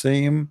the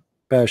same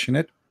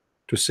passionate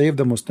to save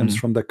the Muslims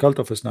from the cult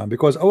of Islam,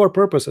 because our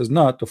purpose is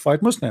not to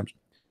fight Muslims.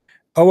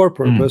 Our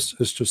purpose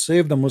is to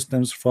save the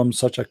Muslims from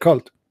such a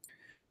cult.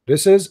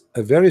 This is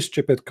a very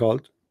stupid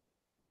cult,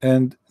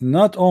 and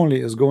not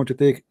only is going to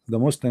take the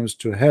Muslims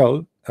to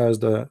hell, as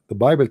the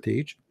Bible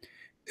teach,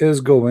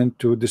 is going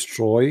to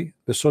destroy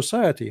the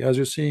society. As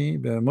you see,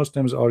 the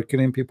Muslims are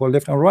killing people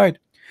left and right,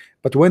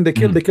 but when they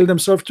kill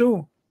themselves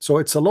too. So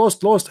it's a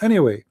lost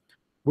anyway.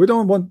 We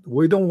don't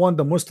want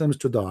the Muslims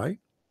to die.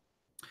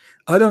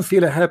 I don't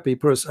feel a happy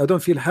person. I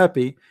don't feel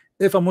happy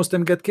if a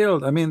Muslim get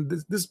killed. I mean,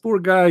 this poor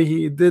guy,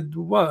 he did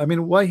what? I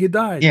mean, why he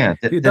died? Yeah,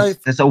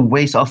 that's a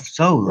waste of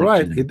soul.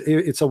 Right,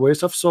 it's a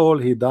waste of soul.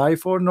 He died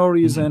for no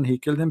reason. He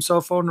killed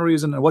himself for no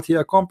reason. And what he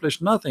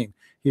accomplished? Nothing.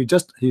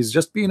 He's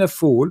just being a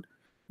fool,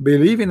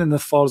 believing in a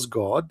false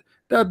god.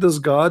 That this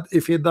god,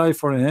 if he die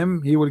for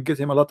him, he will get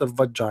him a lot of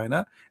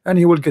vagina, and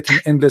he will get him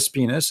endless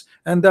penis,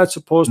 and that's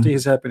supposed to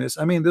his happiness.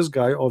 I mean, this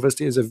guy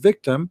obviously is a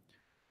victim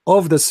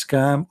of the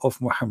scam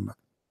of Muhammad.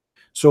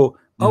 So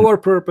our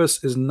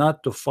purpose is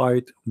not to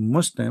fight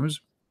Muslims,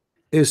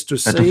 is to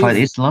save, to fight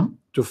Islam,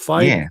 to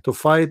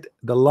fight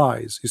the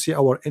lies. You see,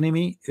 our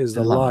enemy is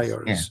the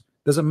liars.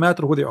 Doesn't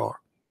matter who they are.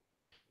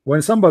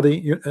 When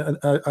somebody,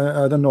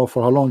 I don't know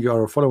for how long you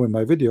are following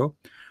my video,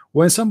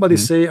 when somebody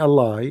say a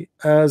lie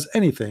as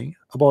anything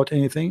about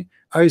anything,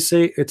 I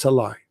say it's a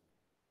lie.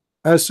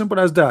 As simple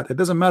as that. It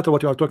doesn't matter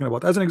what you are talking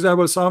about. As an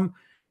example, some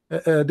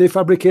they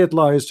fabricate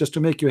lies just to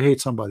make you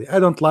hate somebody. I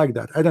don't like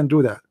that. I don't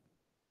do that.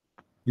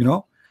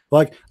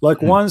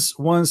 Like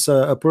once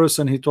a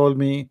person, he told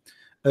me,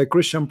 a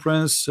Christian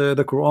prince,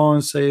 the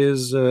Quran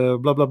says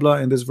blah blah blah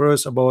in this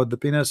verse about the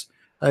penis.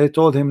 I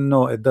told him,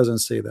 no, it doesn't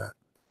say that.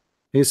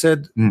 He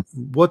said,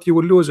 what you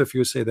will lose if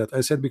you say that?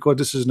 I said, because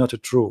this is not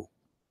true.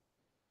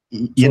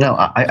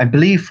 I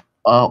believe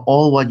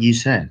all what you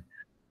said,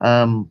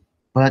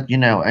 but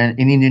in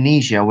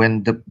Indonesia,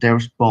 when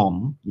there's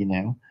bomb,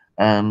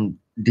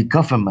 the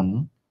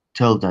government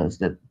told us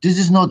that this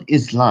is not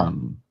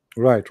Islam.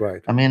 Right,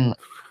 right. I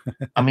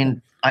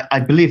mean, I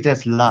believe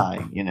that's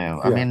lie, you know.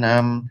 I Yeah.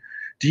 mean,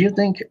 do you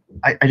think,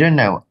 I don't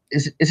know,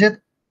 is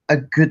it a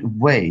good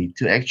way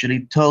to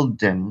actually tell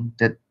them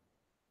that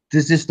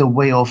this is the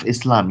way of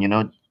Islam, you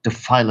know, the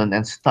violent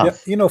and Yeah,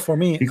 stuff? you know, for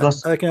me,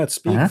 Because, I cannot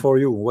speak uh-huh, for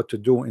you what to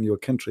do in your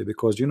country,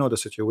 because you know the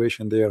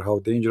situation there, how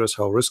dangerous,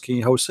 how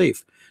risky, how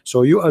safe.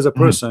 So you as a mhm,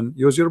 person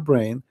use your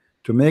brain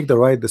to make the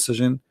right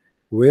decision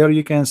where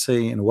you can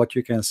say and what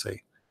you can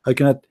say. I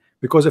cannot,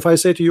 because if I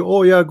say to you,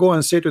 oh yeah, go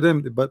and say to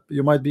them, but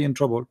you might be in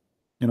trouble,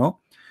 you know.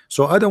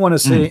 So I don't want to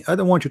mhm, say, I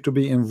don't want you to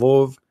be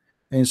involved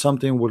in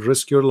something would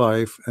risk your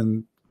life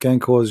and can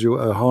cause you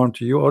a harm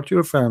to you or to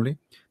your family.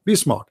 Be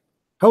smart.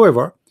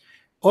 However,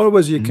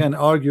 always you mhm. can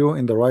argue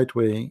in the right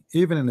way,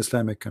 even in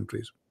Islamic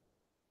countries.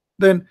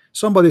 Then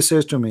somebody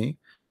says to me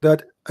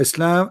that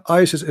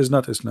ISIS is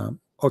not Islam.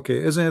 Okay,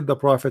 isn't it the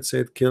Prophet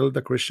said, kill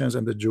the Christians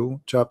and the Jew,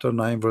 chapter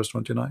 9, verse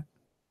 29?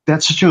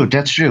 That's true.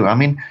 That's true. I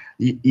mean,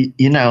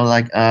 you know,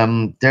 like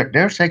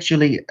there's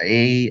actually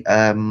a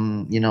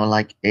you know,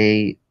 like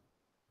a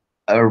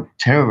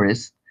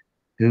terrorist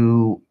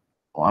who,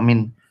 I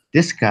mean,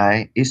 this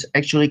guy is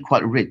actually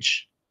quite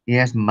rich. He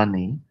has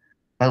money,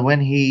 but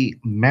when he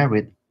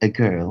married a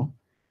girl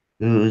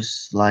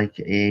who's like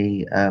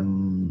a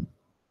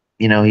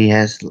you know, he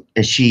has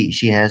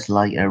she has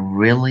like a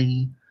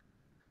really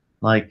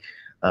like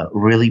a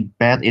really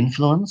bad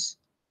influence.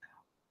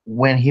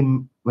 When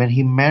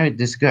he married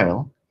this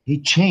girl, he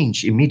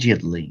changed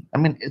immediately. I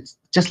mean, it's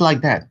just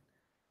like that.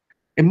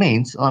 It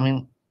means, I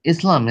mean,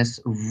 Islam is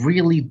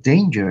really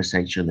dangerous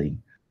actually.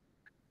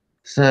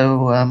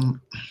 So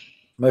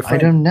My I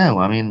friend, don't know.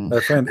 I mean,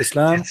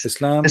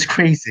 Islam, it's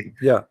crazy.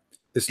 yeah,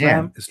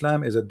 Yeah.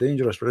 Islam is a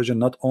dangerous religion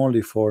not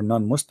only for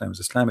non-Muslims.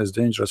 Islam is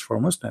dangerous for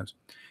Muslims.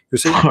 You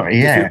see, For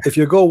yeah. if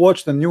you go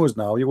watch the news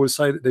now, you will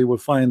say they will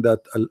find that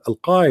Al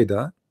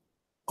Qaeda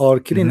are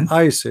killing Hmm.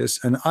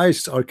 ISIS and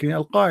ISIS are killing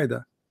Al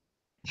Qaeda.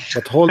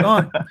 But hold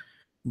on,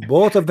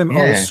 both of them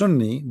are Yeah.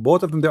 Sunni,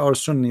 both of them they are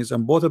Sunnis,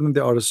 and both of them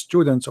they are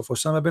students of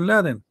Osama bin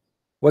Laden.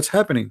 What's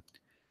happening?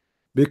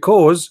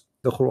 Because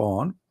the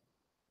Quran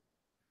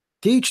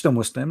teach the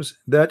Muslims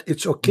that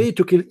it's okay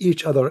to kill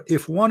each other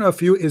if one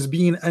of you is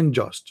being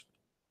unjust.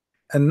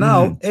 And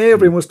now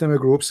every Hmm. Muslim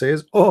group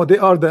says, oh, they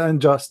are the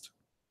unjust.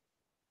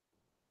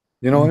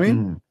 You know what I mean?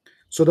 Hmm.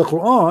 So the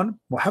Quran,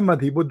 Muhammad,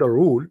 he put the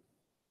rule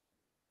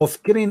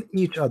of killing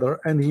each other,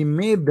 and he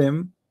made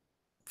them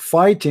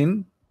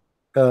fighting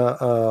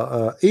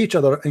each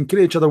other and kill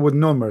each other with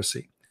no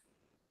mercy.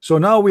 So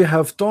now we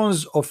have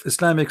tons of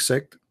Islamic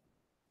sect.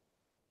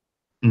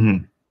 Hmm.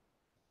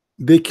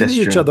 They kill That's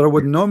each true. other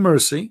with no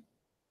mercy,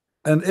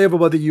 and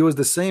everybody use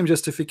the same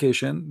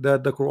justification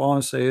that the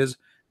Quran says: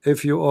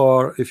 if you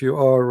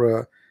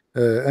are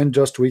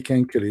unjust, we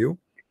can kill you.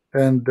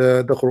 And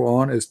the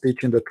Quran is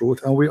teaching the truth,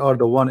 and we are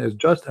the one is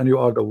just, and you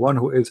are the one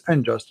who is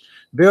unjust.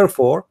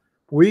 Therefore,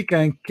 we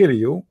can kill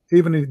you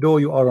even though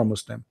you are a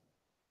Muslim.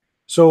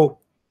 So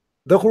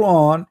the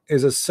Quran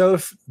is a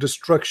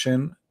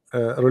self-destruction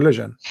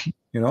religion.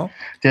 You know,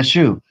 That's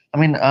true. I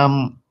mean,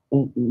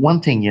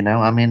 one thing, you know,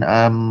 I mean,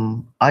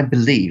 I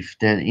believe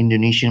that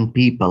Indonesian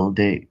people,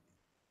 they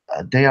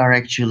are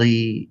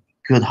actually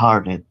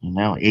good-hearted, you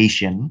know,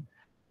 Asian.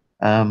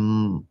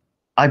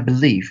 I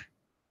believe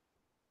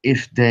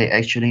if they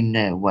actually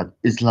know what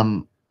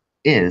Islam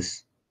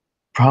is,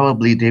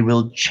 probably they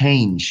will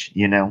change,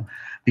 you know,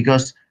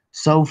 because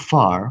so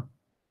far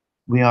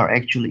we are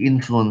actually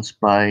influenced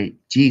by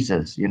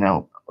Jesus, you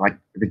know, like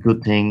the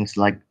good things,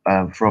 like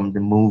from the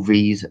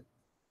movies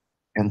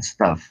and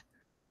stuff.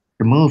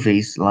 The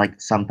movies, like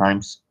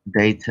sometimes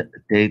they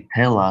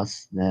tell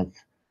us that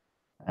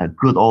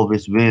good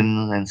always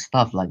wins and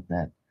stuff like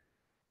that.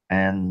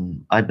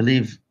 And I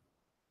believe,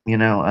 you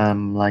know,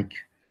 like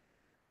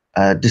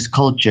these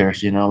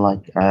cultures, you know,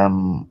 like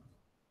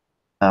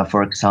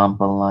for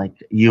example, like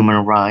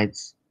human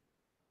rights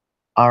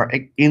are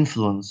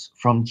influenced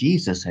from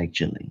Jesus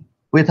actually.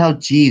 Without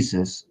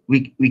Jesus,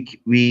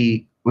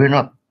 we're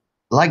not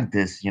like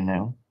this, you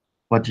know.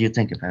 What do you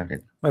think about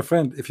it? my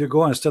friend, if you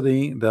go and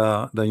study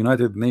the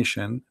United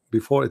Nation,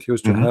 before it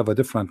used to Hmm. have a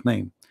different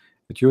name.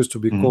 It used to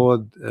be Hmm.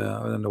 called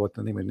I don't know what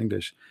the name in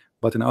English,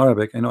 but in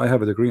Arabic, I know I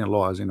have a degree in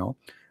law, as you know.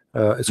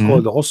 It's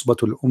called Hmm. the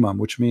Usbatul Umam,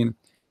 which means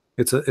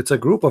it's a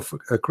group of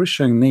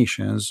Christian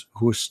nations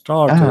who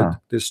started Ah.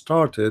 they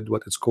started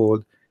what it's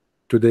called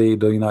today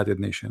the United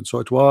Nations. So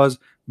it was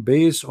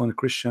based on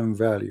Christian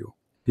value,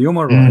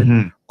 human right.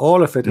 Hmm.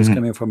 All of it is Hmm.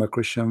 coming from a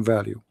Christian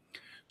value.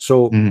 So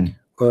Hmm.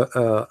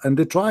 and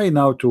they try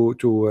now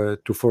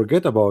to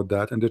forget about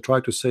that, and they try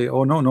to say,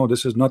 oh no,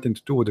 this is nothing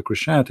to do with the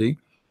Christianity.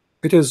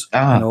 It is, you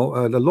Ah. know,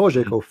 the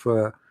logic Mhm. of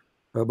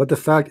but the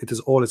fact it is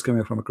all is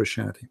coming from a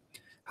Christianity.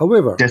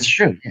 However, That's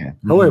true. Yeah.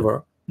 Hmm. however,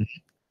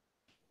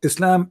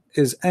 Islam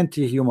is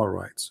anti-human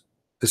rights.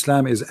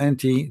 Islam is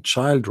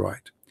anti-child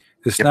right.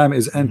 Yep. Islam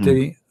is Hmm.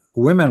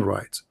 anti-women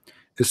rights.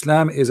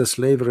 Islam is a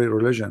slavery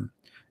religion.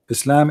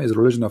 Islam is a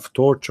religion of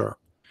torture.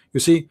 You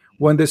see,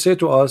 when they say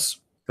to us,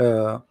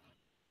 uh,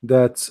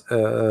 that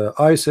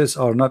ISIS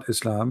are not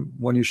Islam.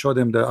 When you show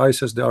them the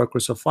ISIS, they are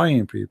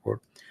crucifying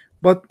people.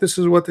 But this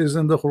is what is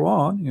in the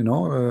Quran, you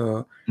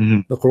know.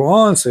 The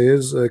Quran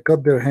says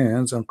cut their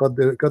hands and cut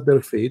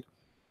their feet,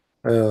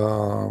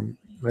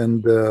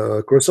 and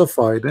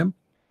crucify them.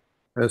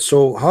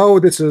 So how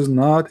this is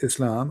not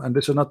Islam and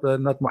this is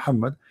not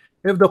Muhammad,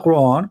 if the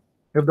Quran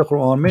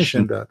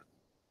mentioned that,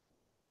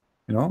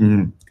 you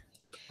know,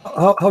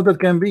 how that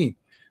can be?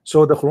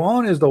 So the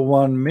Quran is the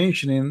one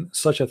mentioning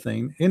such a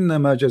thing.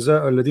 إنما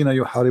جزاء الذين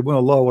يحاربون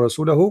الله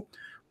ورسوله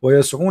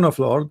ويسعون في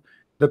الأرض.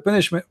 The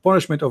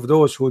punishment of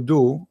those who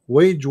do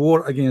wage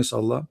war against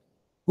Allah.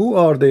 Who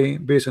are they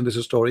based on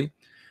this story?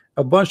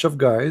 A bunch of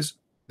guys,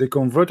 they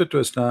converted to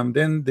Islam,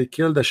 then they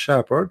killed a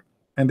shepherd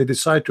and they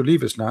decide to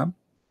leave Islam.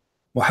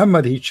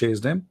 Muhammad, he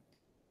chased them,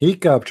 he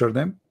captured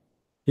them,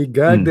 he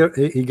gagged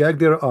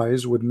their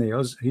eyes with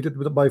nails heated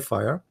by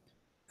fire,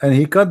 and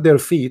he cut their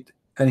feet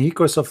and he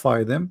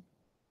crucified them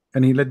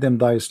and he let them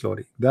die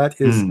slowly.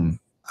 That is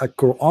a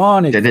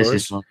Quranic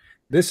verse.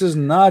 This is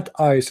not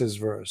ISIS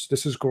verse.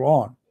 This is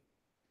Quran.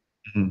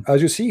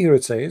 As you see here,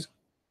 it says,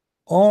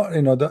 "Oh,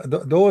 you know,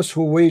 those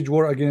who wage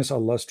war against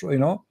Allah, you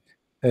know,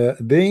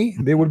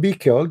 they will be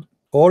killed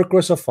or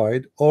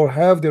crucified or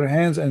have their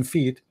hands and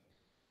feet,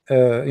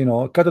 you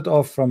know, cut it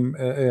off from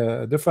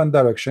a different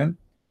direction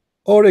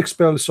or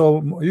expelled."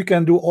 So you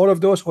can do all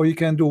of those, or you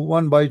can do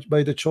one by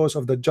the choice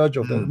of the judge,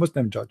 of the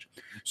Muslim judge.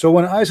 So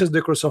when ISIS,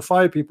 they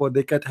crucify people,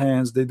 they cut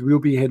hands, they will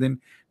be hidden.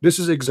 This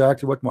is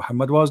exactly what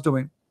Muhammad was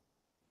doing.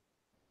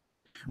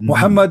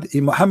 Muhammad,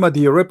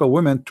 he ripped a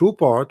woman two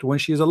part when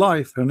she's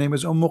alive. Her name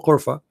is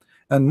Qurfa,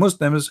 and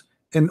Muslims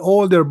in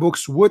all their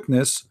books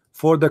witness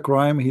for the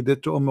crime he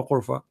did to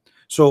Qurfa.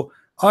 So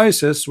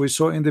ISIS, we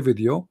saw in the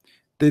video,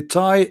 they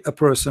tie a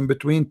person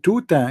between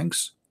two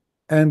tanks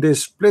and they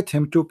split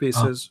him two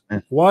pieces.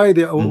 Why?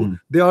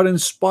 They are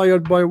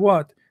inspired by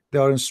what? They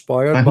are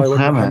inspired by what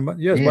Muhammad.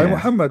 Yes, by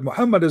Muhammad.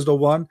 Muhammad is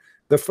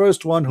the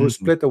first one who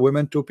split a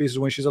woman two pieces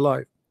when she's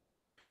alive.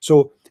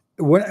 So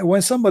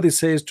when somebody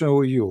says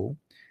to you,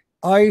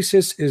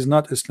 ISIS is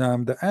not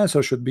Islam, the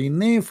answer should be,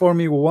 name for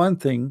me one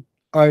thing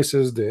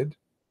ISIS did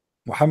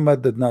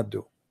Muhammad did not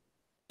do.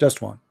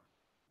 Just one.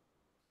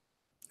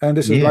 And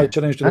this is like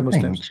challenge to the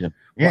Muslims.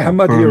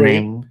 Muhammad, he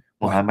raped.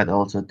 Muhammad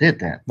also did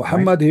that.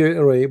 Muhammad, he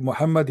raped.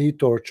 Muhammad, he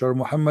tortured.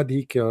 Muhammad,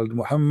 he killed.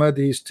 Muhammad,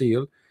 he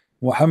steal.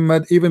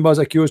 Muhammad even was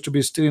accused to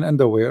be stealing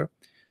underwear.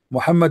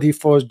 Muhammad, he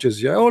forced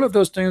jizya. All of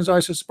those things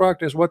ISIS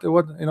practice. What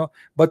you know?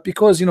 But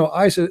because, you know,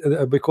 ISIS,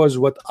 because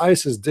what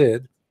ISIS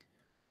did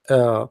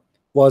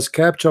was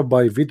captured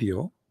by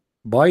video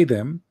by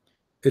them,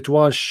 it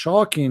was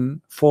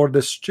shocking for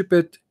the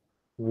stupid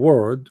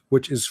world,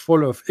 which is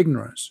full of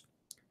ignorance.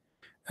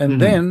 And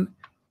then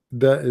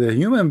the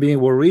human being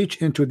will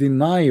reach into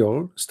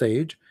denial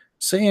stage,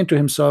 saying to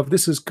himself,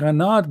 this is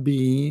cannot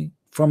be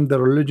from the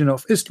religion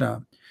of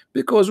Islam,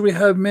 because we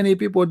have many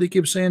people, they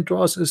keep saying to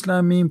us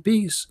Islam means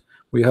peace.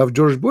 We have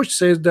George Bush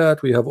says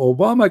that, we have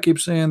Obama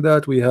keeps saying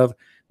that, we have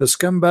the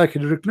scumbag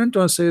Hillary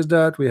Clinton says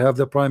that, we have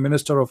the Prime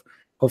Minister of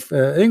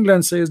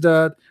England says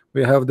that,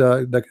 we have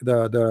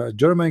the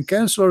German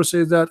Chancellor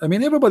says that. I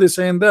mean, everybody's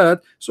saying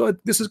that, so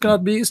this is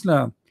cannot be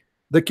Islam.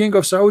 The King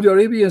of Saudi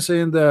Arabia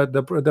saying that,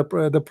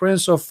 the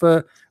Prince of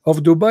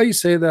Dubai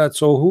say that.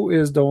 So who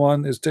is the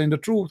one is telling the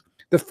truth?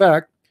 The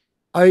fact,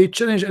 I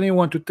challenge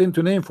anyone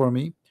to name for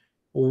me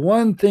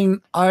one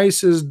thing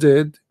ISIS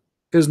did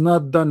is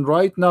not done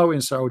right now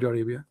in Saudi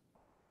Arabia.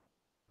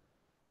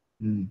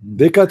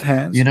 They cut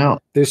hands, you know,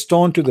 they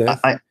stoned to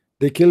death,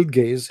 they killed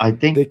gays,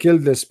 they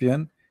killed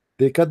lesbian,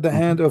 they cut the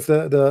hand of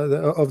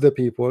the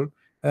people,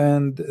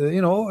 and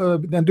you know,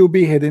 and do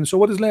beheading. So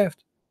what is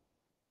left?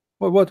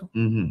 What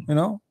you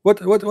know,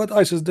 what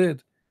ISIS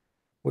did?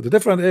 Well, the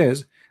difference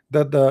is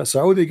that the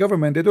Saudi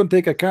government, they don't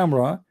take a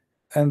camera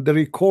and they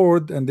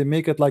record and they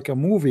make it like a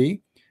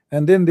movie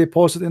and then they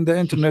post it in the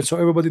internet so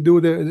everybody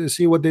they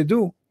see what they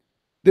do.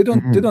 They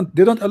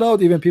don't allow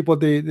even people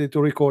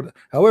to record.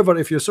 However,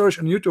 if you search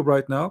on YouTube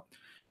right now,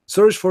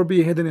 search for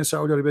beheading in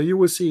Saudi Arabia, you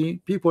will see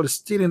people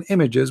stealing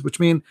images, which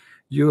mean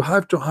you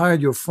have to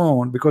hide your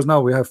phone, because now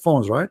we have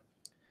phones, right?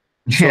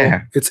 So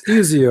it's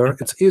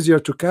easier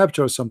to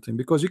capture something,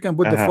 because you can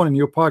put the phone in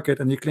your pocket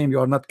and you claim you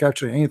are not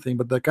capturing anything,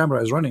 but the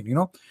camera is running, you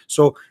know.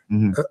 So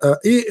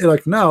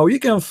like now you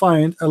can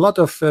find a lot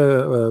of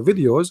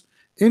videos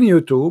in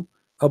YouTube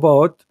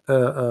about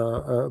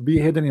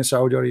beheading in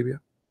Saudi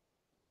Arabia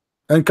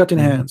and cutting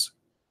hands.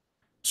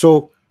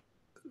 So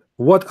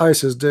what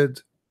ISIS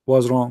did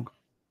was wrong.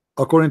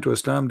 According to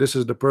Islam, this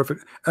is the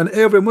perfect, and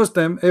every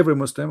Muslim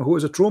who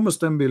is a true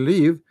Muslim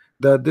believe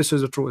that this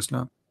is a true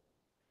Islam.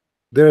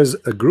 There is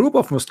a group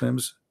of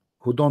Muslims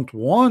who don't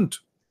want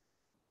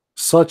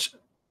such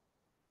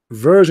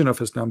version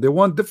of Islam. They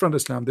want different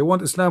Islam. They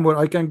want Islam where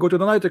I can go to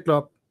the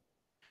nightclub.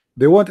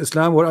 They want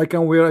Islam where I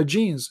can wear a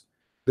jeans.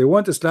 They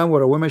want Islam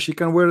where a woman, she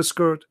can wear a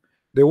skirt.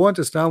 They want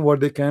Islam where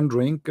they can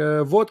drink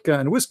vodka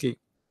and whiskey.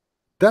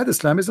 That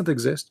Islam doesn't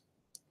exist,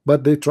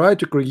 but they try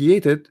to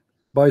create it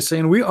by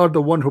saying we are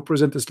the one who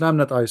present Islam,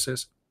 not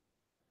ISIS.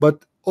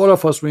 But all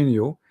of us, we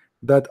knew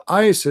that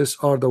ISIS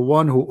are the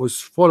one who is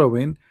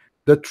following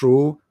the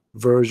true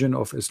version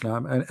of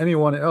Islam, and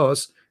anyone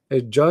else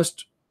is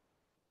just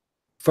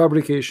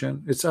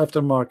fabrication. It's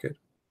aftermarket.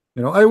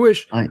 You know, I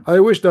wish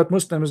that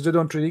Muslims, they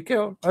don't really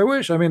care. I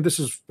wish. I mean, this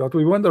is that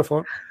we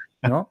wonderful.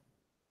 You know.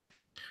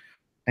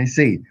 I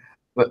see,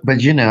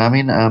 but you know, I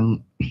mean,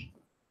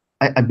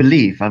 I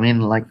believe, I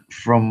mean, like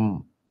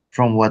from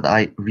what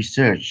I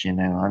research, you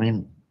know, I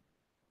mean,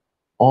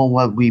 all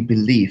what we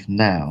believe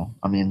now,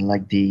 I mean,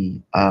 like the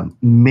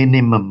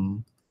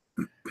minimum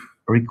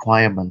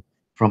requirement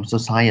from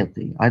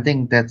society. I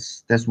think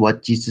that's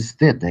what Jesus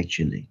did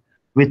actually.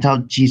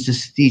 Without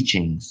Jesus'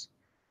 teachings,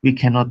 we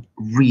cannot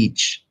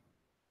reach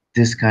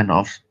this kind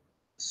of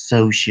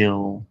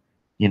social,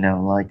 you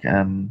know, like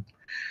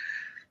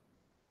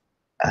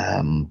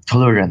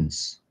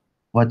tolerance.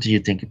 What do you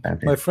think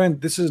about My it? friend,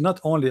 this is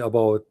not only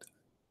about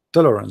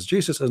tolerance.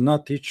 Jesus does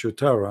not teach you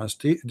tolerance.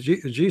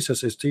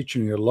 Jesus is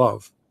teaching you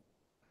love.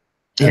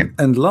 Yeah,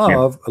 And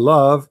yeah.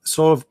 love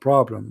solve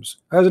problems.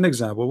 As an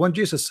example, when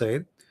Jesus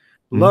said,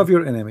 Mm-hmm. love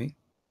your enemy,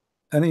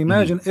 and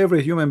imagine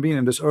every human being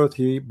in this earth,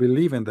 he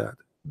believe in that.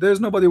 There's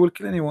nobody will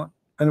kill anyone,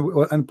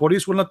 and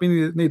police will not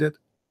be needed.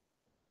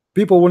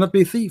 People will not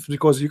be thieves,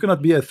 because you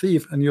cannot be a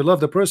thief and you love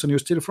the person you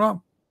steal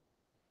from.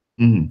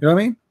 Mm-hmm. You know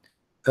what I mean?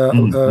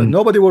 Mm-hmm.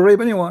 Nobody will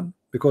rape anyone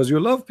because you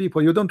love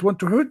people. You don't want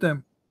to hurt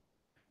them.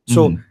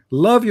 So Mm-hmm.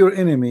 love your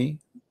enemy,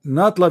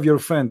 not love your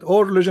friend.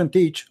 All religion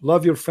teach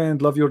love your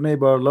friend, love your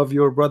neighbor, love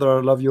your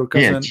brother, love your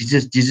Yeah, cousin.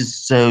 Jesus is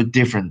so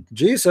different.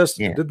 Jesus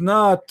Yeah, did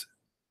not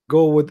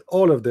go with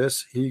all of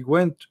this. He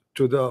went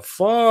to the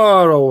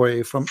far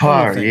away from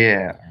far, anything.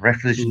 yeah,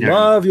 revolutionary.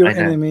 Love your I know.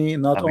 enemy,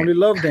 not I mean, only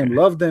love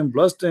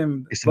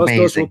them, it's bless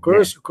those who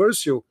amazing. Yeah.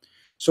 curse you.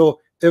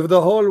 So if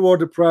the whole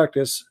world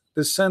practice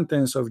the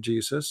sentence of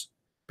Jesus,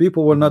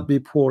 people will Mm-hmm. not be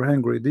poor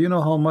hungry. Do you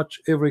know how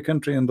much every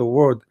country in the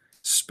world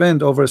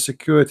spend over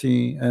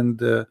security and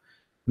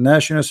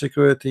national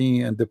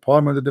security and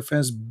Department of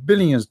Defense?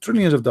 Billions,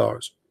 trillions of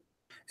dollars.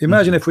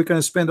 Imagine Mm-hmm. if we can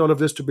spend all of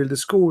this to build the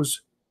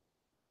schools.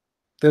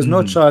 There's no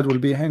Mm-hmm. child will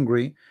be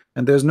hungry,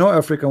 and there's no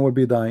African will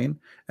be dying,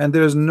 and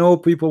there's no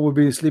people will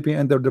be sleeping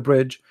under the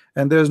bridge,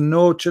 and there's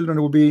no children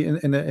will be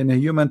in a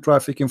human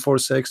trafficking for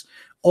sex.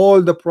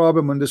 All the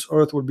problem on this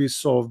earth will be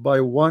solved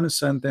by one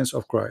sentence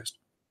of Christ.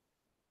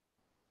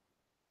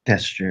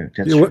 That's true.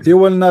 That's You, true. you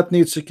will not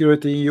need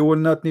security. You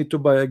will not need to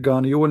buy a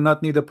gun. You will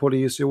not need a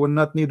police. You will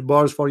not need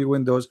bars for your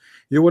windows.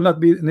 You will not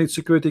need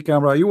security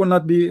camera. You will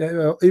not be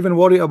even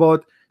worry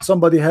about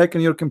somebody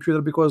hacking your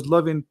computer, because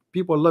loving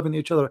people, loving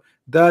each other,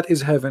 that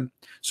is heaven.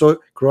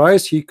 So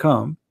Christ, he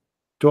come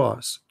to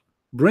us,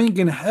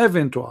 bringing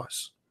heaven to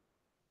us,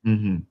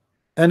 Mm-hmm.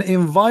 and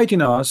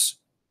inviting us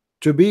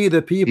to be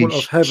the He people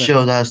of heaven.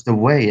 showed us the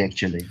way,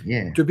 actually.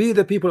 Yeah. To be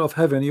the people of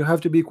heaven, you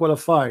have to be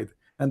qualified,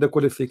 and the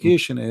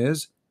qualification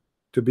is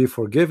to be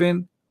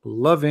forgiving,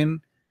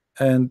 loving,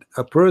 and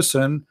a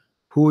person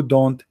who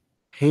don't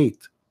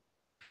hate.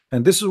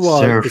 And this is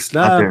why Serve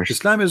others.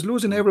 Islam is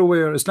losing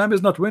everywhere. Islam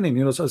is not winning.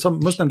 You know, so some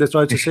Muslims, they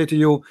try to say to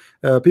you,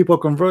 people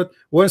convert.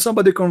 When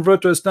somebody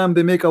convert to Islam,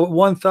 they make a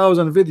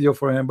 1,000 video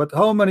for him. But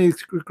how many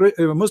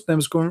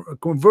Muslims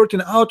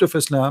converting out of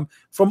Islam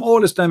from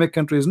all Islamic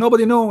countries?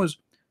 Nobody knows.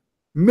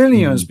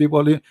 Millions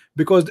people,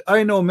 because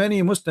I know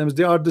many Muslims,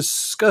 they are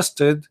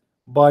disgusted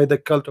by the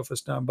cult of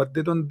Islam, but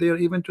they don't dare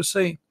even to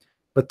say.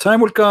 But time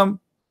will come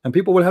and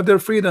people will have their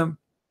freedom,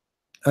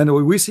 and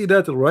we see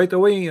that right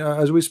away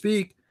as we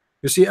speak.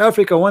 You see,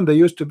 Africa, when they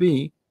used to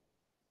be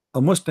a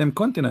Muslim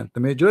continent,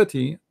 the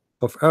majority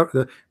of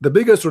the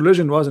biggest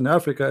religion was in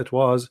Africa, it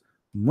was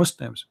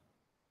Muslims.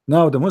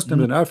 Now the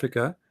Muslims in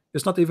Africa,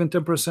 it's not even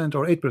 10%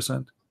 or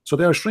 8%, so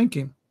they are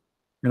shrinking,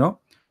 you know.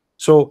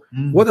 So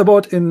what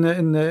about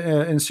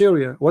in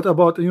Syria? What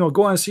about, you know,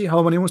 go and see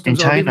how many In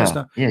Muslims are leaving China,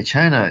 Islam. yeah,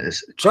 China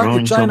is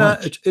growing so China,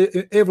 much.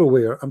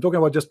 everywhere. I'm talking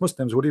about just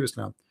Muslims who leave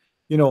Islam.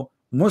 You know,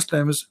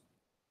 Muslims.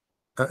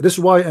 This is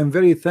why I'm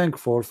very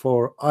thankful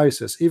for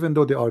ISIS, even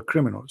though they are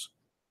criminals,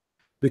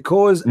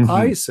 because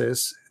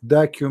ISIS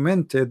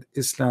documented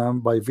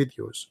Islam by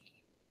videos.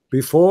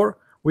 Before,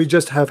 we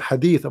just have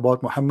hadith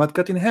about Muhammad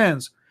cutting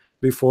hands.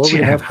 Before, we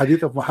have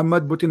hadith of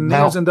Muhammad putting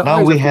nails in the Now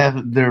eyes we of people.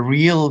 have the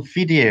real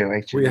video,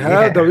 actually. We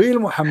have the real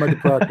Muhammad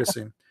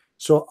practicing.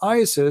 So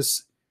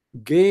ISIS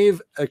gave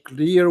a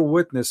clear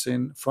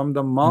witnessing from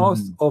the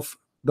mouth of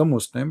the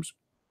Muslims,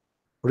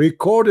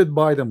 recorded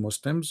by the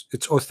Muslims.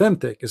 It's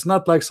authentic. It's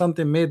not like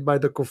something made by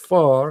the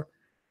kuffar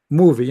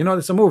movie. You know,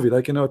 it's a movie,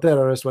 like, you know,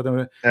 terrorist,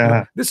 whatever. You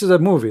know, this is a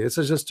movie. It's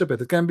just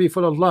stupid. It can be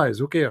full of lies.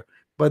 Who care?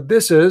 But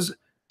this is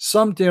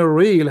something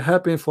real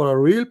happening for a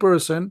real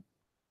person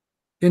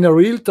in a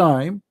real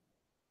time,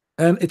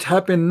 and it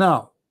happened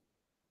now.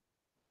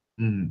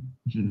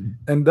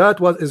 And that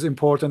what is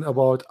important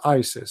about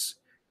ISIS.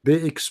 They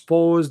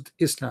exposed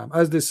Islam,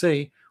 as they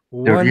say,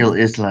 The real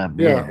Islam.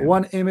 Yeah.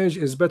 one image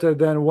is better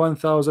than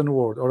 1,000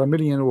 word or a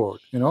million word,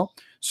 you know.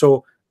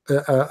 So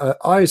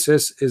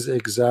ISIS is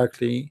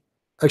exactly,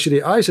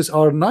 actually ISIS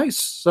are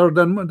nicer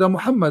than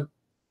Muhammad.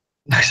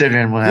 Nicer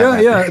than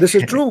Muhammad. Yeah, this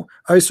is true.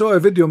 I saw a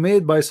video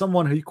made by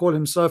someone who called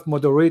himself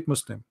moderate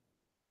Muslim.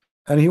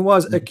 and he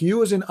was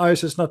accusing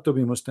ISIS not to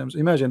be Muslims.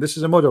 Imagine, this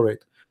is a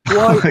moderate.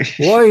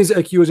 Why is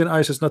accusing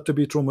ISIS not to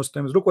be true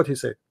Muslims? Look what he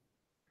said.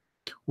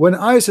 When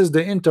ISIS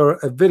they enter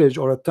a village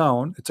or a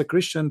town, it's a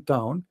Christian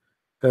town,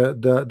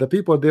 the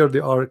people there, they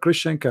are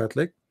Christian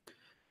Catholic.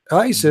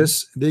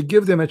 ISIS they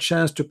give them a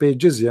chance to pay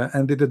jizya,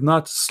 and they did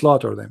not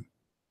slaughter them.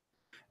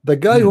 The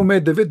guy who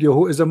made the video,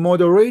 who is a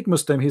moderate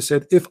Muslim, he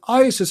said if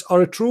ISIS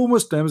are true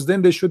Muslims,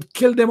 then they should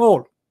kill them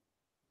all.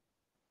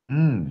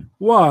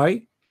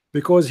 Why?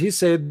 Because he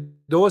said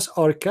those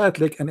are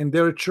Catholic, and in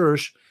their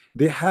church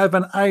they have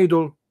an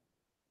idol,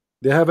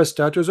 they have a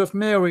statue of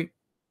Mary.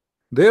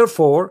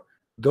 Therefore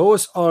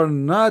those are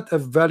not a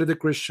valid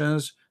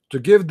Christians to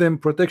give them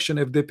protection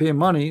if they pay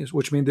money,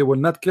 which means they will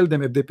not kill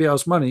them if they pay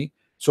us money,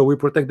 so we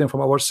protect them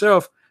from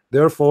ourselves.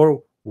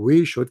 Therefore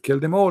we should kill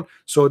them all.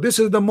 So this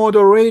is the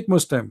moderate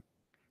Muslim.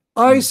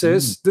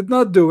 ISIS did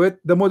not do it.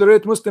 The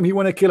moderate Muslim, he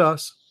want to kill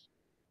us.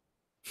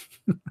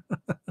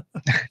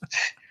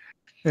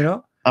 You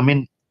know, I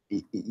mean,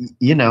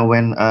 you know,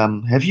 when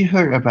have you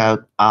heard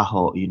about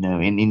Ahok, you know,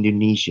 in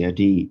Indonesia,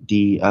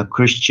 the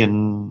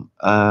Christian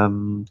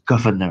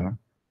governor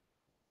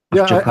of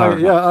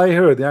Jakarta? I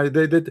heard. Yeah,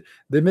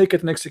 they make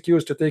it an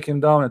excuse to take him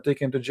down and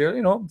take him to jail.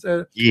 You know.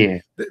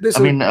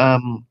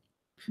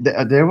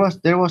 There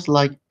was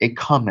like a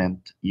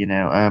comment, you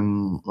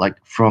know, like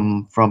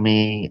from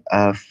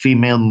a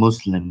female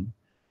Muslim.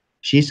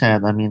 She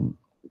said, I mean,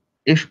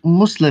 if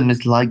Muslim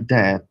is like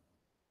that,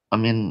 I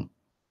mean,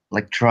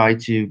 like try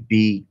to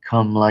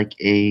become like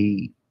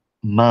a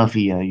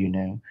mafia, you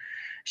know.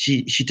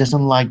 She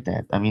doesn't like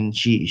that. I mean,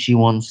 she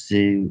wants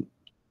to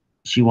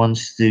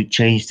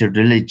change the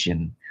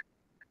religion.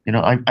 You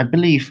know, I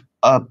believe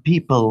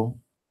people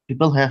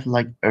have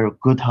like a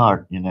good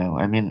heart, you know.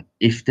 I mean,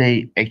 if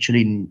they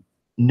actually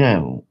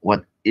know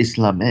what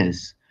Islam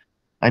is,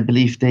 I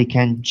believe they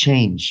can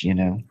change, you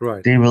know.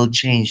 Right. They will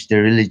change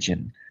their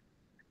religion.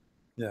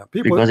 Yeah,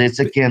 people, because it's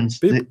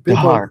against the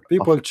heart.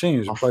 People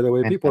change. By the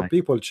way,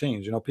 people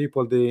change. You know,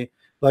 people they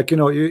like. You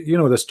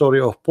know the story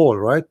of Paul,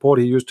 right? Paul,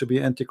 he used to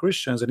be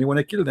anti-Christians and he want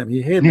to kill them.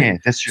 He hated them.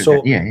 That's true.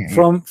 So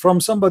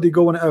from somebody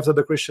going after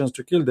the Christians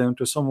to kill them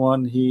to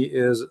someone he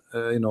is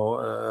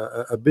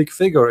a big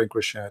figure in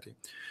Christianity.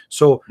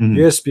 So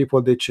yes,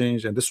 people they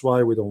change, and this is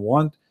why we don't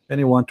want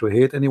anyone to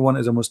hate anyone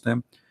as a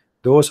Muslim.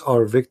 Those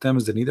are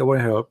victims. They need our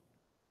help.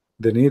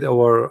 They need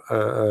our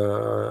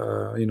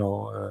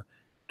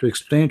to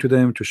explain to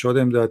them, to show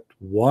them that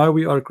why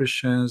we are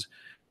Christians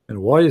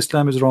and why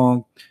Islam is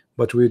wrong,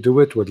 but we do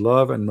it with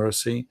love and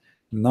mercy,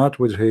 not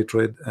with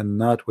hatred and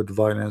not with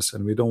violence.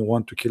 And we don't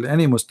want to kill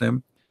any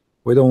Muslim.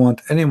 We don't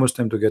want any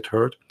Muslim to get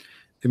hurt.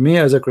 Me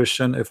as a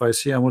Christian, if I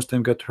see a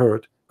Muslim get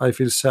hurt, I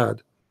feel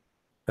sad.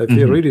 I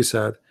feel really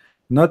sad.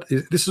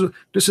 This is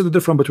the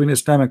difference between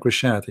Islam and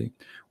Christianity.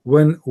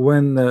 When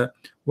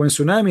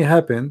tsunami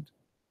happened,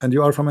 and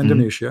you are from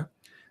Indonesia,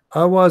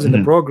 I was in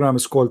a program.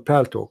 It's called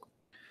Pal Talk.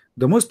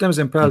 The Muslims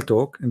in Pal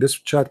Talk, in this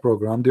chat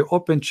program, they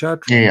open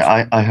chat rooms.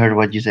 Yeah, I heard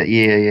what you said.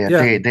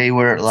 Yeah. They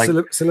were like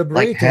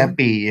celebrating, like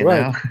happy, you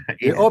know.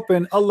 They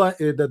open Allah.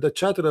 The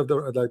chat of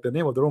the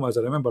name of the room, as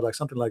I remember, like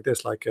something like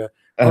this, like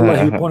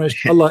Allah he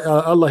punished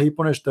Allah he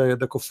punished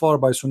the kuffar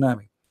by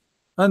tsunami,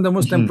 and the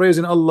Muslim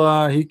praising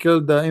Allah. He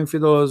killed the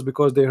infidels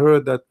because they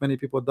heard that many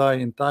people die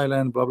in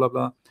Thailand, blah blah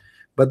blah.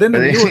 But then the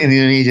news,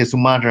 Indonesia,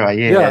 Sumatra,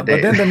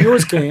 but then the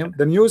news came.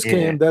 The news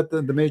came that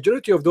the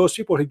majority of those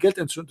people who get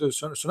into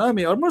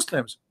tsunami are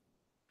Muslims.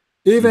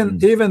 Even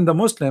the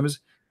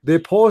Muslims, they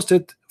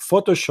posted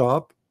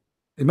Photoshop.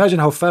 Imagine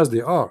how fast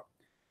they are.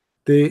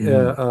 They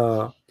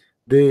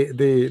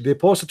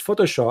posted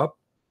Photoshop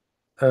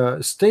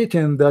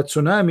stating that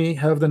tsunami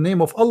have the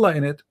name of Allah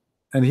in it,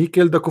 and he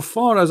killed the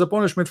kuffar as a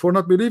punishment for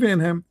not believing in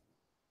him.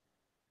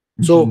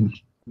 So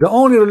the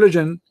only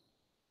religion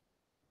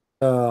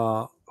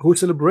who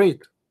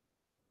celebrate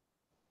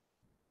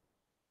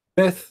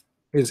death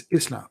is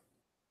Islam.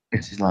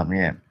 It's Islam,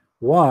 yeah.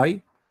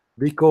 Why?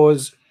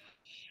 Because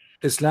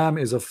Islam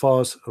is a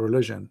false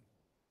religion.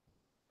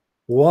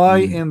 Why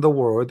in the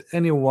world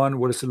anyone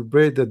will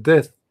celebrate the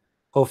death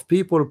of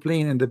people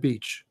playing in the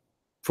beach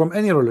from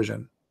any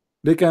religion?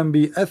 They can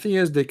be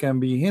atheists, they can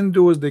be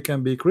Hindus, they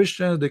can be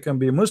Christians, they can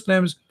be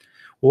Muslims.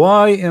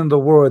 Why in the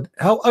world,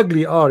 how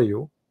ugly are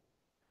you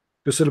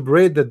to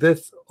celebrate the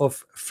death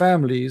of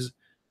families,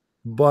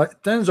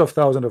 but tens of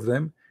thousands of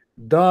them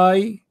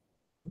die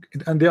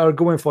and they are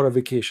going for a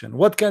vacation?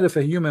 What kind of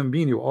a human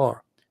being you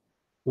are?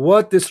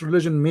 What this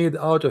religion made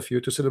out of you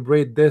to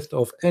celebrate death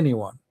of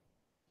anyone?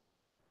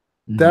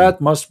 That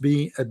must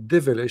be a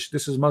devilish,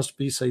 must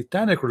be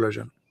satanic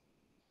religion.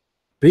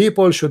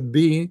 People should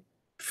be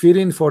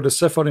feeling for the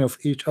suffering of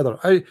each other.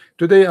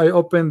 Today I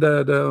opened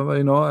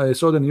I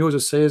saw the news.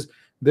 It says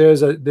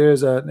there's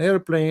an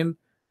airplane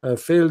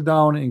fell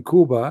down in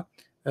Cuba,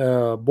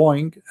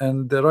 Boeing,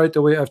 and right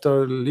away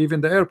after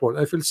leaving the airport,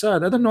 I feel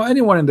sad. I don't know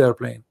anyone in the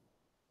airplane.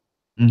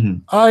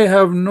 I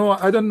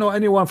don't know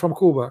anyone from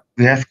Cuba.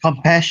 We have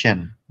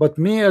compassion. But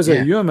me as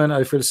a human,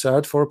 I feel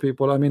sad for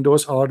people. I mean,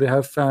 they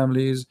have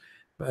families.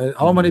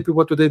 How many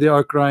people today they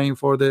are crying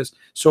for this?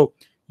 So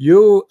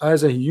You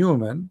as a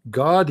human,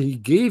 God, He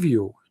gave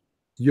you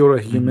your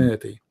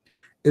humanity.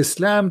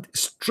 Islam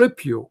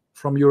strip you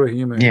from your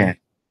humanity, Yeah.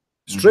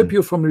 strip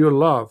you from your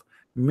love,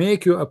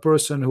 make you a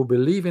person who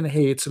believe in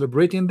hate,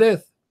 celebrating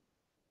death.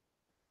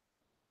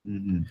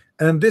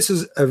 And this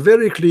is a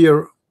very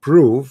clear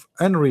proof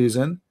and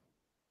reason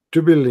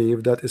to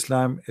believe that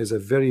Islam is a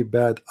very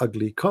bad,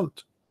 ugly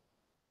cult.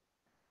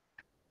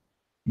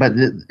 But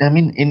I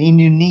mean, in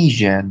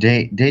Indonesia,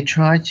 they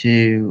try to,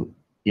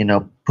 you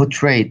know,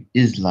 portray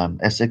Islam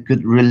as a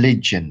good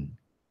religion.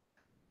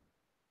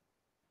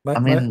 I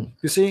mean,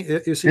 you see,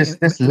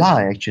 that's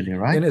lie actually,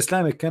 right? in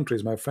Islamic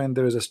countries, my friend,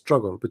 there is a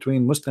struggle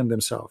between Muslims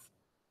themselves.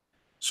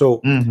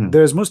 So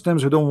there's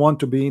Muslims who don't want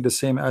to be the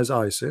same as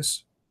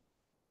ISIS,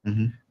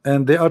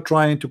 and they are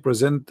trying to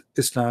present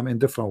Islam in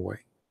different way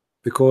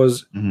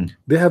because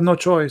they have no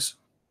choice.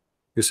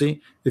 You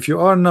see, if you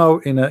are now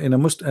in a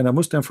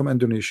Muslim from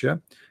Indonesia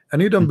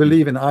and you don't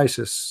believe in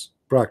ISIS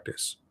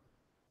practice,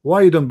 why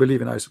you don't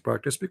believe in ISIS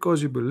practice?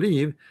 Because you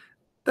believe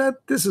that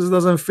this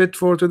doesn't fit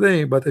for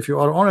today. But if you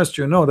are honest,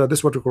 you know that this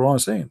is what the Quran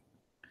is saying.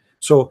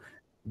 So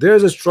there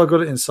is a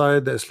struggle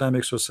inside the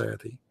Islamic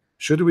society.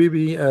 Should we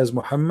be as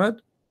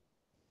Muhammad,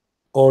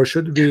 or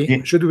should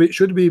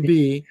we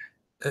be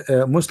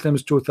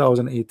Muslims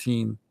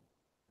 2018?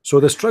 So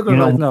the struggle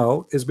right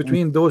now is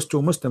between those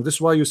two Muslims. This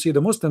is why you see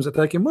the Muslims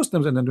attacking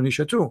Muslims in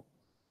Indonesia too.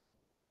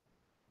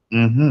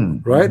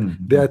 Right?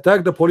 They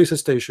attacked the police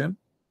station.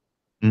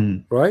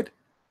 Right?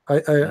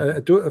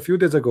 A few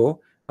days ago,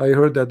 I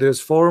heard that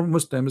there's 4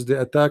 Muslims, they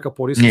attack a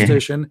police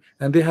station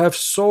and they have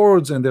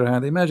swords in their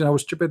hand. Imagine how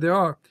stupid they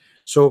are.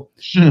 So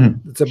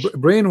it's a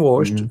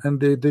brainwashed, and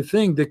they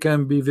think they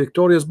can be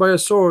victorious by a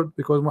sword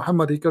because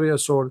Muhammad, he carry a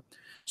sword.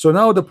 So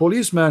now the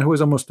policeman who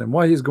is a Muslim,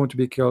 why he's going to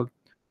be killed?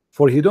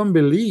 For he don't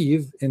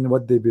believe in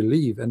what they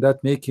believe, and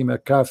that make him a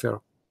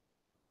kafir.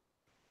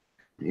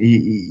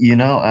 You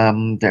know,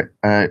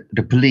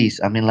 the police,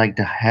 I mean, like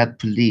the head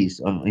police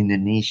of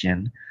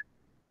Indonesian,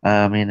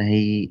 I mean,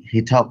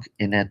 he talked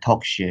in a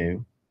talk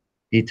show.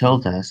 He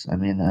told us, I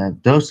mean,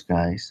 those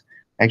guys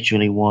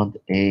actually want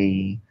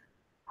a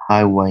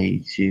highway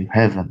to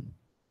heaven,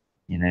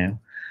 you know,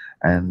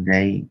 and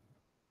they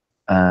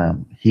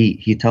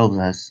he told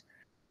us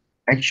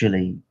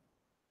actually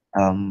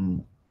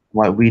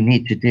what we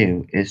need to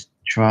do is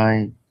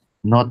try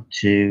not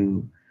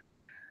to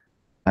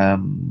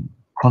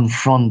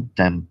confront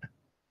them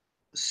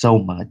so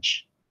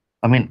much.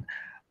 I mean,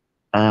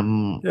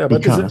 yeah,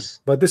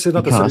 but this is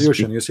not a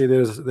solution. You see,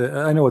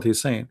 I know what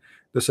he's saying.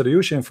 The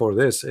solution for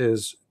this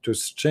is to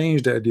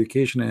change the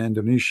education in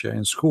Indonesia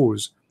in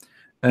schools,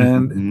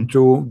 and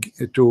you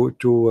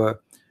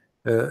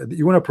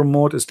want to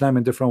promote Islam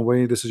in different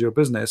way. This is your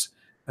business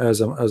as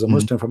a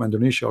Muslim from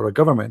Indonesia or a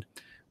government.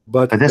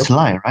 But that's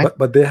lie, right?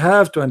 But they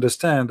have to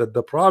understand that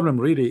the problem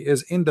really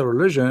is in the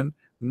religion,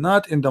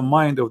 not in the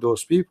mind of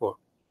those people.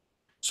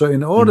 So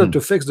in order to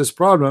fix this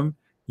problem,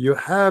 you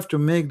have to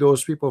make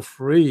those people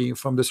free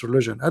from this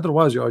religion.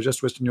 Otherwise, you are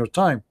just wasting your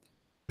time.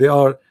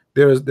 There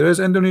is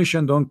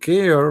Indonesian don't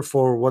care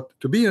for what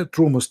to be a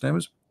true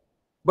Muslims,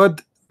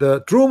 but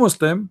the true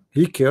Muslim,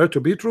 he care to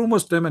be true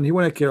Muslim and he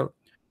want to kill.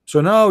 So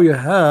now you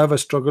have a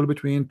struggle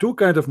between two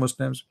kinds of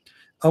Muslims: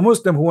 a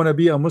Muslim who want to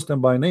be a Muslim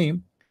by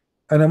name,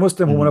 and a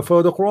Muslim who want to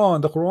follow the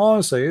Quran. The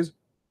Quran says,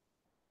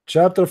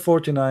 chapter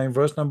 49,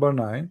 verse number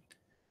 9,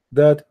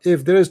 that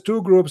if there is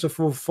 2 groups of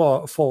who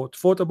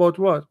fought about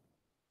what?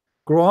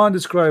 Quran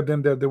described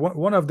them that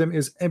one of them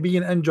is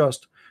being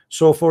unjust.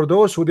 So for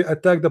those who they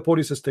attack the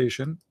police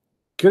station,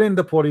 killing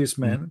the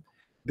policemen,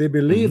 they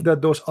believe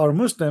that those are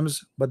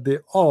Muslims, but they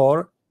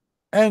are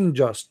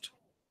unjust,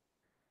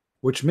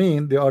 which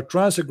means they are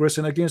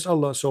transgressing against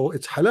Allah. So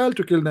it's halal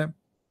to kill them.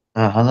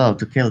 Halal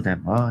to kill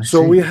them. Oh,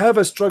 so we have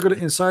a struggle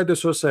inside the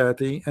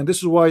society, and this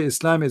is why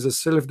Islam is a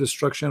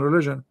self-destruction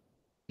religion.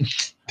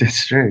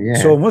 That's true.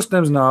 Yeah. So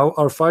Muslims now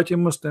are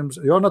fighting Muslims.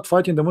 You're not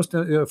fighting the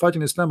Muslim, you're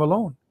fighting Islam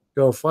alone.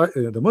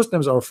 The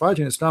Muslims are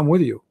fighting Islam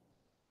with you.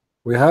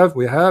 We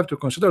have to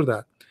consider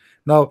that.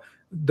 Now,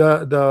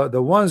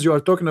 the ones you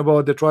are talking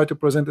about, they try to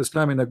present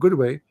Islam in a good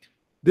way.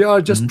 They are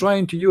just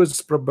trying to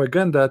use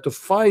propaganda to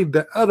fight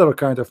the other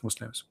kind of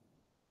Muslims.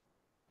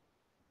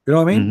 You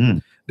know what I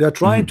mean? They are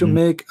trying to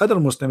make other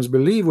Muslims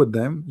believe with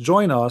them,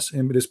 join us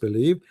in this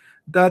belief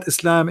that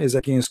Islam is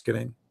against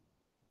killing.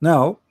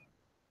 Now,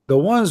 the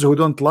ones who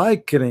don't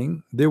like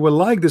killing, they will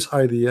like this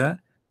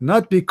idea,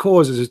 not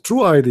because it's a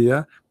true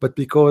idea, but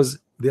because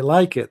they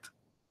like it.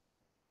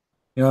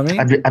 You know what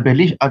I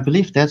mean? I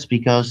believe that's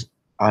because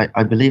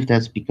I believe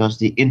that's because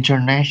the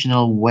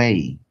international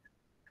way.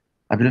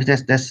 I believe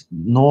that's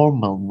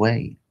normal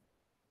way,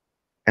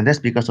 and that's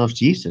because of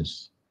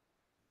Jesus.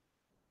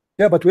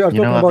 Yeah, but we are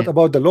talking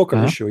about the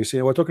local issue. You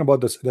see, we're talking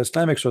about the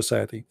Islamic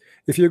society.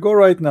 If you go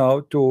right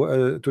now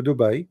to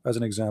Dubai, as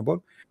an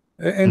example,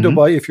 in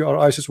Dubai, if you are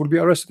ISIS, will be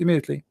arrested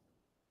immediately.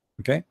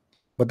 Okay,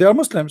 but they are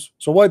Muslims,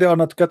 so why they are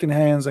not cutting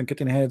hands and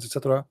cutting heads,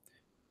 etc.?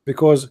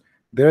 Because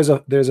there's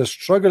a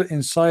struggle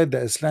inside the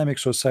Islamic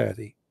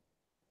society.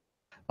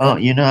 Oh,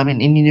 you know, I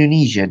mean, in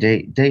Indonesia,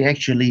 they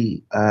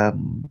actually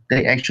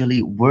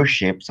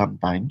worship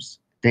sometimes.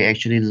 They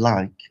actually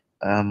like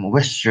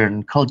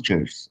Western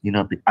cultures. You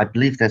know, I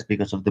believe that's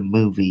because of the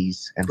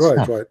movies and Right,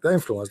 stuff right. The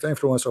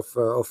influence of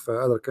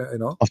other, you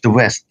know. of the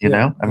West. You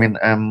Yeah, know, I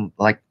yeah. mean,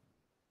 like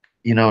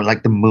you know,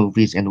 like the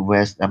movies in the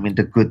West. I mean,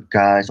 the good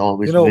guys You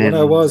always know,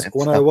 wins and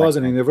when I stuff like was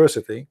in that.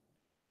 university,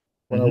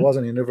 Mm-hmm. I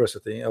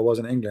was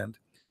in England.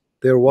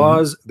 There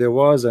Mm-hmm.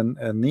 was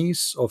a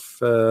niece of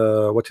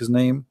what his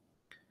name,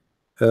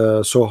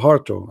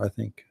 Soharto, I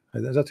think.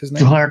 Is that his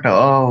name? Suharto.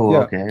 Oh, Yeah.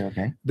 okay,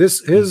 okay.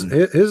 This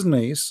Mm-hmm. his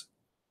niece.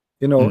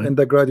 You know, Mm-hmm. in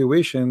the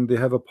graduation, they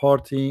have a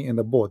party in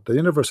the boat. The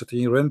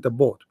university rent a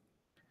boat,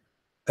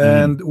 Mm-hmm.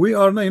 and we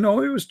are, you know,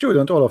 we were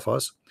student, all of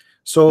us.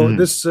 So Mm-hmm.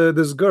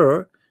 this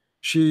girl,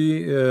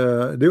 she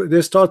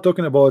they start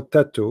talking about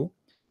tattoo,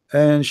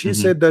 and she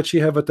Mm-hmm. said that she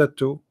have a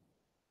tattoo.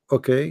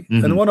 Okay,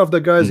 and Mm-hmm. one of the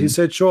guys, he Mm-hmm.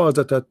 said, show us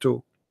the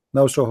tattoo.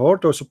 Now, so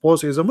Horto,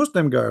 suppose he's a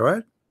Muslim guy,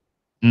 right?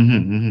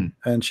 Mm-hmm.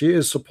 And she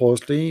is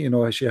supposedly, you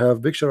know, she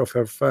have picture of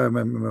her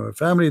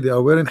family, they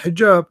are wearing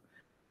hijab,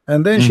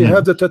 and then she Mm-hmm.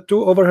 have the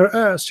tattoo over her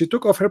ass. She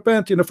took off her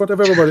pant in front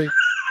of everybody,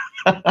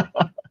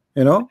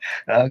 you know.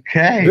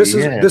 Okay,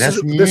 yeah,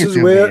 that's new to me This is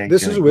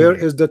actually. where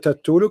Yeah. is the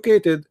tattoo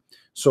located.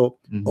 So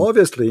Mm-hmm.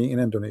 obviously in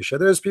Indonesia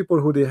there's people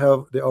who they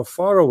are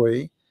far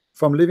away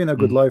from living a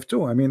good Mm-hmm. life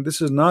too. I mean,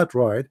 this is not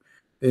right.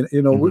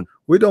 You know, Mm-hmm.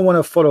 we don't want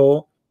to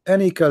follow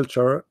any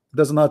culture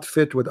does not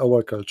fit with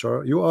our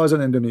culture. You as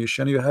an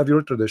Indonesian, you have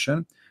your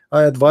tradition.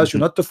 I advise you Mm-hmm.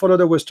 not to follow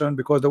the Western,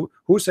 because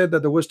who said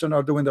that the Western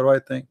are doing the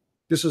right thing?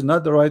 This is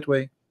not the right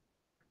way.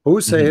 Who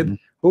said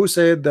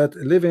Mm-hmm. that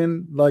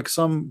living like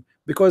some,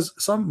 because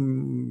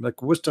some like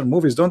Western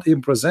movies don't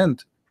even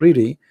present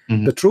really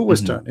Mm-hmm. the true Mm-hmm.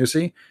 Western, you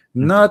see.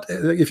 Not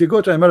if you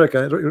go to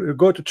America,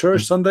 go to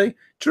church Sunday,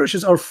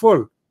 churches are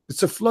full,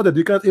 it's a flooded,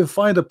 you can't even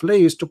find a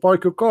place to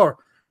park your car.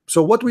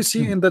 So what we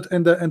see in that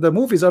in the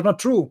movies are not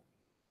true.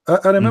 I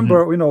Mm-hmm.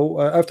 remember, you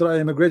know, after I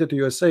immigrated to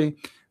USA,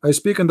 I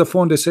speak on the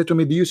phone, they say to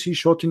me, do you see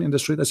shooting in the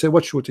street? I say,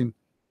 what shooting?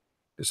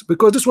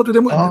 Because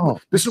Oh, I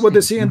this is what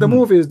they see. see in the Mm-hmm.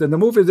 movies. Then the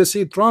movies they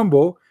see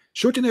Trumbo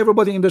shooting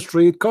everybody in the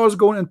street, cars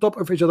going on top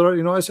of each other.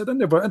 You know, I said I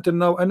never, until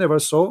now, I never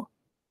saw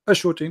a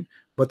shooting.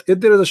 But if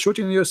there is a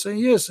shooting, you're saying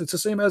yes, it's the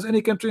same as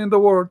any country in the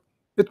world.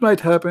 It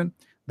might happen.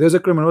 There's a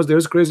criminals,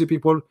 there's crazy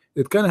people.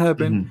 It can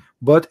happen, Mm-hmm.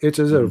 but it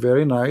is a Mm-hmm.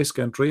 very nice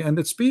country and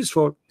it's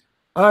peaceful.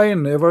 I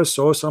never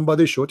saw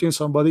somebody shooting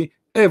somebody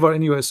ever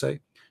in USA.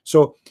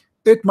 So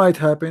it might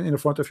happen in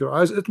front of your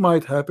eyes. It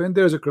might happen.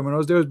 There's a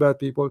criminals, there's bad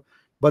people,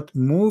 but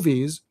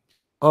movies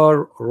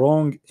are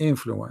wrong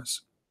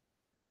influence.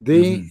 They,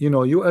 Mm-hmm. you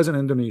know, you as an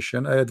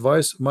Indonesian, I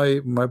advise my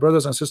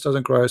brothers and sisters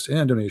in Christ in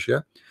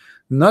Indonesia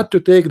not to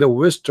take the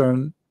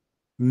Western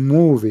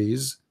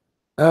movies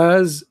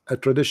as a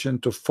tradition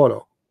to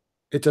follow.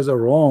 It is a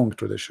wrong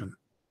tradition.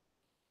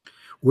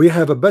 We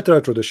have a better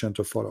tradition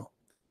to follow.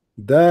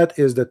 That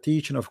is the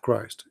teaching of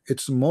Christ.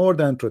 It's more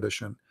than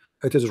tradition.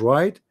 It is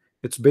right.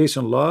 It's based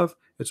on love.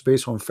 It's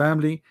based on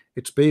family.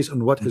 It's based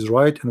on what is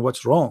right and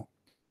what's wrong.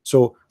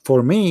 So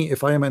for me,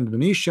 if I am an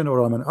Indonesian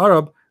or I'm an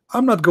Arab,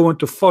 I'm not going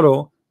to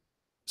follow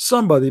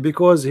somebody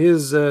because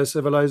his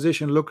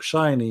civilization looks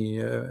shiny,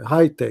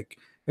 high tech,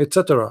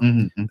 etc.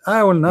 Mm-hmm.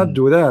 I will not Mm-hmm.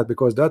 do that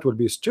because that would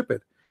be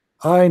stupid.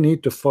 I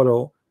need to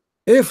follow.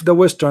 If the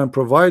Western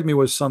provide me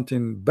with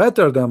something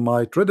better than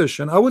my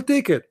tradition, I will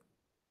take it.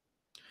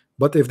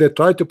 But if they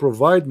try to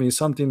provide me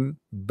something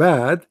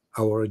bad,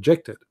 I will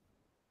reject it.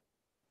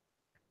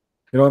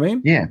 You know what I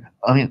mean? Yeah,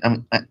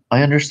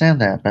 I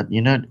understand that, but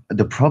you know,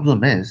 the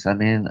problem is, I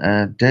mean,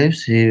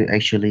 those who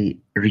actually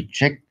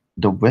reject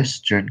the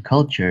Western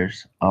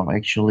cultures are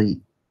actually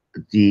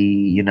the,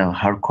 you know,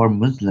 hardcore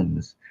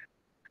Muslims.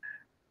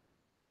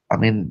 I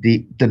mean,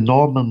 the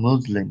normal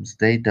Muslims,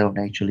 they don't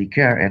actually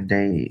care, and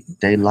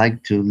they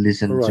like to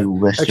listen Right. to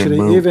Western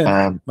Actually,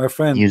 even my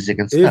friend, music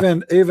and stuff.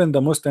 even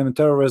the Muslim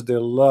terrorists, they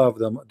love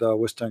the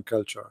Western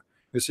culture.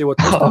 You see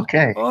what Muslim?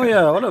 Okay. Oh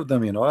yeah, all of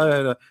them. You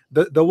know,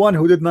 the one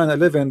who did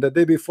 9/11, the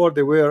day before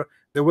they were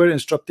in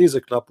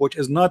striptease club, which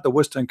is not the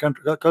Western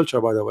country, culture,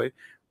 by the way.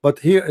 But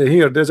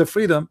here there's a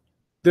freedom.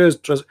 There's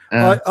trust.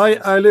 Uh,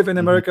 I live in mhm,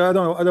 America. I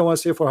don't want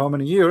to say for how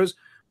many years,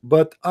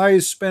 but I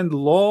spend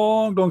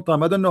long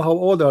time. I don't know how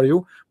old are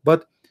you,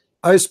 but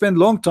I spend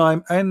long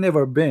time. I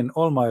never been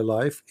all my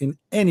life in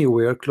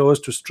anywhere close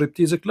to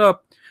striptease club.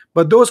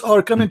 But those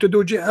are mm. coming to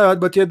do jihad,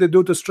 but yet they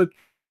do to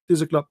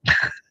striptease club.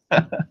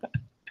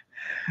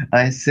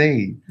 I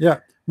see. Yeah,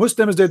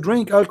 Muslims, they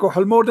drink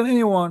alcohol more than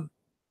anyone.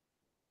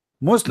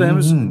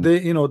 Muslims, Hmm. they,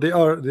 you know, they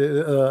are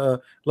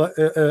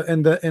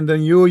in the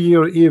New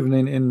Year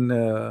evening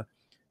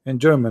in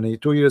Germany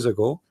 2 years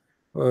ago,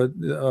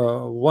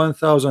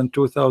 1,000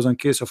 2,000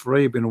 case of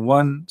rape in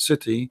one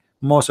city.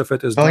 Most of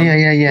it is Oh yeah, done,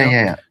 yeah, you yeah, know.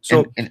 yeah, yeah.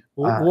 So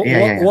Yeah, yeah,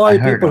 yeah. I why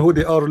heard people of who it.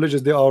 they are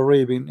religious, they are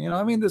raping? You know,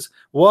 I mean, this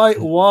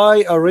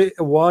Mm,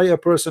 why a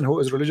person who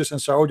is religious in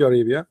Saudi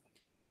Arabia,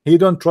 he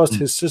don't trust mm,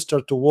 his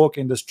sister to walk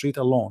in the street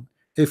alone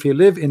if he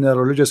live in a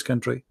religious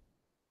country,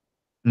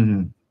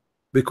 mhm.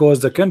 because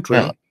the Well,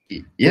 country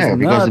is Yeah,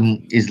 because not,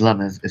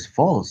 Islam is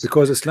false.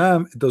 because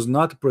Islam does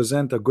not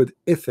present a good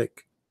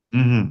ethic.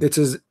 It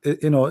is,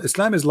 you know,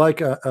 Islam is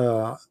like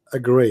a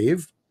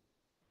grave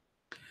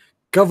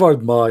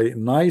covered by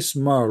nice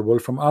marble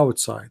from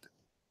outside,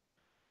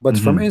 but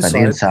from But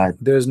inside inside,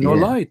 there's no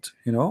yeah. light.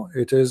 You know,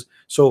 it is,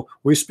 so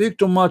we speak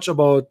too much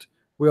about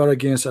we are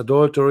against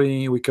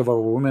adultery, we cover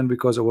women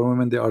because our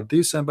women they are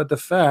decent, but the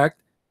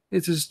fact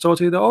it is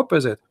totally the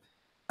opposite.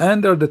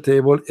 Under the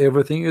table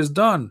everything is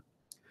done.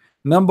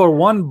 Number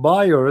one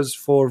buyers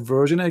for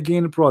virgin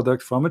again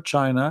product from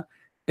China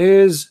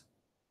is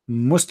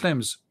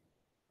Muslims.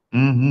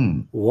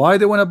 Why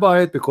they want to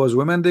buy it? Because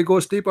women they go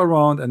sleep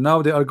around and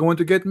now they are going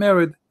to get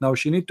married. Now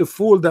she need to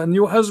fool that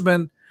new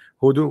husband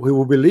who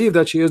will believe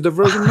that she is the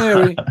Virgin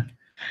Mary.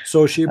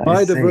 So she I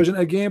buy the see. Virgin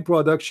again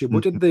product, she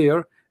put it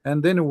there,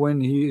 and then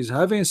when he is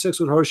having sex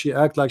with her, she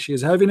act like she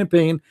is having a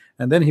pain,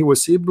 and then he will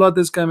see blood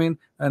is coming,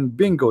 and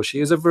bingo, she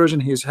is a virgin.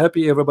 He is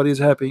happy, everybody is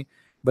happy.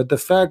 But the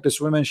fact this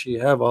woman she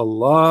have a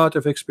lot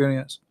of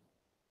experience.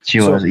 She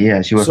So was,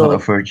 yeah, she was not a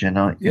so virgin,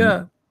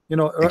 yeah, you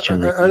know,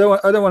 actually. I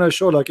don't want to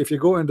show, like if you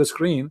go in the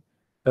screen,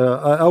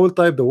 I will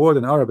type the word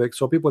in Arabic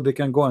so people they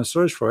can go and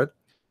search for it.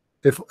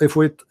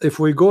 If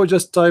we go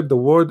just type the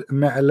word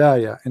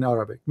ma'laya in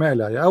Arabic,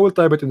 ma'laya, I will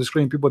type it in the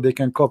screen, people they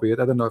can copy it.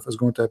 I don't know if it's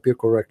going to appear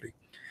correctly.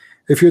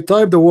 If you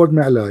type the word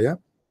ma'laya,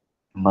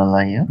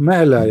 Malaya.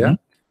 ma'laya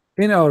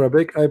in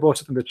Arabic, I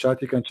post it in the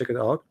chat, you can check it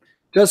out.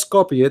 Just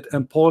copy it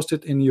and post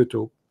it in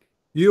YouTube.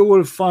 You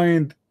will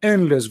find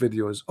endless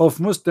videos of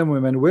Muslim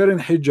women wearing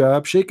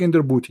hijab shaking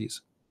their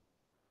booties.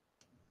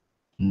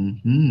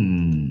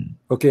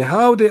 Okay,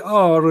 how they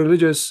are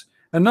religious,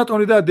 and not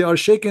only that, they are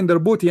shaking their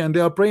booty and they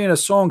are praying a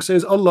song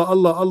says Allah,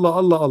 Allah, Allah,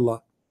 Allah,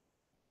 Allah.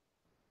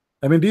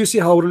 I mean, do you see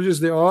how religious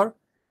they are?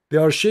 They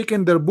are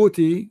shaking their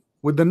booty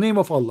with the name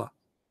of Allah,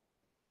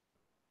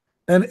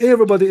 and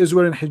everybody is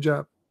wearing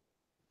hijab.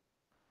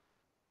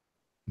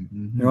 You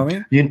know what I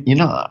mean? You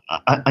know,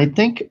 I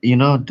think, you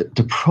know,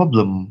 the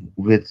problem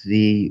with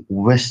the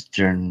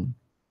Western,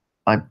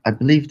 I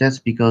believe that's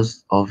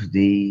because of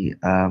the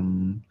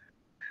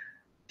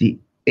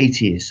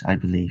atheists, I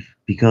believe,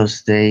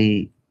 because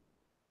they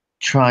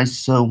try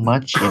so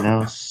much, you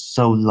know,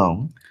 so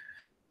long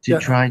to Yeah,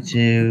 try my to,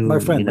 you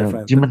friend, know,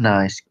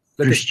 demonize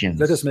let us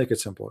Christians. make it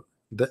simple.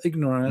 The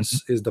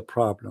ignorance is the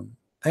problem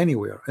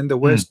anywhere in the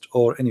Mm, West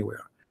or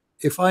anywhere.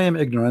 If I am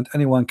ignorant,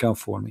 anyone can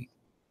fool me.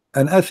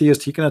 An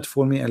atheist, he cannot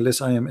fool me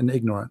unless I am an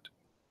ignorant.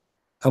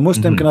 A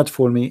Muslim mhm. cannot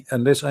fool me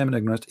unless I am an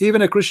ignorant.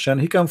 Even a Christian,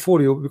 he can fool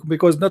you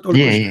because Yeah,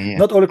 yeah, yeah.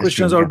 not all That's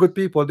Christians true. are Yeah. good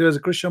people. There is a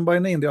Christian by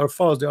name. They are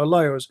false. They are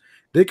liars.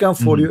 They can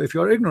fool Hmm. you if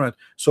you are ignorant.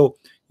 So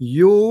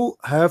you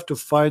have to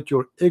fight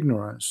your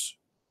ignorance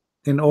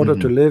in order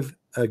to Hmm. live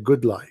a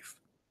good life.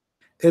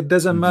 It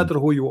doesn't Hmm. matter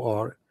who you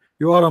are.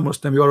 You are a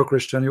Muslim, you are a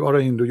Christian, you are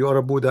a Hindu, you are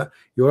a Buddha,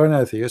 you are an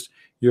atheist.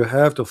 You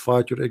have to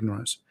fight your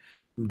ignorance.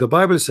 The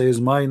Bible says,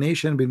 "My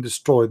nation been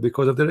destroyed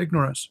because of their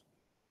ignorance."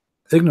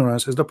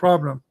 Ignorance is the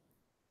problem.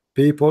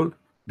 People,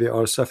 they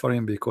are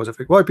suffering because of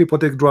it. Why people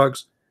take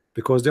drugs?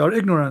 Because they are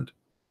ignorant.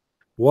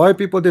 Why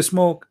people they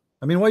smoke?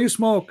 I mean, why you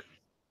smoke?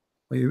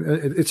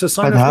 It's a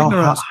sign But of how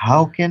ignorance.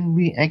 how can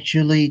we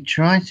actually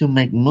try to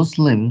make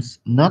Muslims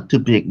not to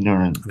be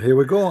ignorant? Here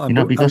we go. You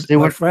know, because they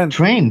My were friend,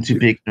 trained to you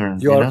be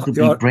ignorant. you You are know, to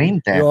you be are brain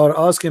you dead. are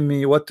asking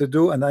me what to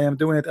do, and I am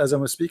doing it as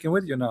I'm speaking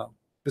with you now.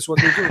 This is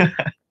what we do,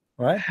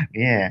 right?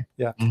 Yeah.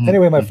 Yeah. Hmm.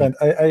 Anyway, my Hmm. friend,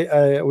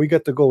 I we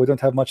got to go. We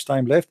don't have much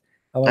time left.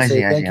 I want to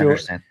say I see,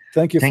 understand.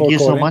 thank you Thank for you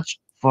so calling. much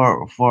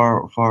for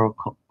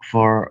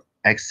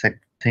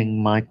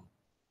accepting my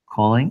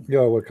calling. You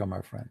are welcome,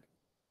 my friend.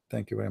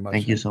 Thank you very much,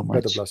 Thank you and so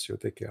God much. bless you.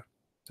 Take care.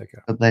 Take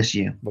care. God bless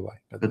you. Bye bye.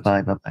 God bless.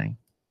 Goodbye. Bye bye.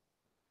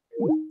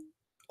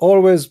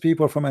 Always,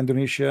 people from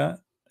Indonesia,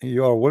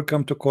 you are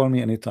welcome to call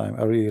me anytime.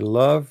 I really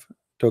love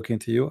talking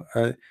to you.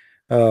 Uh,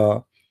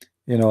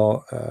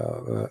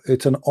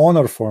 it's an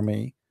honor for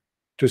me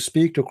to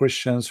speak to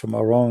Christians from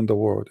around the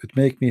world. It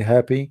makes me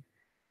happy.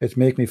 It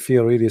makes me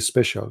feel really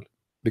special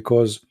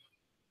because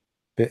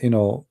you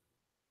know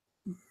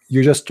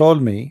you just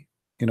told me,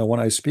 when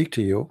I speak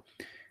to you,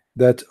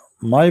 that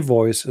my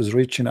voice is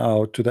reaching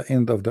out to the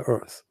end of the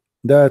earth.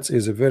 That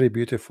is a very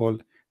beautiful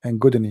and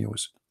good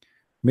news.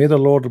 May the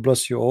Lord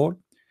bless you all.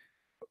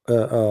 Uh,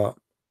 uh,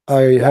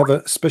 I have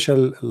a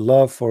special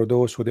love for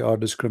those who they are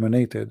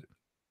discriminated,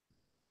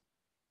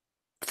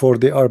 for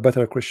they are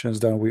better Christians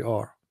than we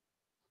are.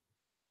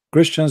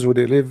 Christians who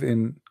they live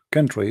in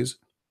countries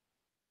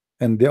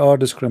and they are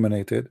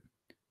discriminated,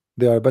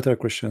 they are better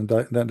Christians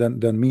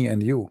than me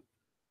and you.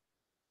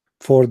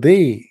 For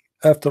they,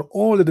 after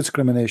all the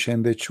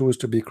discrimination, they choose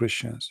to be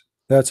Christians.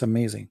 That's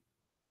amazing.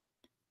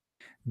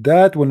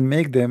 That will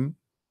make them,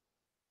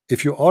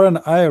 if you are an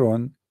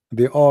iron,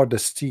 they are the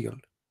steel.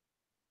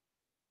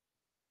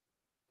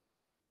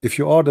 If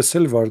you are the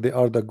silver, they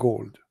are the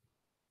gold.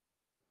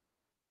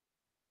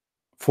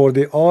 For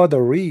they are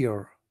the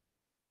rear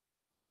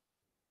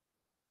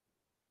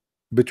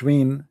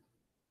between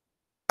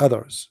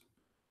others.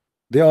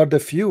 They are the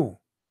few,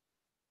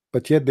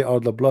 but yet they are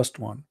the blessed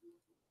one.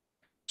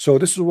 So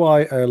this is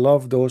why I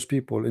love those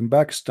people in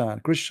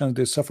Pakistan. Christians,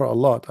 they suffer a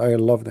lot. I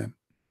love them.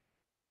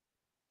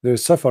 Their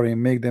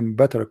suffering make them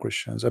better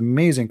Christians,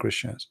 amazing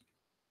Christians.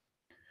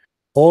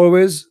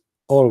 Always,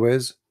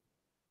 always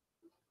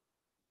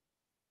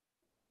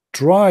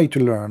try to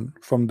learn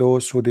from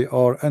those who they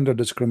are under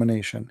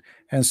discrimination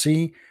and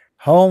see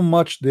how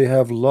much they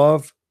have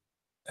love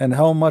and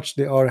how much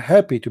they are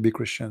happy to be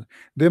Christian.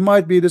 They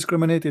might be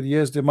discriminated,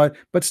 yes, they might,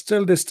 but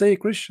still they stay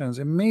Christians.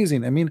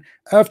 Amazing. I mean,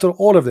 after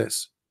all of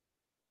this,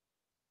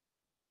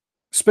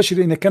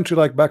 especially in a country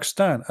like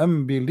Pakistan,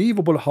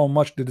 unbelievable how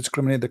much they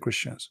discriminate the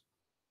Christians.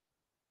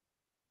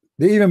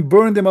 They even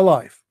burn them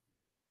alive,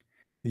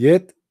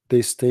 yet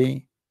they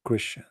stay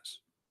Christians.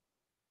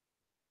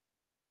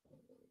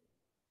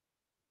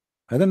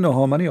 I don't know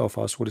how many of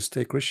us would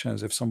stay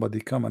Christians if somebody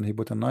come and he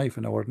put a knife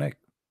in our neck.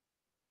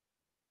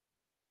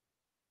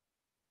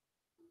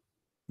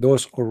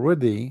 Those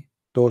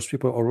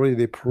people already,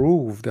 they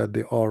prove that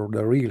they are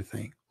the real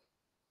thing,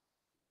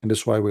 and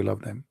that's why we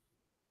love them.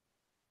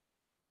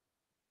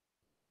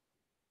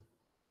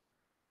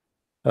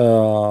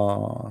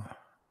 All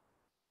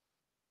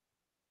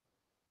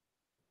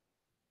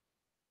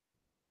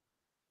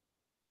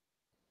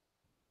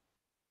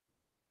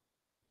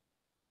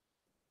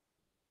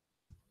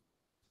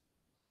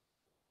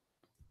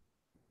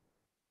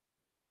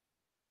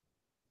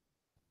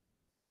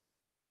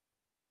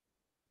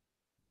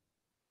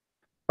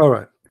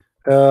right.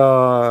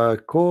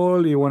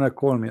 Call, you want to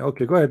call me?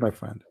 Okay, go ahead, my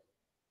friend.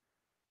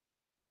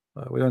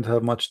 We don't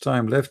have much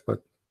time left,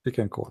 but you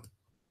can call.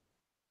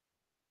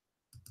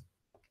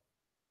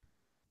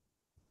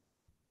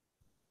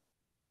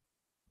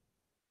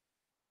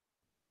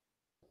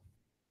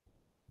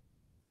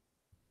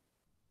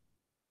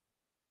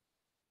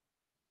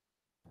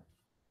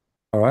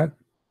 All right.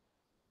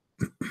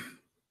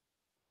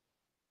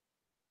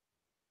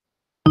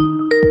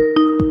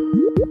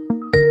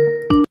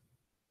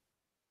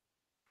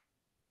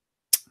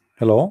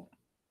 Hello.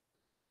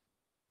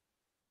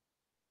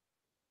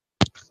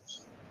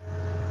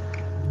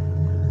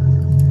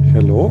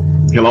 Hello.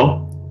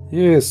 Hello.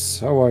 Yes.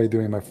 How are you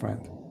doing, my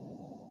friend?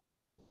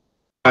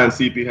 Fine,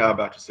 CP. How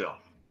about yourself?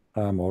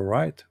 I'm all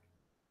right.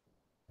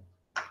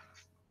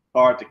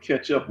 Hard to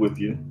catch up with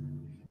you.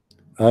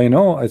 I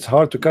know it's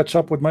hard to catch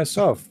up with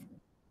myself.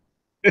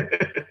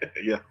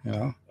 Yeah.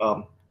 Yeah.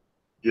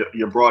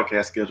 Your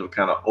broadcast schedule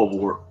kind of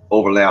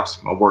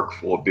overlaps my work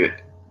for a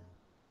bit.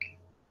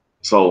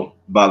 So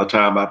by the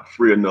time I'm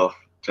free enough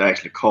to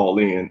actually call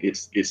in,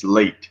 it's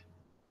late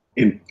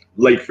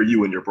for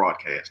you in your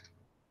broadcast,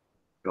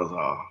 because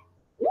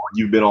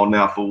you've been on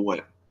now for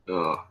what,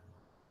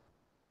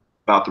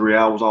 about 3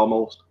 hours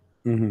almost.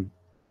 Mm-hmm.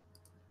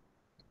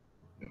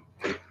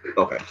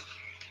 Okay.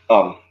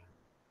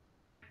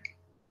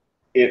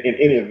 In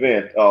any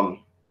event,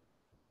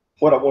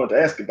 what I wanted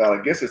to ask about,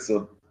 I guess it's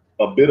a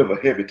bit of a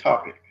heavy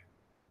topic.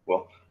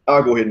 Well,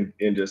 I'll go ahead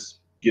and just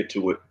get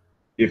to it.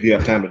 If you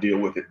have time to deal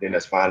with it, then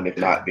that's fine. And if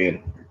not,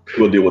 then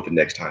we'll deal with it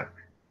next time.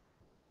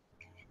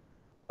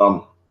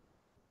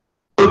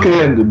 Looking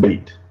at a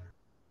debate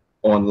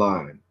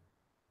online,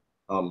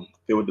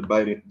 they were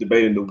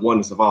debating the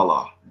oneness of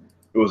Allah.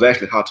 It was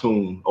actually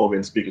Hatoun over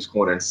in Speaker's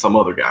Corner and some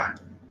other guy.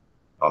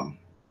 I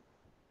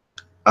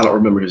don't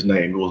remember his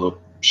name. It was a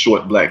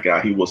short black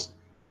guy. He was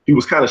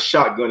kind of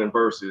shotgunning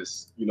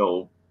verses,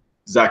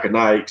 Zakir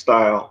Naik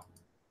style,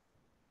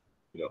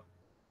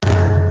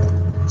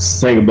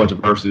 saying a bunch of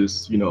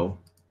verses,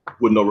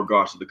 with no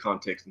regards to the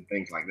context and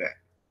things like that.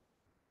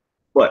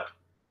 But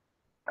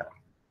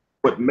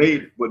what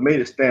made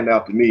it stand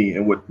out to me,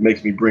 and what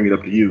makes me bring it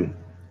up to you,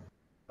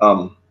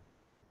 I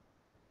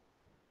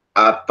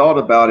thought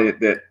about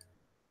it that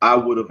I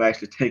would have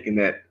actually taken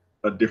that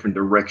a different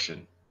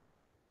direction.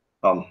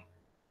 The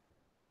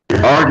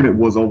argument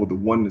was over the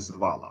oneness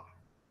of Allah.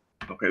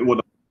 Okay, well,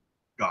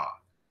 God.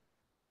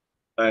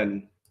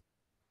 And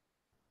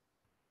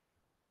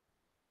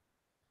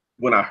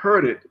when I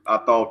heard it, I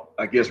thought,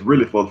 I guess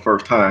really for the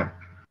first time,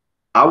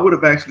 I would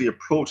have actually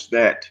approached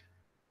that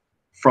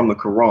from the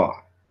Quran.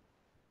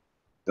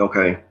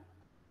 Okay.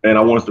 And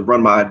I wanted to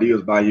run my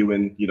ideas by you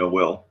and,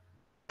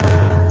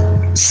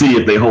 see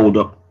if they hold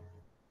up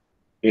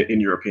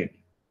in your opinion.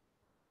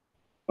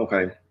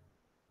 Okay.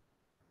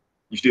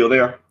 You still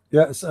there?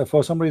 Yes.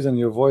 For some reason,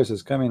 your voice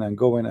is coming and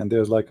going, and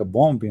there's like a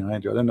bomb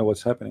behind you. I don't know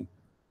what's happening.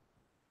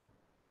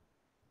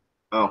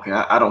 Okay.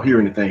 I don't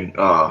hear anything.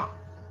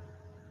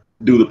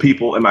 Do the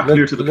people, am I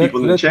clear to the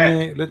people in the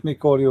chat? Let me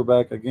call you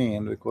back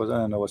again, because I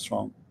don't know what's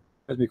wrong.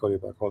 Let me call you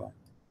back. Hold on.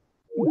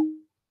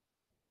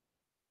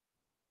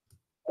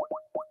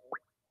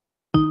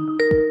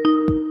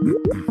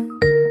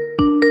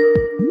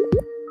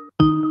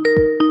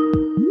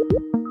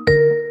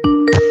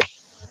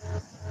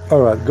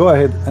 All right, go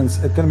ahead and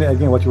tell me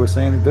again what you were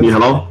saying. Yeah,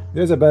 hello?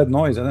 There's a bad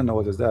noise. I don't know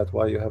what is that.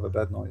 Why you have a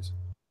bad noise?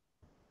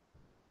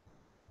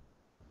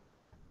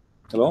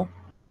 Hello?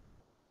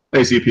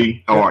 Hey,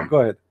 CP, how are you?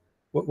 Go ahead.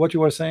 What you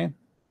were saying?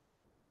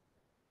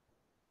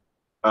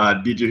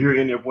 Did you hear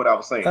any of what I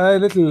was saying? A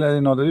little,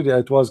 you know,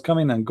 it was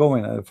coming and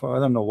going. I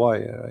don't know why.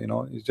 You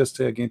know, just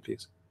say again,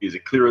 please. Is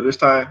it clearer this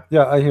time?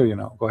 Yeah, I hear you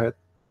now. Go ahead.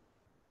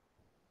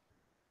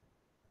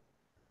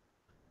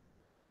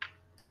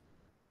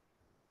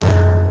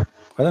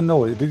 I don't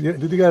know.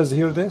 Did you guys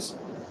hear this?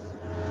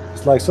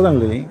 It's like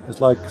suddenly,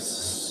 it's like,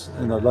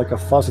 you know, like a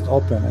faucet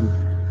open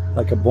and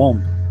like a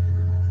bomb.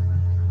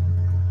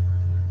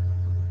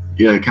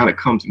 Yeah, it kind of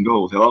comes and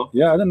goes. Hello?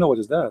 Yeah, I don't know what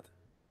is that.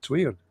 It's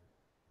weird.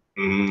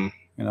 Mm-hmm.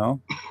 You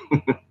know.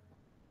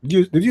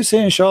 Did you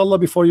say inshallah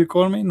before you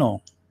call me?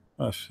 No.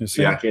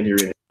 Yeah, I can't hear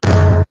it.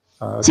 Okay.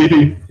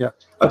 CP. Yeah.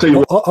 I'll tell you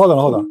what.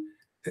 Hold on.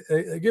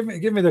 Give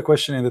me the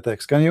question in the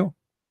text. Can you?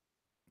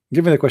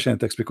 Give me the question in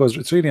text, because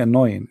it's really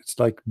annoying. It's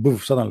like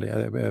boof suddenly.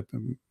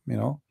 You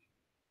know.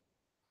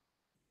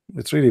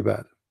 It's really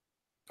bad.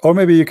 Or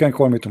maybe you can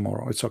call me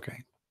tomorrow. It's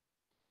okay.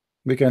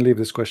 We can leave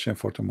this question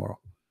for tomorrow.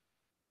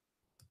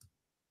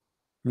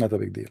 Not a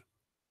big deal.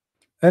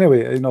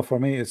 Anyway, you know, for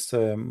me, it's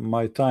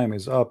my time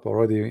is up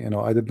already. You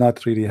know, I did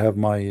not really have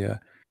my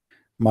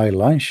my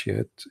lunch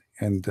yet,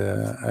 and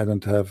I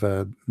don't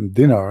have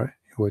dinner,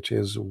 which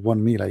is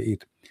one meal I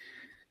eat.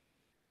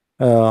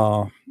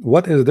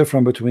 What is the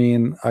difference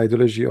between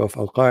ideology of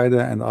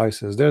Al-Qaeda and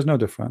ISIS? There's no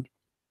difference.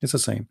 It's the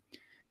same.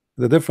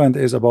 The difference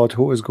is about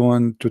who is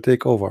going to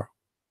take over.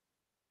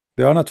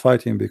 They are not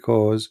fighting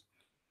because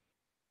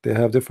they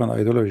have different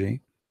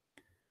ideology.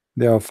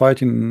 They are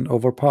fighting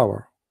over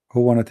power.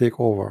 Who want to take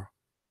over?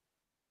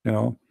 You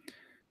know,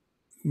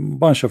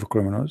 bunch of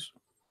criminals,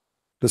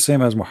 the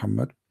same as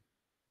Muhammad.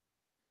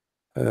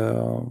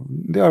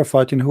 They are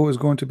fighting who is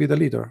going to be the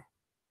leader,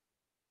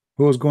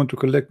 who is going to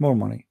collect more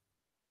money,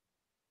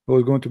 who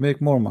is going to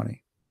make more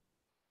money.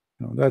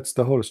 You know, that's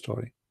the whole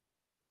story,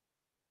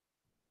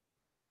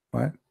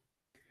 right?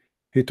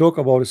 He talk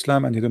about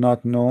Islam and he do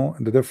not know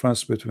the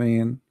difference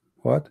between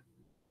what?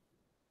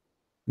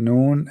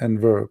 Noun and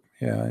verb.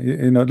 Yeah,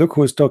 you know, look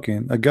who is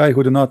talking. A guy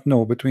who do not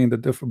know between the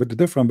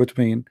difference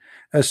between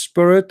a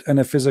spirit and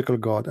a physical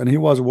God, and he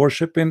was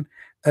worshiping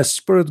a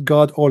spirit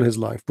God all his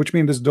life, which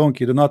means this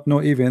donkey do not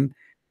know even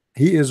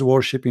he is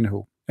worshiping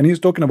who, and he's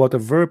talking about a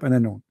verb and a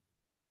noun.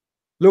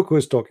 Look who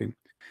is talking.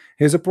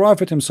 He's a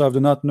prophet himself,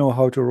 do not know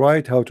how to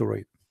write, how to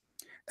read,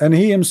 and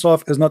he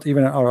himself is not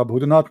even an Arab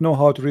who do not know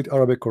how to read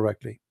Arabic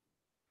correctly.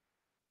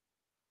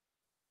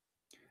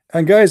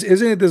 And guys,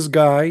 isn't it this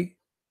guy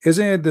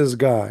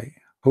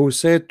who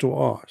said to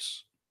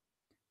us,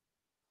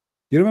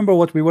 you remember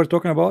what we were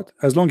talking about?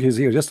 As long as he's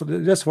here,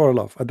 just for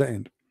love at the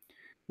end.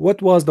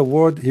 What was the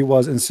word he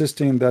was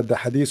insisting that the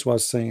hadith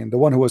was saying, the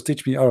one who was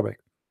teaching me Arabic?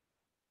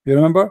 You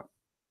remember?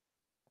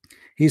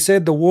 He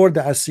said the word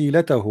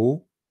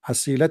asilatahu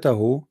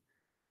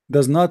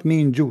does not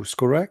mean juice,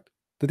 correct?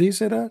 Did he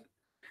say that?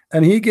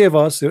 And he gave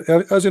us,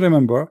 as you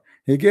remember,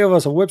 he gave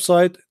us a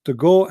website to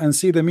go and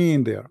see the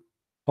meaning there.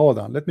 Hold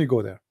on, let me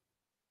go there.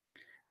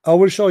 I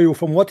will show you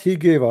from what he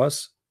gave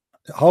us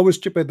how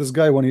stupid this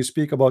guy when he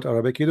speak about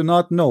Arabic. He do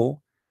not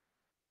know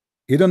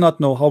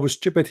how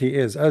stupid he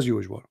is, as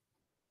usual.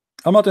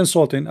 I'm not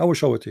insulting. I will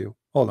show it to you.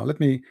 Hold on, let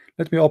me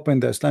open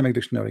the Islamic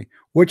dictionary,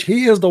 which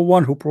he is the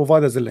one who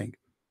provided the link.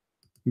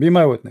 Be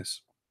my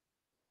witness.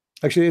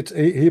 Actually, it's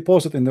he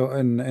posted in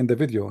the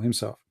video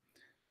himself.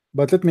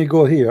 But let me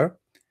go here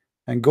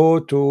and go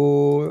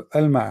to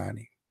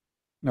Al-Ma'ani.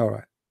 All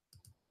right.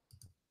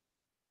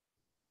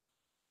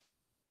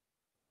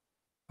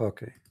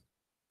 Okay.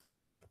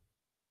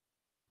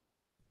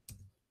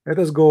 Let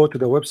us go to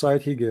the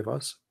website he gave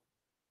us.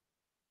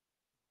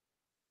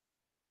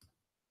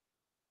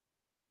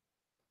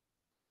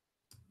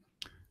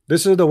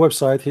 This is the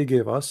website he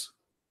gave us.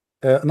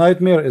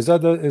 Nightmare, is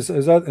that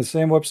the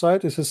same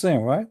website? It's the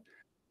same, right?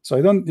 So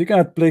you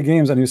cannot play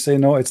games and you say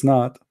no, it's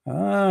not.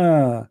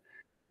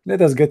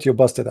 Let us get you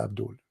busted,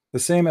 Abdul. The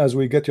same as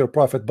we get your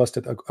prophet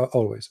busted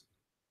always.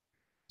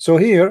 So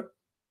here,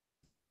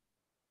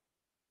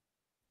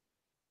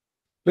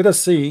 let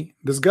us see.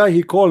 This guy,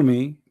 he called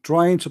me,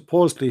 trying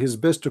supposedly his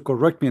best to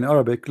correct me in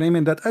Arabic,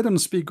 claiming that I don't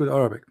speak good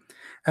Arabic.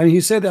 And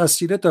he said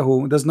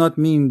asilatahu does not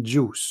mean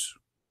juice.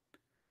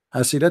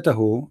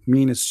 Asilatahu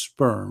means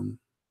sperm,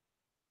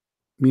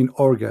 mean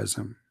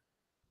orgasm.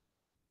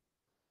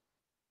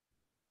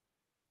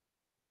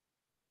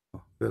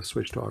 Let's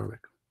switch to Arabic.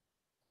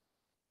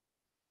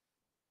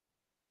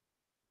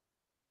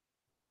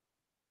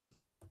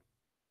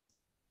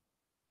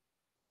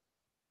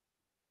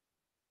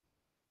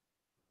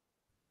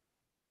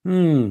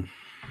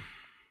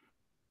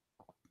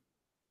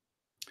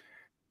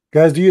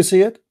 Guys, do you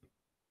see it?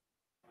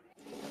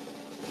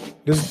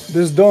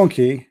 This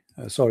donkey,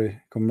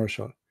 sorry,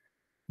 commercial.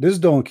 This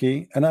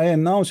donkey, and I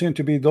announce him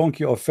to be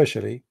donkey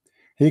officially.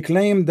 He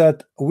claimed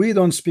that we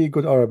don't speak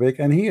good Arabic,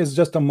 and he is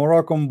just a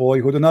Moroccan boy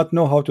who do not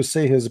know how to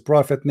say his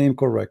prophet name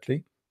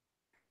correctly.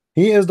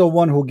 He is the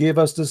one who gave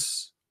us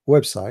this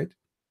website,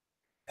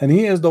 and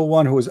he is the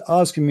one who is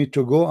asking me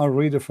to go and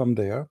read it from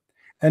there.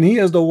 And he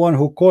is the one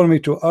who called me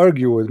to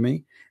argue with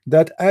me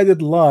that I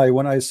did lie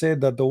when I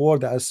said that the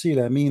word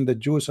asila mean the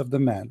juice of the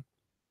man.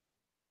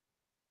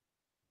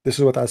 This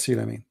is what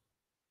asila mean.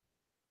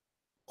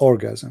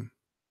 orgasm.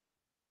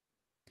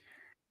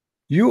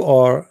 You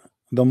are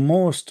the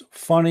most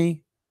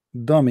funny,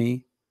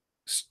 dummy,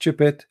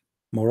 stupid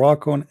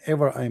Moroccan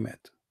ever I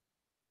met.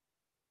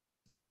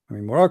 I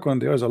mean, Moroccan,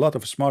 there's a lot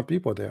of smart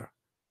people there,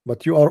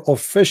 but you are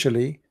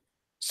officially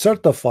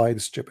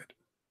certified stupid.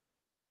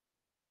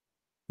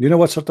 You know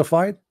what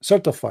certified?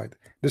 Certified.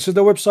 This is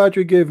the website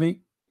you gave me.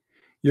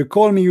 You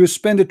call me, you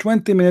spend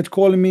 20 minutes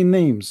calling me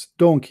names,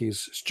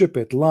 donkeys,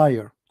 stupid,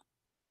 liar.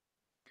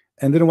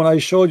 And then when I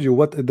showed you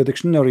what the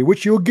dictionary,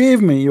 which you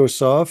gave me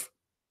yourself,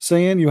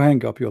 saying you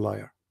hang up, you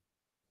liar.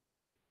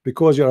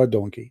 Because you're a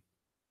donkey.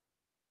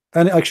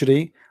 And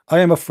actually, I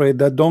am afraid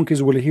that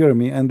donkeys will hear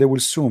me and they will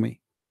sue me.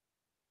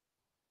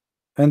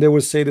 And they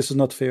will say this is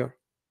not fair.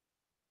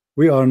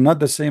 We are not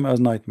the same as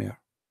nightmare.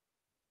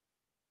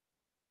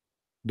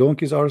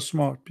 Donkeys are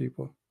smart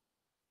people.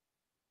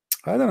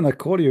 I don't want to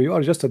call you. You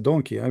are just a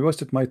donkey. I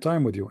wasted my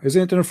time with you.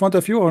 Isn't it in front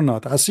of you or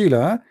not?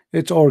 Asila, huh?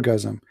 It's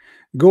orgasm.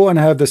 Go and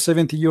have the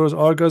 70 euros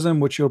orgasm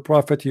which your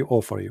prophet he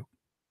offer you.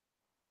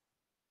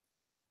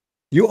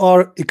 You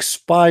are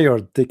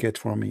expired ticket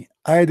for me.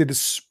 I did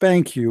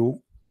spank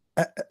you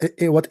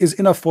what is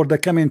enough for the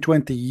coming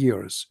 20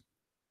 years.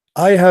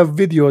 I have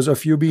videos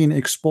of you being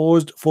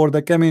exposed for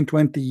the coming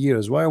 20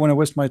 years. Why I want to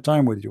waste my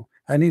time with you?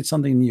 I need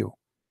something new.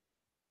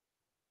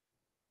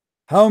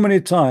 How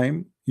many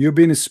times you've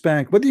been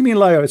spanked? What do you mean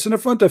liar? It's in the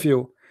front of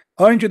you.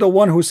 Aren't you the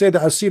one who said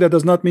Asila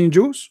does not mean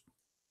Jews?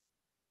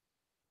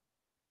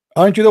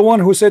 Aren't you the one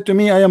who said to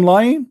me I am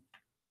lying?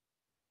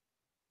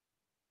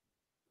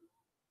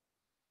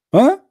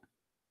 Huh?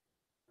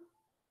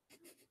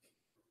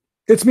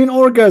 It's mean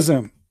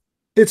orgasm.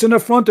 It's in the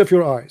front of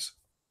your eyes.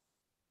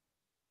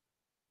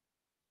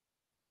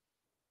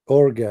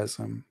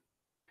 Orgasm.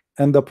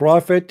 And the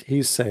prophet,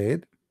 he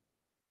said,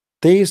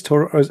 taste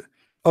her.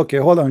 Okay,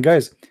 hold on,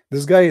 guys.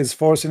 This guy is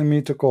forcing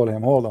me to call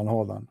him. Hold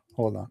on.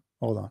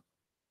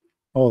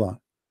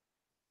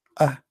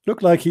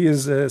 Look like he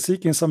is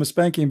seeking some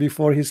spanking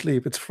before he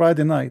sleep. It's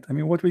Friday night. I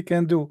mean, what we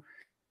can do?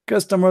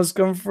 Customers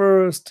come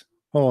first.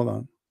 Hold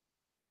on.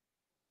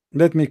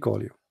 Let me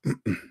call you.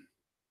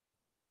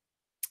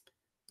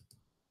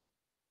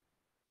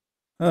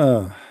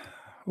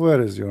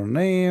 Where is your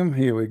name?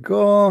 Here we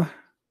go.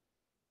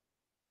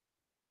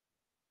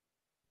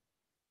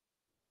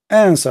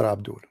 Answer,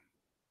 Abdul.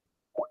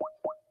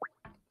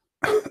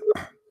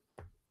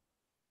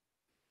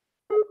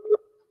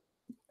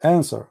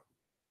 Answer.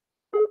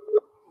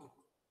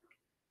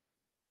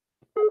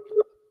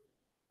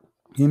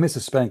 He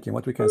misses spanking.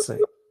 What we can say?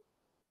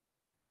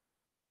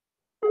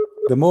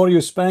 The more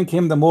you spank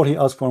him, the more he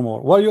asks for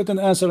more. Why are you not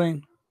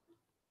answering?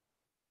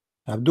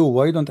 Abdul,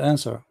 why you don't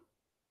answer?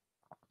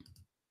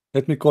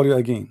 Let me call you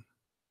again.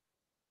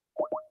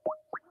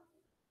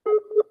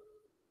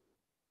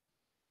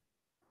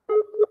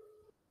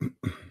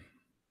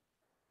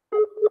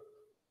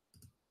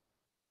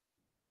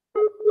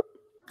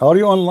 Are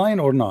you online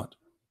or not?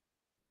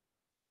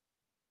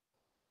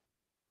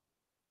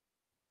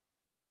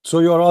 So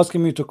you are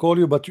asking me to call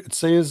you, but it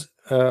says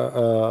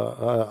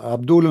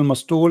Abdul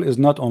al-Mastul is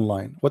not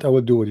online. What I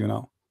will do with you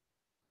now?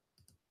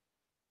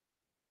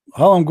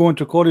 How I'm going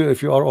to call you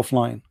if you are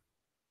offline?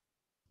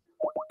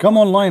 Come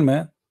online,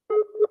 man.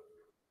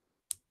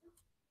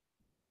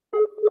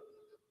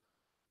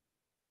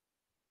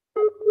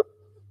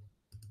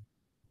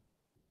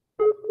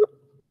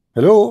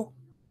 Hello,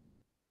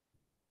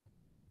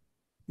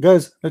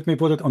 guys. Let me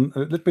put it on.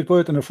 Let me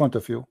put it in the front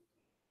of you,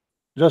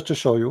 just to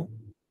show you.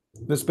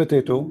 This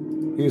potato.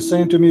 He is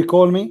saying to me,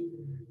 "Call me,"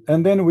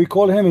 and then we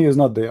call him. He is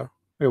not there.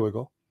 Here we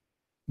go.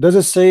 Does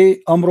it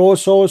say Amro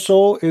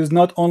so is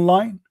not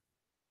online?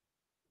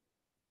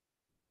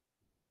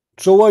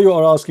 So why you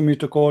are asking me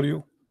to call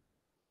you?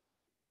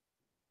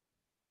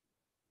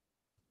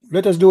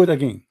 Let us do it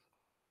again.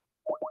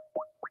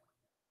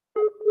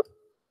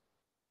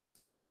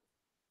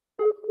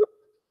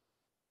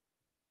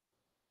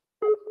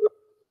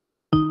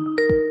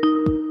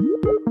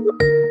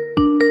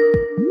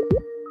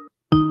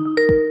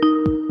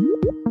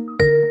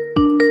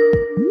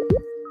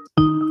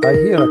 I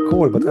hear a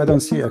call, but I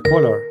don't see a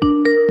caller.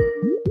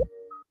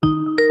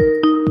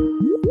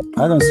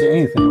 I don't see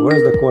anything.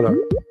 Where's the caller?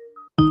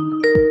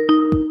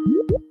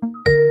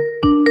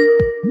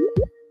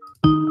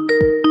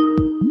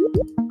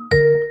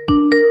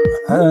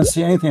 I don't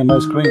see anything on my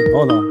screen.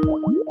 Hold on.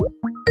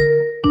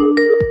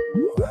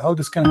 How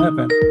this can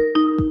happen?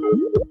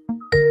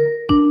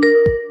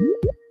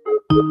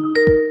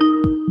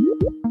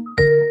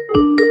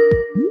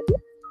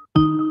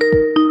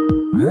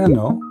 I don't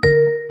know.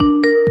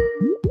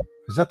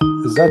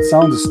 Is that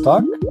sound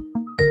stuck?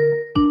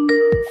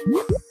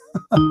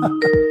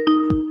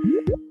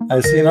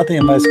 I see nothing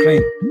in my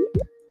screen.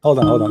 Hold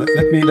on.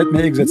 Let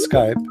me exit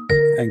Skype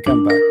and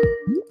come back.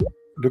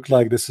 Look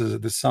like this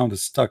sound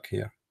is stuck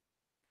here.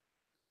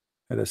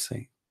 Let us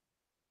see.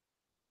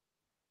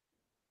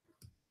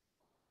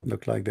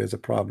 Look like there's a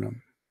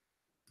problem.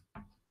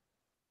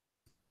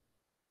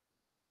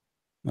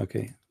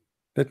 Okay,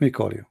 let me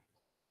call you.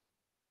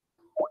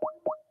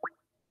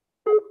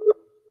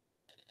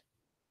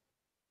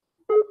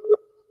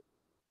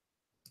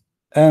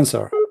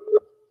 Answer.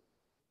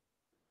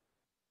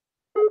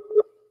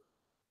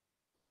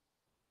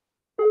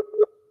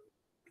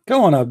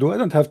 Come on, Abdul. I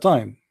don't have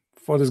time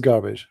for this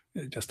garbage.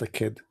 You're just a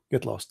kid.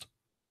 Get lost.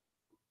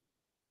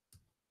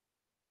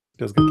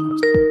 Just get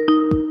lost.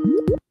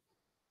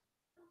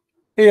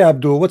 Hey,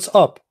 Abdul, what's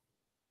up?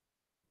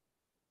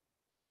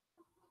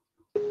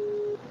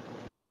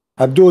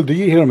 Abdul, do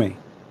you hear me?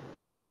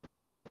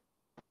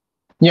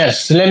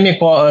 Yes, let me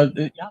call.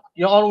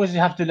 You always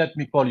have to let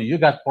me call you. You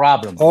got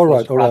problems. All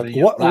right, all right.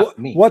 What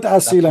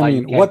asila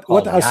mean? What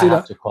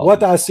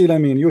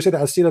asila mean? You said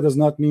asila does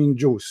not mean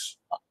juice.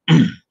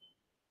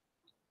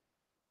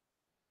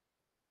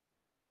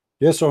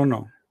 Yes or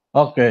no?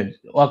 Okay,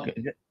 okay.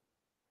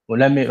 Well,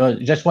 let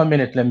me just 1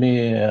 minute. Let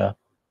me.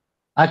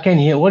 I can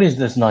hear. What is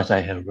this noise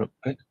I hear?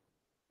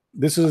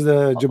 This is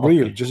the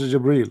Jibril. Okay. This is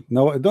Jibril.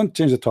 No, don't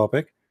change the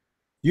topic.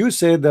 You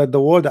said that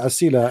the word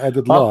asila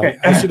added lie.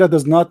 Asila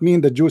does not mean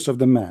the juice of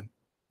the man.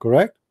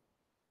 Correct?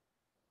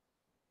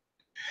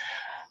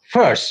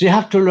 First, you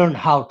have to learn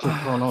how to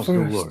pronounce the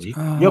word.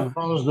 You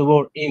pronounce the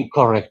word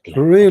incorrectly.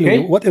 Really?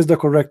 Okay? What is the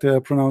correct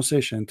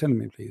pronunciation? Tell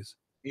me, please.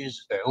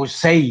 Is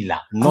Usayla,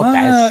 not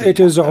Asila. It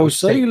is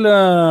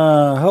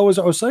Usayla. How is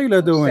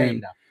Usayla doing?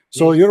 Usayla.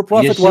 So your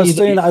prophet was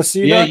saying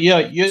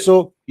asila.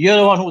 So you're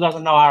the one who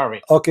doesn't know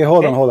Arabic. Okay,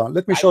 hold on.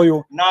 Let me show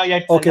you. Now you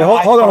Okay,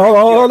 hold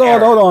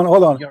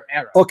on. Your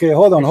error. Okay,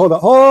 hold on,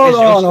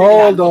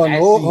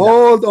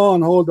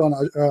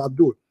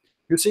 Abdul.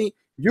 You see,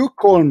 you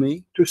call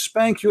me to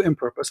spank you in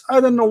purpose. I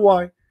don't know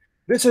why.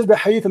 This is the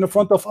hadith in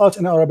front of us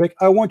in Arabic.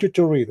 I want you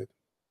to read it.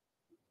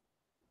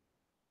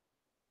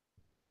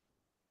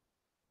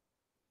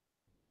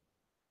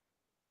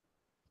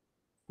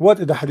 What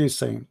is the hadith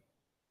saying?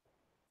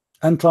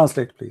 And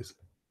translate, please.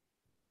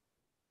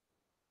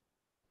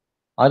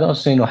 I don't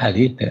see no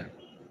hadith there.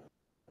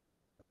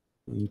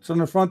 It's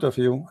in front of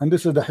you, and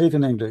this is the hadith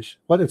in English.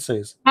 What it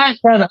says? I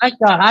found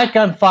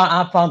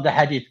the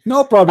hadith.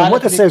 No problem.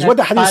 What it says? What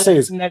the hadith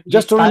says?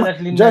 Just to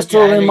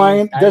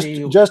remind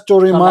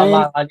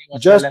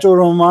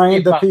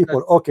the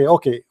people. Okay.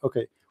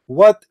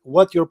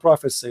 What your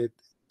prophet said?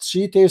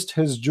 She tastes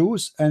his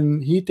juice,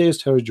 and he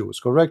tastes her juice.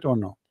 Correct or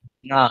no?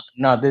 No,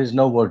 there is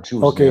no word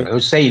juice. Okay.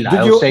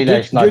 Usayla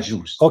is not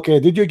juice. Okay.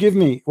 Did you give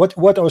me what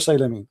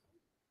Usayla mean?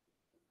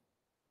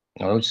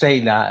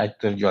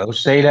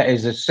 Usayla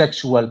is a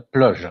sexual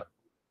pleasure.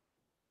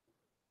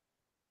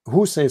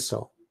 Who says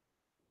so?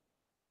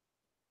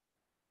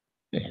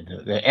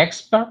 The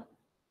expert?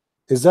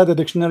 Is that the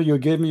dictionary you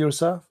gave me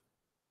yourself?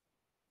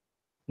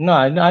 No,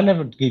 I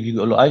never give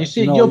you. You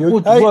see, No, you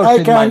put words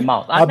in my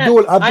mouth. I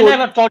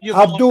never told you.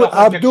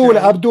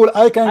 Abdul,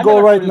 I can go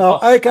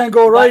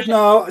right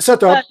now.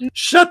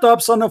 Shut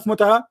up, son of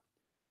Muta.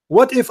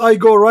 What if I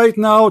go right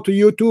now to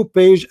YouTube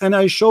page and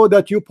I show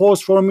that you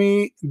post for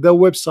me the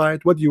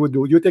website? What you would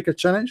do? You take a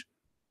challenge?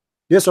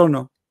 Yes or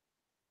no?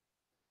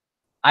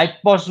 I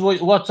post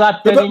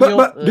WhatsApp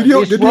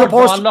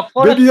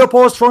Did you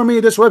post for me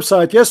this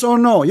website? Yes or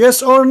no?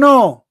 Yes or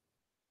no?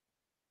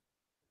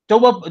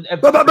 Did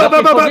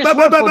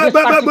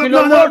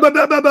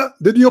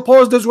you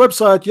post this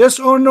website? Yes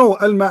or no?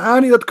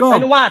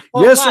 Almaani.com.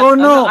 Yes or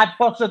no?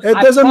 It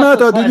doesn't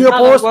matter.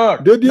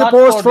 Did you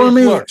post for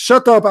me?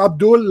 Shut up,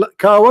 Abdul,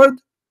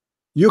 coward.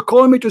 You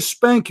call me to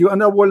spank you,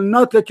 and I will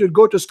not let you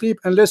go to sleep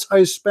unless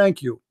I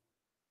spank you.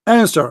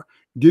 Answer.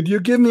 Did you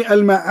give me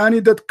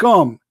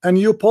almaani.com and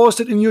you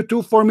posted in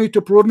YouTube for me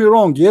to prove me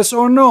wrong? Yes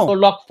or no?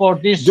 Look for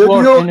this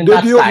word.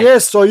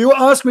 Yes, so you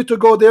asked me to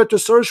go there to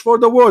search for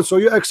the word, so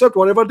you accept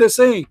whatever they're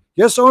saying.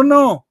 Yes or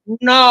no?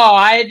 No,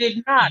 I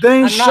did not.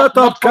 Then shut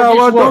up,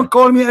 coward. Don't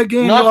call me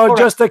again. You are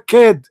just a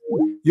kid.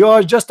 You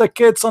are just a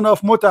kid, son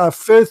of Muta,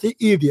 filthy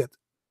idiot.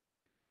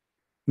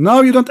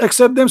 Now you don't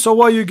accept them, so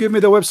why you give me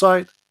the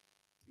website?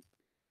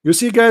 You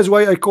see, guys,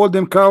 why I call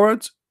them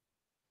cowards?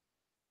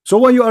 So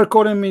why you are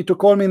calling me to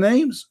call me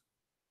names?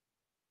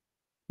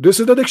 This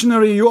is the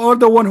dictionary. You are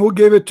the one who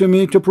gave it to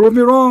me to prove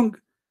me wrong.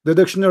 The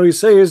dictionary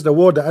says the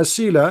word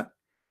asila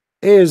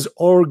is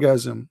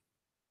orgasm.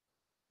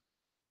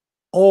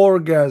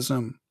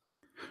 Orgasm.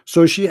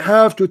 So she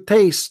have to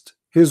taste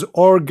his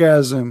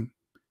orgasm.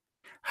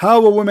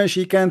 How a woman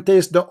she can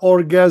taste the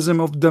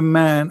orgasm of the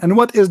man? And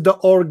what is the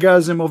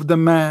orgasm of the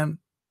man?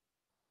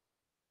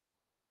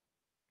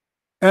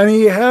 And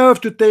he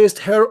have to taste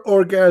her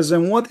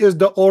orgasm. What is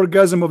the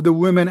orgasm of the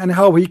woman and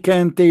how he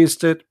can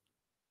taste it?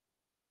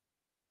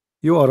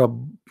 You are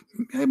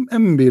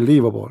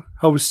unbelievable.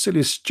 How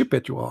silly,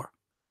 stupid you are.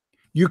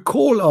 You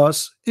call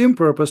us in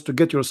purpose to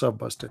get yourself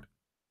busted.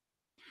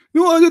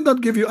 No, I did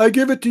not give you. I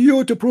gave it to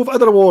you to prove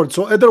other words.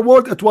 So other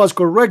word it was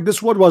correct.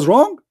 This word was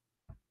wrong.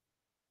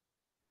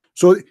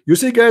 So you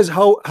see, guys,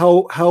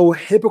 how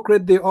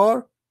hypocrite they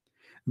are.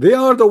 They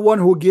are the one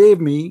who gave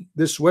me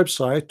this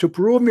website to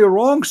prove me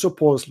wrong,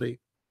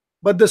 supposedly.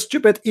 But the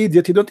stupid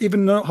idiot, he don't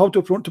even know how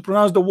to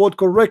pronounce the word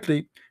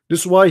correctly. This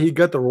is why he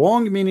got the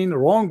wrong meaning,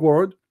 wrong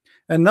word.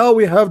 And now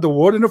we have the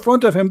word in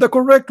front of him, the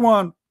correct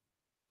one.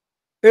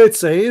 It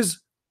says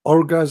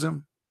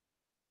orgasm.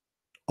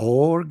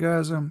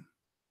 Orgasm.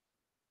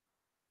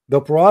 The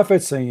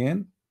Prophet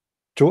saying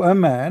to a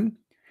man,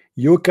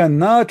 you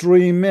cannot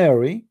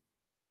remarry,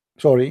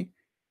 sorry,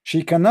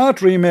 she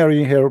cannot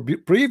remarry her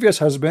previous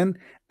husband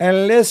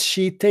unless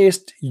she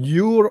tastes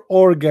your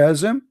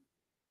orgasm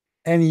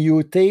and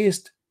you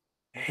taste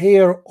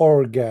her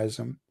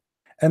orgasm.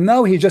 And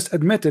now he just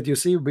admitted, you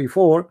see,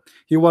 before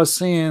he was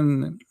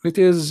saying it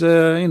is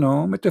you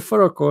know,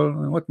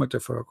 metaphorical. What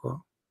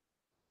metaphorical?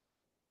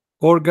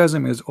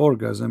 Orgasm is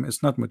orgasm,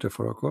 it's not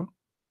metaphorical.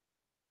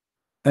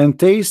 And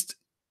taste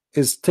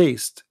is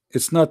taste,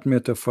 it's not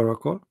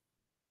metaphorical.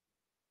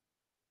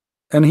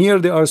 And here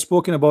they are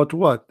spoken about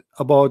what?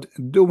 About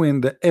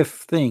doing the F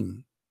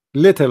thing,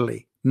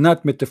 literally,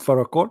 not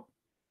metaphorical.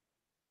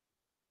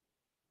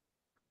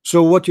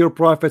 So what your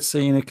prophet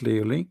saying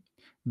clearly,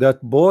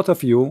 that both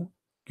of you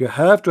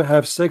have to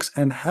have sex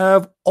and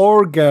have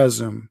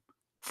orgasm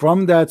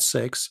from that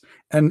sex,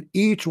 and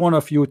each one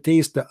of you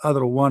taste the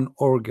other one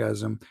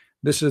orgasm.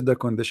 This is the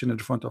condition in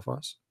front of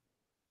us.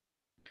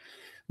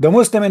 The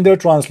Muslim in their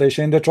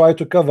translation, they try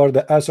to cover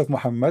the ass of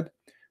Muhammad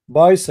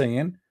by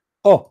saying,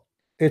 oh,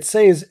 it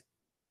says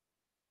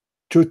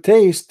to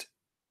taste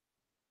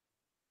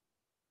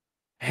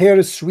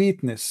her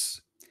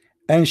sweetness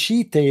and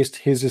she tastes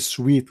his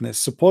sweetness.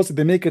 Suppose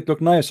they make it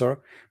look nicer,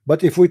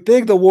 but if we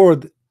take the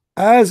word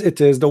as it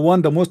is, the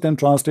one the Muslim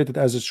translated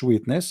as a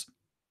sweetness,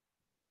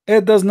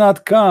 it does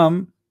not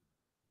come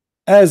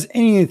as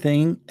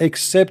anything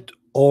except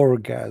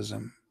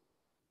orgasm.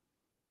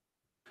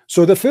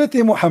 So the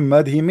filthy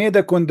Muhammad, he made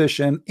a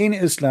condition in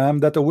Islam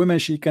that a woman,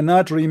 she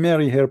cannot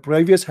remarry her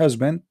previous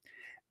husband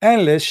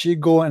unless she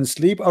go and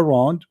sleep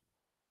around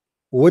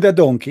with a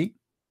donkey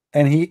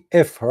and he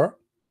F her,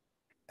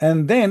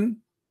 and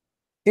then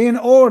in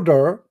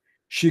order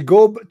she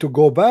go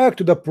back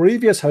to the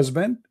previous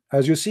husband,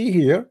 as you see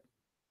here,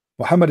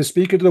 Muhammad is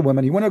speaking to the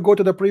woman. You want to go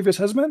to the previous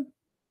husband?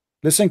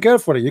 Listen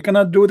carefully. You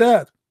cannot do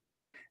that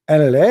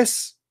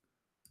unless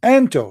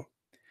until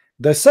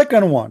the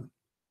second one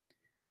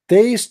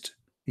taste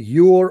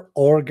your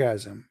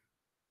orgasm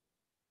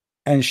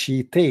and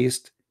she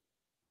taste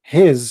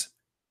his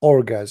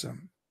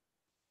orgasm.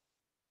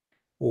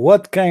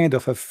 What kind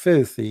of a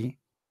filthy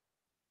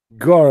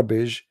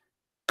garbage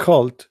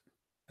cult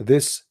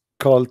this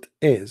cult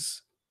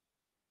is?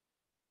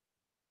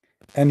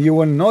 And you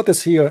will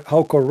notice here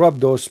how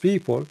corrupt those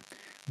people.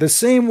 The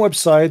same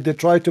website they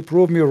try to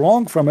prove me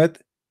wrong from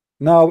it,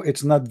 now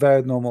it's not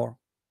valid no more,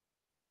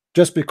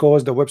 just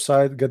because the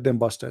website get them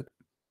busted.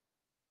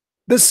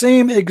 The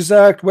same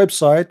exact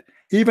website,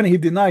 even he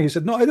denied. He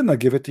said, no, I did not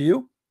give it to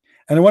you.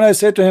 And when I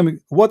said to him,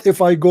 what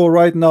if I go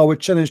right now with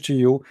challenge to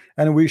you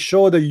and we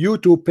show the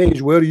YouTube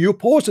page where you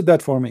posted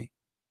that for me?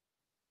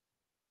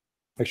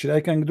 Actually,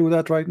 I can do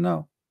that right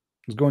now.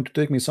 It's going to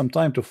take me some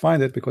time to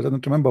find it because I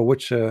don't remember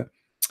which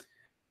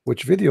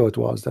video it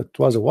was. That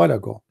was a while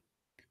ago.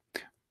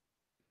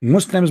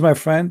 Muslims, my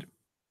friend,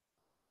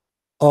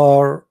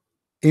 are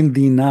in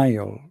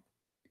denial,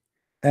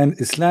 and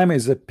Islam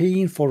is a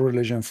painful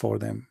religion for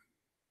them.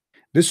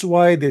 This is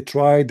why they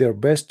try their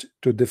best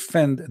to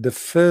defend the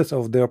faith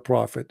of their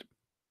prophet.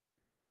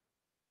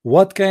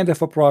 What kind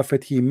of a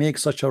prophet he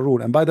makes such a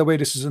rule? And by the way,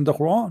 this is in the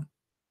Quran.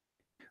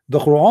 The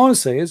Quran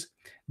says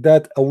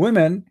that a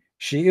woman,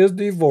 she is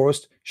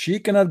divorced, she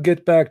cannot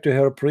get back to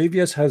her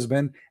previous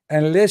husband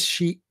unless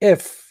she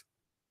F.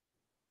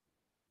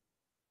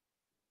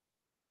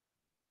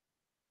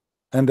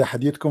 And the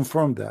hadith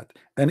confirmed that,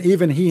 and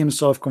even he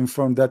himself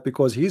confirmed that,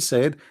 because he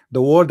said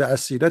the word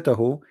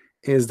asidatahu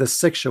is the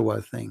sexual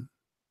thing.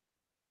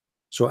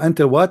 So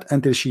until what?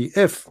 Until she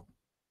F.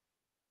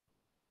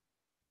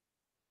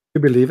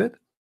 You believe it?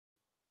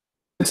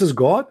 This is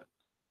God.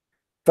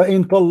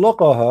 فإن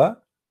طلقها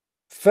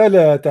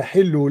فلا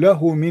تحل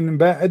له من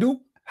بعد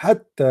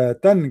حتى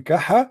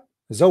تنكح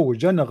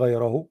زوجا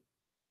غيره.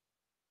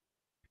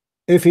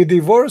 If he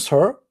divorced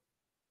her,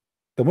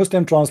 the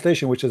Muslim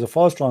translation, which is a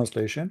false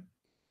translation,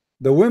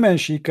 the woman,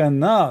 she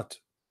cannot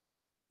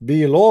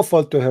be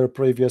lawful to her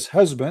previous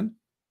husband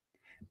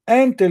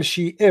until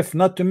she F,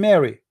 not to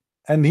marry.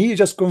 And he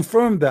just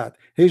confirmed that.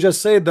 He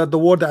just said that the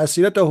word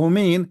asilatahu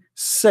mean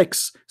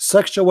sex,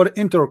 sexual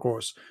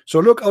intercourse. So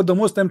look at the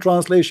Muslim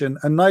translation,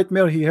 a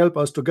nightmare he helped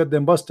us to get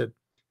them busted.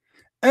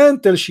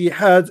 Until she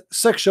had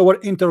sexual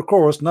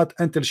intercourse, not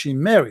until she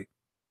married.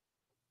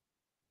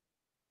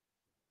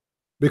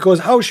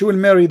 Because how she will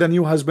marry the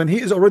new husband? He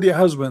is already a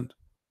husband.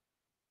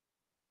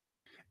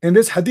 In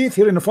this hadith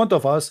here in front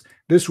of us,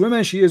 this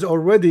woman, she is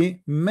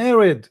already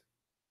married.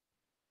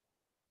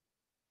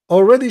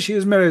 Already she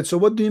is married. So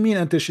what do you mean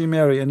until she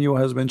marry a new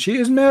husband? She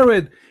is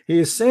married. He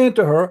is saying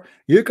to her,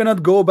 you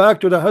cannot go back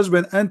to the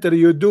husband until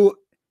you do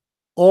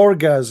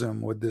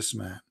orgasm with this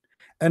man.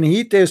 And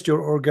he tastes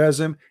your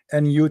orgasm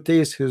and you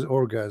taste his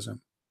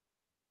orgasm.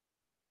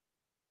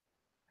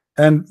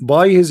 And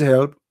by his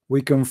help,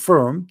 we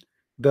confirm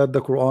that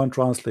the Quran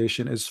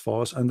translation is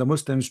false, and the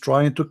Muslims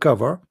trying to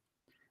cover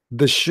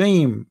the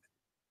shame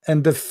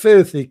and the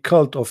filthy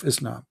cult of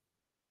Islam.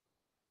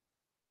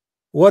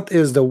 What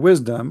is the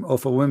wisdom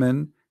of a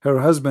woman her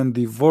husband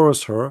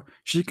divorced her,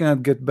 she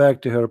cannot get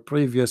back to her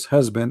previous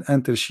husband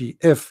until she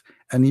F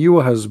a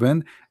new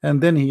husband,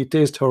 and then he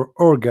tastes her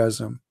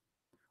orgasm.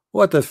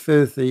 What a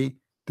filthy,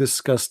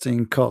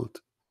 disgusting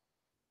cult.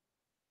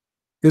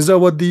 Is that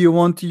what do you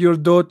want to your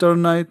daughter,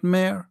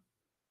 Nightmare?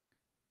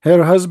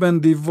 Her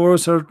husband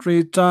divorced her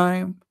 3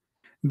 times.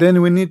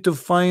 Then we need to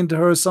find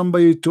her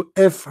somebody to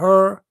F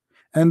her,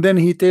 and then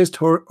he tastes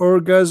her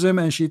orgasm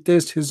and she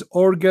tastes his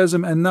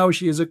orgasm, and now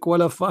she is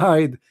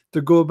qualified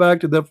to go back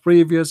to the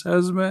previous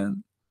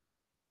husband.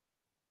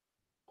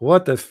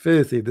 What a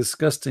filthy,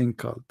 disgusting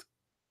cult.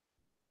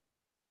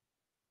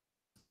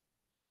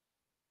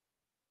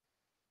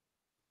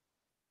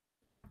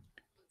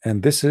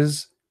 And this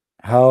is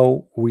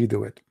how we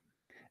do it.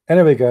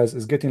 Anyway, guys,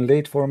 it's getting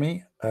late for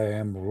me. I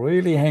am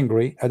really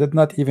hungry. I did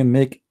not even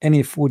make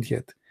any food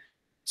yet,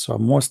 so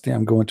mostly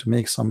I'm going to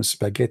make some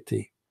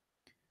spaghetti.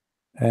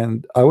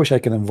 And I wish I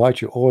can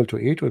invite you all to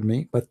eat with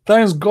me, but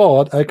thanks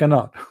God I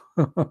cannot.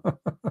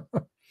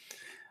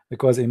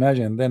 Because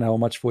imagine then how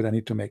much food I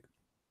need to make.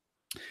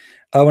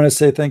 I want to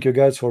say thank you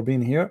guys for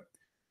being here.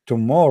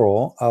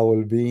 Tomorrow I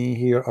will be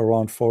here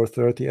around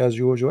 4:30 as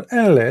usual,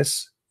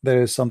 unless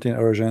there is something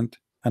urgent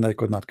and I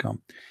could not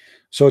come.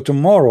 So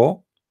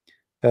tomorrow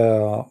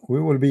we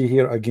will be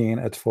here again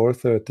at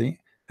 4:30,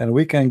 and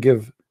we can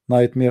give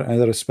Nightmare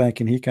another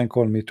spanking. He can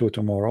call me too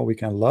tomorrow. We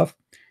can laugh.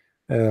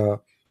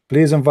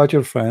 Please invite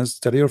your friends,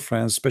 tell your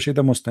friends, especially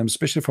the Muslims,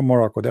 especially from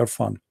Morocco. They're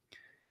fun.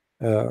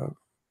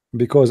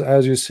 Because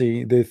as you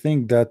see, they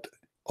think that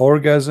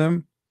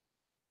orgasm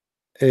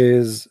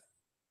is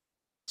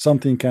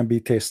something can be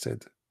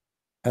tasted,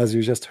 as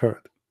you just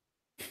heard.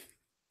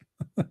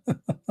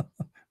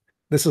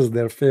 This is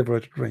their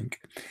favorite drink.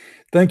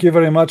 Thank you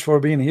very much for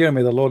being here.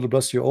 May the Lord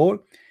bless you all.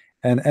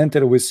 And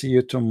until we see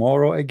you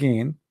tomorrow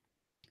again,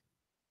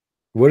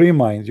 we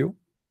remind you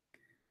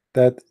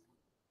that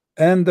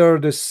under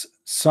this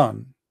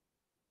sun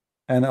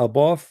and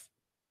above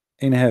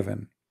in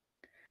heaven,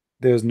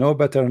 there's no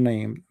better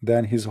name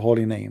than his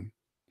holy name.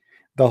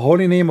 The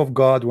holy name of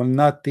God will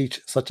not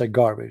teach such a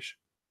garbage.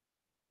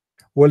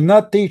 Will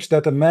not teach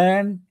that a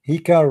man he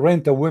can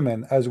rent a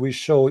woman, as we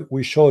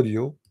showed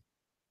you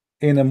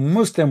in a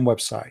Muslim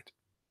website,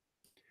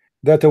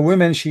 that a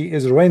woman she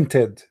is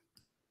rented.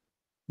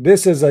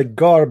 This is a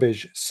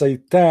garbage,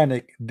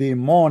 satanic,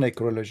 demonic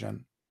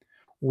religion.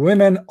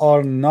 Women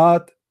are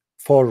not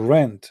for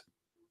rent.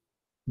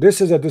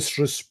 This is a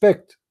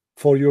disrespect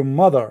for your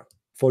mother,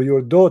 for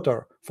your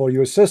daughter, for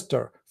your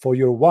sister, for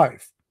your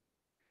wife.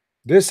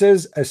 This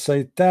is a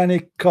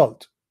satanic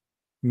cult.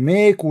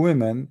 Make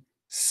women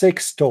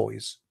sex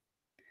toys,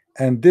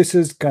 and this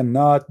is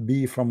cannot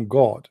be from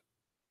God.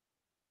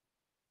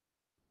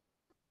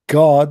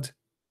 God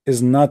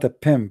is not a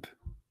pimp,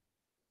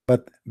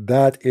 but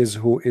that is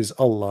who is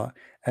Allah,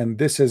 and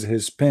this is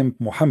his pimp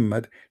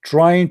Muhammad,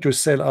 trying to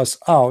sell us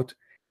out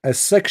a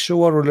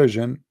sexual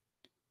religion,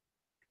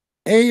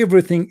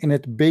 everything in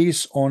it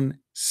based on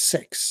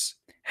sex.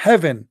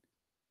 Heaven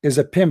is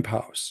a pimp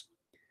house.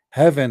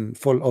 Heaven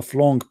full of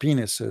long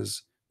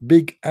penises,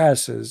 big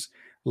asses,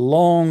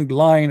 long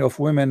line of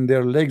women,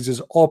 their legs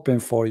is open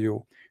for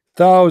you,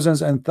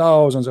 thousands and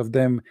thousands of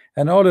them,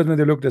 and all of them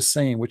they look the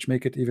same, which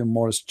make it even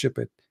more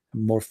stupid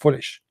and more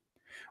foolish.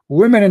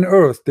 Women in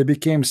earth, they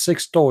became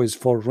sex toys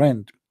for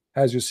rent,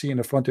 as you see in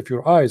the front of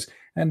your eyes.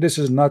 And this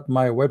is not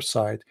my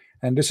website,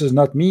 and this is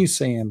not me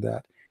saying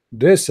that.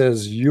 This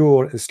is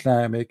your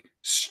Islamic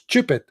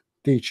stupid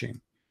teaching.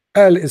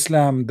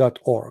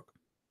 alislam.org.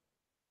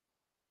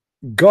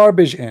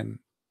 Garbage in,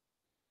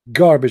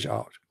 garbage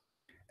out.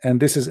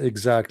 And this is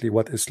exactly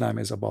what Islam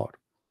is about.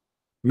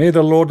 May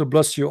the Lord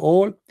bless you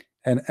all,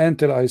 and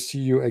until I see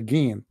you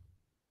again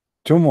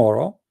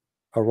tomorrow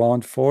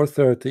around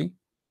 4:30,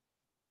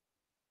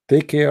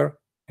 take care,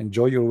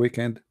 enjoy your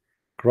weekend.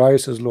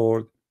 Christ is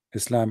Lord,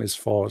 Islam is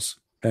false.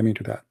 Amen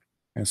to that.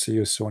 And see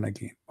you soon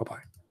again.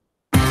 Bye-bye.